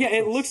stuffed animal. Yeah,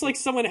 it looks like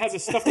someone has a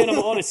stuffed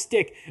animal on a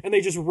stick, and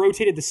they just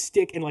rotated the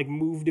stick and like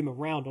moved him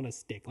around on a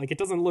stick. Like it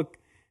doesn't look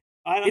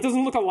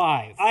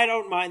alive. I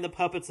don't mind the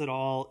puppets at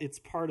all. It's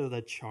part of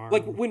the charm.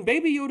 Like when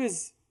Baby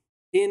Yoda's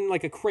in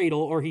like a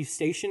cradle or he's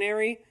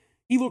stationary,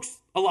 he looks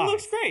alive. He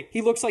looks great.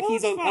 He looks like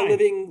he's a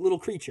living little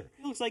creature.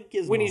 He looks like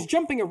Gizmo. When he's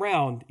jumping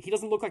around, he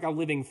doesn't look like a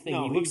living thing.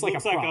 No, he looks like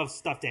a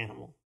stuffed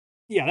animal.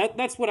 Yeah,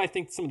 that's what I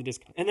think some of the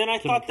disconnect. And then I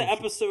thought the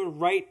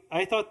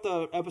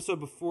episode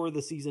before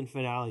the season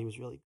finale was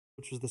really,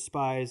 which was the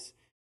spies,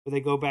 where they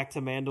go back to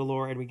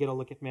Mandalore and we get a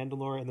look at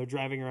Mandalore and they're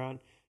driving around.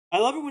 I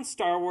love it when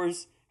Star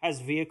Wars has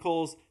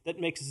vehicles that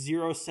makes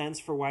zero sense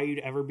for why you'd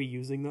ever be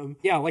using them.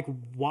 Yeah, like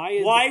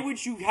why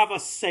would you have a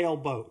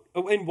sailboat?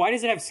 Oh, and why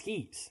does it have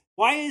skis?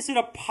 Why is it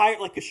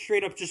like a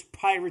straight up just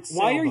pirate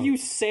sailboat? Why are you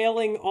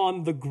sailing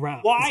on the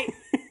ground? Why?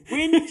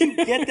 When did you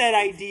get that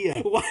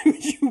idea? Why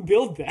would you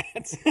build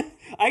that?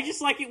 I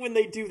just like it when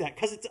they do that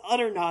because it's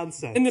utter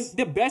nonsense. And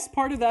the best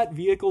part of that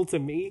vehicle to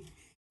me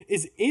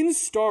is in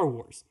Star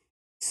Wars,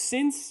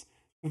 since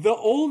the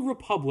Old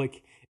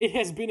Republic, it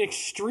has been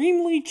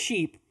extremely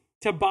cheap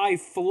to buy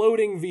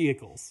floating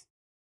vehicles.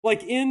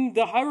 Like, in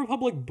the High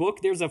Republic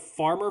book, there's a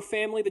farmer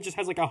family that just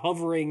has, like, a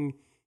hovering,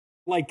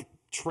 like,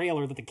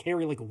 trailer that they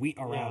carry, like, wheat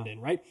around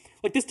in, right?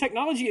 Like, this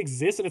technology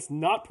exists, and it's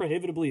not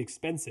prohibitively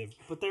expensive.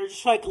 But they're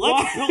just like,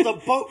 let's build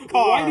a boat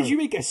car. Why did you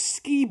make a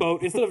ski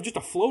boat instead of just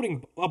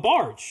a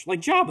barge, like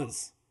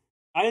Jabba's?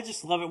 I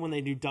just love it when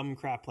they do dumb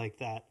crap like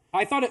that.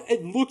 I thought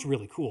it looked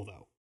really cool,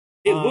 though.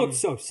 It looked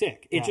so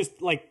sick. It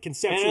just, like,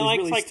 conceptually and I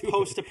really like stupid.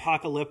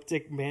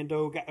 post-apocalyptic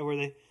Mando guy where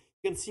you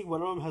can see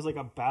one of them has like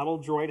a battle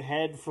droid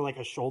head for like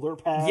a shoulder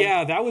pad.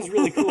 Yeah, that was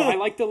really cool. I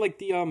like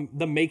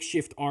the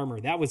makeshift armor.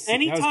 That was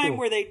anytime cool.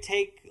 where they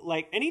take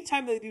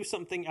anytime they do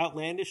something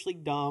outlandishly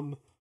dumb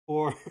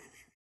or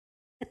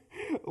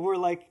or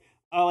like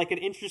an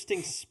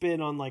interesting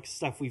spin on like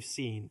stuff we've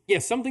seen. Yeah,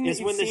 something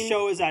is when the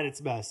show is at its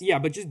best. Yeah,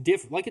 but just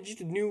different, like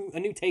just a new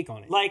take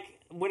on it. Like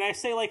when I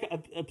say like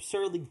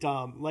absurdly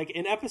dumb, like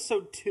in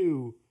episode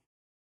 2,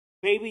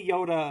 Baby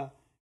Yoda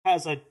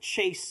has a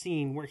chase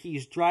scene where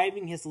he's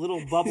driving his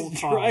little bubble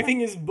car. Driving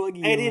his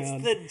buggy and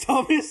around. It's the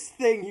dumbest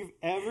thing you've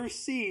ever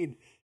seen.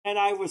 And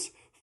I was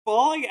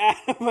falling out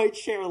of my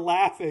chair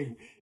laughing.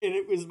 And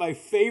it was my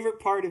favorite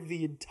part of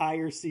the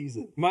entire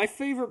season. My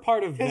favorite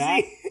part of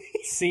that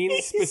scene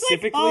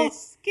specifically... Like all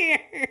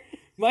scared.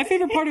 My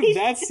favorite part of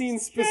that scene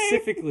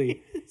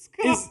specifically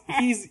is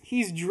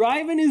he's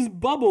driving his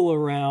bubble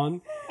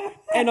around,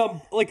 and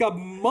a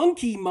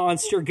monkey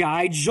monster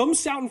guy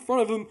jumps out in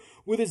front of him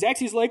with his axe.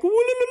 He's like,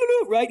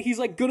 right? He's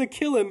like gonna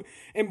kill him,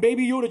 and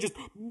Baby Yoda just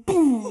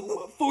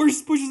boom,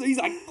 force pushes. He's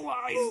like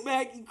flies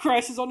back, he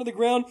crashes onto the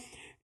ground,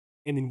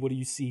 and then what do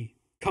you see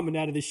coming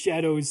out of the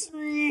shadows?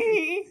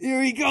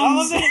 Here he comes.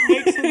 All of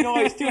it makes a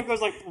noise too. It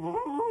goes like.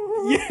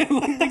 Yeah,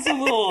 like makes a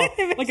little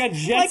like a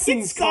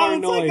Jetsons car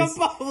noise. It sounds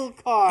like a bubble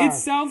car. It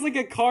sounds like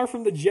a car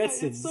from the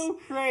Jetsons. It's so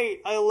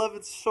great. I love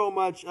it so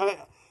much.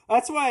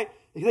 That's why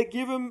they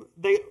give him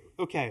in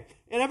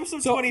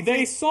episode 23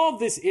 they solve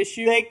this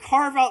issue. They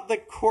carve out the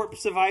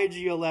corpse of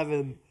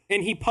IG-11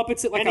 and he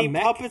puppets it like a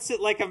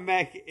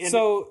mech.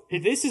 So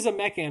this is a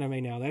mech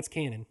anime now. That's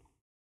canon.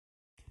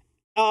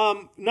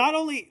 Not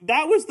only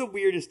that was the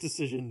weirdest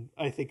decision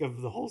I think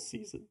of the whole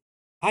season.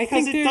 I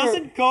think it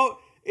doesn't go.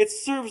 It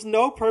serves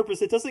no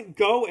purpose. It doesn't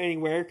go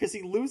anywhere because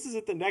he loses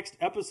it the next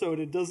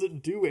episode and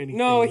doesn't do anything.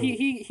 No,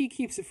 he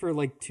keeps it for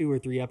like 2 or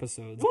 3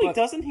 episodes. No, he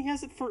doesn't. He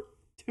has it for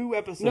 2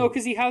 episodes. No,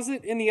 because he has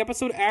it in the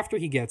episode after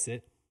he gets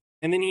it,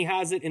 and then he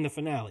has it in the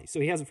finale.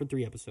 So he has it for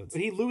 3 episodes.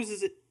 But he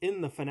loses it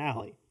in the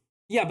finale.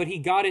 Yeah, but he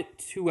got it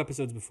 2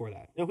 episodes before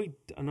that.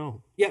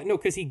 No. Yeah, no,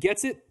 because he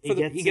gets it.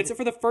 He gets it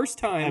for the first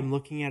time. I'm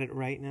looking at it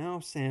right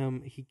now,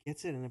 Sam. He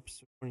gets it in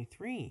episode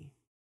 23.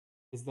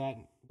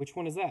 Which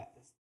one is that?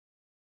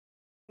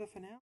 The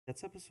finale.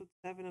 That's episode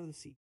 7 of the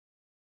season.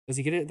 Does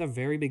he get it at the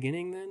very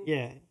beginning then?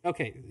 Yeah.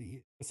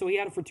 Okay, so he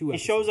had it for 2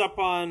 episodes. He shows up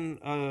on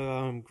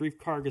Greef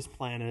Karga's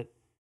planet,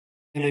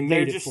 and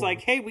they're just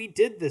like, "Hey, we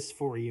did this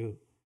for you."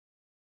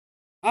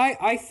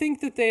 I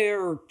think that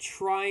they're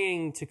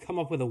trying to come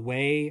up with a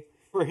way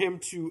for him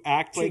to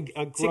act like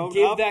a grown-up, to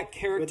give that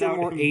character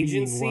more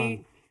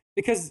agency,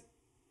 because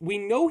we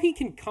know he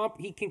can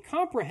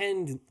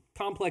comprehend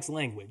complex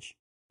language.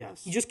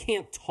 Yes, he just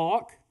can't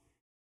talk.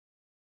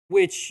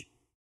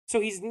 So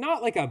he's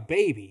not like a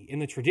baby in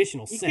the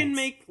traditional sense. He can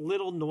make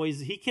little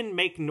noises. He can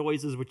make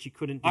noises which he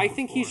couldn't do I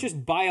think he's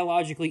just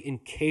biologically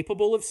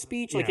incapable of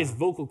speech. Like, Yeah. his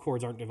vocal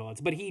cords aren't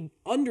developed. But he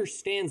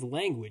understands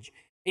language,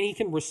 and he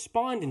can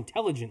respond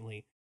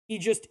intelligently. He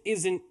just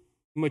isn't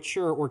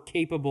mature or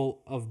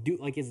capable of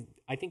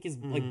I think his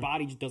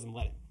body just doesn't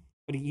let him.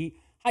 But he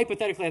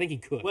hypothetically, I think he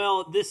could.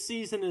 Well, this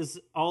season is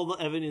all the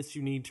evidence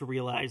you need to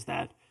realize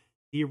that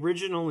the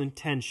original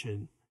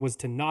intention was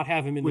to not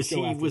have him in the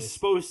show. He was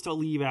supposed to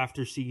leave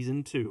after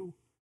season 2,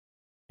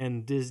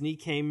 and Disney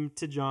came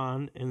to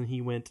John and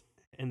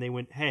they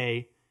went,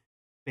 "Hey,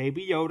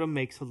 Baby Yoda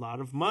makes a lot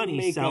of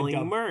money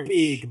selling merch,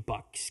 big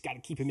bucks. Got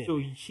to keep him in. So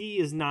he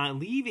is not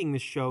leaving the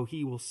show.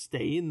 He will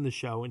stay in the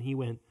show." And he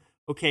went,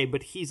 "Okay,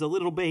 but he's a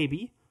little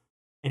baby,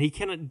 and he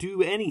cannot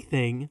do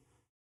anything,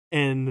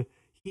 and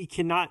he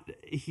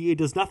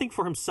does nothing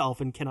for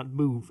himself and cannot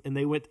move." And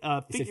they went,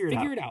 "Figure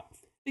it out.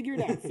 Figure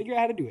out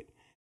how to do it."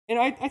 And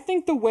I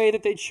think the way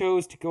that they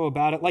chose to go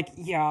about it,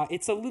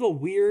 it's a little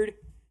weird,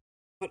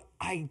 but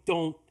I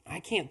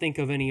can't think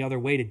of any other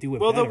way to do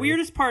it. Well, better. The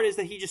weirdest part is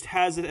that he just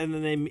has it and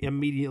then they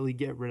immediately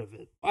get rid of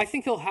it. I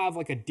think he'll have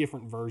like a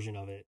different version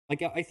of it.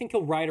 Like, I think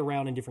he'll ride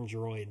around in different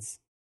droids.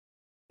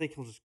 I think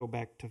he'll just go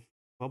back to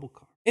bubble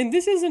car. And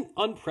this isn't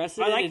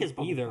unprecedented I like his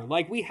either. car.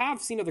 Like, we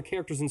have seen other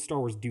characters in Star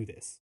Wars do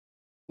this.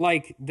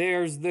 Like,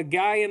 there's the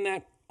guy in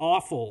that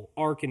awful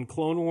arc in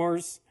Clone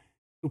Wars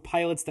who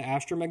pilots the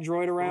astromech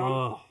droid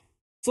around. Ugh.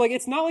 So, like,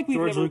 it's not like we've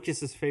George never...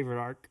 Lucas's favorite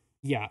arc.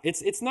 Yeah,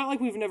 it's not like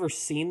we've never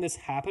seen this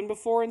happen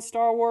before in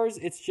Star Wars.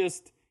 It's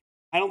just,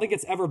 I don't think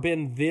it's ever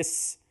been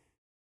this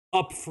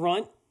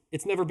upfront.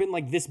 It's never been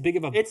like this big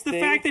of a It's the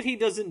thing. fact that he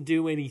doesn't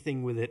do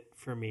anything with it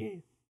for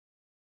me.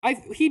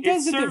 He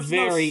does it at the serves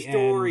very no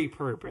story end.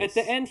 purpose. At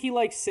the end, he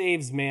like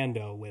saves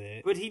Mando with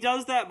it. But he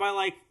does that by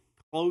like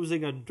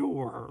closing a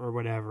door or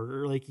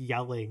whatever, or like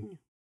yelling.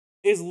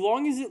 As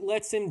long as it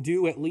lets him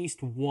do at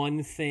least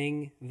one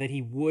thing that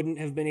he wouldn't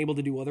have been able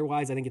to do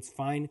otherwise, I think it's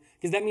fine.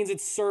 Because that means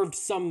it's served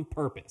some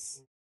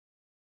purpose.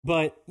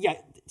 But yeah,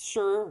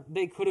 sure,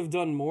 they could have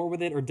done more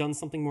with it or done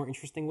something more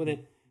interesting with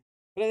it.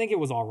 But I think it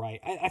was all right.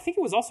 I think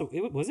it was also,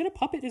 was it a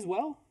puppet as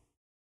well?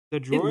 The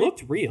droid? It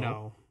looked real.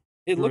 No.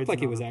 It looked Droid's like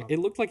it not was, a puppet. it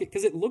looked like it,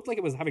 because it looked like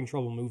it was having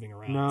trouble moving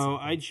around. No,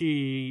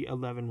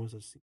 IG-11 was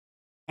a C.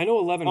 I know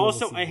 11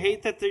 was Also, a I CGI.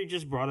 hate that they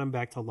just brought him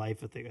back to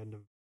life at the end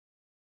of.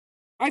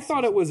 I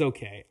thought it was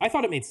okay. I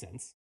thought it made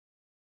sense.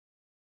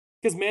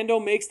 Because Mando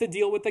makes the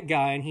deal with the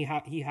guy, and he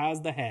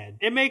has the head.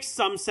 It makes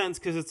some sense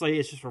because it's like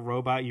it's just a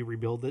robot. You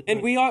rebuild it, And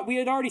but we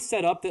had already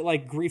set up that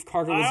like Grief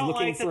Karga I was don't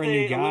looking like for that a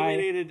they new guy.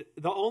 eliminated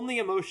the only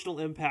emotional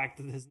impact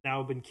that has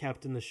now been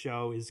kept in the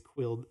show is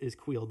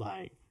Queel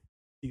dying,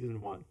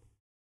 season 1.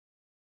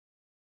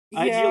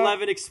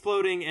 IG-11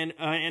 exploding and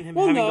him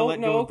having to let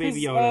go of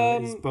Baby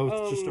Yoda is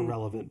both just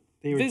irrelevant.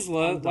 They were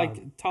Vizsla, undone.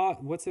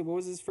 like what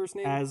was his first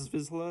name? as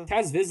Vizsla.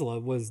 Taz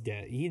Vizsla was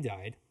dead. He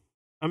died.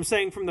 I'm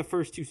saying from the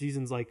first 2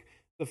 seasons, like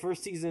the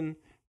first season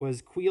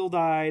was Queel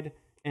died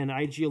and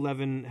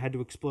IG-11 had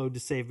to explode to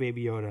save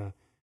Baby Yoda,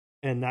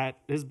 and that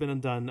has been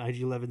undone.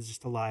 IG-11's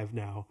just alive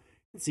now.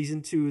 In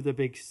season 2, the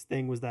big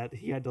thing was that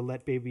he had to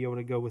let Baby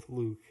Yoda go with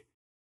Luke,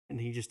 and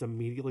he just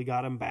immediately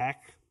got him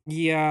back.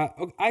 Yeah,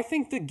 I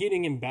think the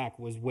getting him back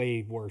was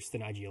way worse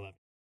than IG-11.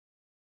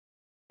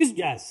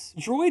 Yes,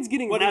 Droids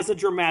getting what has a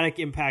dramatic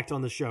impact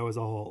on the show as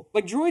a whole.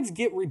 like droids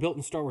get rebuilt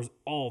in Star Wars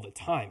all the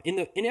time.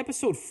 In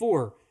episode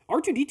 4,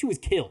 R2-D2 is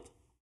killed.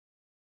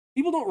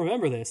 People don't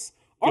remember this.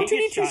 He gets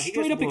R2-D2 shot, he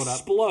straight gets up blown up.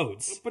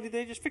 explodes. But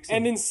they just fix him.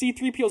 And then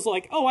C-3PO's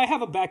like, "Oh, I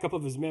have a backup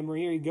of his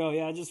memory. Here you go.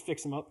 Yeah, just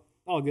fix him up.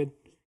 All good."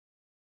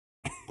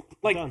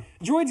 Like, Done.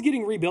 droids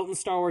getting rebuilt in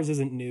Star Wars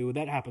isn't new.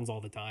 That happens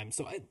all the time.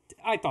 So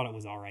I thought it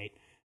was all right.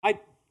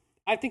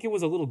 I think it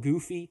was a little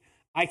goofy.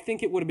 I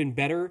think it would have been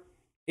better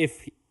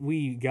if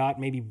we got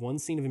maybe one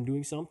scene of him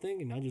doing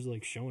something and not just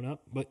like showing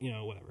up. But you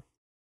know, whatever.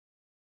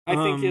 I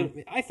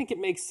think it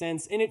makes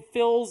sense, and it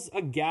fills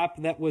a gap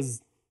that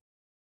was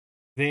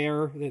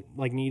there that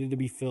like needed to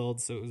be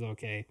filled, so it was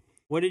okay.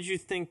 What did you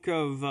think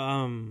of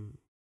of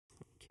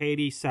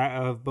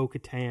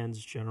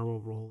Bo-Katan's general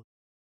role?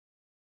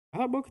 I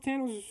thought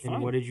Bo-Katan was fine.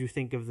 And what did you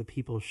think of the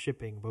people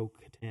shipping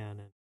Bo-Katan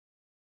I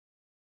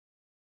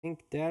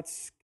think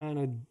that's kind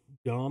of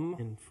dumb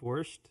and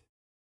forced?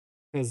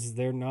 because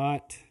they're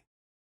not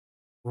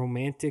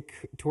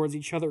romantic towards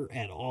each other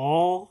at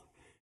all.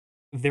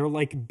 They're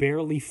like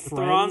barely friends.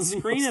 they're on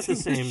screen most at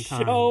the of same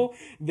time. show.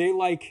 They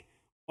like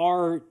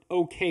are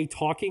okay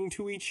talking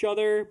to each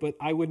other, but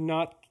I would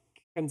not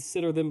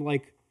consider them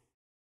like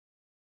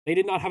they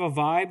did not have a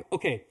vibe.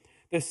 Okay,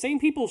 the same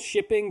people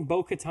shipping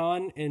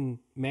Bo-Katan and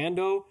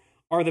Mando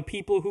are the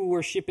people who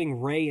were shipping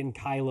Rey and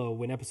Kylo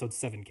when Episode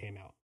 7 came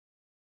out.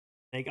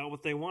 They got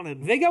what they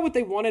wanted. They got what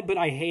they wanted, but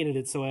I hated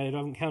it, so I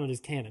don't count it as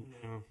canon.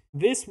 No.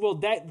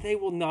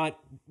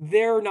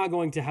 They're not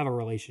going to have a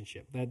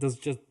relationship. That does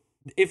just,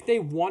 if they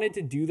wanted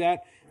to do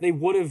that, they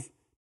would have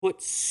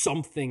put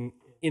something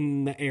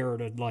in the air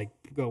to like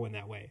go in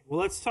that way. Well,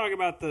 let's talk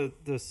about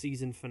the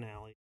season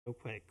finale real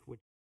quick, which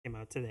came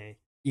out today.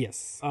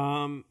 Yes.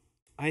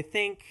 I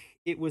think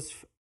it was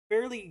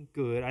fairly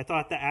good. I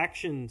thought the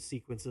action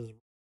sequences,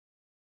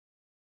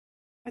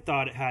 I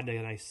thought it had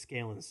a nice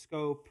scale and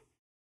scope.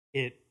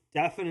 It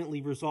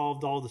definitely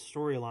resolved all the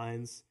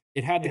storylines.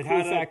 It had the It cool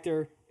had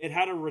factor. It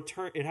had a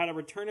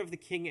Return of the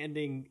King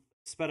ending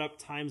sped up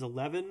times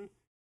 11,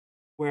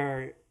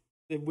 where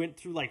they went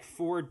through like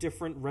 4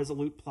 different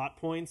resolute plot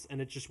points,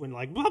 and it just went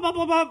like blah blah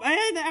blah blah,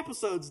 and the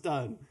episode's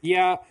done.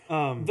 Yeah.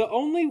 Um, The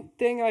only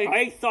thing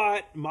I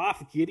thought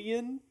Moff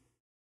Gideon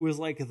was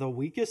like the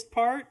weakest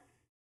part,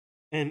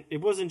 and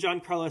it wasn't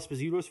Giancarlo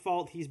Esposito's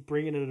fault. He's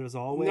bringing it as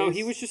always. no,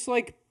 he was just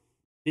like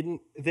they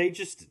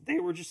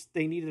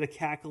needed a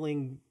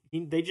cackling.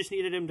 They just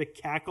needed him to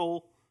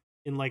cackle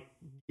and like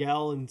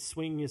yell and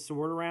swing his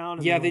sword around.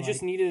 And yeah. they They were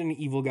just like, needed an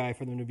evil guy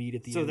for them to beat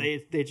at the so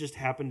end. they just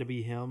happened to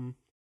be him.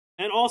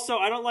 And also,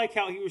 I don't like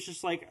how he was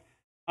just like,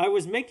 I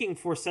was making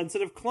Force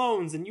sensitive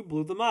clones and you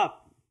blew them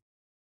up.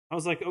 I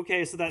was like,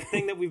 okay, so that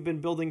thing that we've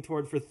been building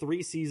toward for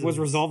 3 seasons was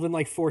resolved in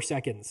like 4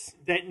 seconds.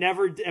 that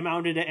never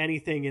amounted to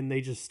anything, and they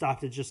just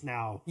stopped it just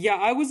now. Yeah,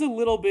 I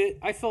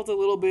felt a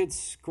little bit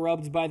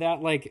scrubbed by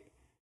that. Like,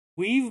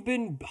 we've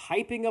been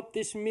hyping up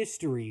this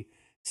mystery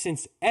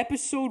since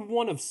episode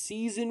 1 of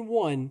season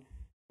 1,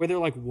 where they're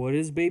like, why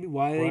do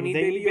they need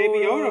Baby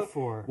Yoda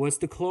for? What's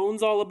the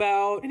clones all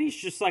about? And he's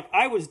just like,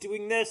 I was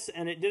doing this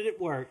and it didn't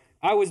work.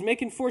 I was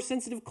making Force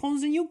sensitive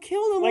clones and you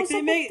killed him. Like What's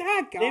up with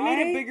that guy? they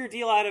made a bigger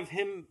deal out of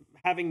him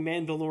having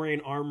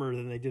Mandalorian armor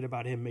than they did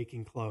about him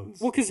making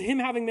clones. Well, because him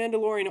having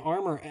Mandalorian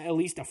armor at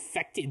least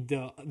affected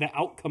the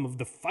outcome of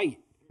the fight.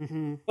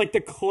 Mm-hmm. Like,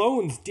 the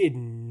clones did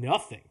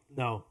nothing.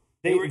 No.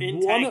 They were in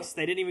tanks.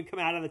 They didn't even come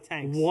out of the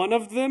tanks. One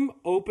of them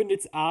opened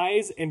its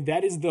eyes, and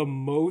that is the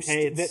most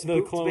Hey, it that the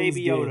spooked clones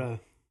Baby did. Yoda.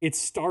 It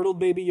startled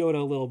Baby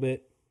Yoda a little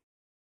bit,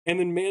 and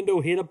then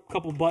Mando hit a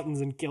couple buttons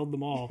and killed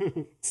them all.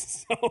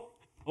 So,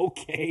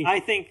 okay. I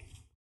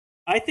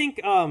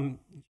think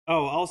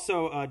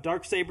also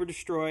Darksaber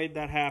destroyed,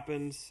 that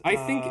happens. I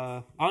think,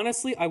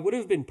 honestly, I would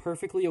have been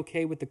perfectly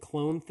okay with the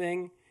clone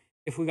thing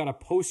if we got a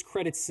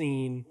post-credit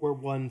scene where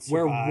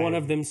one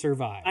of them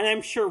survived. And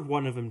I'm sure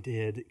one of them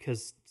did,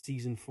 because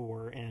season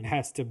 4 and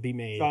has to be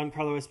made.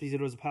 Giancarlo Esposito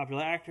was a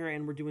popular actor,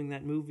 and we're doing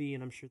that movie,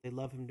 and I'm sure they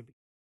love him to be.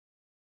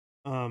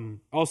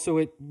 Also,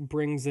 it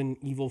brings an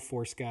evil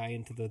Force guy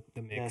into the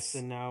mix. Yes,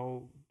 and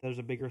now there's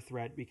a bigger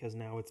threat because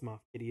now it's Moff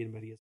Gideon,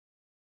 but he is.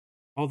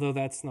 Although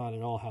that's not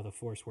at all how the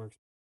Force works.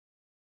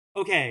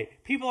 Okay,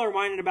 people are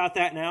whining about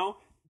that now.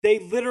 They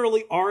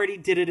literally already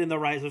did it in The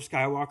Rise of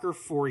Skywalker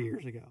 4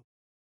 years ago.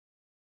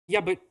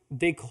 Yeah, but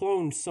they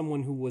cloned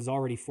someone who was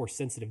already Force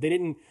sensitive. They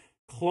didn't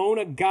clone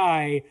a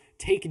guy,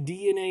 take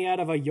DNA out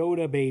of a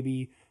Yoda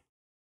baby,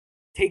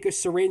 take a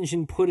syringe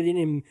and put it in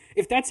him.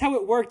 If that's how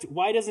it worked,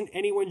 why doesn't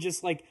anyone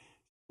just like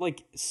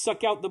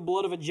suck out the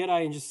blood of a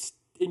Jedi and just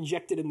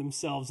inject it in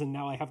themselves, and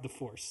now I have the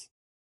Force?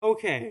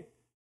 Okay.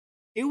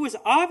 It was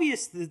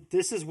obvious that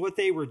this is what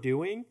they were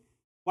doing.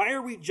 Why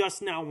are we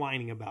just now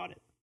whining about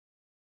it?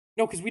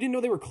 No, because we didn't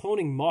know they were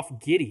cloning Moff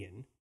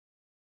Gideon.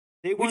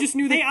 We just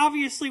knew they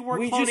obviously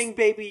weren't cloning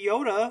Baby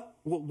Yoda.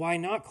 Well, why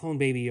not clone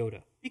Baby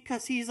Yoda?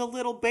 Because he's a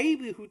little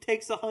baby who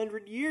takes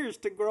 100 years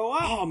to grow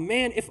up. Oh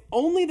man, if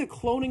only the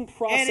cloning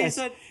process,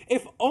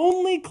 if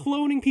only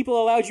cloning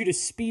people allowed you to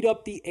speed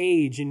up the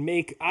age and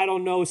make, I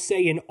don't know,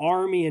 say an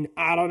army in,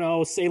 I don't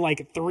know, say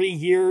like 3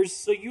 years.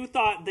 So you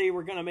thought they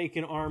were going to make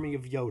an army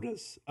of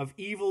Yodas, of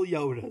evil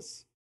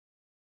Yodas.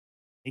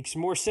 Makes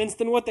more sense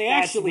than what they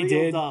actually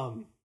did.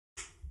 Dumb.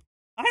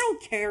 I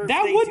don't care if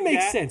that they would do make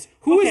that. sense.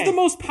 Who is the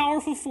most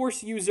powerful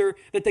Force user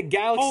that the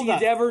galaxy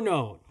has ever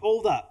known?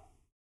 Hold up.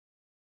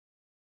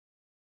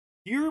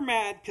 You're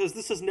mad because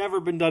this has never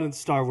been done in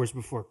Star Wars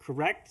before,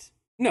 correct?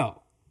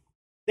 No.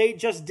 They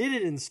just did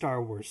it in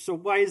Star Wars, so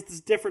why is this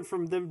different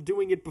from them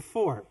doing it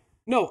before?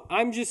 No,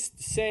 I'm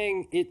just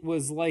saying it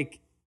was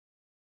like,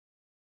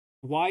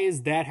 why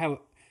is that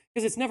how...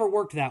 Because it's never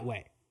worked that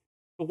way.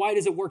 But why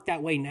does it work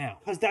that way now?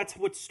 Because that's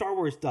what Star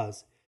Wars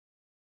does.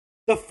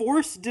 The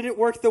Force didn't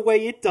work the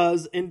way it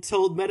does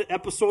until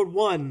Episode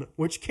 1,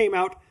 which came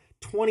out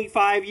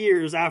 25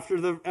 years after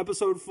the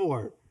Episode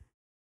 4.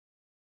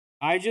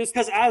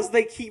 Because as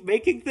they keep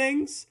making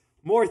things,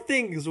 more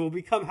things will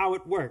become how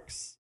it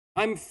works.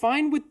 I'm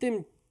fine with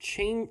them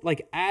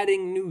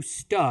adding new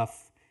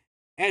stuff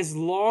as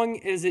long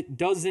as it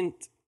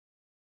doesn't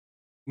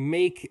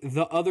make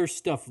the other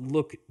stuff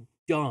look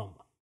dumb.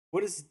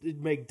 What does it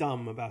make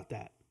dumb about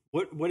that?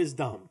 What is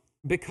dumb?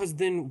 Because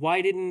then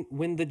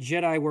when the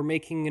Jedi were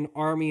making an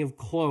army of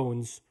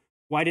clones,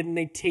 why didn't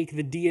they take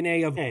the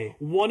DNA of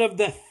one of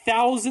the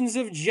thousands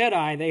of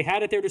Jedi they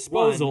had at their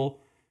disposal?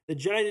 The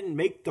Jedi didn't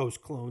make those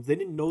clones. They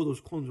didn't know those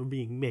clones were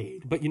being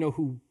made. But you know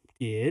who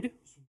did?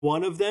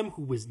 One of them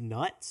who was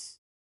nuts.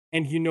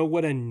 And you know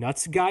what a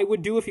nuts guy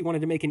would do if he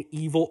wanted to make an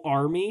evil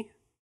army?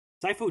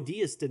 Sifo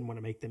Dyas didn't want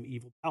to make them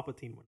evil.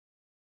 Palpatine would.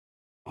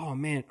 Oh,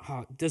 man.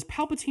 Does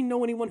Palpatine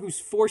know anyone who's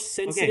Force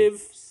sensitive?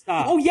 Okay,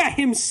 stop. Oh, yeah,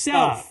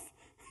 himself. Stop.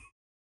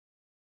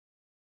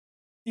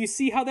 Do you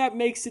see how that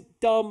makes it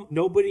dumb?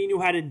 Nobody knew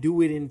how to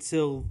do it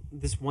until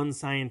this one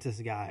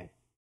scientist guy.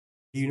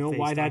 Do you know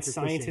why that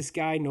scientist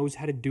guy knows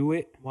how to do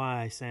it?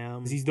 Why, Sam?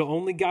 Because he's the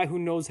only guy who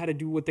knows how to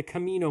do what the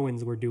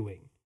Kaminoans were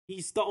doing.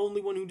 He's the only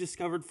one who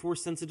discovered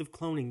Force-sensitive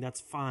cloning. That's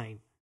fine.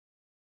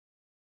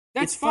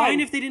 It's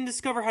fine if they didn't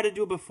discover how to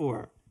do it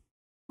before.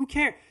 Who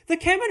cares? The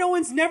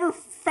Kaminoans never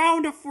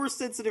found a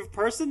Force-sensitive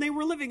person. They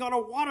were living on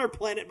a water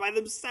planet by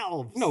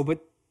themselves. No,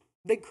 but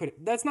they could.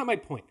 That's not my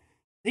point.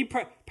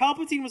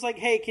 Palpatine was like,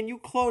 hey, can you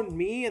clone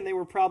me? And they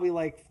were probably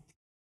like,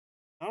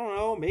 I don't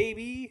know,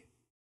 maybe.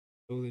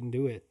 So then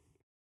do it.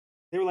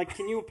 They were like,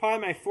 can you apply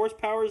my Force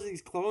powers to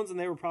these clones? And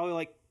they were probably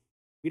like,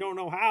 we don't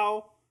know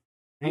how.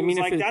 And he was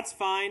like, that's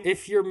fine.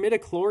 If your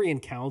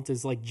midichlorian count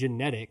is like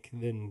genetic,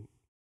 then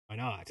why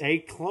not? They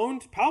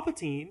cloned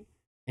Palpatine.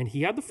 And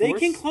he had the Force. They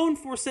can clone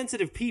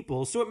Force-sensitive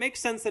people, so it makes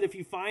sense that if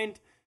you find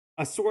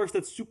a source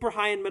that's super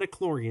high in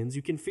midichlorians,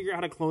 you can figure out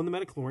how to clone the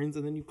midichlorians,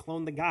 and then you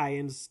clone the guy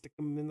and stick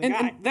him in the guy.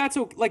 And that's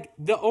okay. Like,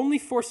 the only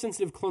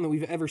Force-sensitive clone that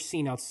we've ever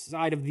seen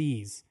outside of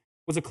these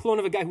was a clone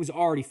of a guy who's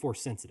already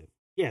Force-sensitive.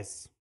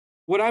 Yes.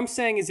 What I'm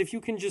saying is if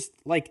you can just,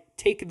 like,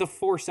 take the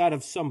Force out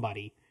of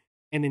somebody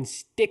and then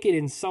stick it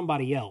in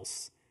somebody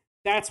else,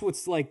 that's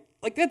what's, like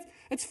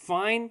that's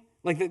fine.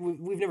 Like,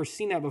 we've never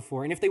seen that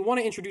before. And if they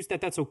want to introduce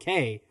that, that's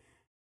okay.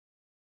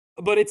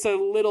 But it's a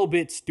little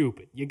bit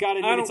stupid. You gotta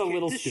admit it's a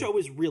little stupid. This show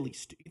is really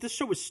stupid. This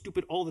show is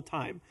stupid all the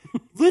time.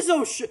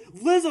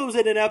 Lizzo's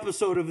in an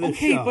episode of this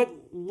show. Okay,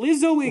 but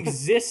Lizzo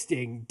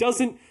existing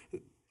doesn't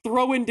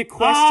throw into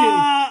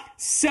question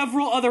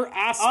several other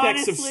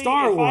aspects honestly, of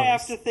Star Wars. If I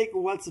have to think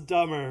what's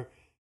dumber,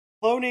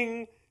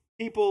 cloning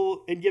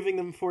people and giving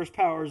them Force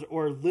powers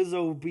or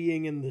Lizzo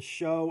being in the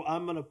show,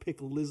 I'm gonna pick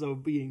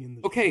Lizzo being in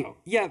the show. Okay,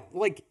 yeah,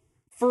 like,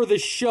 for the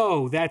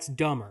show, that's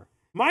dumber.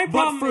 My But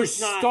problem for is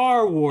not,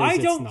 Star Wars, I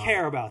it's don't not.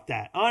 care about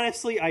that.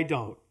 Honestly, I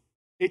don't.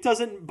 It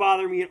doesn't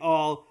bother me at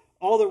all.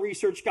 All the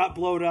research got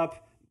blowed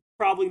up.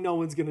 Probably no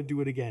one's going to do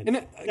it again.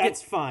 And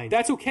that's fine.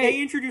 That's okay.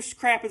 They introduced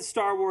crap in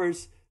Star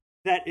Wars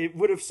that it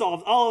would have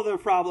solved all of their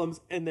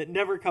problems and that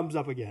never comes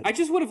up again. I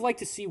just would have liked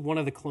to see one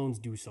of the clones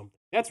do something.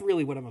 That's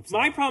really what I'm upset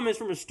My about. problem is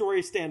from a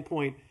story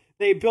standpoint,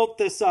 they built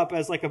this up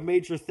as like a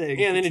major thing.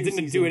 Yeah, and then for it 2 didn't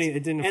do seasons, any-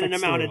 it didn't and affect it the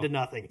story amounted at to all.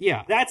 nothing.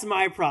 Yeah. That's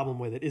my problem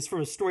with it, is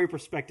from a story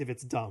perspective,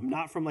 it's dumb,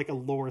 not from like a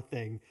lore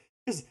thing.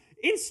 Because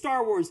in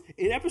Star Wars,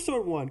 in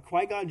episode 1,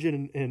 Qui-Gon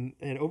Jinn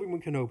and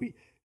Obi-Wan Kenobi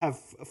have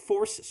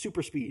Force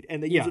super speed,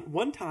 and they use it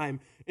one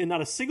time, and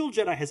not a single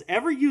Jedi has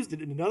ever used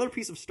it in another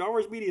piece of Star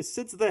Wars media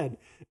since then.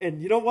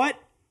 And you know what?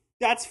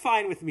 That's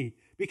fine with me,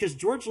 because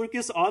George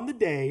Lucas on the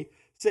day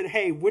said,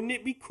 hey, wouldn't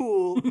it be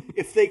cool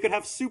if they could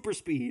have super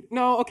speed?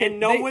 No, okay. And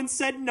no one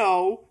said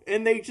no,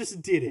 and they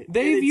just did it.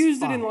 They've And it's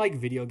used it fine. in like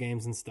video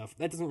games and stuff.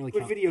 That doesn't really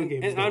But count. video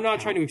games and don't I'm not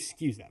count. trying to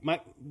excuse that.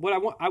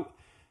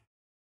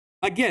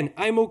 Again,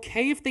 I'm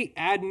okay if they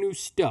add new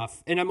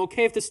stuff, and I'm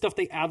okay if the stuff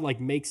they add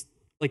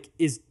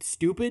is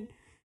stupid,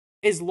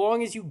 as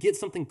long as you get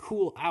something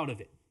cool out of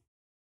it.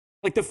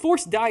 Like the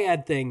Force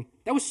Dyad thing,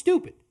 that was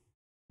stupid,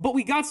 but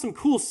we got some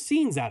cool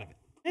scenes out of it.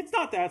 It's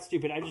not that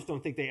stupid. I just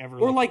don't think they ever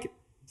Or like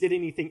did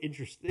anything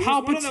interesting. It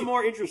was one of the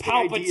more interesting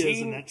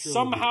ideas in that trilogy.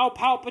 somehow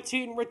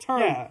Palpatine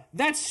returned. Yeah.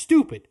 That's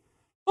stupid.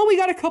 Well, we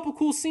got a couple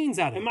cool scenes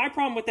out of And it. my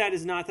problem with that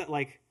is not that,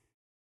 like,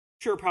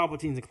 sure,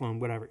 Palpatine's a clone,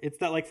 whatever. It's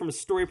that, like, from a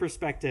story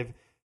perspective,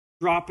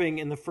 dropping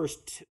in the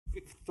first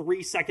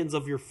 3 seconds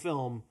of your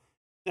film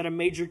that a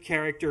major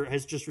character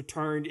has just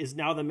returned, is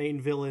now the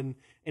main villain,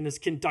 and is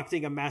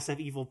conducting a massive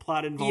evil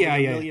plot involving a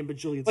million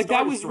bajillion Like, Star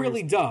that Wars was stories.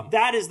 really dumb.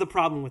 That is the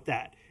problem with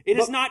that. It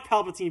is not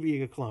Palpatine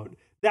being a clone.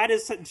 That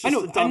is just I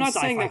know. a dumb I'm not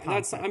sci-fi saying that.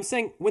 concept. I'm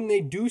saying when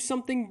they do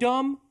something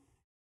dumb,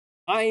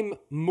 I'm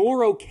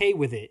more okay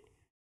with it.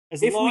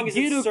 As if long we as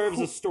get it a serves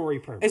cool- a story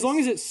purpose. As long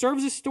as it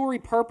serves a story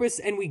purpose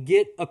and we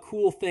get a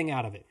cool thing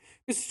out of it.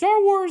 Because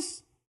Star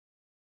Wars,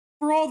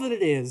 for all that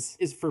it is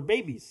for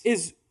babies.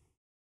 is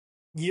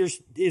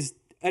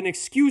an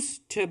excuse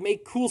to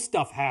make cool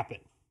stuff happen.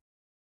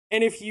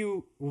 And if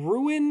you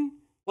ruin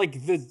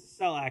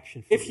Sell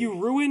action if you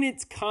ruin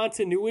its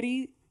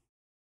continuity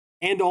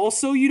and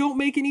also you don't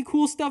make any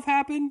cool stuff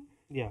happen,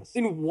 yes.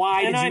 then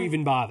why did you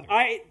even bother?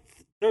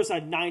 There's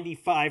a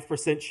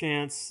 95%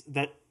 chance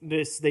that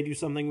they do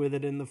something with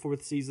it in the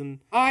 4th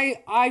season.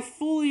 I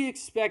fully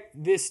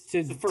expect this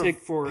to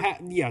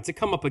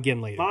come up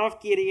again later.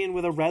 Moff Gideon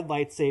with a red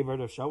lightsaber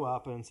to show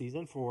up in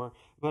season 4.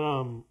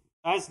 But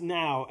as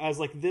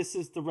this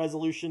is the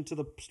resolution to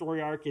the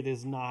story arc, it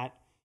is not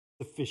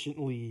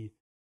sufficiently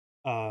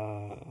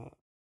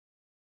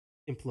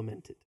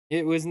implemented.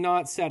 It was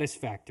not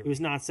satisfactory. It was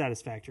not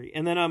satisfactory.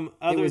 And then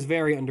it was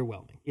very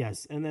underwhelming.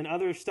 Yes, and then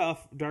other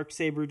stuff,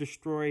 Darksaber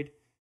destroyed.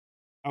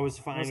 I was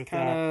fine with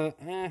that.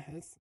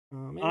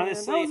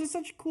 Honestly, that was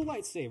such a cool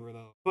lightsaber,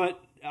 though. But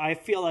I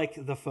feel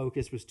like the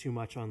focus was too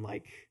much on,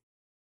 like,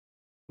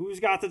 who's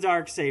got the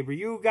Darksaber?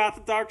 You got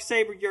the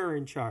Darksaber, you're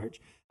in charge.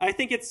 I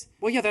think it's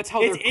that's how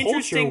their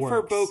interesting culture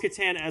for works.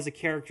 Bo-Katan as a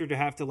character to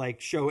have to, like,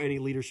 show any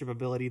leadership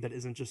ability that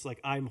isn't just like,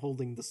 I'm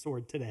holding the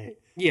sword today.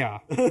 Yeah.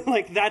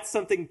 Like, that's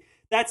an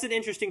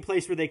interesting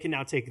place where they can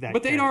now take that.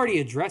 But they'd character. already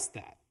addressed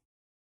that.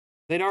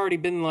 They'd already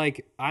been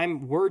like,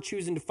 we're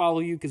choosing to follow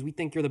you because we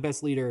think you're the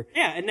best leader.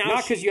 Yeah, and now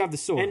not because you have the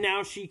sword. And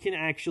now she can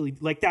actually,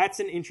 like, that's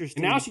an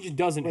interesting. And now she just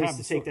doesn't place have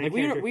the to take sword. that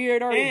Like, character. we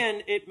had already.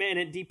 And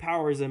it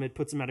depowers him. It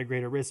puts him at a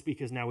greater risk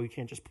because now we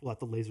can't just pull out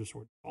the laser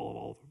sword to solve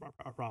all of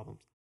our problems.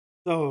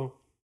 So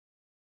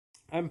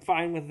I'm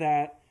fine with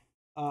that.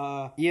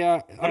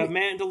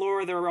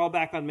 Mandalore, they're all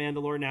back on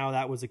Mandalore now.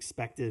 That was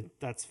expected.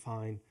 That's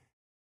fine.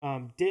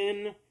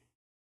 Din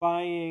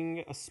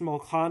buying a small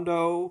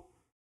condo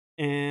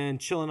and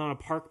chilling on a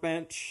park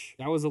bench.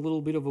 That was a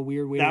little bit of a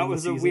weird way. That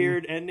was a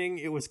weird ending.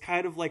 It was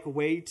kind of like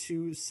way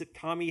too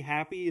sitcom-y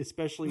happy,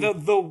 especially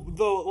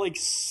the like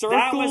circle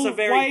that was a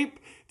very, wipe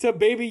to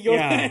Baby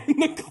Yoda.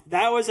 Yeah,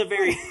 that was a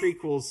very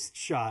prequel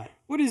shot.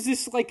 What is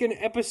this, like an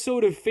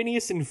episode of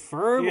Phineas and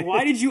Ferb? Yeah.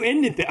 Why did you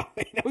end it that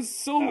way? That was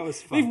fun.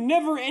 They've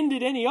never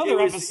ended any other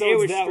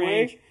episodes that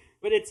strange, way.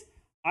 But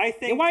I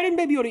think. And why didn't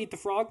Baby Yoda eat the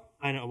frog?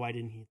 I know, why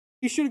didn't he?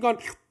 He should have gone.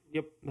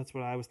 Yep, that's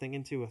what I was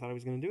thinking too. I thought I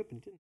was going to do it, but he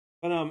didn't.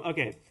 But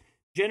okay.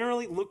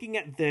 Generally, looking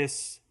at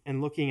this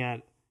and looking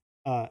at,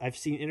 I've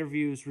seen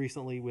interviews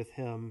recently with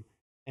him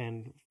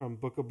and from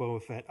Book of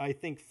Boba Fett. I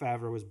think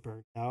Favreau was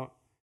burnt out.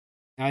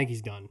 I think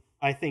he's done.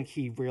 I think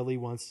he really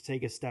wants to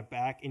take a step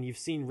back, and you've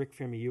seen Rick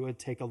Famuyiwa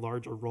take a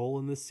larger role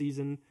in this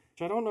season.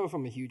 Which I don't know if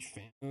I'm a huge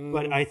fan of.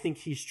 But I think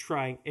he's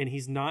trying, and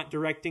he's not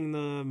directing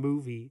the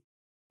movie.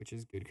 Which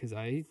is good, because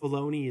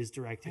Filoni is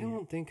directing. I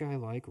don't think I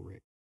like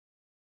Rick.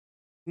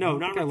 No,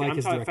 not Rick.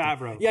 I'm talking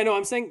Favreau. Yeah, no,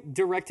 I'm saying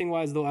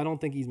directing-wise, though, I don't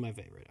think he's my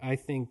favorite. I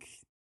think,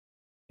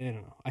 I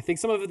don't know. I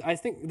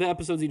think the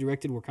episodes he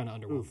directed were kind of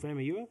underwhelming. Ooh,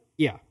 Famuyiwa?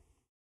 Yeah.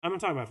 I'm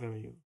not talking about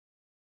Famuyiwa.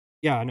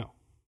 Yeah, I know.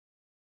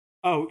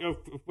 Oh,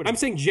 I'm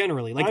saying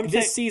generally, like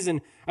this season,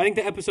 I think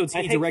the episodes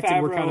he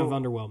directed were kind of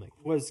underwhelming.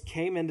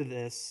 Came into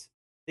this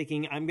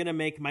thinking I'm gonna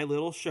make my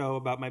little show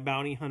about my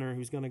bounty hunter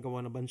who's gonna go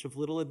on a bunch of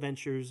little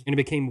adventures. And it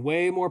became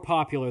way more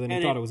popular than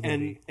he thought it was going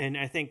to be. And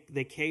I think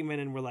they came in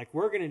and were like,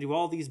 we're gonna do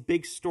all these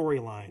big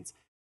storylines,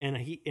 and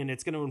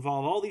it's gonna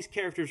involve all these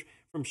characters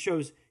from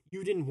shows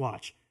you didn't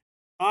watch.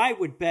 I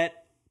would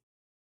bet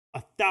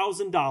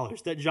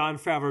 $1,000 that Jon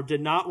Favreau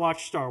did not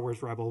watch Star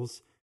Wars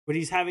Rebels, but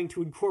he's having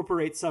to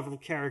incorporate several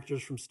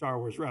characters from Star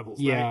Wars Rebels.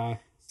 Yeah. Right?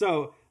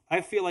 So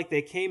I feel like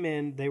they came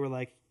in, they were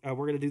like, we're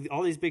going to do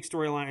all these big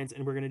storylines,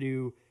 and you're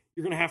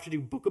going to have to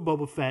do Book of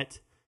Boba Fett.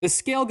 The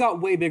scale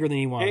got way bigger than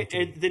he wanted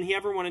to. Than he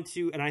ever wanted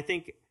to, and I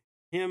think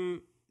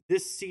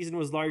this season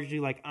was largely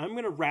like, I'm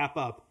going to wrap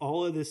up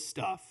all of this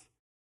stuff,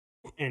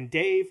 and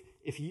Dave,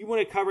 if you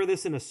want to cover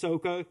this in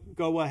Ahsoka,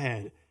 go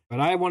ahead. But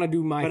I want to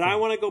do my thing. I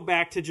want to go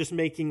back to just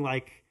making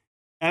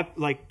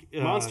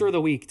Monster of the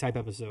Week type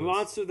episodes.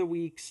 Monster of the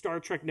Week, Star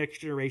Trek Next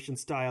Generation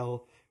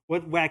style.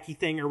 What wacky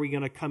thing are we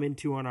going to come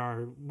into on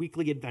our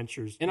weekly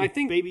adventures? And I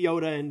think Baby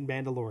Yoda and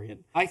Mandalorian.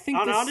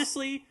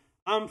 Honestly,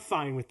 I'm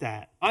fine with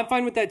that. I'm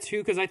fine with that too,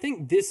 because I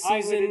think this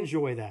season, I would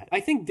enjoy that.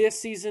 I think this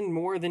season,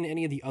 more than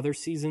any of the other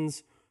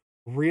seasons,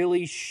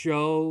 really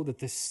show that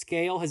the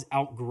scale has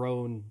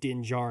outgrown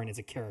Din Djarin as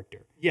a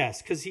character.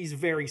 Yes, because he's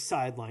very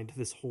sidelined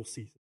this whole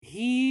season.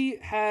 He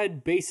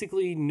had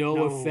basically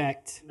no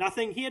effect.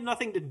 Nothing. He had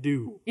nothing to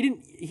do.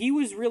 He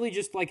was really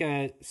just like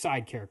a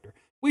side character,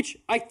 which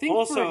I think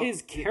also, for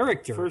his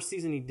character. First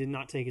season, he did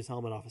not take his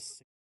helmet off.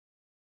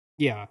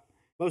 Yeah.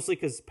 Mostly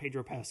because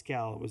Pedro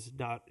Pascal was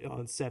not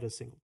on set a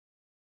single.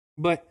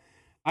 But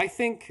I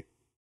think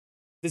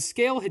the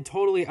scale had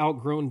totally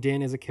outgrown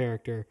Din as a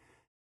character.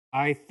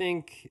 I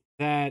think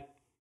that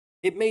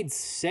it made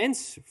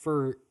sense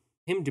for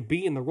him to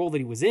be in the role that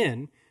he was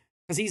in,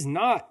 because he's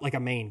not like a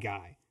main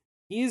guy.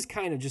 He is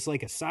kind of just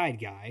like a side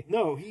guy.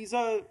 No, he's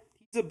a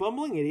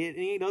bumbling idiot,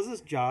 and he does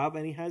his job,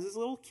 and he has his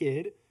little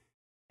kid,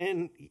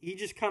 and he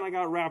just kind of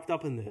got wrapped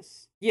up in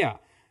this. Yeah.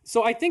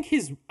 So I think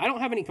I don't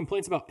have any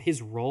complaints about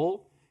his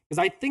role, because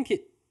I think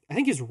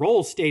his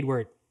role stayed where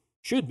it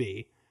should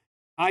be.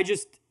 I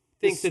just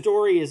think the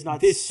story is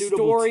not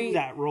suitable to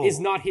that role.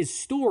 Is not his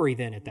story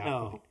then at that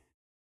point.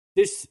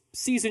 This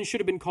season should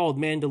have been called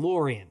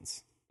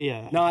Mandalorians.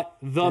 Yeah. Not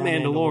The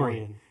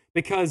Mandalorian.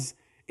 Because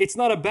it's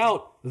not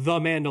about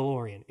The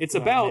Mandalorian. It's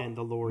about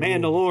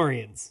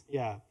Mandalorians.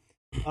 Yeah.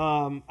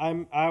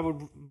 I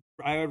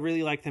would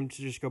really like them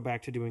to just go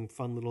back to doing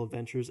fun little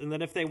adventures, and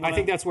then if they want, I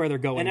think that's where they're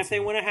going. And if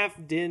they want to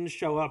have Din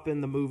show up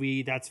in the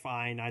movie, that's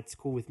fine. That's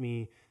cool with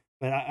me.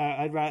 But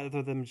I'd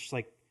rather them just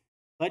like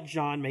let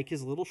Jon make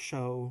his little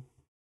show.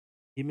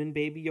 Him and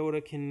Baby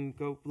Yoda can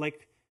go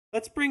like.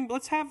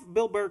 Let's have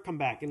Bill Burr come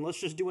back, and let's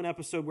just do an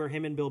episode where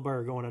him and Bill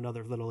Burr go on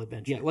another little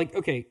adventure. Yeah, like,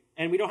 okay.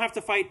 And we don't have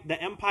to fight the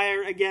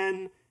Empire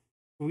again.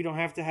 We don't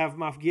have to have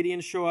Moff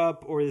Gideon show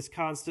up or this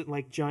constant,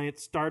 like, giant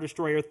Star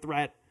Destroyer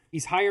threat.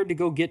 He's hired to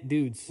go get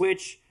dudes.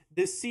 Which,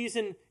 this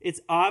season, it's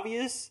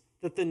obvious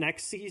that the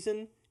next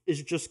season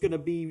is just going to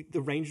be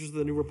the Rangers of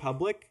the New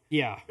Republic.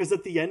 Yeah. Because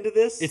at the end of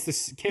this, it's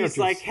the characters. He's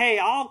like, hey,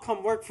 I'll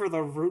come work for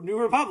the New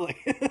Republic.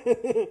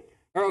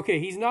 Or, okay,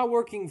 he's not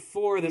working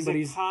for them, but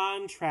he's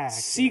contract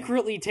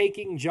secretly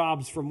taking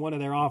jobs from one of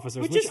their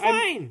officers, which is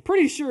fine. I'm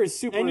pretty sure is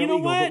super illegal,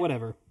 but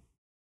whatever.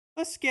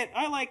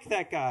 I like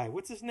that guy.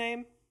 What's his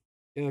name?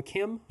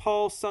 Kim?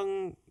 Paul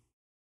Sung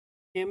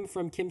Kim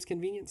from Kim's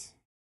Convenience.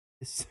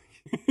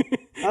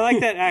 I like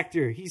that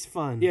actor. He's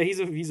fun. Yeah, he's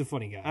a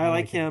funny guy. I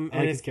like him. I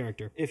like his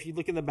character. If you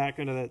look in the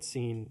background of that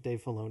scene,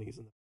 Dave Filoni's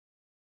in there.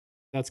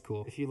 That's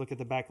cool. If you look at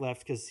the back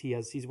left, because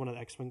he's one of the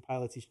X-Wing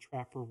pilots. He's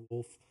Trapper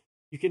Wolf.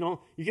 You can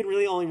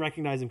really only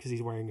recognize him because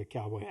he's wearing a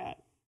cowboy hat.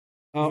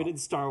 Even in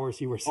Star Wars,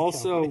 he wears a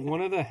also cowboy hat.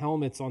 One of the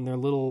helmets on their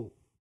little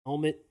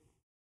helmet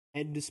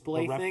head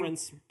display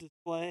reference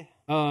display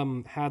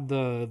had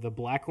the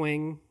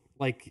Blackwing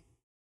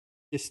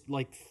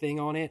thing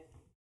on it.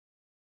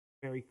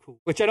 Very cool.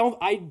 Which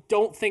I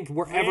don't think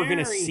we're ever going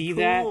to see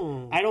that.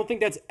 I don't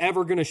think that's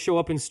ever going to show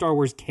up in Star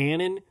Wars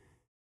canon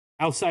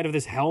outside of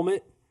this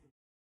helmet.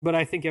 But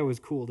I think it was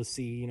cool to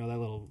see, that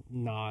little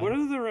nod. What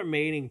are the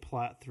remaining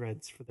plot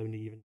threads for them to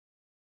even...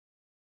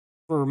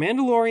 For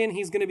Mandalorian,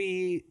 he's going to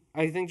be,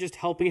 I think, just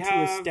helping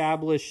to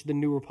establish the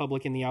New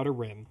Republic in the Outer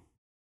Rim.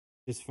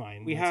 Just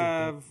fine. We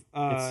have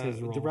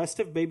the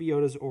rest of Baby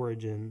Yoda's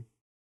origin.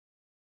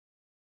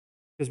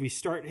 Because we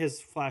start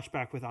his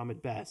flashback with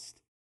Ahmed Best,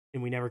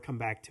 and we never come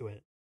back to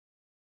it.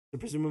 So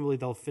presumably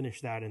they'll finish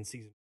that in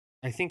season.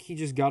 I think he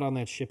just got on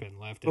that ship and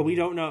left. But we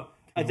don't know.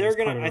 I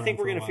think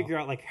we're gonna figure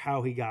out like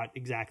how he got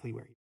exactly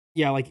where he.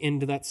 Yeah, like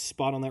into that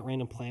spot on that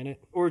random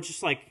planet, or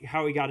just like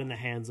how he got in the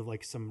hands of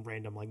like some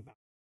random like.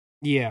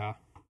 Yeah,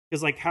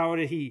 because like how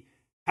did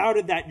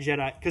that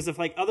Jedi? Because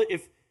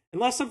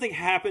unless something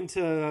happened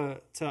to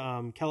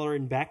Keller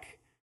and Beck,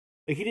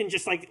 like he didn't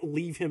just like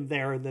leave him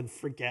there and then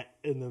forget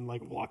and then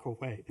like walk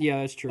away. Yeah,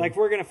 that's true. Like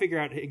we're gonna figure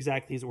out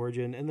exactly his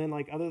origin, and then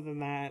like other than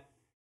that,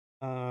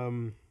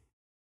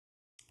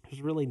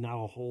 there's really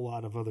not a whole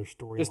lot of other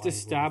storylines. Just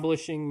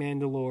establishing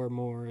Mandalore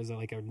more as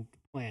a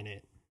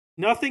planet.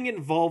 Nothing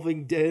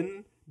involving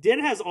Din Din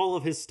has all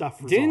of his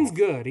stuff resolved. Din's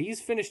good. He's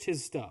finished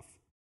his stuff.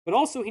 But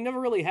also, he never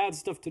really had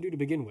stuff to do to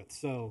begin with,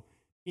 so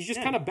he's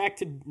just kind of back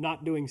to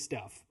not doing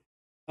stuff.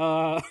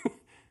 So,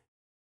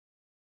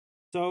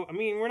 I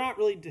mean, we're not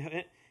really...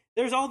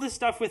 There's all this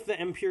stuff with the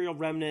Imperial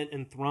Remnant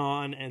and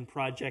Thrawn and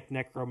Project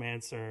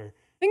Necromancer.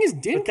 Thing is,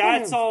 Din but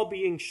that's all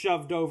being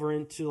shoved over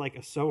into, like,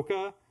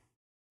 Ahsoka,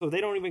 so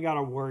they don't even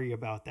gotta worry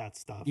about that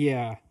stuff.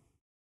 Yeah.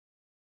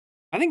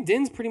 I think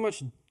Din's pretty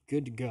much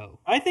good to go.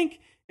 I think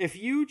if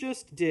you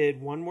just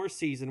did one more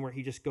season where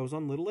he just goes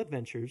on little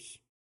adventures,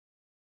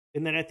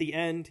 and then at the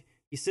end,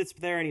 he sits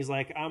there and he's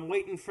like, I'm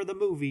waiting for the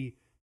movie,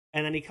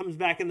 and then he comes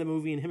back in the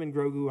movie and him and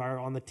Grogu are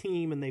on the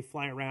team and they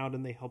fly around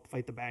and they help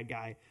fight the bad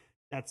guy,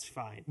 that's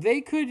fine. They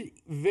could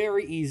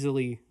very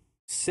easily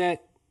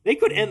set... They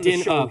could end Din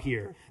the show up.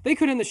 here. They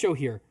could end the show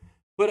here.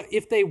 But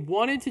if they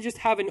wanted to just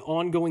have an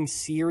ongoing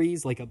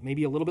series, like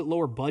maybe a little bit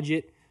lower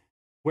budget,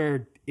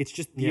 where it's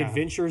just the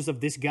adventures of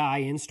this guy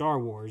in Star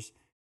Wars,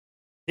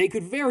 they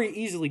could very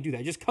easily do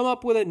that. Just come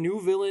up with a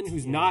new villain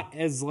who's not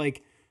as,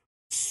 like,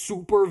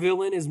 super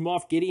villain as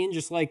Moff Gideon,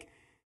 just, like,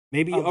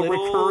 maybe a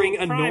recurring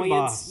annoyance.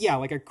 Boss. Yeah,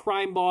 like a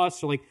crime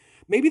boss, or, like,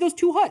 maybe those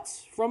two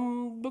Hutts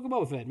from Book of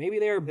Boba Fett. Maybe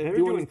they're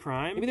doing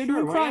crime. Maybe they're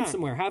doing crime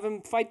somewhere. Have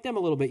them fight them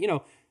a little bit. You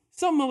know,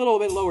 something a little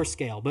bit lower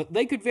scale. But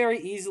they could very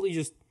easily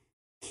just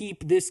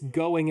keep this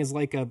going as,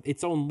 like,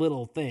 its own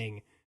little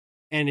thing.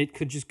 And it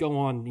could just go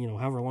on, you know,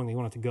 however long they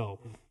want it to go.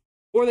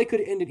 Or they could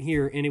end it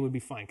here and it would be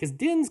fine. Because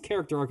Din's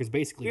character arc is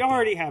basically... We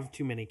already have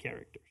too many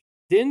characters.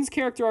 Din's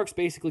character arc's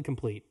basically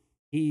complete.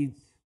 He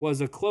was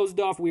a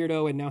closed-off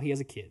weirdo and now he has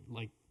a kid.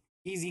 Like,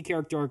 easy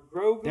character arc.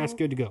 Grogu that's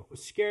good to go.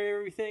 Was scary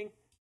everything.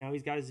 Now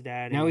he's got his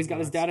dad. Now he's got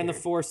his dad in the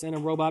Force and a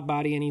robot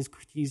body and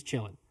he's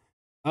chilling.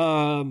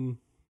 Bo-Katan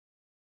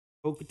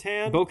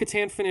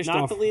finished not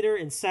off. the leader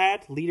and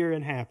sad, leader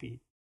and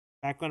happy.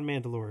 Back on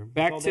Mandalore.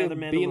 Back to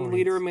being the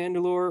leader of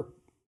Mandalore.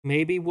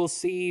 Maybe we'll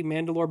see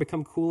Mandalore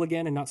become cool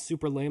again and not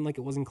super lame like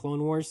it was in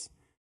Clone Wars.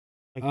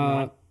 Like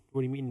not,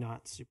 what do you mean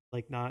not super?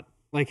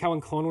 Like how in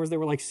Clone Wars they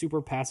were like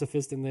super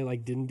pacifist and they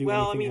like didn't do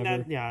anything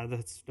ever.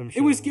 That's. I'm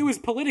sure it was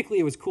politically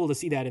it was cool to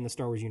see that in the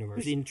Star Wars universe.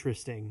 It was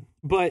interesting,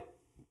 but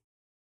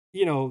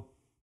you know,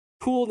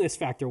 coolness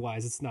factor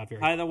wise, it's not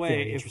very. By the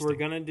way, if we're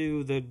gonna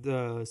do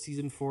the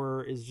season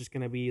 4 is just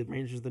gonna be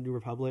Rangers of the New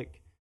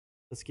Republic,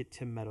 let's get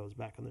Tim Meadows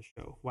back on the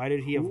show. Why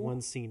did he have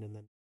one scene and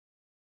then?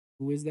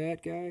 Who is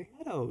that guy?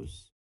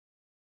 Meadows,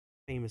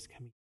 famous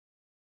comedian.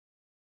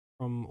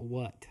 From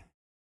what?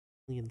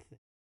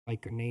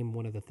 Like name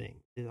one of the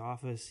things. The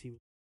Office.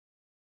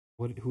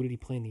 Who did he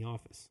play in The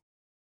Office?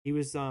 He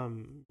was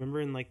remember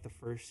in like the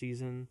first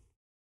season.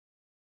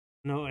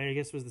 No, I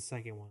guess it was the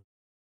second one.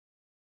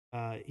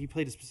 He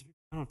played a specific.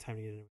 I don't have time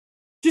to get into it.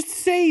 Just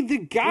say the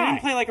guy. He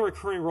didn't play like a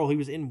recurring role. He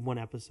was in one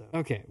episode.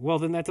 Okay, well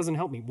then that doesn't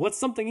help me. What's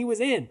something he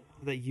was in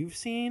that you've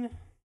seen?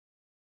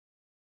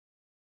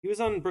 He was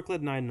on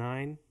Brooklyn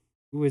Nine-Nine.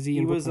 Who was he?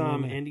 He was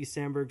Andy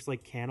Samberg's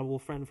like cannibal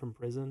friend from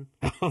prison.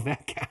 Oh,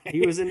 that guy.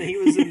 He was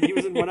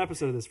in one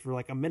episode of this for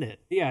like a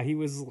minute. Yeah, he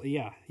was. But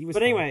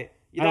fun. Anyway,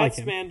 that's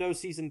like Mando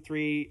season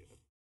 3.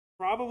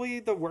 Probably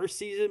the worst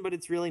season, but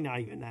it's really not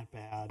even that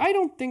bad. I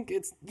don't think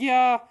it's.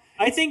 Yeah,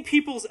 I think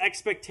people's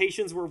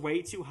expectations were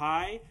way too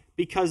high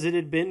because it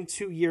had been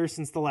 2 years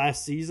since the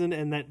last season,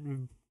 and that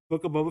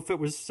Book of Boba Fett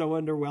was so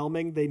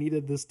underwhelming. They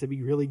needed this to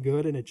be really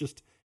good, and it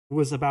just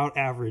was about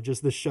average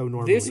as the show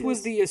normally is. This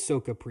was the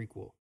Ahsoka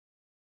prequel.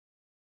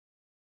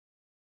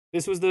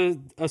 This was the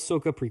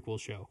Ahsoka prequel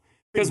show.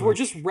 Because we're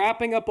just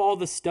wrapping up all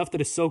the stuff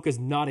that Ahsoka's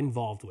not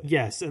involved with.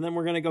 Yes, and then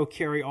we're going to go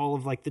carry all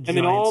of like the and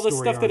then all the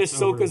stuff that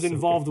Ahsoka's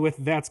involved with,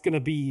 that's going to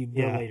be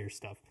the later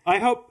stuff. I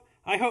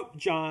hope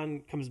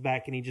John comes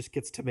back and he just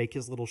gets to make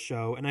his little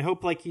show, and I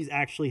hope like he's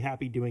actually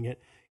happy doing it.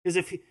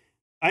 Because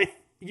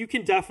you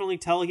can definitely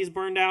tell he's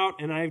burned out,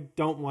 and I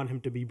don't want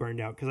him to be burned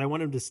out because I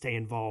want him to stay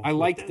involved. I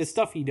like the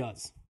stuff he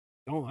does.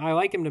 I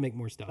like him to make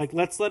more stuff. Like,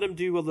 let's let him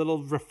do a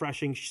little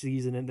refreshing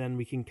season, and then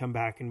we can come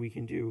back and we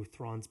can do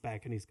Thrawn's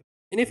back, and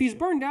if he's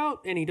burned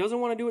out and he doesn't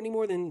want to do it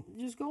anymore, then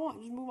just go on,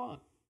 just move on.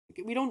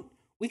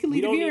 We can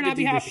leave it here, and I'd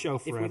be happy.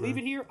 If we leave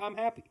it here, I'm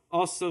happy.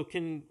 Also,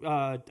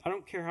 I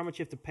don't care how much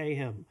you have to pay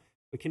him,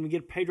 but can we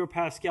get Pedro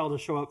Pascal to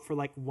show up for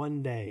like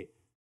one day?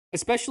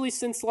 Especially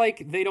since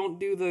like they don't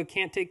do the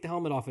can't take the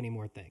helmet off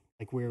anymore thing.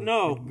 Like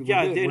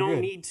they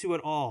don't need to at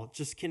all.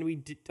 Just can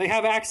we? They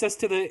have access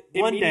to the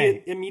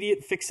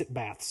immediate fix-it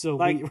bath, so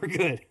we're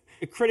good.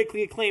 A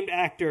critically acclaimed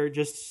actor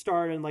just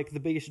starred in like the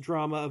biggest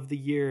drama of the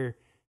year,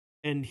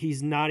 and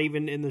he's not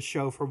even in the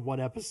show for one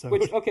episode.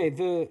 Which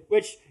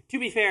to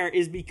be fair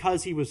is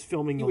because he was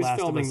filming The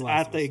Last of Us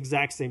at the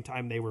exact same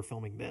time they were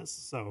filming this.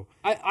 So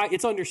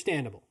it's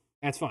understandable.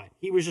 That's fine.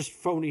 He was just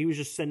phoning. He was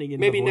just sending in.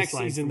 Maybe next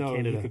season though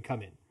he could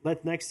come in.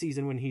 Next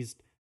season when he's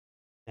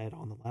dead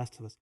on The Last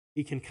of Us,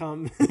 he can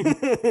come.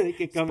 He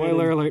can come.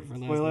 Spoiler alert!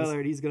 Spoiler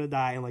alert! He's gonna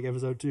die in like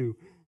episode 2.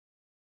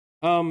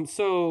 I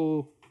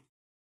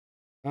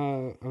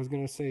was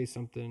gonna say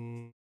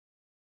something.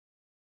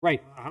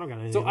 Right. I don't got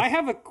anything. So else. I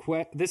have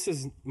a this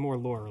is more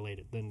lore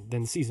related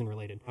than season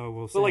related. Oh,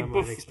 well, But like, I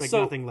might expect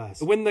nothing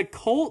less. When the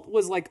cult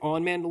was like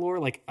on Mandalore,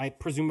 like I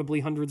presumably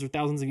hundreds or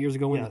thousands of years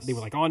ago, when Yes. they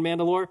were like on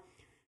Mandalore,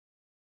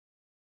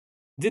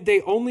 did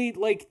they only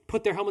like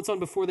put their helmets on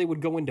before they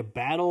would go into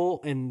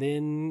battle, and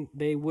then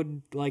they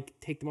would like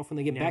take them off when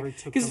they get Never back?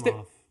 took them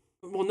off.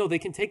 Well, no, they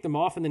can take them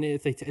off, and then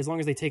if they as long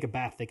as they take a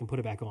bath, they can put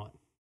it back on,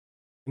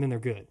 and then they're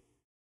good.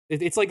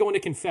 It's like going to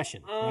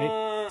confession,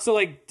 right? So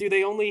like, do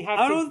they only have?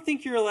 I don't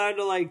think you're allowed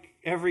to like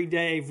every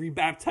day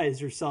rebaptize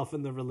yourself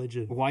in the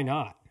religion. Why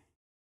not?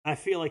 I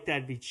feel like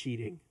that'd be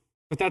cheating.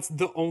 But that's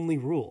the only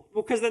rule.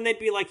 Well, because then they'd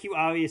be like, you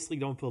obviously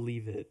don't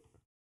believe it.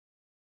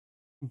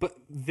 But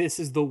this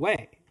is the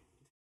way.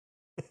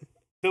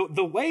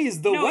 The way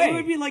is the No, way. it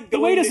would be like the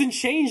way going to- doesn't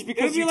change It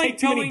because would be you like take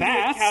too many going to a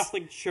baths.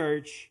 Catholic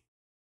church,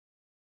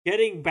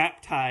 getting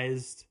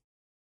baptized,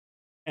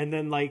 and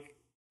then like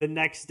the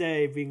next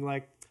day being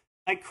like,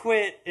 I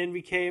quit and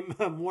became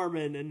a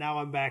Mormon, and now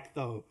I'm back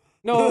though.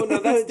 No,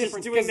 that's Just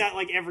different. doing 'cause that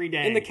like every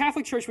day. in the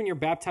Catholic Church, when you're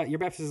baptized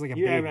as like a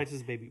you're baby. baptized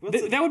as a baby.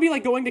 What's That would be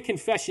like going to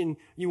confession.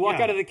 You walk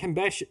Yeah. out of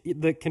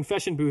the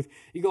confession booth.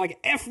 You go like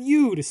 "F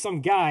you" to some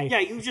guy. Yeah,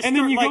 you just and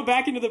then start, you like- go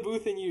back into the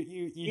booth and you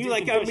you do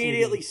like confession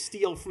immediately again.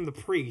 steal from the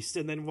priest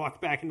and then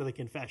walk back into the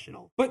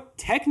confessional. But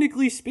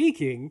technically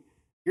speaking,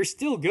 you're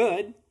still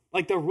good.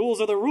 Like the rules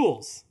are the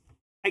rules.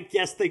 I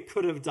guess they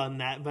could have done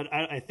that, but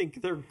I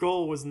think their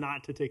goal was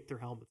not to take their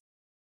helmets.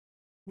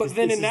 But This-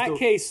 then this in is that the-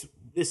 case,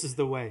 This is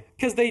the way.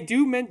 because they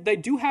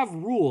do have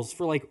rules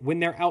for like when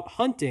they're out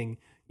hunting,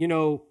 you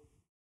know,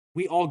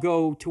 we all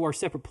go to our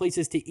separate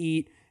places to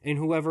eat, and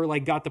whoever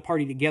like got the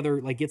party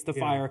together like gets the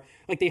fire.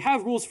 Like they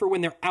have rules for when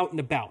they're out and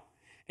about.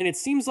 And it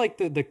seems like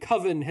the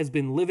coven has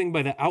been living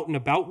by the out and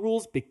about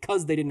rules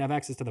because they didn't have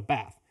access to the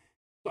bath.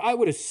 So I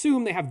would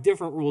assume they have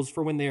different rules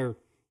for when they're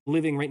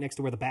living right next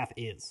to where the bath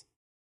is.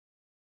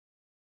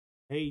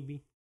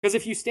 Maybe Because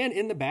if you stand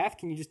in the bath,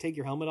 can you just take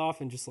your helmet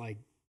off and just like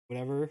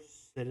whatever?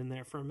 sit in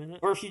there for a minute.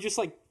 Or if you just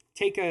like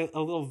take a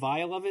little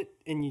vial of it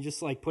and you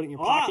just like put it in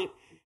your Ah! pocket,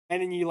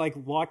 and then you like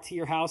walk to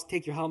your house,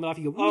 take your helmet off,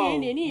 you go. Oh,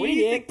 what do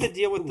you think the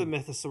deal with the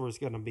mythosaur is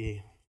going to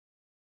be?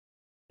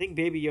 Think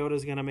Baby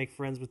Yoda's going to make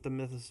friends with the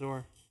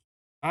mythosaur?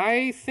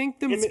 I think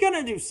It's going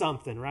to do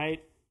something,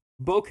 right?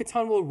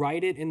 Bo-Katan will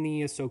write it in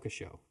the Ahsoka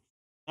show.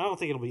 I don't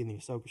think it'll be in the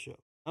Ahsoka show.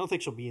 I don't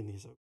think she'll be in the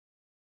Ahsoka.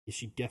 Yeah,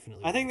 she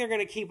definitely. I think they're going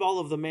to keep all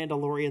of the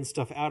Mandalorian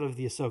stuff out of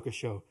the Ahsoka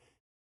show.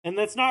 And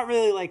that's not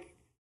really like...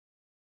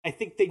 I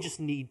think they just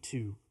need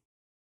to.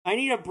 I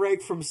need a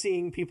break from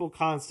seeing people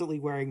constantly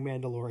wearing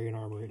Mandalorian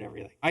armor and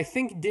everything. I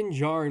think Din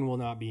Djarin will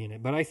not be in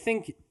it, but I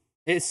think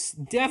it's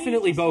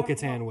definitely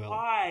Bo-Katan will.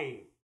 Why?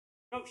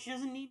 No, she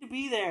doesn't need to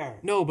be there.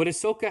 No, but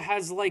Ahsoka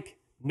has like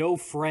no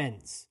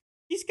friends.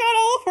 She's got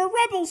all of her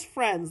Rebels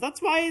friends.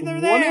 That's why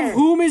they're there. One of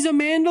whom is a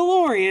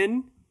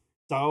Mandalorian,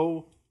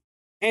 So,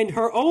 and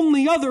her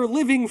only other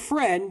living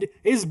friend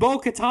is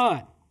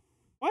Bo-Katan.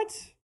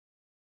 what?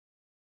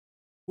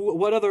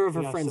 What other of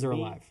her We got friends are Sabine,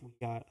 alive? We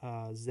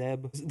got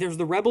Zeb. There's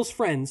the Rebels'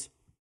 friends.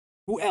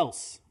 Who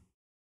else?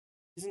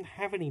 She doesn't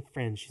have any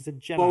friends. She's a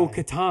Jedi.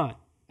 Bo-Katan.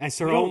 That's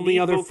her We don't only need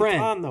other Bo-Katan,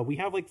 friend. though. We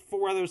have like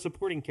 4 other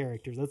supporting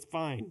characters. That's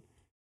fine.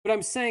 But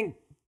I'm saying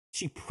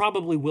she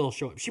probably will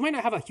show up. She might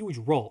not have a huge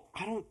role.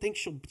 I don't think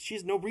she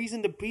has no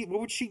reason to be. What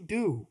would she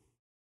do?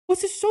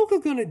 What's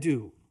Ahsoka gonna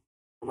do?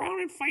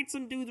 Around and fight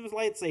some dudes with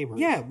lightsabers.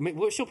 Yeah,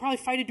 she'll probably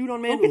fight a dude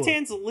on Mandalore.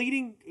 Bo-Katan's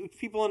leading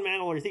people on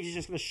Mandalore. You think she's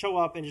just going to show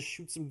up and just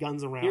shoot some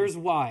guns around? Here's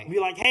why. Be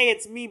like, hey,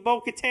 it's me,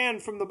 Bo-Katan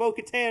from the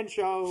Bo-Katan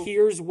show.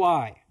 Here's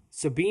why.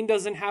 Sabine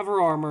doesn't have her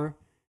armor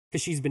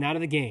because she's been out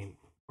of the game.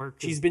 Or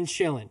She's been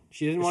chilling.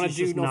 She doesn't want to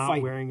do just no not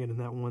fight. wearing it in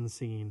that one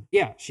scene.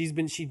 Yeah, she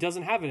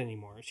doesn't have it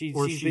anymore. She's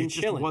Or been she just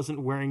chilling.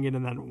 wasn't wearing it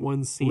in that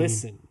one scene.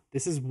 Listen,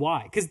 this is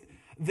why. Because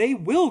they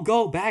will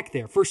go back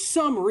there for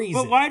some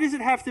reason. But why does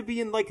it have to be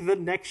in like the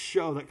next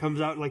show that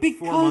comes out like 4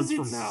 Because months it's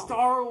from now?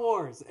 Star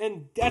Wars,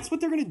 and that's what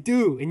they're gonna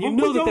do. And you But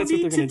know we that don't that's what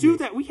need they're to gonna do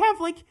that. We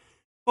have like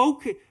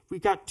we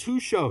got 2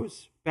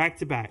 shows back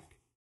to back,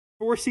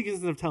 4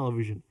 seasons of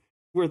television,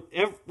 where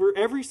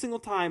every single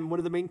time one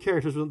of the main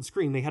characters was on the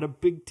screen, they had a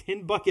big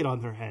tin bucket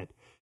on their head.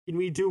 Can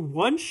we do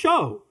one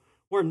show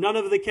where none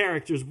of the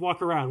characters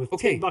walk around with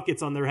tin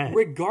buckets on their head?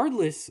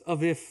 Regardless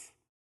of if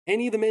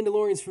any of the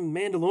Mandalorians from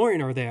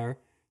Mandalorian are there,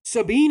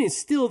 Sabine is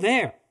still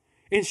there,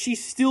 and she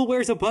still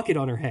wears a bucket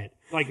on her head.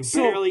 Like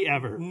So, barely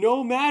ever.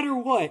 No matter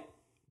what,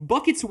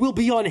 buckets will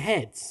be on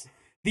heads.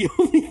 The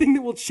only thing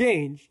that will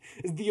change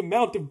is the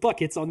amount of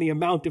buckets on the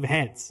amount of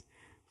heads.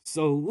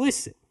 So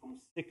listen. I'm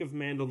sick of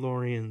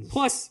Mandalorians.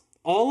 Plus,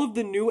 all of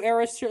the new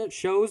era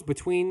shows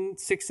between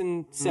 6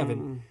 and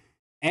 7,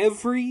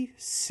 every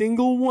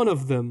single one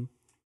of them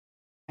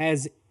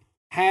has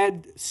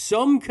had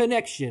some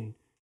connection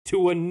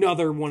to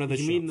another one of the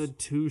You shows. mean the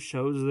 2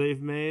 shows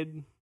they've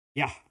made?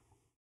 Yeah.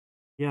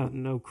 Yeah,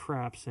 no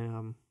crap,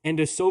 Sam. And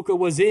Ahsoka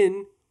was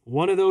in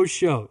one of those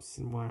shows.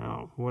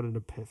 Wow, what an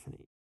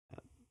epiphany.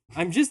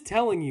 I'm just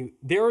telling you,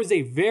 there is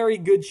a very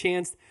good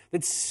chance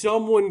that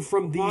someone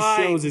from these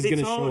shows is going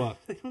to show up.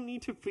 They don't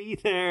need to be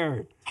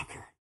there.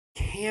 Tucker,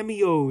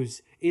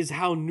 cameos is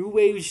how New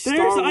Age Star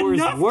There's Wars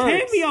enough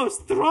works. cameos.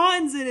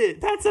 Thrawn's in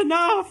it. That's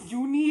enough.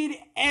 You need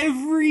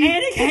every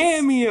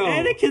cameo.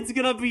 Anakin's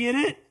gonna be in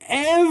it.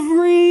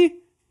 Every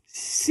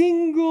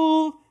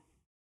single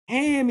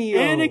cameo.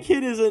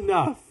 Anakin is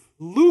enough.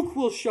 Luke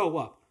will show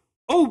up.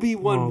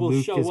 Obi-Wan will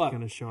Luke show is up.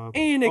 gonna show up.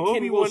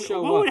 Anakin will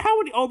show up. How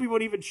would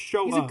Obi-Wan even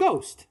show He's up? a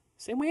ghost.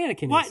 Same way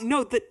Anakin What? is.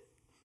 No, that.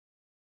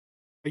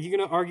 Are you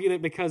going to argue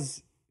that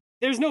because...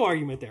 There's no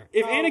argument there.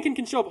 If No. Anakin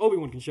can show up,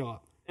 Obi-Wan can show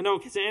up. No,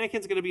 because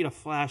Anakin's gonna be in a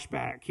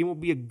flashback. He won't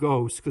be a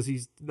ghost because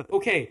he's.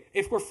 Okay,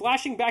 if we're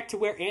flashing back to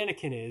where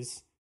Anakin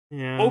is,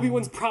 Yeah.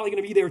 Obi-Wan's probably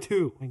going to be there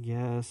too. I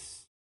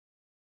guess.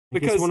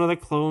 Because one of the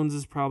clones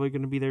is probably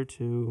going to be there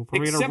too.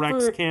 Probably Except a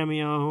Rex for-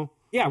 cameo.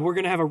 yeah, we're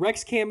going to have a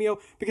Rex cameo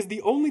because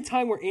the only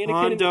time where Anakin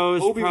Hondo and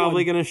is Obi-Wan...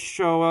 probably going to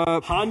show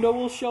up. Hondo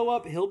will show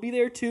up. He'll be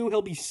there too.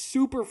 He'll be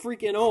super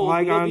freaking old. He'll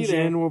Qui-Gon be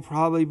there. Jinn will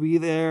probably be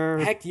there.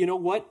 Heck, you know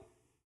what?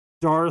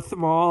 Darth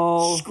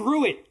Maul.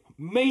 Screw it.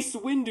 Mace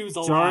Windu's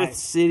alive. Darth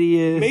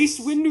Sidious. Mace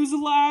Windu's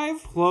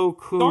alive. Plo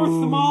Koon. Darth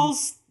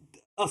Maul's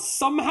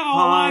somehow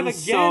Han alive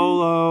again.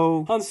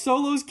 Solo. Han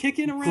Solo's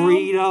kicking around.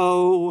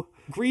 Greedo.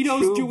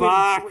 Greedo's doing. He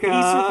Chewbacca.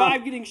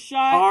 survived getting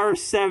shot.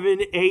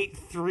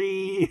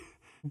 R783.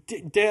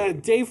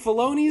 Dave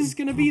Filoni's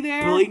gonna be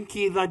there.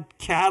 Blinky the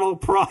cattle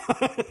prod.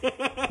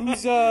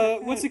 Who's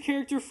what's the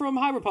character from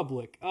High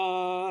Republic?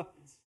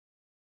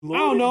 I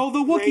don't know, the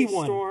Wookiee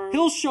one.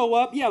 He'll show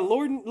up. Yeah,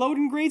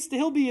 Loden Greats,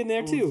 he'll be in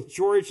there too.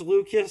 George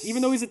Lucas.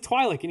 Even though he's a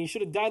Twi'lek and he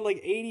should have died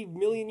like 80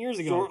 million years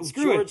ago.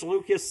 Screw George it.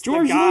 Lucas.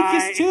 George the guy.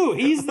 Lucas too.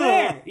 He's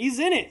there. He's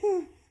in it.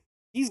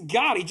 He's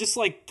God. He just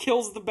like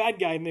kills the bad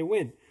guy and they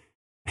win.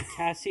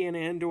 Cassian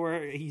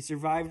Andor, he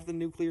survived the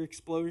nuclear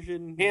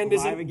explosion. And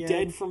alive isn't again.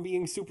 dead from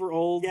being super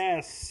old.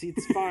 Yes,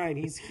 it's fine.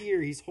 He's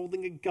here. He's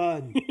holding a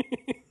gun.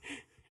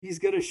 He's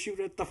gonna shoot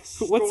at the.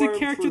 What's the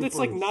character that's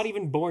like not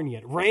even born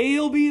yet?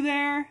 Rey'll be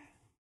there.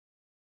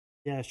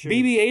 Yeah, sure.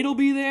 BB-8 will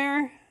be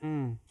there.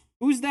 Mm.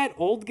 Who's that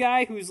old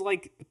guy who's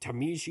like, to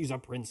me, she's a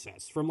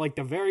princess from like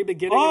the very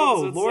beginning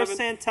Oh, of Lor episode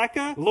 7?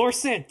 Santeca? Lor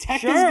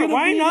Santeca's Sure, gonna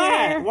why be not?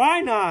 there.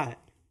 Why not?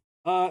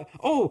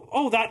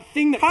 That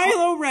thing that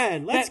Kylo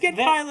Ren. Let's get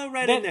that, Kylo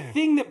Ren in there. That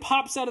thing that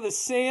pops out of the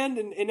sand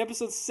in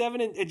episode 7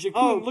 and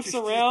Jakku looks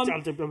around.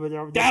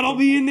 That'll That'll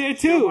be in there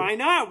too. Why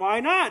not? Why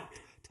not?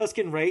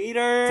 Tusken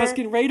Raider.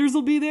 Tusken Raiders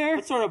will be there.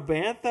 Let's throw a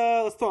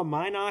Bantha. Let's throw a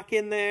Minok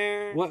in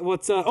there.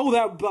 What's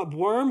that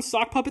worm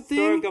sock puppet Throw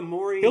a thing?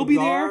 Gamorrean He'll be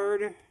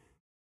guard. there.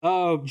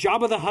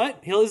 Jabba the Hutt.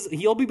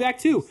 He'll be back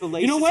too.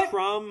 You know what?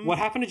 Crumb. What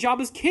happened to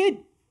Jabba's kid?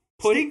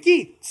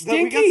 Stinky.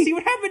 Stinky. We got to see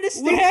what happened to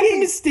Stinky. What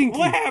happened to Stinky?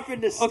 What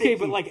happened to Stinky? Okay,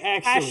 but like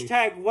actually.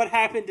 Hashtag what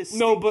happened to Stinky.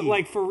 No, but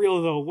like for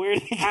real though, where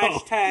did he go?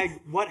 Hashtag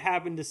what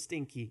happened to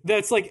Stinky.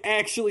 That's like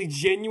actually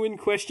genuine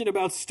question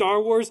about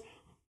Star Wars.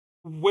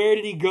 Where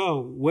did he go?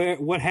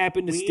 What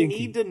happened to Stinky? We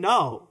need to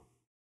know.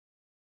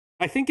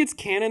 I think it's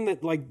canon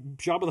that like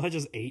Jabba the Hutt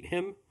just ate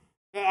him.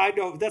 I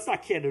know that's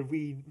not canon.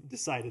 We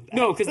decided that.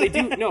 No, because they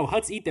do. No,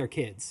 Hutts eat their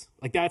kids.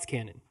 Like that's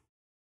canon.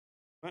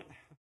 What?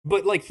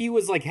 But like he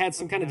was like had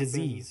some kind of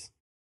disease.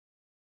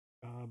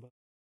 I'm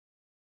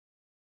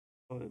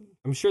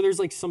sure there's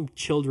like some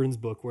children's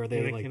book where they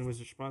Anakin like was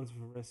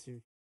responsible for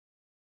rescue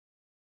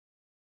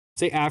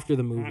say after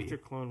the movie. after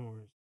Clone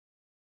Wars.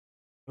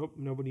 Nope,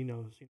 nobody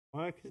knows. You know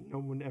why? Because no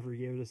one ever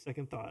gave it a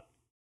second thought.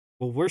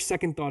 Well, we're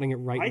second thoughting it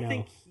right now. I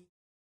think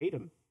he ate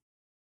him.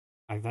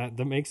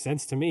 That makes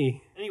sense to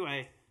me.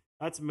 Anyway,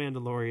 that's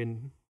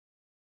Mandalorian.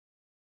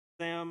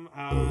 Sam,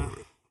 I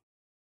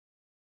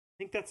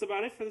think that's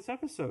about it for this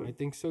episode. I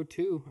think so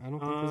too. I don't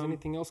think there's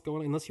anything else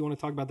going on unless you want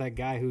to talk about that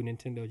guy who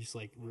Nintendo just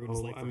like ruined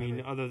his life I forever.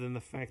 mean, other than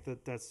the fact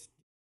that that's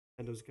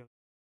Nintendo's got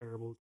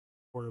terrible,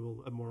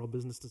 horrible, immoral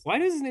business decisions. Why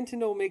does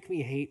Nintendo make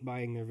me hate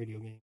buying their video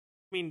games?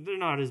 I mean, they're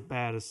not as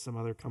bad as some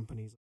other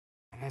companies.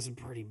 That's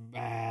pretty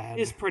bad.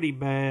 It's pretty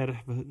bad,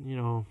 but you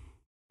know,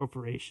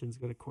 corporations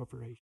go to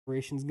corporation.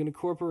 Corporation's gonna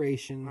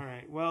corporation. All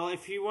right. Well,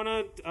 if you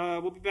want to,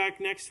 we'll be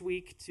back next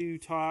week to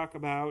talk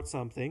about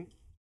something.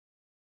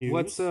 News.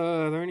 What's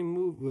are there any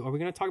are we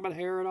gonna talk about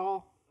Air at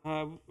all?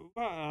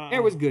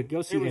 Air was good.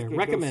 Go see Air. Good.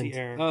 Recommend. Go see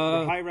Air.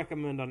 High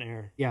recommend on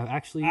Air. Yeah,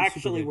 actually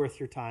super good. worth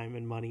your time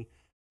and money.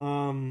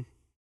 No,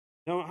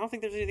 I don't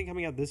think there's anything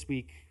coming out this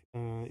week.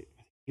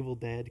 Evil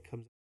Dead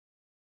comes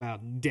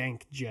about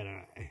Dank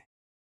Jedi.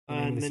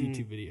 And this then,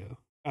 YouTube video.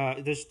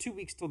 There's 2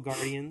 weeks till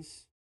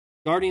Guardians.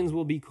 Guardians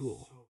will be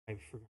cool. I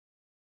forgot.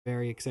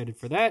 Very excited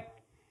for that.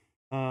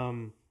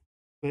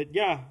 But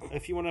yeah,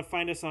 if you want to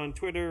find us on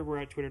Twitter, we're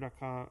at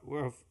twitter.com.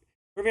 We're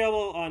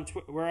available on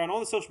we're on all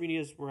the social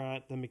medias. We're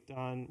at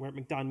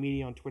McDon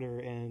Media on Twitter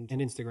and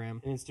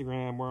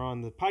Instagram. We're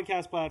on the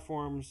podcast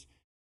platforms.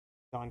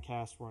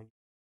 Doncast. We're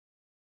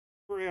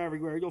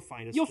everywhere. You'll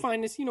find us. You'll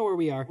find us. You know where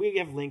we are. We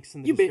have links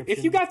in the description.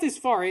 If you got this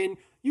far in,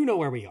 you know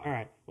where we are. All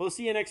right. We'll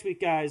see you next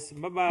week, guys.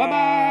 Bye-bye.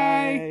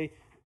 Bye-bye.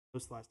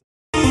 Post last